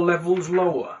 4 levels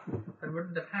lower. I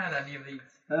wouldn't have had any of these.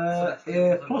 A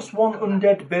Celestials plus and- 1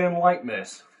 undead bane light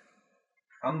mace.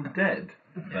 Undead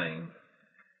vein.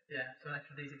 Yeah, so an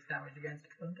extra d6 damage against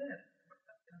undead.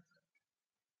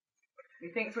 You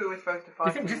think we were supposed to Do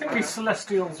fight? you think these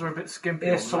celestials are a bit skimpy?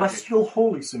 A on celestial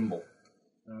holy symbol.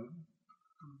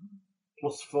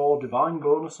 Plus 4 divine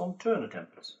bonus on turn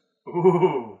attempts. magic?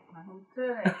 Ooh.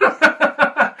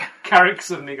 Turn Carrick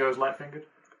suddenly goes light-fingered.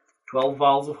 12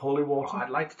 vials of holy Oh, water. I'd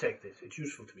like to take this. It's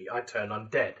useful to me. I turn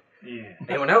undead. Yeah.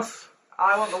 Anyone else?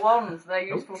 I want the wands. They're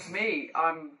useful to me.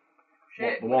 I'm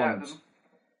shit What, the without wands? them.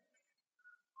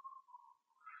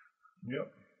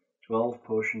 Yep. 12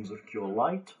 potions of cure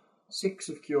light, 6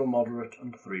 of cure moderate,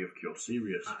 and 3 of cure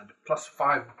serious. And plus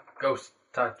 5 ghost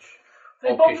touch. They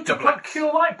Orcish bothered to double put axe.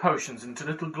 cure light potions into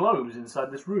little globes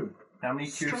inside this room. How many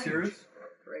cube series?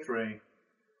 3.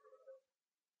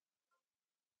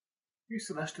 These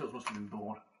celestials must have been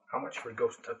bored. How much for a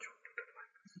ghost touch?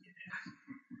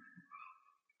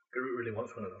 Groot really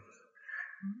wants one of those.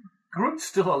 Groot's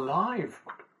still alive.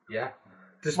 Yeah.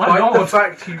 My Despite the lord.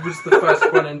 fact he was the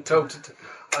first one in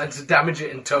toe-to-toe, to damage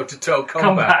it in toe-to-toe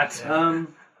combat. Combat.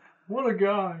 What a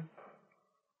guy.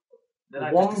 Then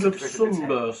I Wand just of disintegrated his head.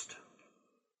 sunburst.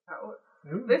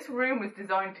 This room was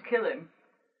designed to kill him.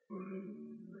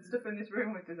 The stuff in this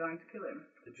room was designed to kill him.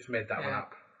 They just made that one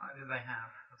up. Either they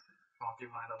have. That's partly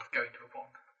why I was going to a bond.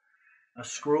 A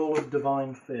scroll of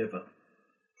divine favour.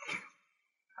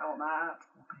 I want that.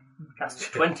 That's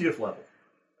 20th level.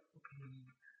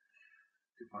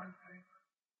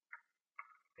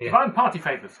 Divine party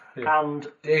favours. And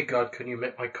Dear God, can you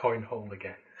make my coin whole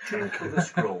again? drink of the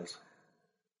scrolls.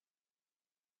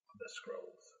 The scrolls.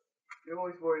 You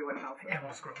always worry when help.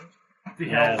 Elder Scrolls.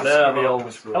 The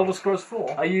Elder Scrolls. Elder Scrolls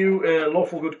 4. Are you a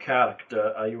lawful good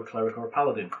character? Are you a cleric or a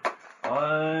paladin?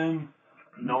 I'm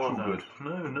None of not those. good.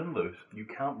 No, none of those. You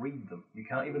can't read them. You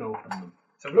can't even open them.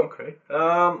 So okay.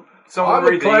 So I'm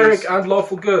a cleric and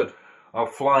lawful good. I'll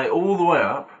fly all the way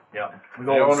up. Yeah. With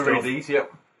You all want the to read stuff. these?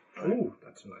 Yep. Ooh,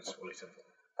 that's a nice holy symbol.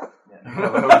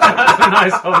 That's a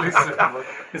nice holy symbol.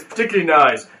 It's particularly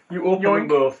nice. You open Yoink. them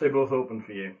both. They both open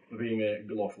for you, being a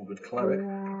lawful good cleric.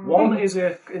 One is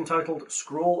entitled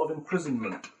Scroll of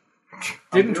Imprisonment.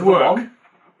 Didn't And the other work. one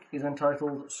is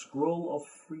entitled Scroll of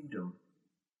Freedom.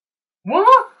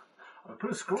 What? I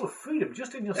put a scroll of freedom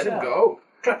just in your Let cell. him go.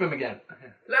 Trap him again.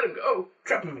 Let him go.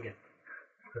 Trap him again.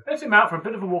 Let him out for a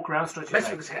bit of a walk around, stretch his Mess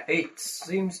with legs. his head. It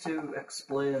seems to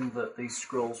explain that these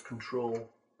scrolls control,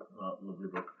 lovely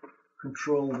book,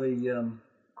 control the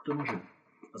dungeon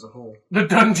as a whole. The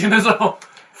dungeon as a whole. But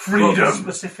Freedom.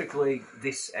 specifically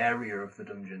this area of the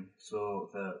dungeon, so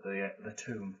the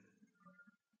tomb.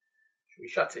 Should we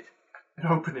shut it?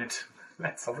 Open it.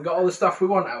 Let's. Have we got all the stuff we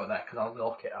want out of there? Because I'll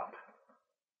lock it up.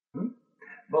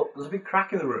 Well, there's a big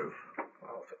crack in the roof.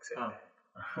 I'll fix it. Oh.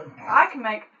 I can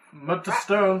make. Mud to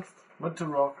stone, mud to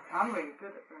rock. I'm really good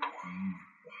at that.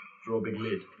 Draw a big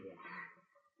lid.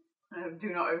 Do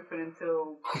not open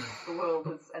until the world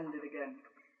has ended again.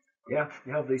 Yeah,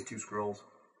 you have these two scrolls.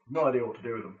 No idea what to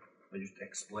do with them. They just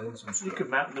explain some stuff. You could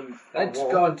mount them. Let's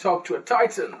go and talk to a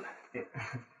Titan.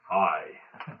 Hi.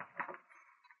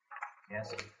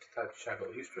 Yes. Titans I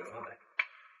got used to it, aren't they?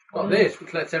 Got this,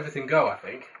 which lets everything go, I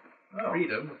think. Oh.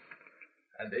 Freedom.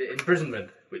 And imprisonment,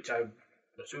 which I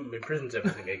assume imprisons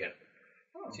everything again.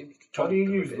 Seems to How do you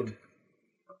taunt use a them? bit.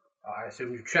 I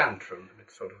assume you chant from them.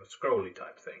 It's sort of a scrolly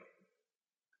type thing.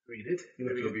 Read it. You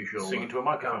look over your shoulder. Sing into a You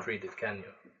microphone. can't read it, can you?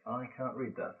 I can't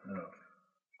read that. No.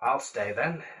 I'll stay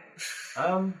then.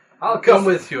 I'll come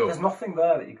with you. There's nothing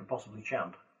there that you could possibly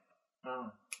chant.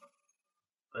 Oh.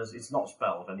 It's not a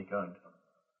spell of any kind.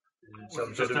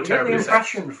 Some Just sort a of You get the terribly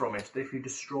impression from it that if you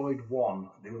destroyed one,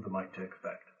 the other might take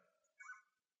effect.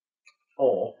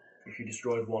 Or, if you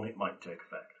destroyed one, it might take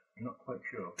effect. You're not quite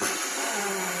sure.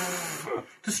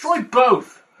 Destroy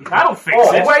both. That'll fix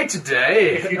Oh, it. Away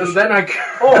today, and then I.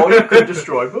 Or you could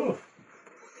destroy both.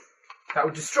 That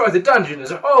would destroy the dungeon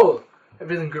as a whole.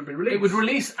 Everything could be released. It would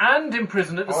release and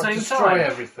imprison at the Or same destroy time,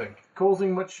 everything.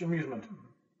 causing much amusement.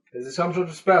 Is there some sort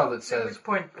of spell that At says which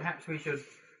point, perhaps we should.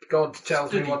 God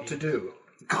tells me Study what to do?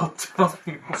 God tells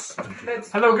me.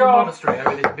 Let's Hello, The God. monastery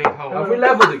over this big hole. Have we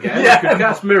levelled again? Yeah. We could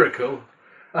cast miracle.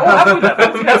 Oh, have we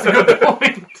leveled? That's a good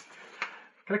point.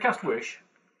 Can I cast wish?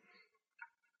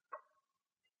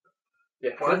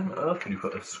 Yeah. Why on earth can you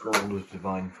put a scroll of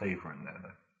divine favour in there, though?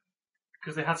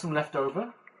 Because they had some left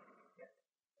over.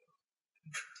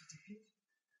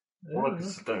 Well,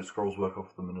 because don't scrolls work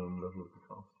off the minimum level of the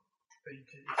cast? But you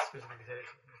specifically said it's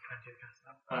plenty of cast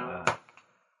now.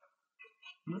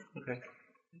 Okay.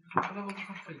 What level does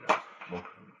that figure? Well,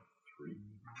 3.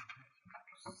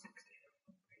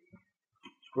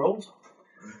 Scrolls?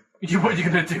 What are you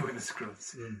going to do with the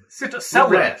scrolls? Sit at sell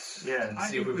them. Rest. Yeah. And I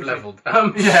see think if we've we levelled.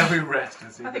 Yeah, we rest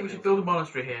and see. I think we should build a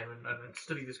monastery here and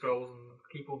study the scrolls and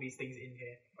keep all these things in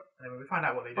here. And then when we find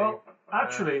out what they do, Well,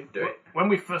 actually, do it. when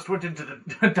we first went into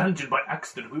the dungeon by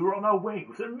accident, we were on our way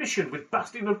with a mission with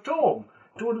Bastion of Torm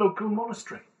to a local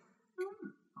monastery.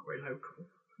 not very local.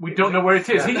 We don't know where it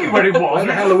is. He knew where it was. Where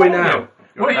the hell are we now?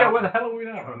 Well, yeah, where the hell are we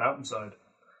On a now? mountainside.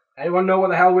 Anyone know what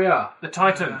the hell we are? The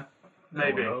Titan,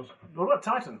 maybe. No one knows. What about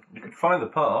Titan? You could find the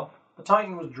path. The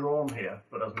Titan was drawn here,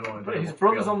 but has no idea. But his what's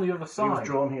brother's beyond. on the other He was side.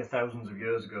 drawn here thousands of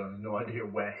years ago and has no idea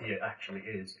where he actually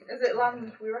is. Is it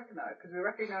land we recognise? Because we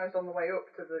recognised on the way up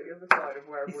to the other side of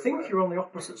wherever You we think were. you're on the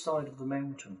opposite side of the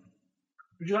mountain.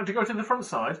 Would you like to go to the front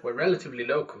side? We're relatively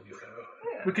local, you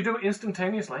know. We could do it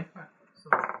instantaneously,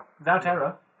 without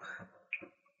error.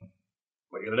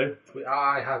 What are you going to do?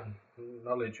 I have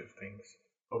knowledge of things.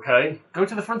 Okay. Go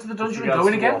to the front of the dungeon and Regards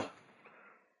go in to again. what?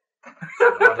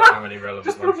 I don't have any relevant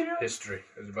Just ones. look at it. History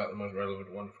is about the most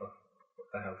relevant one for what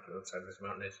the hell the other side of this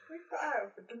mountain is. We got out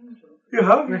of the dungeon. You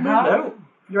have. You You've have. moved out.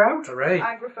 You're out. Hooray!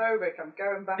 Agoraphobic, I'm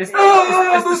going back Is,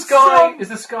 in. is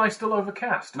the sky still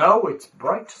overcast? No, it's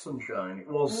bright sunshine. It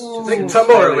was. I think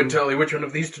Tamora would tell you which one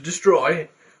of these to destroy.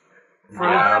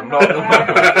 I'm not.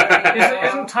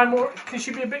 Isn't Timor? Can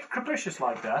she be a bit capricious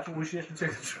like that, or will she have to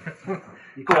take the truth?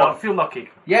 Go on, feel lucky.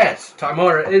 Yes,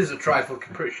 Timora is a trifle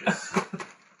capricious.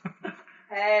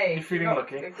 Hey, You feeling got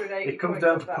lucky? a good 80 It comes points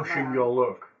down of to that pushing man. your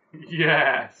luck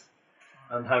Yes.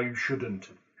 and how you shouldn't.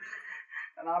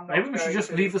 And I'm not Maybe we should very just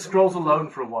good leave at the scrolls alone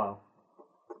for a while.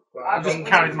 I just think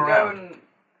we carry need them to around. Go and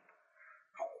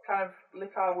kind of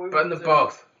lick our wounds. Burn them and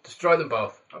both. Destroy them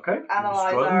both. Okay. Analyse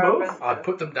Destroy them our both. adventure. I'd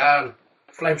put them down.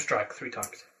 Flame strike 3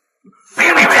 times.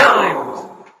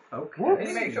 Okay. Can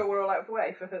you make sure we're all out of the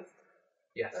way first?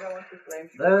 Yes. I don't want to flame.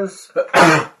 There's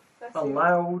Let's a see.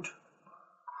 loud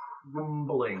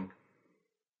rumbling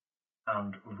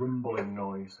and rumbling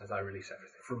noise As I release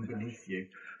everything. from beneath you.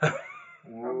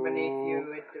 From beneath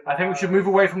you. It I think we should devours. move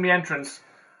away from the entrance.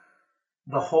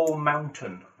 The whole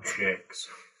mountain shakes.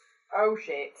 Oh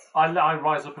shit! I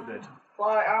rise up a bit.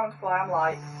 Fly! I want to fly. I'm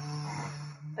light.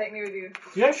 Take me with you.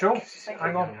 Yeah, sure. Thank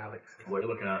Hang you. on. Alex. What are you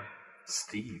looking at?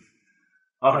 Steve.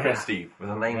 Oh, Okay, yeah. Steve, with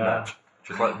a name Yeah. match.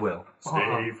 Just like Will.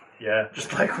 Steve. Yeah,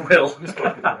 just like Will.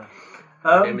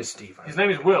 My name is Steve. His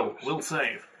name is Will. Will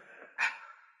save.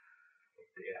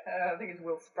 I think it's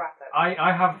Will Spratter.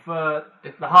 I have the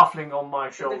halfling on my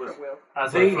It's a shoulders different Will.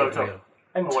 as The I float Will. up.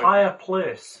 Entire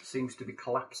place seems to be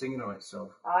collapsing in on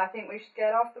itself. I think we should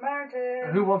get off the mountain.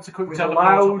 Who wants a quick With a teleport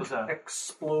up loud us there?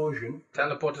 explosion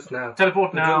Teleport us now.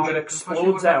 Teleport the now. dungeon Especially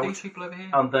explodes with out these people over here.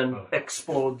 and then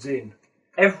explodes in.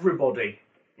 Everybody,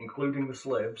 including the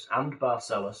slaves and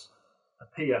Barcellus,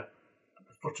 appear at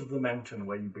the foot of the mountain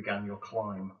where you began your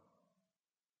climb.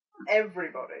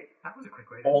 Everybody. That was a quick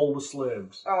way. All the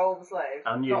slaves. All the slaves.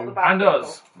 And Not you. the bad And people.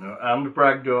 us. No, and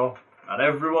Bragdor, and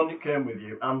everyone that came with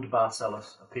you, and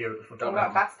Barcellus appear at the foot What of the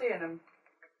about mountain. Bastion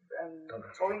and Don't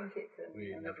ask Boyington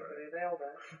We and never- everybody? They all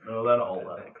there. No, they're not all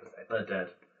there. They're dead.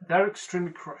 They're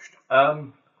extremely crushed.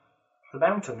 The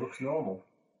mountain looks normal.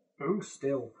 Ooh,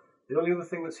 still. The only other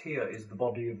thing that's here is the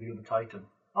body of the other Titan.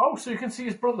 Oh, so you can see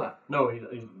his brother. No, he's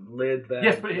laid there.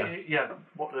 Yes, but yeah.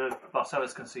 what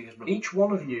Barcellus can see his brother. Each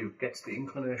one of you gets the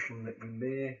inclination that you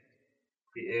may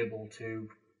be able to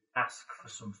ask for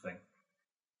something.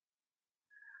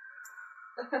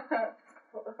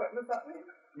 What the fuck does that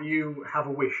mean? You have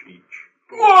a wish each.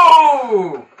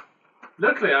 Whoa!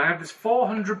 Luckily, I have this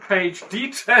 400-page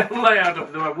detailed layout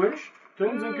of my wish.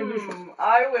 Terms and conditions.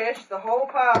 I wish the whole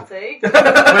party. We're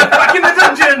back in the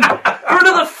dungeon for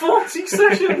another 40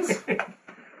 sessions.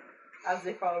 As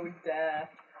if I would dare.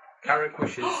 Carrick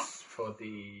wishes for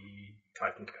the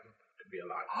Titan to be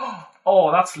alive.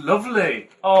 Oh, that's lovely.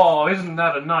 Oh, isn't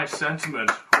that a nice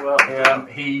sentiment? Well,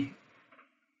 He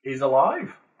is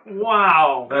alive.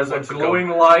 wow. There's a glowing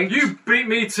light. You beat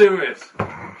me to it.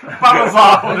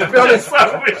 Balazar. To be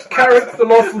honest, Carrick, the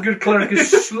lawful good cleric, is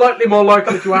slightly more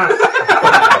likely to ask.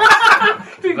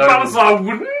 Think Balazar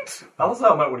wouldn't?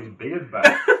 Balazar might want his beard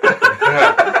back.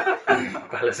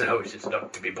 Balazar wishes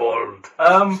not to be bald.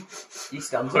 He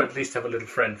stands Or up. at least have a little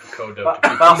friend for Kodo Ba- to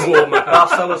keep him warmer.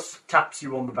 Barcellus taps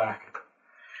you on the back,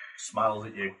 smiles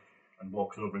at you, and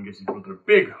walks over and gives his brother a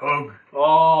big hug.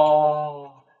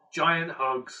 Oh, giant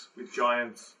hugs with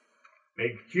giants.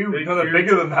 Big, huge. Big, No, they're huge.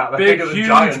 bigger than that. They're Big, bigger than huge,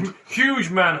 giant.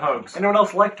 huge man hugs. Anyone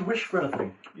else like to wish for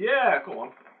anything? Yeah, go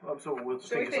on. So we'll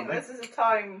just Do we think of think something. this is a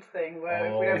timed thing where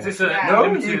if we Oh. don't Is this wish a- now, No,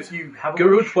 limited. you have a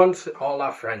Garut wants all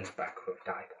our friends back who have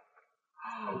died.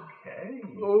 Okay.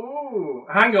 Ooh,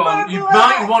 hang on. You Bubble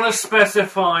might it. want to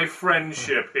specify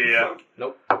friendship here.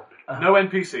 Nope. No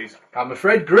NPCs. I'm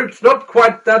afraid Garut's not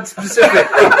quite that specific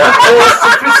or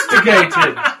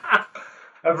sophisticated.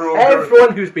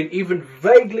 Everyone who's been even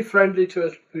vaguely friendly to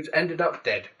us, who's ended up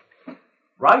dead.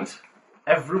 Right.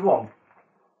 Everyone.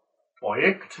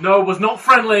 Oikt. No, was not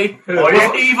friendly.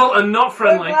 Was evil and not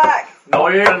friendly. Black.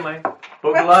 Not friendly.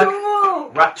 Buglag.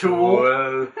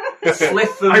 Ratul. Ratul.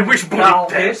 Slith and I wish Bullet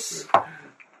dead. Galvis.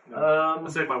 I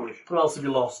saved my wish. What else have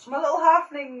you lost? My little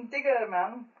halfling digger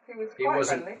man, who was He quite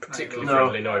wasn't friendly. particularly No.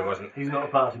 friendly. No, he wasn't. He's not a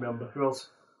party member. Who else?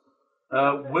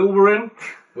 Wilwerin.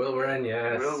 Wilwerin,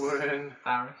 yes. Well, we're in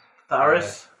Varus.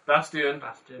 Tharis. Bastion.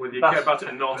 Bastion. Whether you Bast- care about it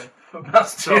or not.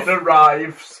 Bastion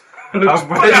arrives. I'm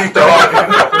pissed off.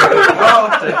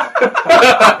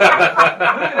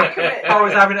 I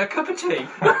was having a cup of tea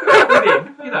with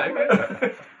him, you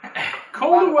know.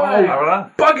 Call away.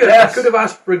 Bugger! Yes. I could have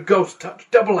asked for a ghost touch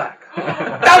double act.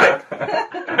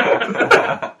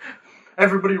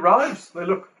 Everybody arrives. They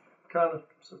look kind of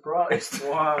surprised.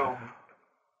 Wow.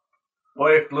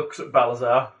 Oikt looks at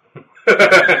Balazar.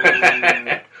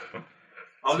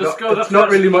 I'll just go. It's not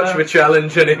really much of a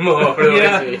challenge anymore, really.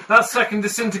 Yeah, that second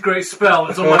disintegrate spell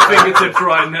that's on my fingertips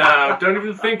right now. Don't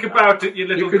even think about it, you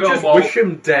little You could just gumbo. wish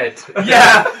him dead.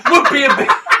 Yeah, would be a bit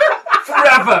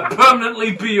forever,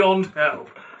 permanently beyond hell.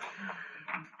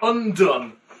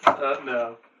 Undone.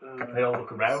 No. They all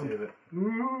look around. Very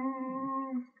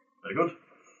good.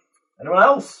 Anyone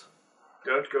else?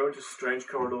 Don't go into strange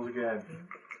corridors again.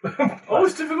 Oh,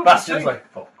 it's difficult Bastion's to like,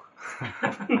 fuck.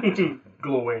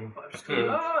 Glowing. I'm still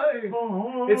alive.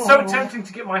 It's so tempting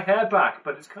to get my hair back,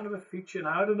 but it's kind of a feature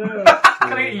now. I don't know.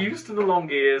 Can I get used to the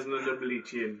long ears and the lovely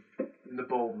chin and the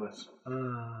baldness?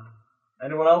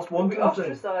 Anyone else want We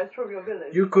something? ostracised from your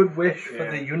village. You could wish for Yeah.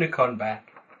 the unicorn back.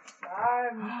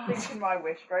 I'm thinking my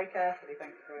wish very carefully,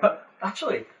 thank you very much.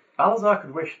 Actually, Balazar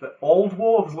could wish that all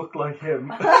dwarves looked like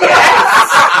him.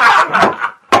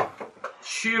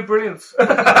 Sheer brilliance.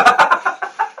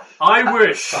 I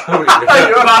wish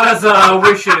Balazar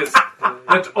wishes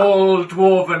that all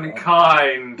dwarven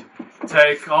kind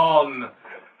take on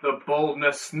the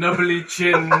boldness, snubbly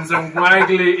chins, and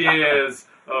waggly ears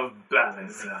of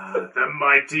Balazar, the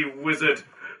mighty wizard.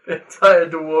 Entire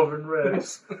dwarven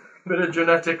race. Bit of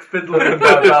genetic fiddling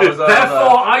by Balazar.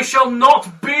 Therefore, I shall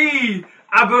not be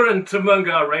aberrant among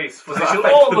our race, for they shall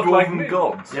all look like me.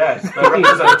 gods. Yes, they're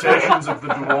representations of the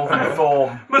dwarven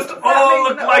form. Must Does that all mean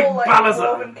look that like all,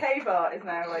 Balazar. Dwarven cave art is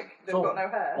now like they've got no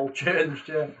hair. All changed,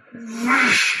 yeah.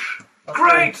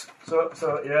 Great!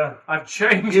 So yeah. I've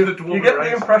changed You the dwarven get race.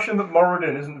 the impression that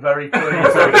Moradin isn't very pleased.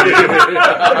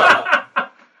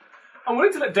 Oh, I'm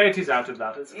willing to let deities out of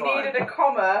that. It's You fine. needed a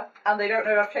comma, and they don't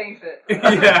know I've changed it.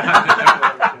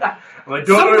 Yeah. Well, they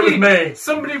don't know it was me.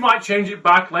 Somebody might change it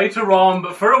back later on,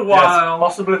 but for a while.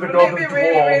 Possibly the Wouldn't golden it be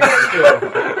really, dwarf.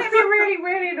 wouldn't it be really,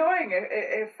 really annoying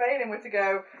if Phelan were to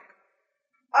go,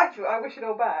 actually, I wish it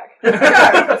all back. No,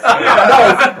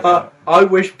 I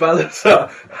wish Balthazar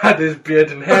had his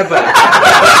beard and hair back.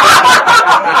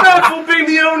 For being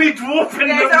the only dwarf in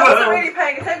Yes, the I wasn't world. really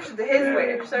paying attention to his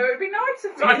wish, so it would be nice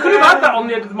if So I could have had that on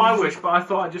the end of my wish, but I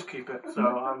thought I'd just keep it. So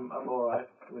I'm alright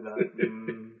with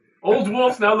that. All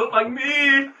dwarfs now look like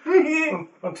me.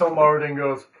 Until Moradin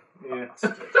goes. Yeah.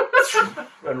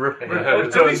 And At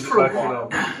returns it back, you know.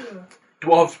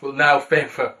 Dwarves will now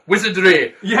favour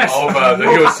wizardry Yes. over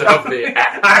the use of the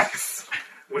axe.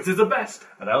 Which is the best.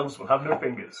 And elves will have no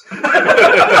fingers.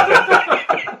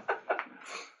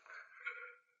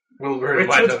 Will Wilbur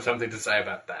might have something to say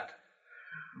about that.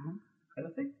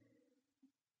 Anything?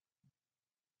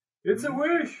 It's a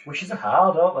wish. Wishes are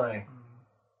hard, aren't they?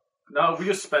 No, we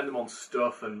just spend them on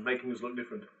stuff and making us look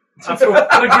different. That's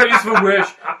the greatest of a wish.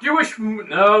 Do you wish?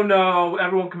 No,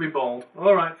 everyone can be bald.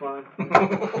 Alright, fine.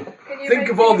 Think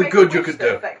of all the good you could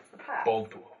do. Bald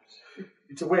dwarves.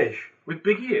 It's a wish. With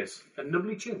big ears and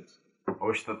nubbly chins. I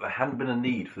wish that there hadn't been a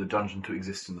need for the dungeon to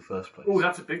exist in the first place. Oh,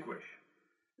 that's a big wish.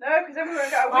 No, because everyone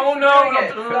got a wish Oh, for no, doing not-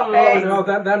 it. no, Stop no, it. No,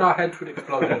 then our heads would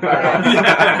explode in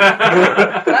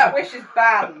That wish is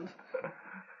banned.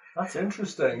 That's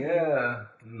interesting, yeah.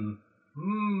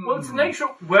 Well, it's the nature.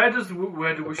 Where do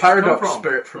wishes Paradox come from?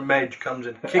 spirit from Mage comes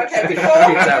and kicks Okay, the shit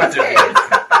before out of you.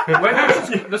 Where do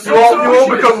wishes, You all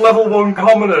become level 1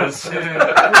 commoners. Before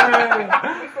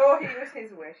he was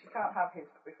his wish, you can't have his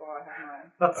before I have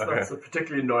mine. That's a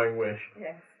particularly annoying wish.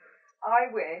 Yes. I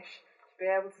wish to be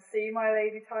able to see my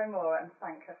Lady Timora and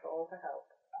thank her for all her help.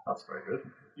 That's very good.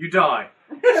 You die.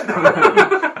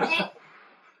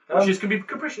 Wishes can be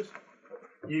capricious.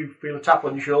 You feel a tap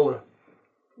on your shoulder.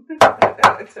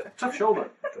 Tough shoulder.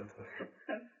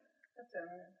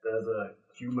 There's a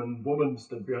human woman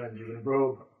stood behind you in a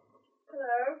robe.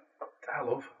 Hello. I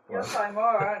love. You're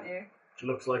Timora, aren't you? She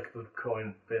looks like the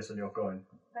coin face on your coin.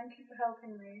 Thank you for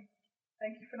helping me.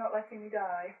 Thank you for not letting me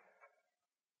die.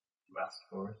 You asked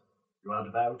for it. You are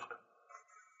devout.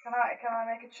 Can I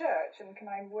make a church and can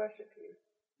I worship you?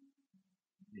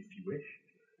 If you wish.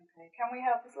 Okay. Can we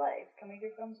help the slaves? Can we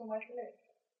give them somewhere to live?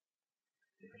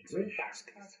 If you wish.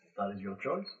 That is your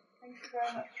choice. Thank you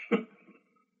very much.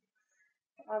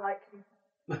 I like you.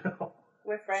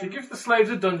 We're friends. She gives the slaves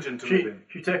a dungeon to live in.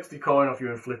 She takes the coin off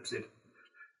you and flips it.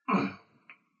 And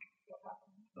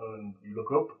you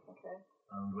look up, Okay.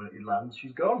 and when it lands,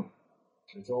 she's gone.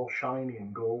 It's all shiny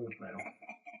and gold now.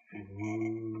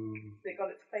 They got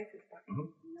its faces back.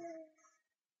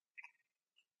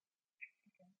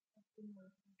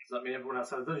 Does that mean everyone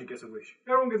outside the dungeon gets a wish?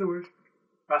 Everyone gets a wish.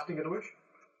 Bastion get a wish?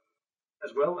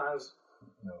 As well as...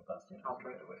 No, Bastion hasn't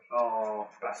get a wish. Oh.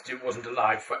 Bastion wasn't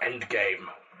alive for Endgame.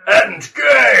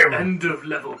 Endgame! End of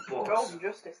level boss. Golden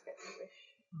Justice gets a wish.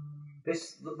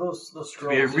 Those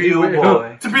scrolls. Be a real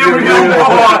boy. To be a real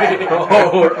boy!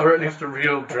 or at least a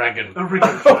real dragon. A real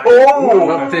dragon. Oh!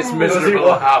 Not this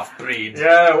miserable half-breed.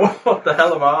 Yeah, what the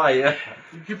hell am I? Yeah.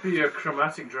 You could be a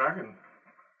chromatic dragon.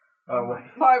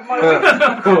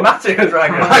 My Chromatic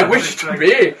dragon. I wish to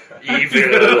be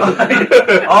evil.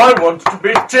 I want to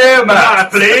be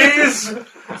Tiamat, please!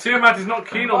 Tiamat is not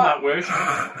keen on that wish.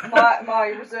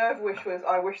 my reserve wish was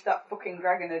I wish that fucking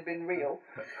dragon had been real.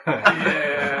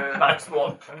 Yeah. Nice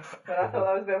one. But I thought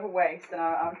that was a bit of a waste, and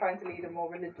I'm trying to lead a more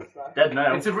religious life. Dead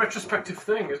now. It's a retrospective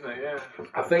thing, isn't it? Yeah.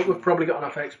 I think we've probably got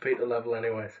enough XP to level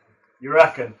anyways. You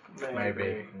reckon?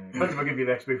 Maybe. Imagine if I give you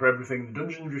the XP for everything the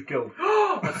dungeon you just killed.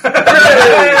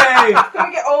 Hey! Can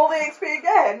we get all the XP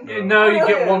again? Yeah, no, you get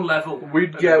Brilliant. one level.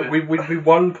 We'd be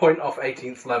 1 point off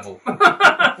 18th level.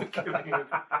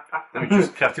 We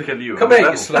just have to kill you. Come here,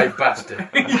 you slave bastard.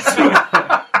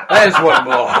 There's one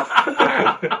more.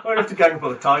 I have to gang up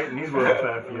on the Titan, he's worth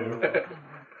fair for you.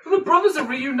 Well, the brothers are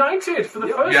reunited for the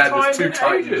first Yeah, time there's 2 in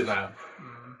Titans ages. now.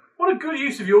 What a good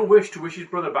use of your wish to wish his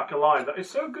brother back alive. That is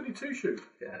so goody two-shoes.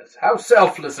 Yes. How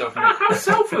selfless of me. How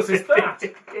selfless is that?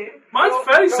 Mine's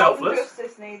fairly Golden selfless.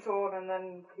 Justice needs one, and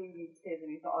then he needs his, and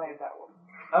he's not allowed that one.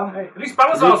 At least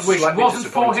Balazar's wish Slightly wasn't for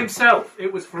disappointed. himself.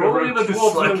 It was for all the other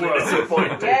dwarves in the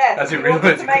world. Yes, As he he wanted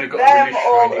realised to he make could've got a them really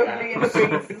all shiny ugly and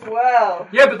breeds as well.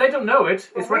 Yeah, but they don't know it.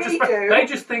 It's Well, we retrospective. do. They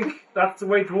just think that's the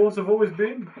way dwarves have always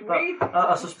been. Read.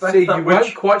 I suspect See, that you witch,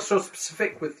 weren't quite so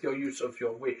specific with your use of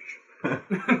your wish.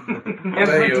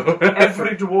 every, you.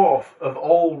 every dwarf of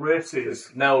all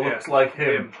races now looks like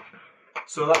him.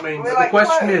 So that means We're The like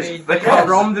question clothes. is, They can't-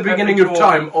 from the beginning of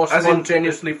time or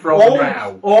spontaneously from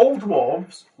now? all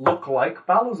dwarves look like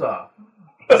Balazar.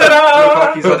 Look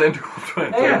like he's identical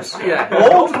twin. Yes, yeah.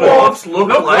 All dwarves look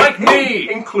like me.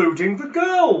 including the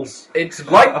girls. It's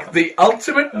like the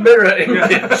ultimate mirror image.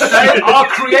 They are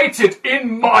created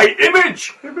in my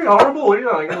image. It'd be horrible, you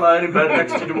know, you can lie in bed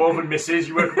next to your dwarven missus,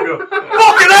 you wake up and go,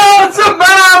 Fucking hell, it's a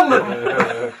man!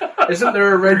 Isn't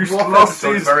there a red dwarf? Lost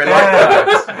his Very hair.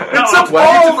 It's a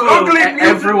bald, ugly mutant.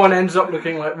 Everyone ends up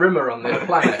looking like Rimmer on this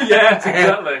planet. Yes,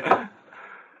 exactly.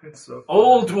 it's so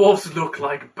All dwarfs look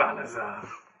like Balazar.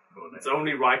 It's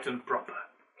only right and proper.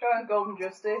 Try and Golden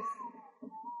Justice.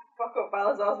 Fuck up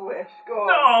Balazar's wish. Go on.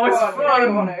 No, go it's on, fun.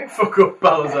 go on, Hugh. fuck up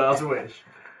Balazar's wish.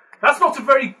 That's not a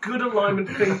very good alignment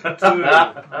thing to do.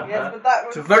 Yes, but that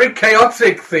It's was a very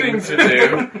chaotic thing to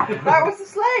do. that was the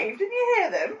slave. Didn't you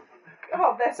hear them?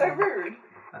 Oh, they're so rude.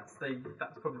 That's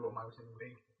probably what my was going to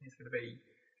be. It's going to be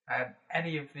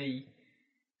any of the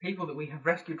people that we have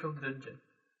rescued from the dungeon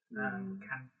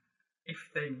can, if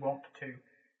they want to,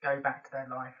 go back to their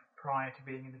life prior to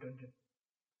being in the dungeon.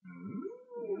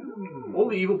 All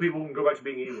the evil people can go back to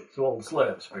being evil. So all the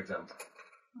slaves, for example.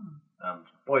 And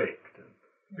Boyk.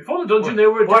 Before the dungeon, they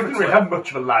were a Why different didn't we slave. have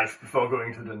much of a life before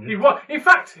going to the dungeon? He was, in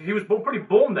fact, he was probably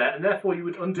born there, and therefore you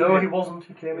would undo No, it. he wasn't.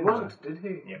 He came in. He wasn't, did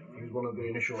he? Yeah, he was one of the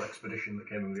initial expedition that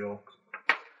came in the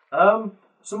Orcs.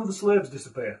 Some of the slaves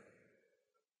disappear.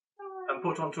 And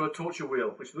put onto a torture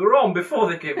wheel, which they were on before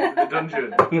they came into the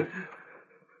dungeon.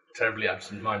 Terribly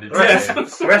absent-minded.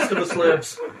 The rest of the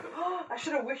slaves. I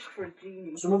should have wished for a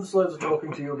genie. Some of the slaves are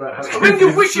talking to you about how to Ring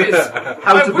of wishes!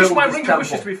 how I to wish build my this ring of temple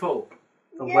wishes to be full.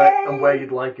 and where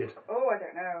you'd like it. Oh, I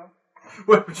don't know.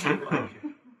 Where would you like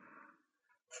it?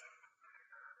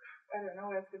 I don't know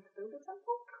where it's good to build a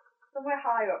temple. Somewhere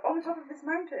high up, on the top of this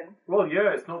mountain. Well,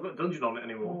 yeah, it's not got a dungeon on it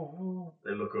anymore.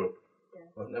 They look up.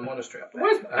 Wasn't there a monastery up there?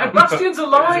 Where's Bastion's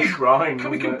alive? There's a shrine,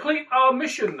 Can we isn't it? complete our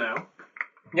mission now?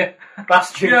 Yeah,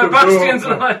 Bastion. Yeah, could Bastion's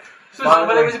go. alive. So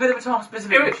Well, it was a bit of a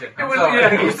task-specific mission. It was, Sorry.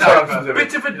 yeah, it was Sorry. a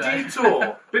bit of a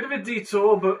detour. Bit of a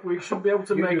detour, but we should be able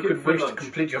to make You it could for wish to lunch.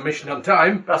 complete your mission on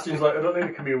time. Bastion's like, I don't need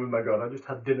to commune with my god. I just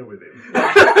had dinner with him.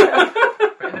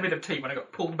 But in the middle of tea, when I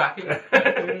got pulled back in.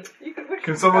 You could wish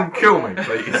Can to someone be back kill up me, there.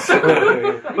 please?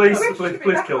 You could wish to be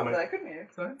please back kill up me. there, couldn't you?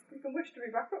 Sorry? You can wish to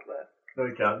be back up there. No,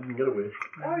 you can't. You can get a wish.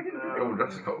 Oh, he didn't. Oh,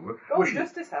 that's got to Golden Wishes-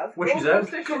 Justice has. wishes Golden out.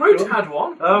 Justice. Garut had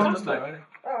one. Fantastic.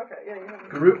 Oh, okay, yeah, you have.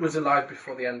 Garut was alive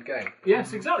before the end game.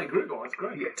 Yes, exactly. Garut got one. That's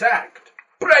great. He attacked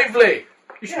bravely,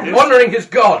 You, should Yeah. honouring his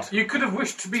god. you could have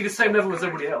wished to be the same level as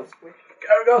everybody else.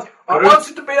 Garut goes, I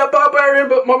wanted to be a barbarian,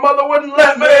 but my mother wouldn't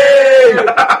let me.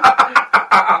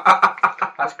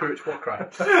 That's Garut's war cry.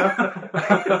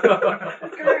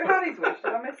 Garut had his wish.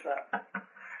 Did I miss that?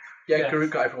 Yeah, Yes. Garut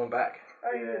got everyone back.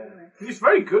 Oh, you did, didn't He's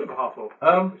very good at half-orc.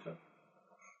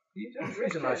 He's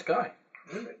a nice guy.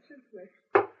 Richard's wish.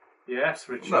 Yes,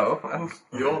 Richard. No, that's-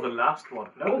 You're the last one.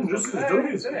 No, Golden Justice has No, done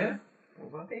he's his. done it.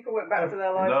 People went back to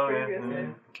their lives No, yeah, previously. yeah.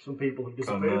 Some people have Oh,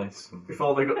 disappeared nice.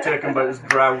 before they got taken by this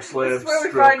drow This slave. is where we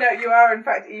stroke. find out you are, in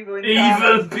fact, evil in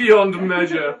evil beyond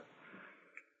measure.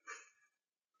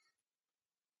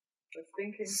 Just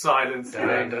thinking. Silence. Dun,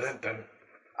 reigns. dun, dun, dun.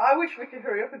 I wish we could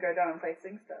hurry up and go down and play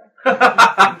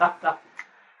SingStar.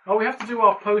 Oh, we have to do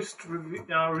our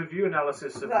post-review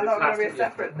analysis of Is that this not going to be a last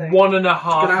separate thing? 1.5 It's going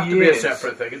to have to be a years.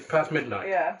 separate thing. It's past midnight.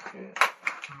 Yeah.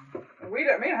 We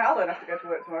don't. Me and Hal don't have to go to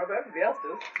work tomorrow, but everybody else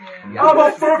does. I'm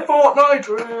off for a fortnight.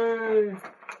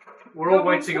 We're all No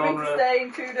one's waiting coming on. to stay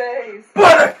in 2 days.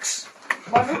 Barracks.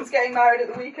 My mum's getting married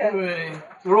at the weekend.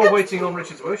 We're all waiting on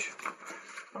Richard's wish.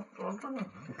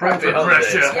 Prime for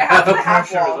holidays. You have to have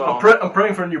Pressure is one. on. I'm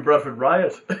praying for a new Bradford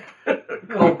riot.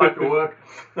 Call back to work.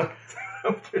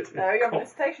 No, you have a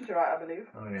dissertation to write, I believe.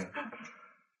 Oh yeah.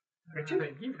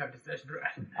 Richard, you have a decision to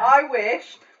write. I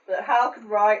wish that Hal could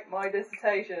write my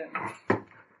dissertation.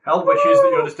 Hal wishes that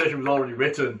your dissertation was already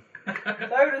written. So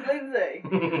does Lindsay.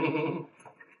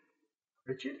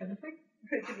 Richard, anything?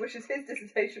 Richard wishes his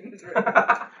dissertation was written.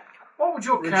 What would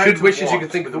your character Richard wishes you want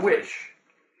could think of the wish.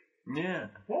 Yeah.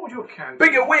 What would your character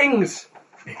Bigger wings!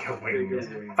 Bigger wings.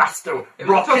 Faster It was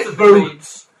a rocket toss-up between-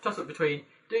 boots. Toss-up between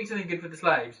doing something good for the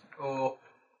slaves or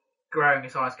growing a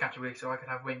size category so I could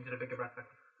have wings and a bigger breakfast.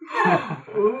 I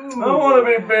want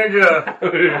to be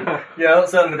bigger. Yeah, that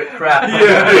sounded a bit crap.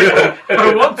 Yeah.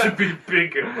 I want to be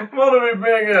bigger. I want to be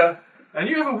bigger. And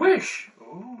you have a wish.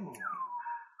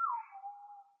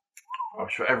 I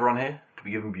wish for everyone here to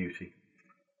be given beauty.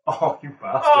 Oh, you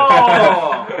bastard.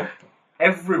 Oh!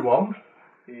 Everyone.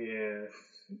 Yes.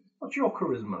 What's your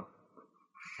charisma?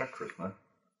 For Christmas.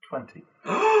 20.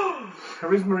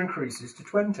 Charisma increases to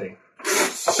 20.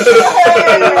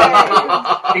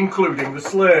 Including the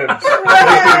slaves.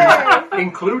 Hooray!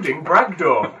 Including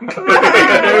Bragdor.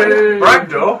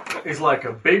 Bragdor is like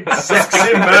a big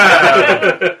sexy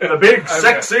man. A big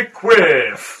sexy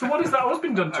quiff. So what is that? What's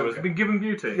been done to us? We've been given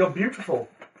beauty. You're beautiful.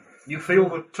 You feel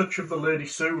the touch of the lady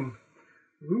soon.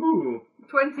 Ooh.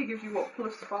 20 gives you what,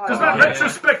 +5? Does that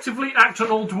retrospectively act on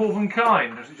all dwarven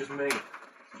kind, or is it just me?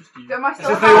 Am I still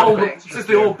Since a they all, halfling? since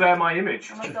they all bear my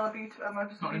image. Am I still a beautiful? Am I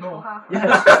just a beautiful halfling?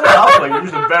 Yes, halfling. You're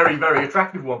just a very, very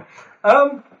attractive one.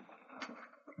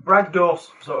 Bragdor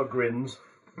sort of grins,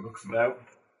 looks about,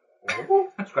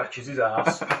 scratches his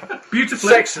ass.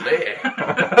 Beautifully. Sexily.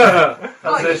 It's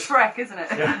like Shrek, isn't it?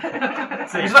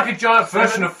 He's like a giant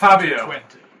version of Fabio. 20.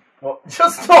 What?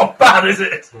 Just not bad, is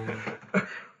it?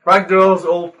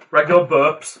 Bragdor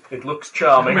burps. It looks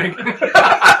charming.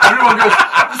 Everyone goes,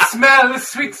 smell the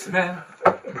sweet smell.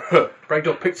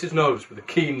 Bragdor picks his nose with a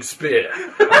keen spear.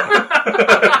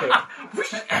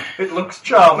 It looks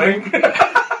charming.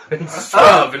 In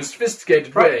suave and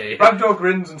sophisticated way. Bragdor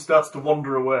grins and starts to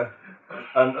wander away.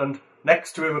 And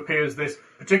next to him appears this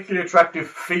particularly attractive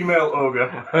female ogre.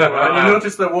 And you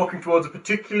notice they're walking towards a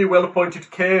particularly well-appointed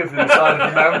cave in the side of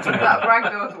the mountain. That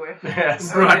Bragdor's wish.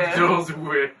 Yes. Bragdor's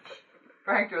wish.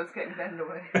 Bragdor's getting sent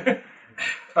away.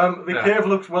 The cave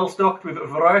looks well stocked with a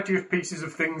variety of pieces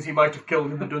of things he might have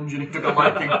killed in the dungeon he took a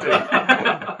liking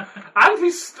to. And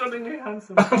he's stunningly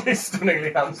handsome. And he's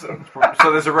stunningly handsome.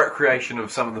 So there's a recreation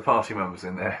of some of the party members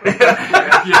in there.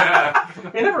 Yeah.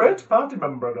 He never ate a party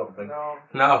member, I don't think.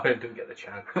 No, I didn't get the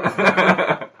chance.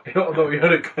 Although we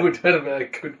had a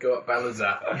good go at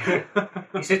Balazar.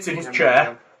 He sits in his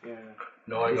chair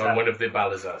Gnawing on one of the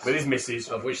Balazars. with his missus.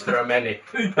 Of which there are many.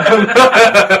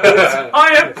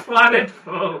 I am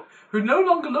planetful, who no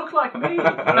longer look like me.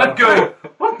 And I'd go,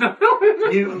 what the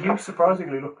hell? You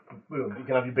surprisingly look. Well, you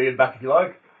can have your beard back if you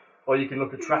like, or you can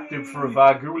look attractive for a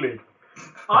Varguli.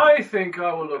 I think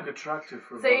I will look attractive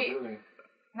for a See, Varguli.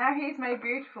 Now he's made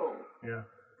beautiful. Yeah.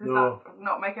 Does No. that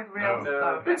not make everybody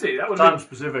else? Pity, that would Time be...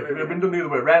 specific. If it had been done the other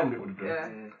way around, it would have done. Yeah.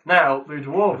 Now, the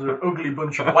dwarves are an ugly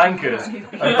bunch of wankers, and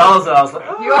Balazar's like,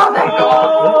 You are their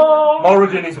god.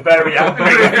 Moradin is very angry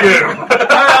with you.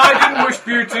 I didn't wish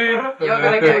beauty. You're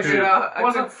going to get you a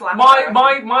Wasn't- good slap.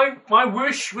 my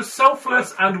wish was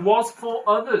selfless and was for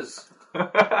others. To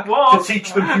Was.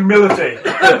 teach them humility.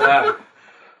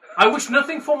 I wish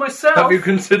nothing for myself. Have you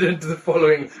considered the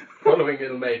following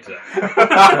Ilmater?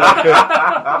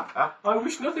 I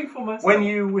wish nothing for myself. When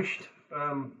you wished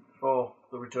for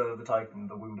the return of the Titan,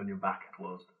 the wound on your back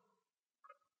closed.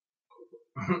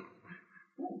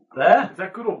 There, Is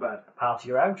that good or bad? party,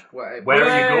 you're out. Where Where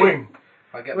are you going?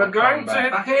 I get We're my going crown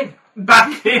back. to...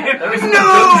 Back in! There is no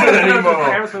dungeon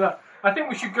anymore. For that. I think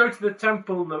we should go to the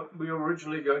temple that we were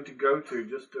originally going to go to,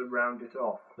 just to round it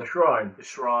off. The shrine. The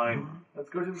shrine. Let's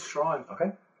go to the shrine.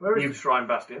 Okay. Where is You- the shrine,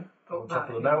 Bastian? On top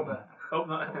of the mountain. Oh,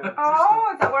 no.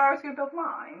 Oh, is that where I was going to build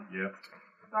mine? Yeah.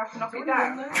 Do I have to knock it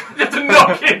down? You have to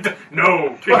knock it!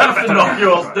 No! You have to knock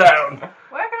yours down.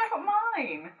 Where can I put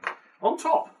mine? On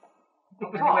top. On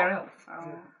Anywhere top. else?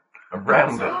 Oh.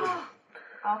 Around it.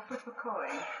 I'll flip a coin.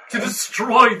 To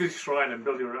destroy this shrine and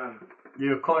build your own.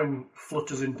 Your coin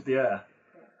flutters into the air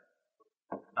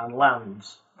and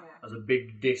lands as a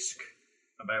big disc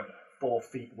about 4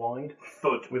 feet wide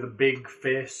Thud. with a big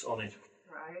face on it,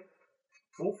 Right.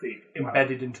 4 feet.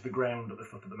 embedded into the ground at the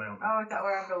foot of the mountain. Oh, is that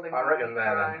where I'm building I reckon mine?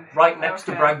 there, then. Right. Right next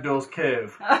to Okay. Bragdor's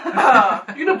cave.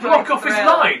 You're going to block off his Thrill.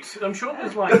 light. I'm sure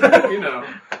there's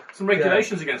some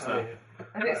regulations against that. Is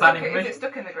it, Planning stuck, is it permission.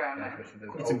 stuck in the ground now?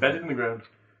 It's embedded in the ground.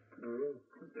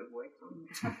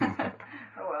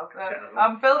 Oh well.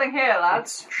 I'm building here,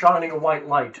 lads. It's shining a white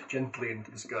light gently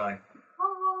into the sky.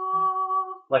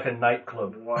 Like a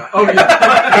nightclub. Oh, yeah.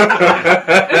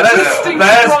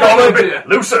 There's gonna be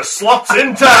Lucius slots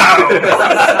in town!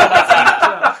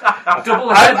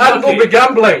 Double head And we'll be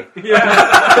gambling.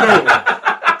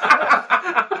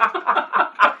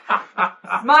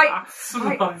 Smite.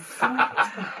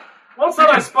 What's that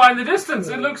I spy in the distance?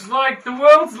 It looks like the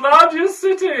world's largest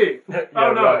city.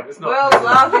 Oh, no, right. it's not. World's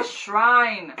largest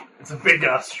shrine. It's a big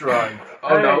ass shrine.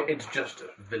 Oh no, it's just a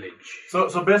village. So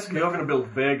basically, you're going to build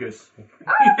Vegas.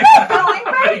 I'm building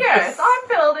Vegas. I'm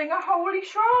building a holy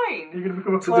shrine. You're going to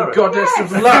become a To the cleric. goddess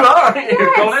of You luck. are, aren't you?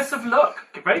 Yes. Goddess of luck.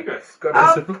 Vegas.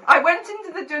 Goddess of luck. I went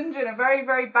into the dungeon a very,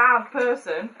 very bad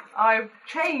person. I've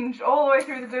changed all the way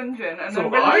through the dungeon, and So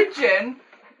then have I. religion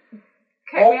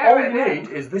kept All me out you of it. need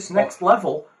is this next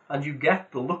level, and you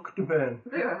get the luck domain.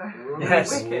 Yeah.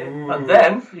 Yes. Wicked. And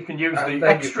then you can use And the then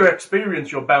extra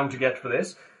experience you're bound to get for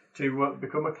this to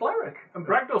become a cleric. And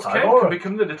Bragdor's Time Cave Aura. can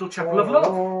become the little chapel of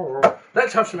love.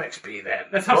 Let's have some XP then.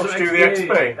 Let's have Let's some do the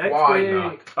XP. Why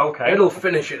not? Okay. It'll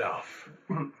finish it off.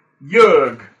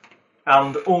 Jörg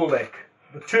and Ulrich,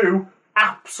 the two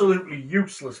absolutely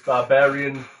useless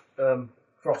barbarian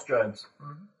frost giants.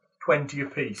 20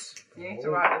 apiece. You need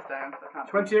to write this down. 'Cause I can't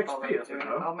 20 do XP, it. that's good,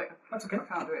 I'll make. That's okay. I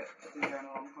can't do it. As I'm going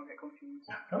along, I'll get confused.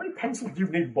 How many pencils do you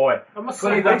need, boy? I must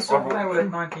 20 say that's pencils. They were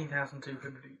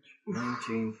 19,200 each.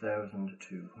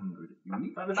 19,200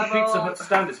 each. That little sheets of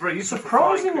standards very useful. for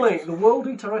Surprisingly, flying the World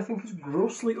Eater, I think, is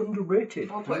grossly underrated.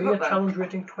 Well, It's put it only up a then. challenge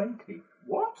rating 20.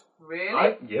 What? Really?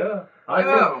 I think,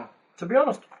 to be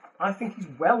honest, I think he's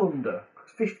well under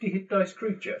 50 hit dice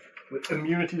creature with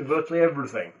immunity to virtually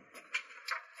everything.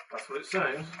 That's what it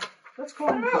says. Let's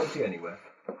call him 20 anyway.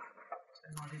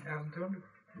 19,200.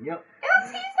 Yep.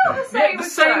 He's not the same The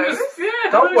as same those.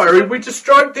 as Don't worry, we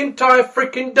destroyed the entire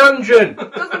freaking dungeon.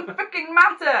 Doesn't freaking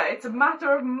matter. It's a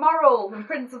matter of morals and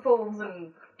principles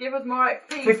and give us more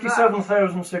XP.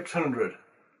 57,600.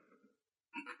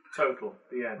 total.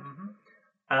 The end.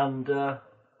 And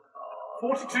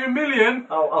 42 million.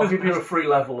 I'll give you a free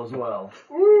level as well.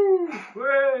 Ooh,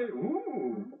 way,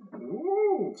 ooh,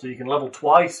 ooh. So you can level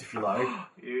twice if you like.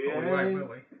 Yeah. Oh, we won't, will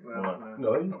we? Well,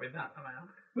 No, Not with that amount.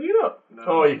 will you not? No.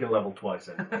 Oh, you can level twice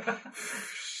then.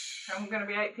 I'm going to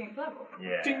be 18th level.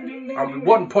 Yeah. Ding, ding, ding, I'm ding,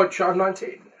 1 point shy of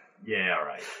 19. Yeah,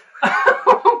 alright.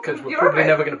 Because we're You're probably right.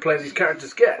 never going to play these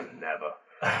characters again. Never.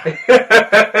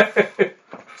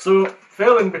 So,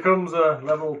 Phelan becomes a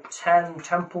level 10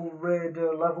 Temple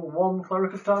Raider, level 1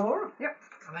 Cleric of Timora.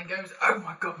 And then goes, oh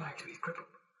my god, no, he's crippled.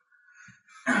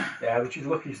 Yeah, but she's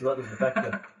lucky, so that doesn't affect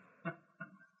her.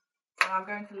 I'm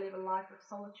going to live a life of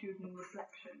solitude and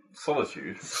reflection.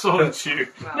 Solitude. Solitude.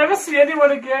 Well, Never see anyone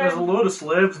There's a again. load of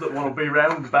slaves that want to be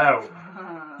round about.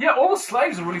 Yeah, all the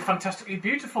slaves are really fantastically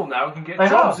beautiful now and can get They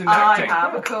jobs are. in I acting.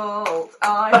 have a cult.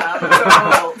 I have a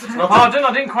cult. Pardon,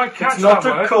 I didn't quite catch It's not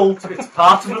that a word. cult, it's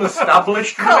part of an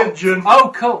established religion. Oh,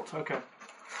 cult. Okay.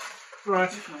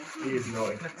 Right. He is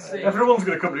annoying. Let's see. Everyone's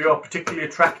going to come to your particularly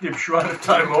attractive Shrine of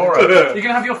Timora. You're going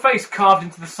to have your face carved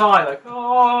into the side, like,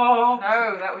 oh.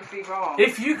 No, that would be wrong.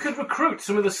 If you could recruit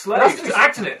some of the slaves to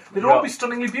act in it, they'd all Yeah. be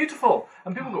stunningly beautiful.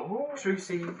 And people go, oh. True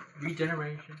seed,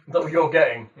 regeneration. Is that what you're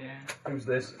getting? Yeah. Who's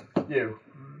this? You.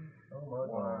 Oh my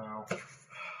god.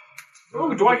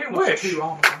 Oh, do I get wish? 2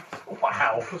 armor.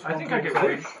 Wow. I think I get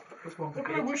wish. Plus 1 for What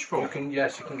can I each. wish for? You can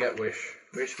get wish.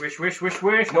 Wish, wish, wish, wish,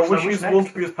 wish. No, What's my wishes next?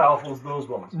 won't be as powerful as those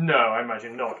ones. No, I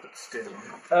imagine not, but still.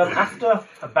 After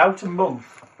about a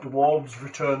month, the dwarves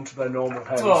return to their normal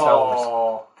hairy selves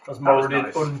Oh, as that was Moradin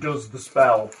nice. undoes the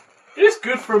spell. it's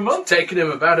good for a month. Taking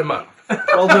him about a month.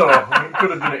 Well, no, he could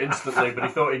have done it instantly, but he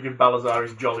thought he'd give Balazar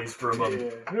his jollies for a month.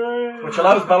 Which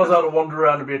allows Balazar to wander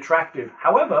around and be attractive.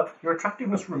 However, your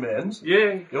attractiveness remains.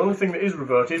 Yeah. The only thing that is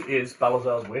reverted is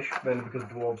Balazar's wish, mainly because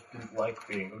dwarves didn't like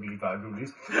being ugly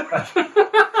bagooglies.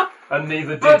 And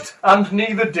neither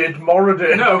did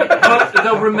Moradin. No, but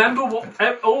they'll remember what.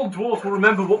 All dwarves will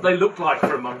remember what they look like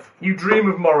for a month. You dream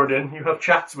of Moradin, you have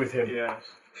chats with him. Yes.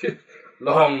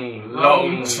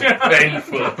 Long,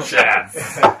 painful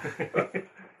chats.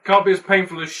 Can't be as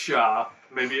painful as Shah.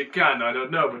 Maybe it can, I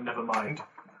don't know, but never mind.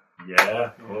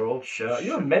 Yeah, poor old Shah.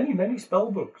 You have many, many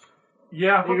spell books.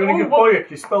 Yeah, You're going to give Boyek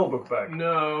his spell book back.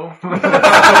 No.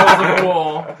 The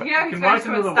wall. You know he's Can going write to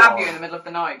come and another stab wall. you in the middle of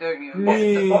the night, don't you?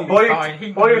 Fine,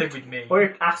 he can live with me.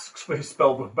 Boyek asks for his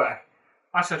spell book back.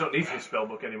 Actually, I don't need his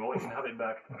spellbook anymore. You can have it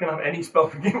back. You can have any spell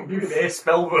book. You can give him a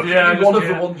spell book. Yeah, one of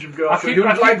yeah. the ones you've I got. keep- You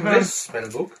I like keep, this spell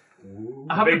book?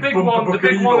 I have the Big big bumper one. The book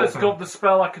big of one evil. that's got the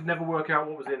spell. I could never work out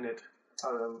what was in it.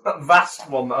 That vast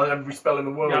one that every spell in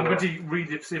the world Yeah, I'm going has. to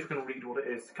read it. See if I can read what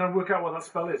it is. Can I work out what that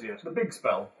spell is yet? The big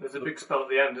spell. There's a big spell at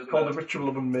the end, isn't Called the there? Ritual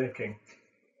of Unmaking.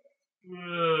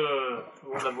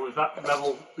 What level is that?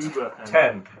 Level Uber.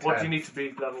 10. What do you need to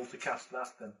be level to cast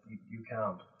that then? You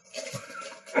can't.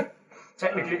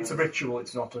 Technically, it's a ritual,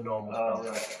 it's not a normal spell.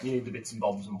 right. You need the bits and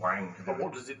bobs and wang. to But do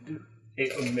what it. does it do?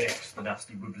 It unmakes the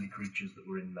nasty, wibbly creatures that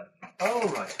were in there. Oh,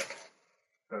 right.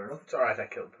 Fair enough. It's alright, I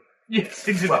killed them. Yes,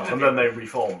 it did. Well, and then they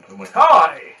reformed and went,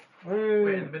 hi!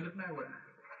 We're in the middle of nowhere.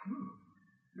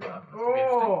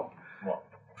 Oh. What?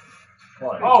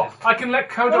 Why? Oh, I can let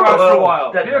Kodo Oh, out for a oh,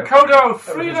 while. dead. Here, Kodo,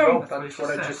 Everything's freedom! gone. That's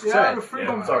what I just Yeah, said.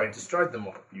 freedom. Yeah, sorry. I destroyed them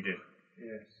all. You did.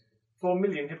 Yes. 4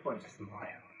 million hit points.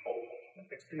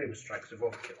 Extreme strikes of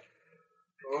overkill.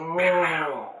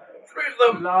 Oh. Three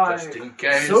of them! Live. Just in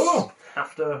case. So,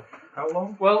 after how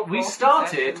long? Well, we 40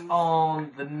 started seconds.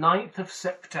 on the 9th of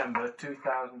September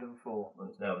 2004. Well,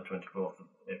 it's now the 24th of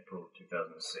April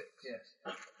 2006.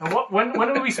 Yes. And when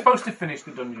are we supposed to finish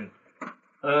the dungeon?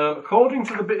 According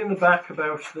to the bit in the back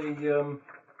about the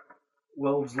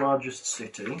World's largest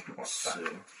city. Let's see.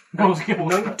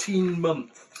 19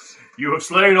 months. You have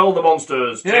slain all the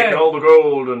monsters, taken all the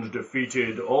gold, and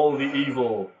defeated all the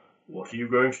evil. What are you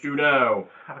going to do now?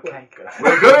 Have a cake.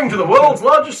 We're going to the world's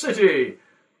largest city!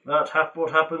 What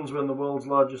happens when the world's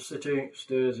largest city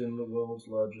stays in the world's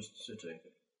largest city.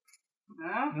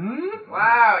 Huh?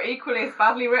 Wow, equally as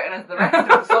badly written as the rest of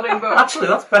the sodding book. Actually,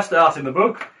 that's best art in the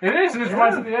book. It is, and it's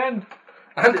right at the end.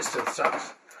 And it still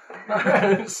sucks.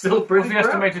 It's still pretty The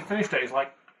estimated finish date is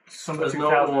like summer There's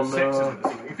 2006, no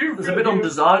isn't it? There's a bit on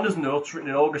designer's notes written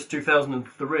in August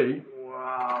 2003.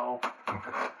 Wow.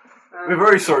 We're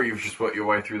very sorry you've just worked your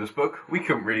way through this book. We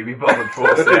couldn't really be bothered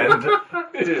towards the end.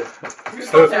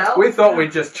 So we thought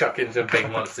we'd just chuck in some big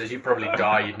monsters. You'd probably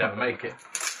die, you'd never make it.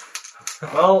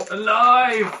 Well,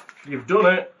 Alive! you've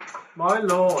done it. My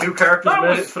lord. 2 characters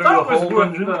made it through the whole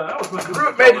dungeon. That was worth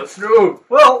Root made it through.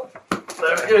 Well,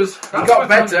 there it is. You got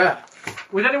better.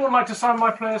 Would anyone like to sign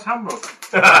my player's handbook?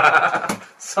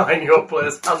 Sign your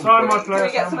player's handbook. Sign my Do we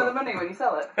player's get some of handbook. the money when you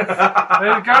sell it?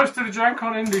 It goes to the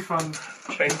GenCon Indie Fund.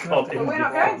 GenCon But we're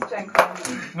not going to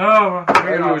GenCon. No,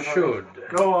 we're You not. should.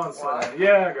 Go on, sir.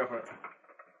 Yeah, go for it.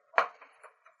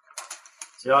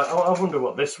 See, I wonder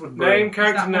what this would bring. Name,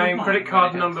 character Is that name, one credit of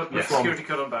card mine? number, Yes. security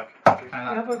code on back.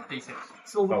 D6.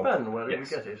 Silver pen, where did Yes.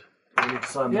 we get it? We need to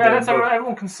sign the Yeah, main that's how book.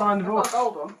 everyone can sign the I've book. got a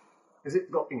gold one. Is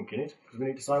it got ink in it? Because we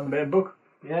need to sign the main book.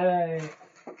 Yay.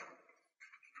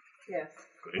 Yes.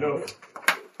 Good enough.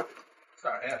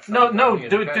 Sorry, yeah, No, sorry,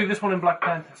 do this one in black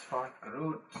pen. It's fine.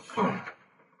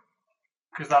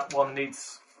 Because that one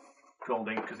needs gold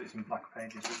ink because it's in black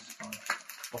pages. It's fine.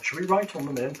 What should we write on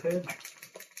the main page?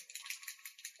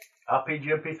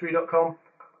 RPGMP3.com.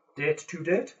 Date to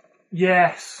date.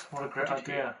 Yes. What a great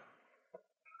idea.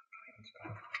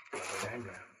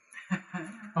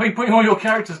 Oh, you're putting all your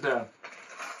characters down.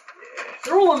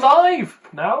 They're all alive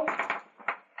now.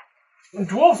 And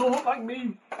dwarves all look like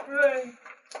me. Hooray.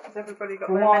 Has everybody got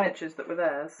Go their on. miniatures that were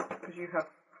theirs? Because you have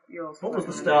yours. What was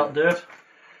the start date?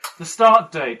 The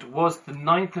start date was the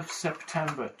 9th of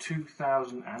September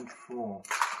 2004.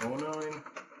 09.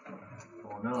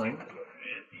 09.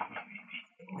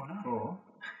 Oh.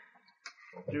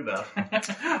 I'll do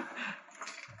that.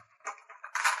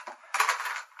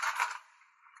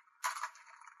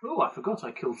 Oh, I forgot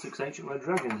I killed 6 ancient red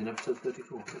dragons in episode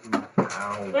 34.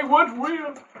 Ow. They weren't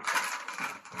weird.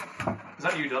 Is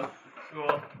that you done? Go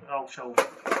on, I'll show.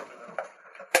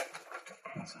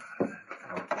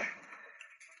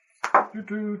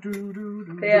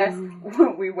 Yes,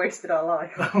 we wasted our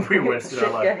life. We wasted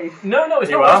our life. Game. No, it's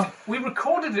You not. are? wasted. We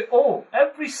recorded it all,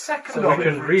 every second So of we it.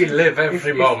 can relive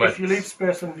every moment. If you leave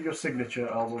space under your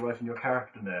signature, I will write in your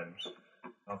character names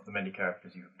of the many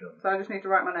characters you have done. So I just need to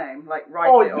write my name, like write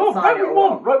Oh, it or no, sign write it what or you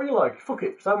want. Write what you like. Fuck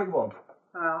it. Sign what you want.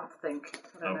 I'll have to think.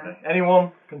 I don't know.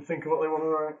 Anyone can think of what they want to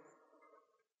write.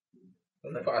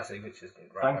 We'll put our signatures in,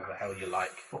 right, Thank- whatever the hell you like.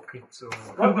 Fuck it. So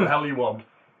write what the hell you want.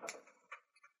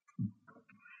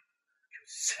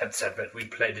 Said that we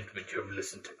played it, but you've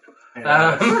listened to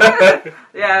it.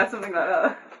 Yeah, something like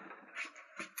that.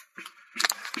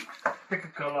 Pick a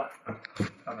colour.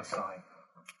 And a sign.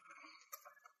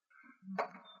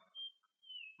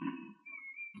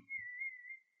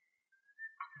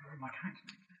 My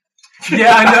character.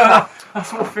 Yeah, I know.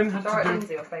 That's what Finn had Sorry, to do.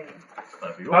 Lindsay or Fabian.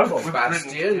 Both. We've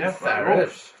Bastion, written- yeah,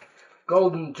 Tharis,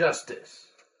 Golden Justice.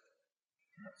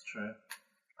 That's true.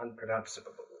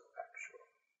 Unpronounceable, actually.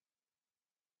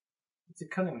 It's a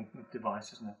cunning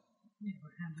device, isn't it? Yeah,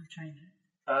 but how do you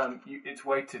change it? It's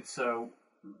weighted, so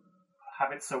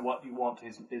have it so what you want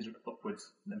is upwards,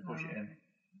 and then push it in.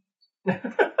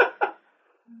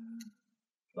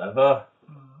 Clever.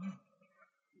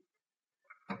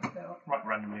 Right,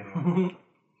 randomly.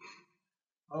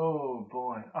 Oh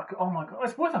boy! Oh my god!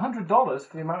 It's worth $100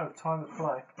 for the amount of time of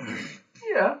play.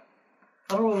 Yeah.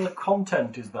 I don't know whether the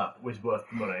content is worth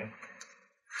the money.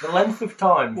 The length of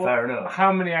time, fair enough.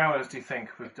 How many hours do you think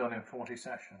we've done in 40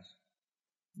 sessions?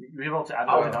 You're able to add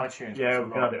it in iTunes. Yeah, it's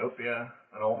we a can lot. add it up, yeah.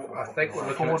 An awful I think we're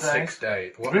looking 4 at 6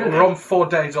 days. Really? We're on 4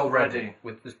 days already Already.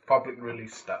 with this public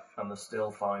release stuff. And there's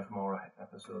still 5 more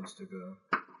episodes to go.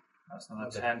 That's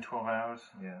another 10, 12 hours.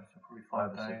 Yeah. So probably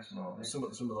 5 or days. 6 more. Some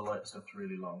of the later stuff's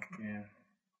really long. Yeah.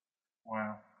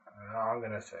 Wow. I'm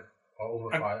going to say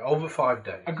over 5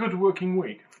 days. A good working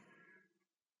week.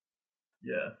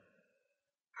 Yeah.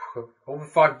 Over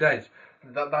 5 days.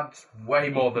 That's way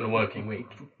more than a working week.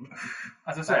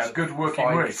 As I say, a good working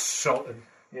Five week.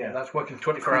 Yeah. That's working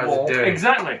 24 hours a day.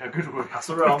 Exactly, a good word. That's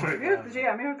around. You're the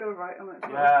GM, you'll go right on it.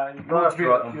 Yeah, you No, that's be,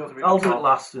 right. you ought to be I'll do it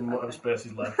last in whatever space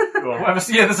is left. Go on.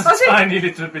 Whatever, yeah, there's a tiny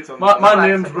little bit on My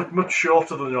name's much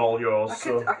shorter than all yours,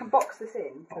 so... I can box this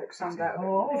in so it stands out a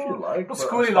bit. If you like. Put but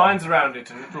squiggly that's lines around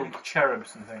it and little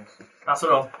cherubs and things. fine. Pass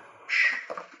it on.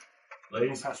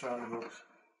 Please. Pass around the books.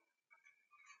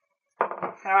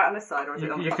 Can I write on this side or is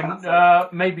it on You that can,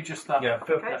 side? maybe just that. Yeah,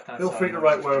 left-hand feel side. free to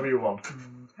write wherever you want.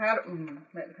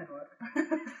 Make the pen work.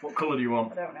 What colour do you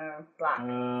want? I don't know. Black.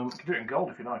 You can do it in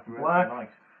gold if you like. Black. If you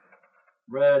like.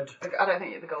 Red. I don't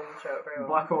think the gold will show it very well.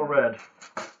 Black or red?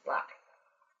 Black.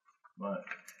 Right.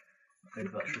 Maybe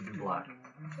that should be black.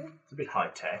 It's a bit high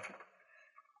tech.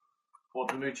 What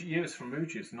the Muji use from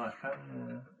Muji? It's a nice pen.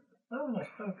 Oh, nice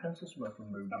pencil smell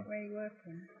from Ruby. Not really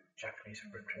working. Japanese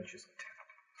pretentious.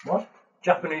 What?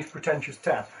 Japanese pretentious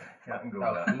tat. Yeah, I can go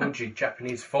with that. Muji,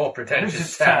 Japanese for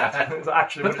pretentious Pretentious tat. tat. It's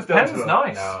actually But what the it stands pen's for.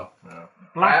 nice. No.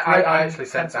 Black, I red, actually and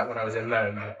said pencil. that when I was in there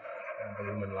and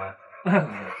the woman laughed.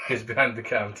 He's behind the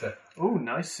counter. Oh,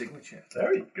 nice signature.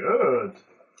 Very good.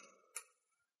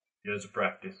 Years of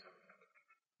practice.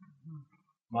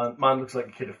 Mine looks like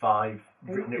a kid of 5,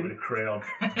 written it with a crayon.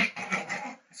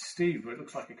 Steve, but it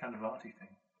looks like a kind of arty thing.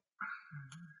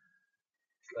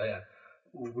 Yeah.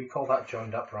 We call that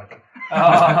joined up writing.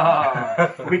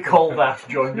 Ah, We call that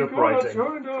joined up writing.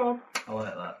 joined up. I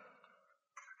like that.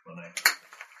 Funny.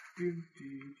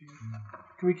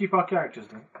 Can we keep our characters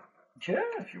then? Yeah,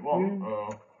 if you want. Oh,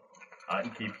 I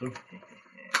can keep them.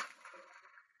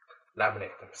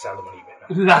 Laminate them, sell them on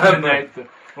eBay. Laminate them.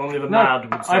 Only the No,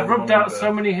 mad would sell I've rubbed them on out eBay.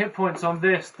 so many hit points on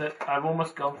this that I've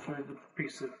almost gone through the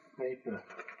piece of paper.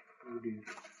 Oh dear.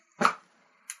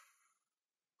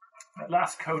 At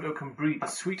last, Kodo can breathe the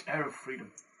sweet air of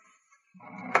freedom.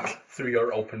 Through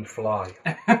your opened fly.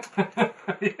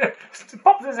 Yeah.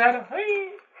 Pops his head out.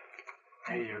 Hey.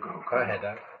 There you go. Her head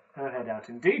out. Her head out,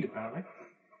 indeed, apparently.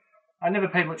 I never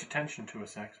paid much attention to her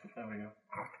sex, but there we go.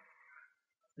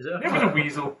 Is it? It was a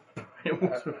weasel.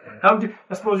 How do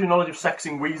I suppose your knowledge of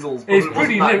sexing weasels? It's wasn't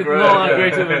pretty that limited, great. not that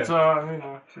great at the time, you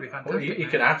know. Should be Well, fantastic. you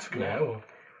can ask now.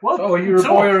 What? Oh, you're a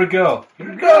boy or a girl?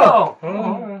 You're a Girl!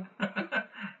 Oh.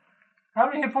 How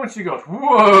many hit points you got?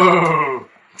 Whoa!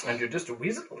 And you're just a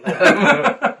weasel.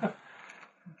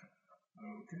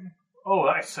 Oh,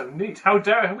 that is so neat. How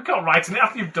dare we can't write in it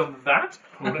after you've done that.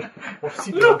 What's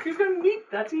he Look, he's how neat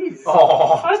that is.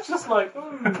 Oh. That's just like,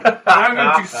 I'm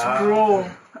going to scroll.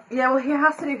 Yeah, well, he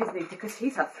has to do his need because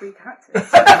he's had 3 characters.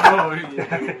 Oh,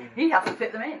 yeah. He has to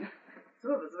fit them in.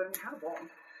 Some of us have only had one.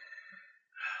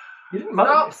 You didn't mind.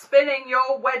 Stop spinning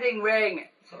your wedding ring.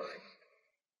 Sorry.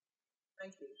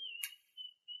 Thank you.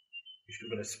 You should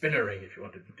have got a spinner ring if you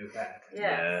wanted to do that.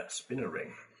 Yeah. Spinner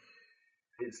ring.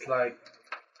 It's like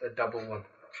a double one.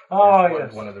 Oh, One-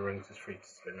 yes. One of the rings is free to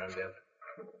spin around the other.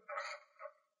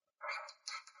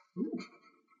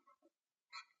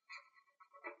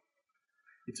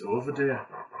 It's over, dear.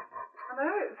 I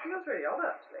know, it feels really odd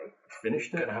actually.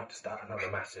 Finished We're it? going to have to start another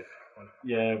massive one.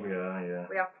 Yeah, we are, yeah.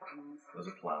 We have plans. There's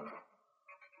a plan.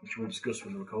 Which we'll discuss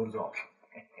when the recorder's off.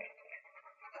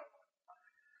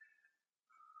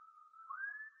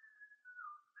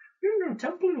 We've been in a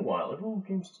temple in a while. Everyone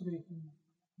seems to be...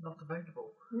 Not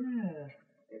available. Yeah.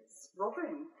 It's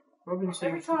Robin. Robin Every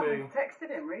seems to time be... I've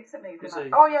texted him recently, he's Is been he?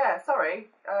 like, oh yeah, sorry,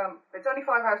 it's only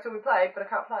 5 hours till we play, but I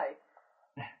can't play.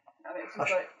 And it's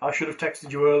just like, I should have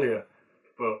texted you earlier,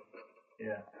 but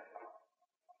yeah.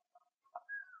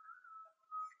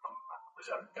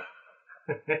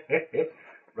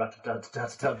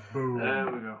 Rat-a-tat-tat-tat, boom. There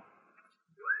we go.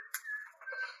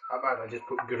 How about I just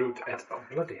put Groot at... Oh,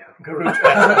 bloody hell. Garut et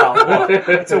al.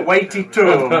 It's a weighty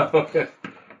tome.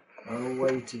 A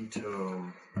weighty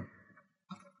tome.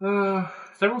 Has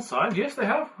everyone signed? Yes, they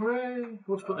have. Hooray.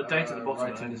 Let's put the date at the bottom.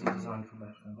 Writing isn't designed for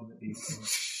left-handed people.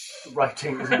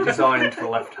 Writing isn't designed for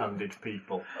left-handed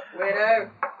people. weirdo.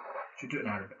 Should do it in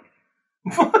Arabic.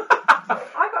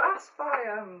 I got asked by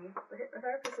the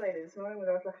hypnotherapist lady this morning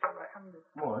whether I was left or right-handed.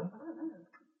 Why? I don't know.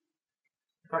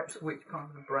 Perhaps which part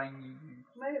of the brain you use.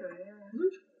 Maybe,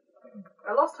 yeah.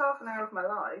 I lost half an hour of my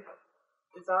life,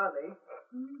 bizarrely.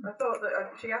 I thought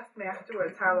that she asked me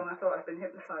afterwards how long I thought I'd been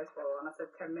hypnotised for, and I said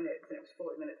 10 minutes, and it was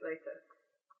 40 minutes later.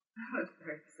 It was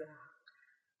very bizarre.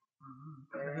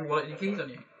 Have your wallet and your keys on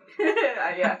you?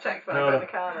 Yeah, I checked when I got in the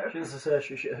car though. She used to say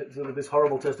she had sort of this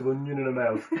horrible taste of onion in her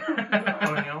mouth.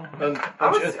 Oh, no. And I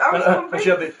was she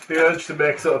had the urge to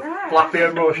make sort of flappy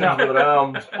motions with her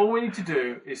arms. All we need to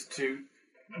do is to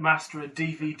master a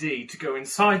DVD to go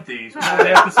inside these with all the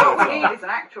episodes What we on. need is an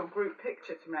actual group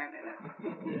picture to mount in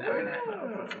it.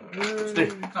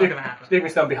 Stephen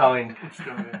stand behind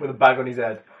with a bag on his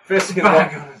head,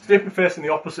 Stephen facing the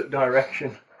opposite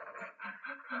direction.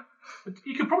 But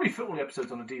you could probably fit all the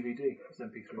episodes on a DVD as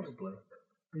MP3s. Probably.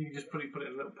 You can just put it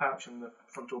in a little pouch in the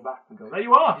front or back and go, there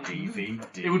you are! DVD.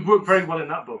 It would work very well in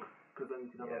that book, because then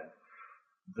you could have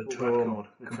The full tome, record.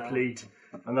 complete.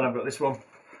 And then I've got this one.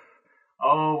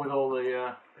 Oh, with all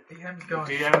the DM's gone.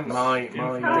 DMs. My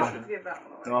I'll give that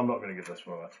one away. No, I'm not going to give this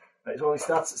one away. It only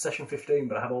starts at session 15,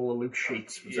 but I have all the loose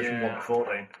sheets from session 1 to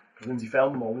 14. Because Lindsay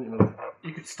found them all, didn't you?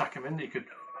 You could stack them in, you could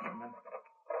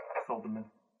fold them in.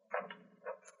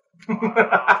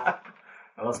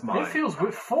 Oh, that's mine. It feels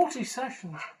weird. 40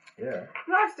 sessions. Yeah.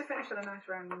 Nice to finish on a nice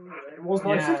round number. It was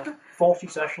nice. Yeah. 40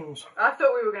 sessions. I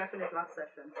thought we were going to finish last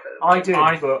session. But I did,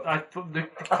 but I thought the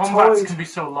combats toyed- can be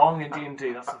so long in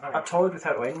D&D, that's the thing. I toyed with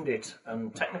how to end it,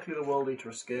 and technically the World Eater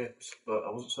escapes, but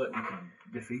I wasn't certain you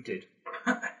could defeat it.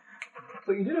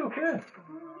 But you did okay.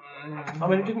 I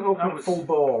mean, it didn't open That at was- full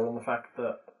bore, and the fact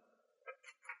that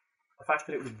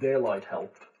it was daylight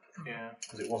helped, Yeah,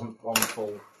 because it wasn't one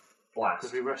full blast.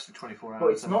 because we rested 24 hours. But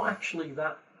it's not anyway. actually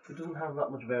that. It doesn't have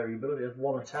that much variability. It has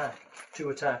one attack,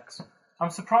 2 attacks. I'm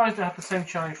surprised it had the same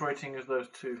challenge rating as those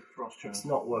two Frost It's Jones.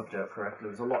 not worked out correctly.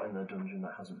 There's a lot in the dungeon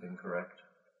that hasn't been correct.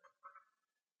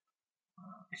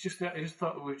 It's just that I just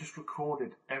thought that we've just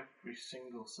recorded every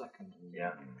single second.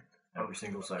 Yeah, every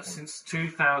single second. Since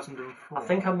 2004. I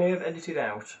think I may have edited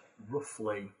out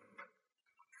roughly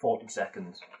 40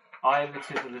 seconds. I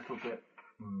edited a little bit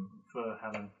for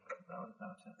Helen. That was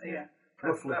it. yeah.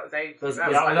 Roughly. That was ages. There's-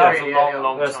 That there's- was that was really a long, early on.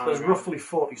 long There's time. roughly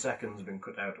 40 seconds been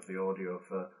cut out of the audio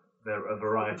for a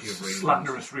variety of reasons.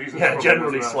 Slanderous reasons. Yeah, probably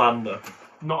generally as well. slander.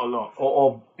 Not a lot.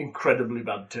 Or incredibly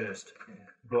bad taste.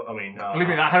 But, I mean... Believe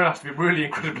me, that hair has to be really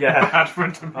incredibly Yeah. bad for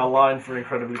it to be. Our line for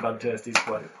incredibly bad taste is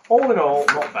quite... All in all,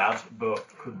 not bad, but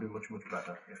could be much, much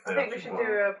better. If I they think we actually should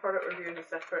were. do a product review as a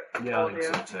separate Yeah, I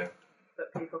audio think so too.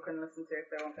 that people can listen to if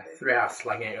they want to. 3-hour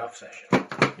slagging it off session.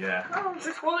 Yeah. Oh,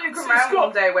 just well, you come It's round got-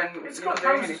 one day when It's you're got not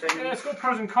doing pros. anything. Yeah, it's got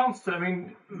pros and cons to it. I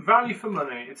mean, value for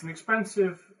money. It's an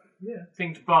expensive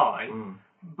thing to buy,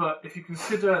 but if you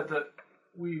consider that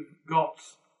we've got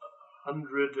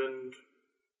 100 and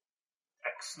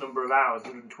X number of hours,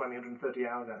 120, 130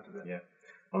 hours out of it. Yeah.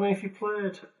 I mean, if you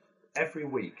played every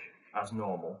week as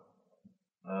normal,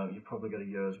 you'd probably get a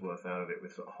year's worth out of it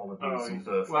with sort of holidays and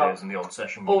birthdays well, and the odd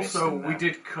session. Also, we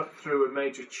did cut through a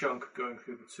major chunk going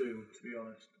through the tomb, to be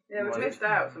honest. Yeah, we've missed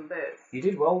out some bits. You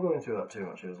did well going through that too,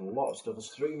 actually. There's a lot of stuff.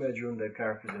 There's 3 major undead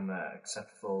characters in there,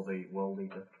 except for the World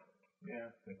Eater. Yeah.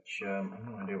 Which, I have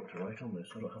no idea what to write on this.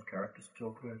 I don't have characters to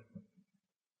talk about.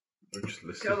 We're just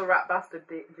listening. Kill the rat bastard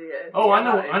DA. Oh,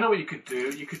 I know what you could do.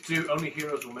 You could do Only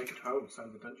Heroes Will Make It Home,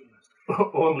 sound the dungeon list.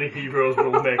 Only heroes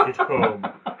will make it home.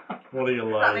 What are you Does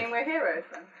that like? mean we're heroes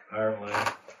then? Apparently.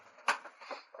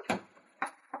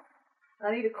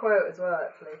 I need a quote as well,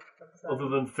 actually. Other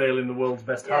than failing the world's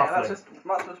best Yeah, halfling.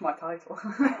 that's just my title.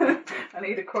 I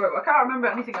need a quote. I can't remember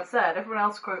anything I've said. Everyone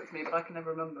else quotes me, but I can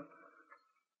never remember.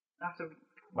 I have to.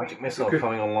 Magic missile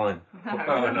coming online. No, Oh,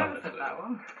 I no. never said that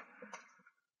one.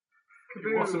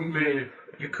 It wasn't me.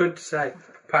 You could say,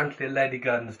 apparently Lady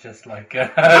Gun's just like...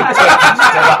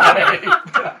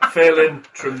 Failing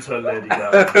trims her lady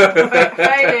down.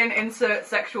 Failing, insert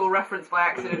sexual reference by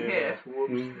accident here.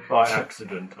 By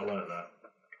accident. I like that.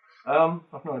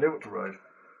 I've no idea what to write.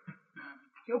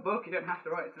 Your book, you don't have to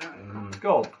write it down.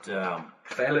 God damn.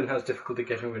 Phelan has difficulty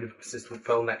getting rid of persistent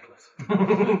pearl necklace.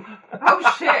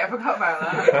 Oh shit, I forgot about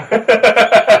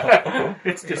that.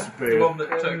 It's The disappeared. one that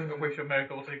took a wish of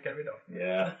miracle to get rid of.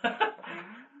 Yeah.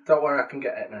 Don't worry, I can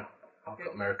get it now. I've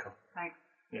got Miracle. Thanks.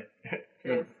 Yeah.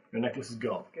 Cheers. Your necklace is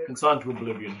gone. Good. Consigned to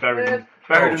oblivion. Buried Good.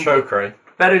 buried, Oh, in, chokery.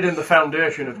 buried in the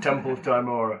foundation of Temple of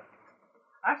Timora.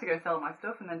 I have to go sell my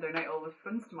stuff and then donate all the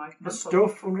funds to my The temple.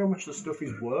 stuff, I wonder how much the stuff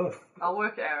is worth. I'll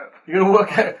work it out. You're going to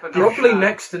work out. But Probably not-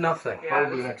 next to nothing. Yeah,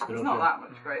 Probably it's, next to it's nothing. not that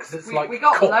much great. 'Cause it's We, like we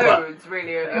got copper. loads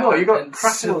really early No, on. you got And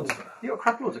crap silver. loads. You got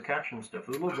crap loads of cash and stuff.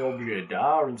 There's loads of Obligated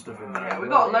Dar and stuff in there. Yeah, we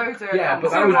got loads early Yeah, on. but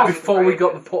that Some was was before we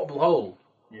got the great. portable hole.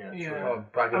 Yeah. Yeah. Or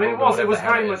bag I of mean, hold or it was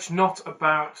whatever very the hell much not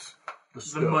about The the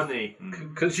stuff. money.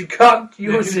 Because you can't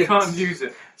use You it. can't use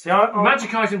it. See, I,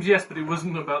 Magic items, yes, but it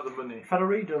wasn't about the money. if I'd have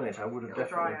redone it, I would have It'll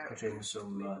dry definitely out. put in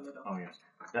some. Oh yes,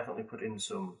 definitely put in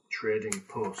some trading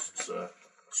posts.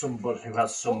 Somebody who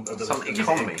has some ability. Some to-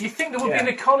 economy. You think there would Yeah. be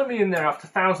an economy in there after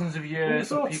thousands of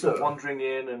years You of thought people so. wandering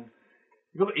in, and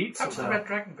you've got to eat Perhaps the something. Red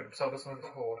Dragon could have sold us some of his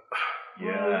hoard.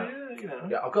 Yeah. you know.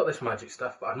 Yeah, I've got this magic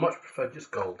stuff, but I'd much prefer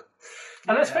just gold.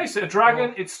 And let's face it, a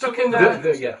dragon, it's stuck in there.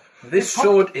 This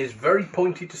sword is very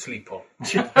pointy to sleep on.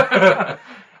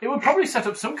 It would probably set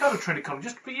up some kind of trade economy.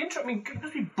 Just be interesting. I mean, you'd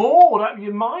just be bored out of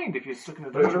your mind if you're stuck in a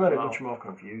But it would dungeon. have made it much more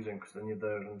confusing because then you're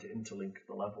there having to interlink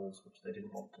the levels, which they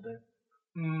didn't want to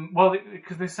do. Well,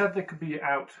 because they said they could be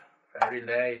out. Very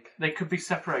late. They could be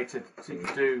separated, so you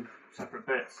could do separate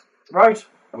bits. Right,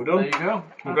 we're done. There you go.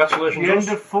 Congratulations, The us.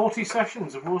 end of 40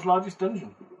 sessions of World's Largest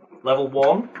Dungeon. Level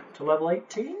 1 to level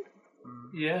 18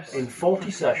 Yes. in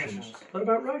 40 sessions. Is that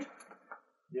about right?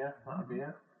 Yeah, that would be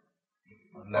it.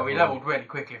 Well, we levelled really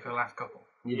quickly for the last couple.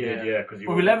 You did, yeah, because you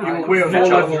Well, were we leveled you were quickly. way under Four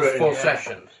challenge levels, rating. 4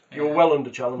 sessions. You were well under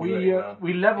challenge rating. man.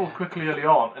 We levelled quickly early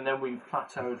on, and then we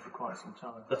plateaued for quite some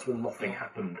time. That's when nothing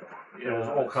happened. Yeah, There was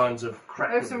all kinds of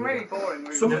crap. There's some really boring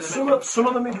rooms. Some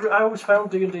of the mid. I always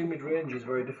found D&D mid range is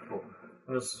very difficult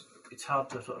because it's hard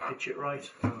to sort of pitch it right.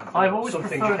 I've always Some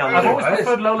things preferred, you can't I've do. always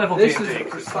preferred low-level This D&D. is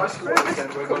precisely what we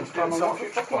said we're going to do in some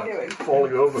future plans.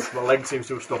 Falling over. My leg seems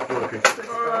to have stopped working.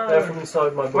 They're from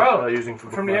inside my book. Well, I'm using for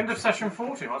From the end of session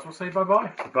 40, might as well say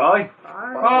bye-bye. Bye.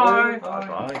 Bye.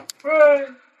 Bye. Bye.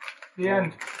 The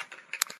end.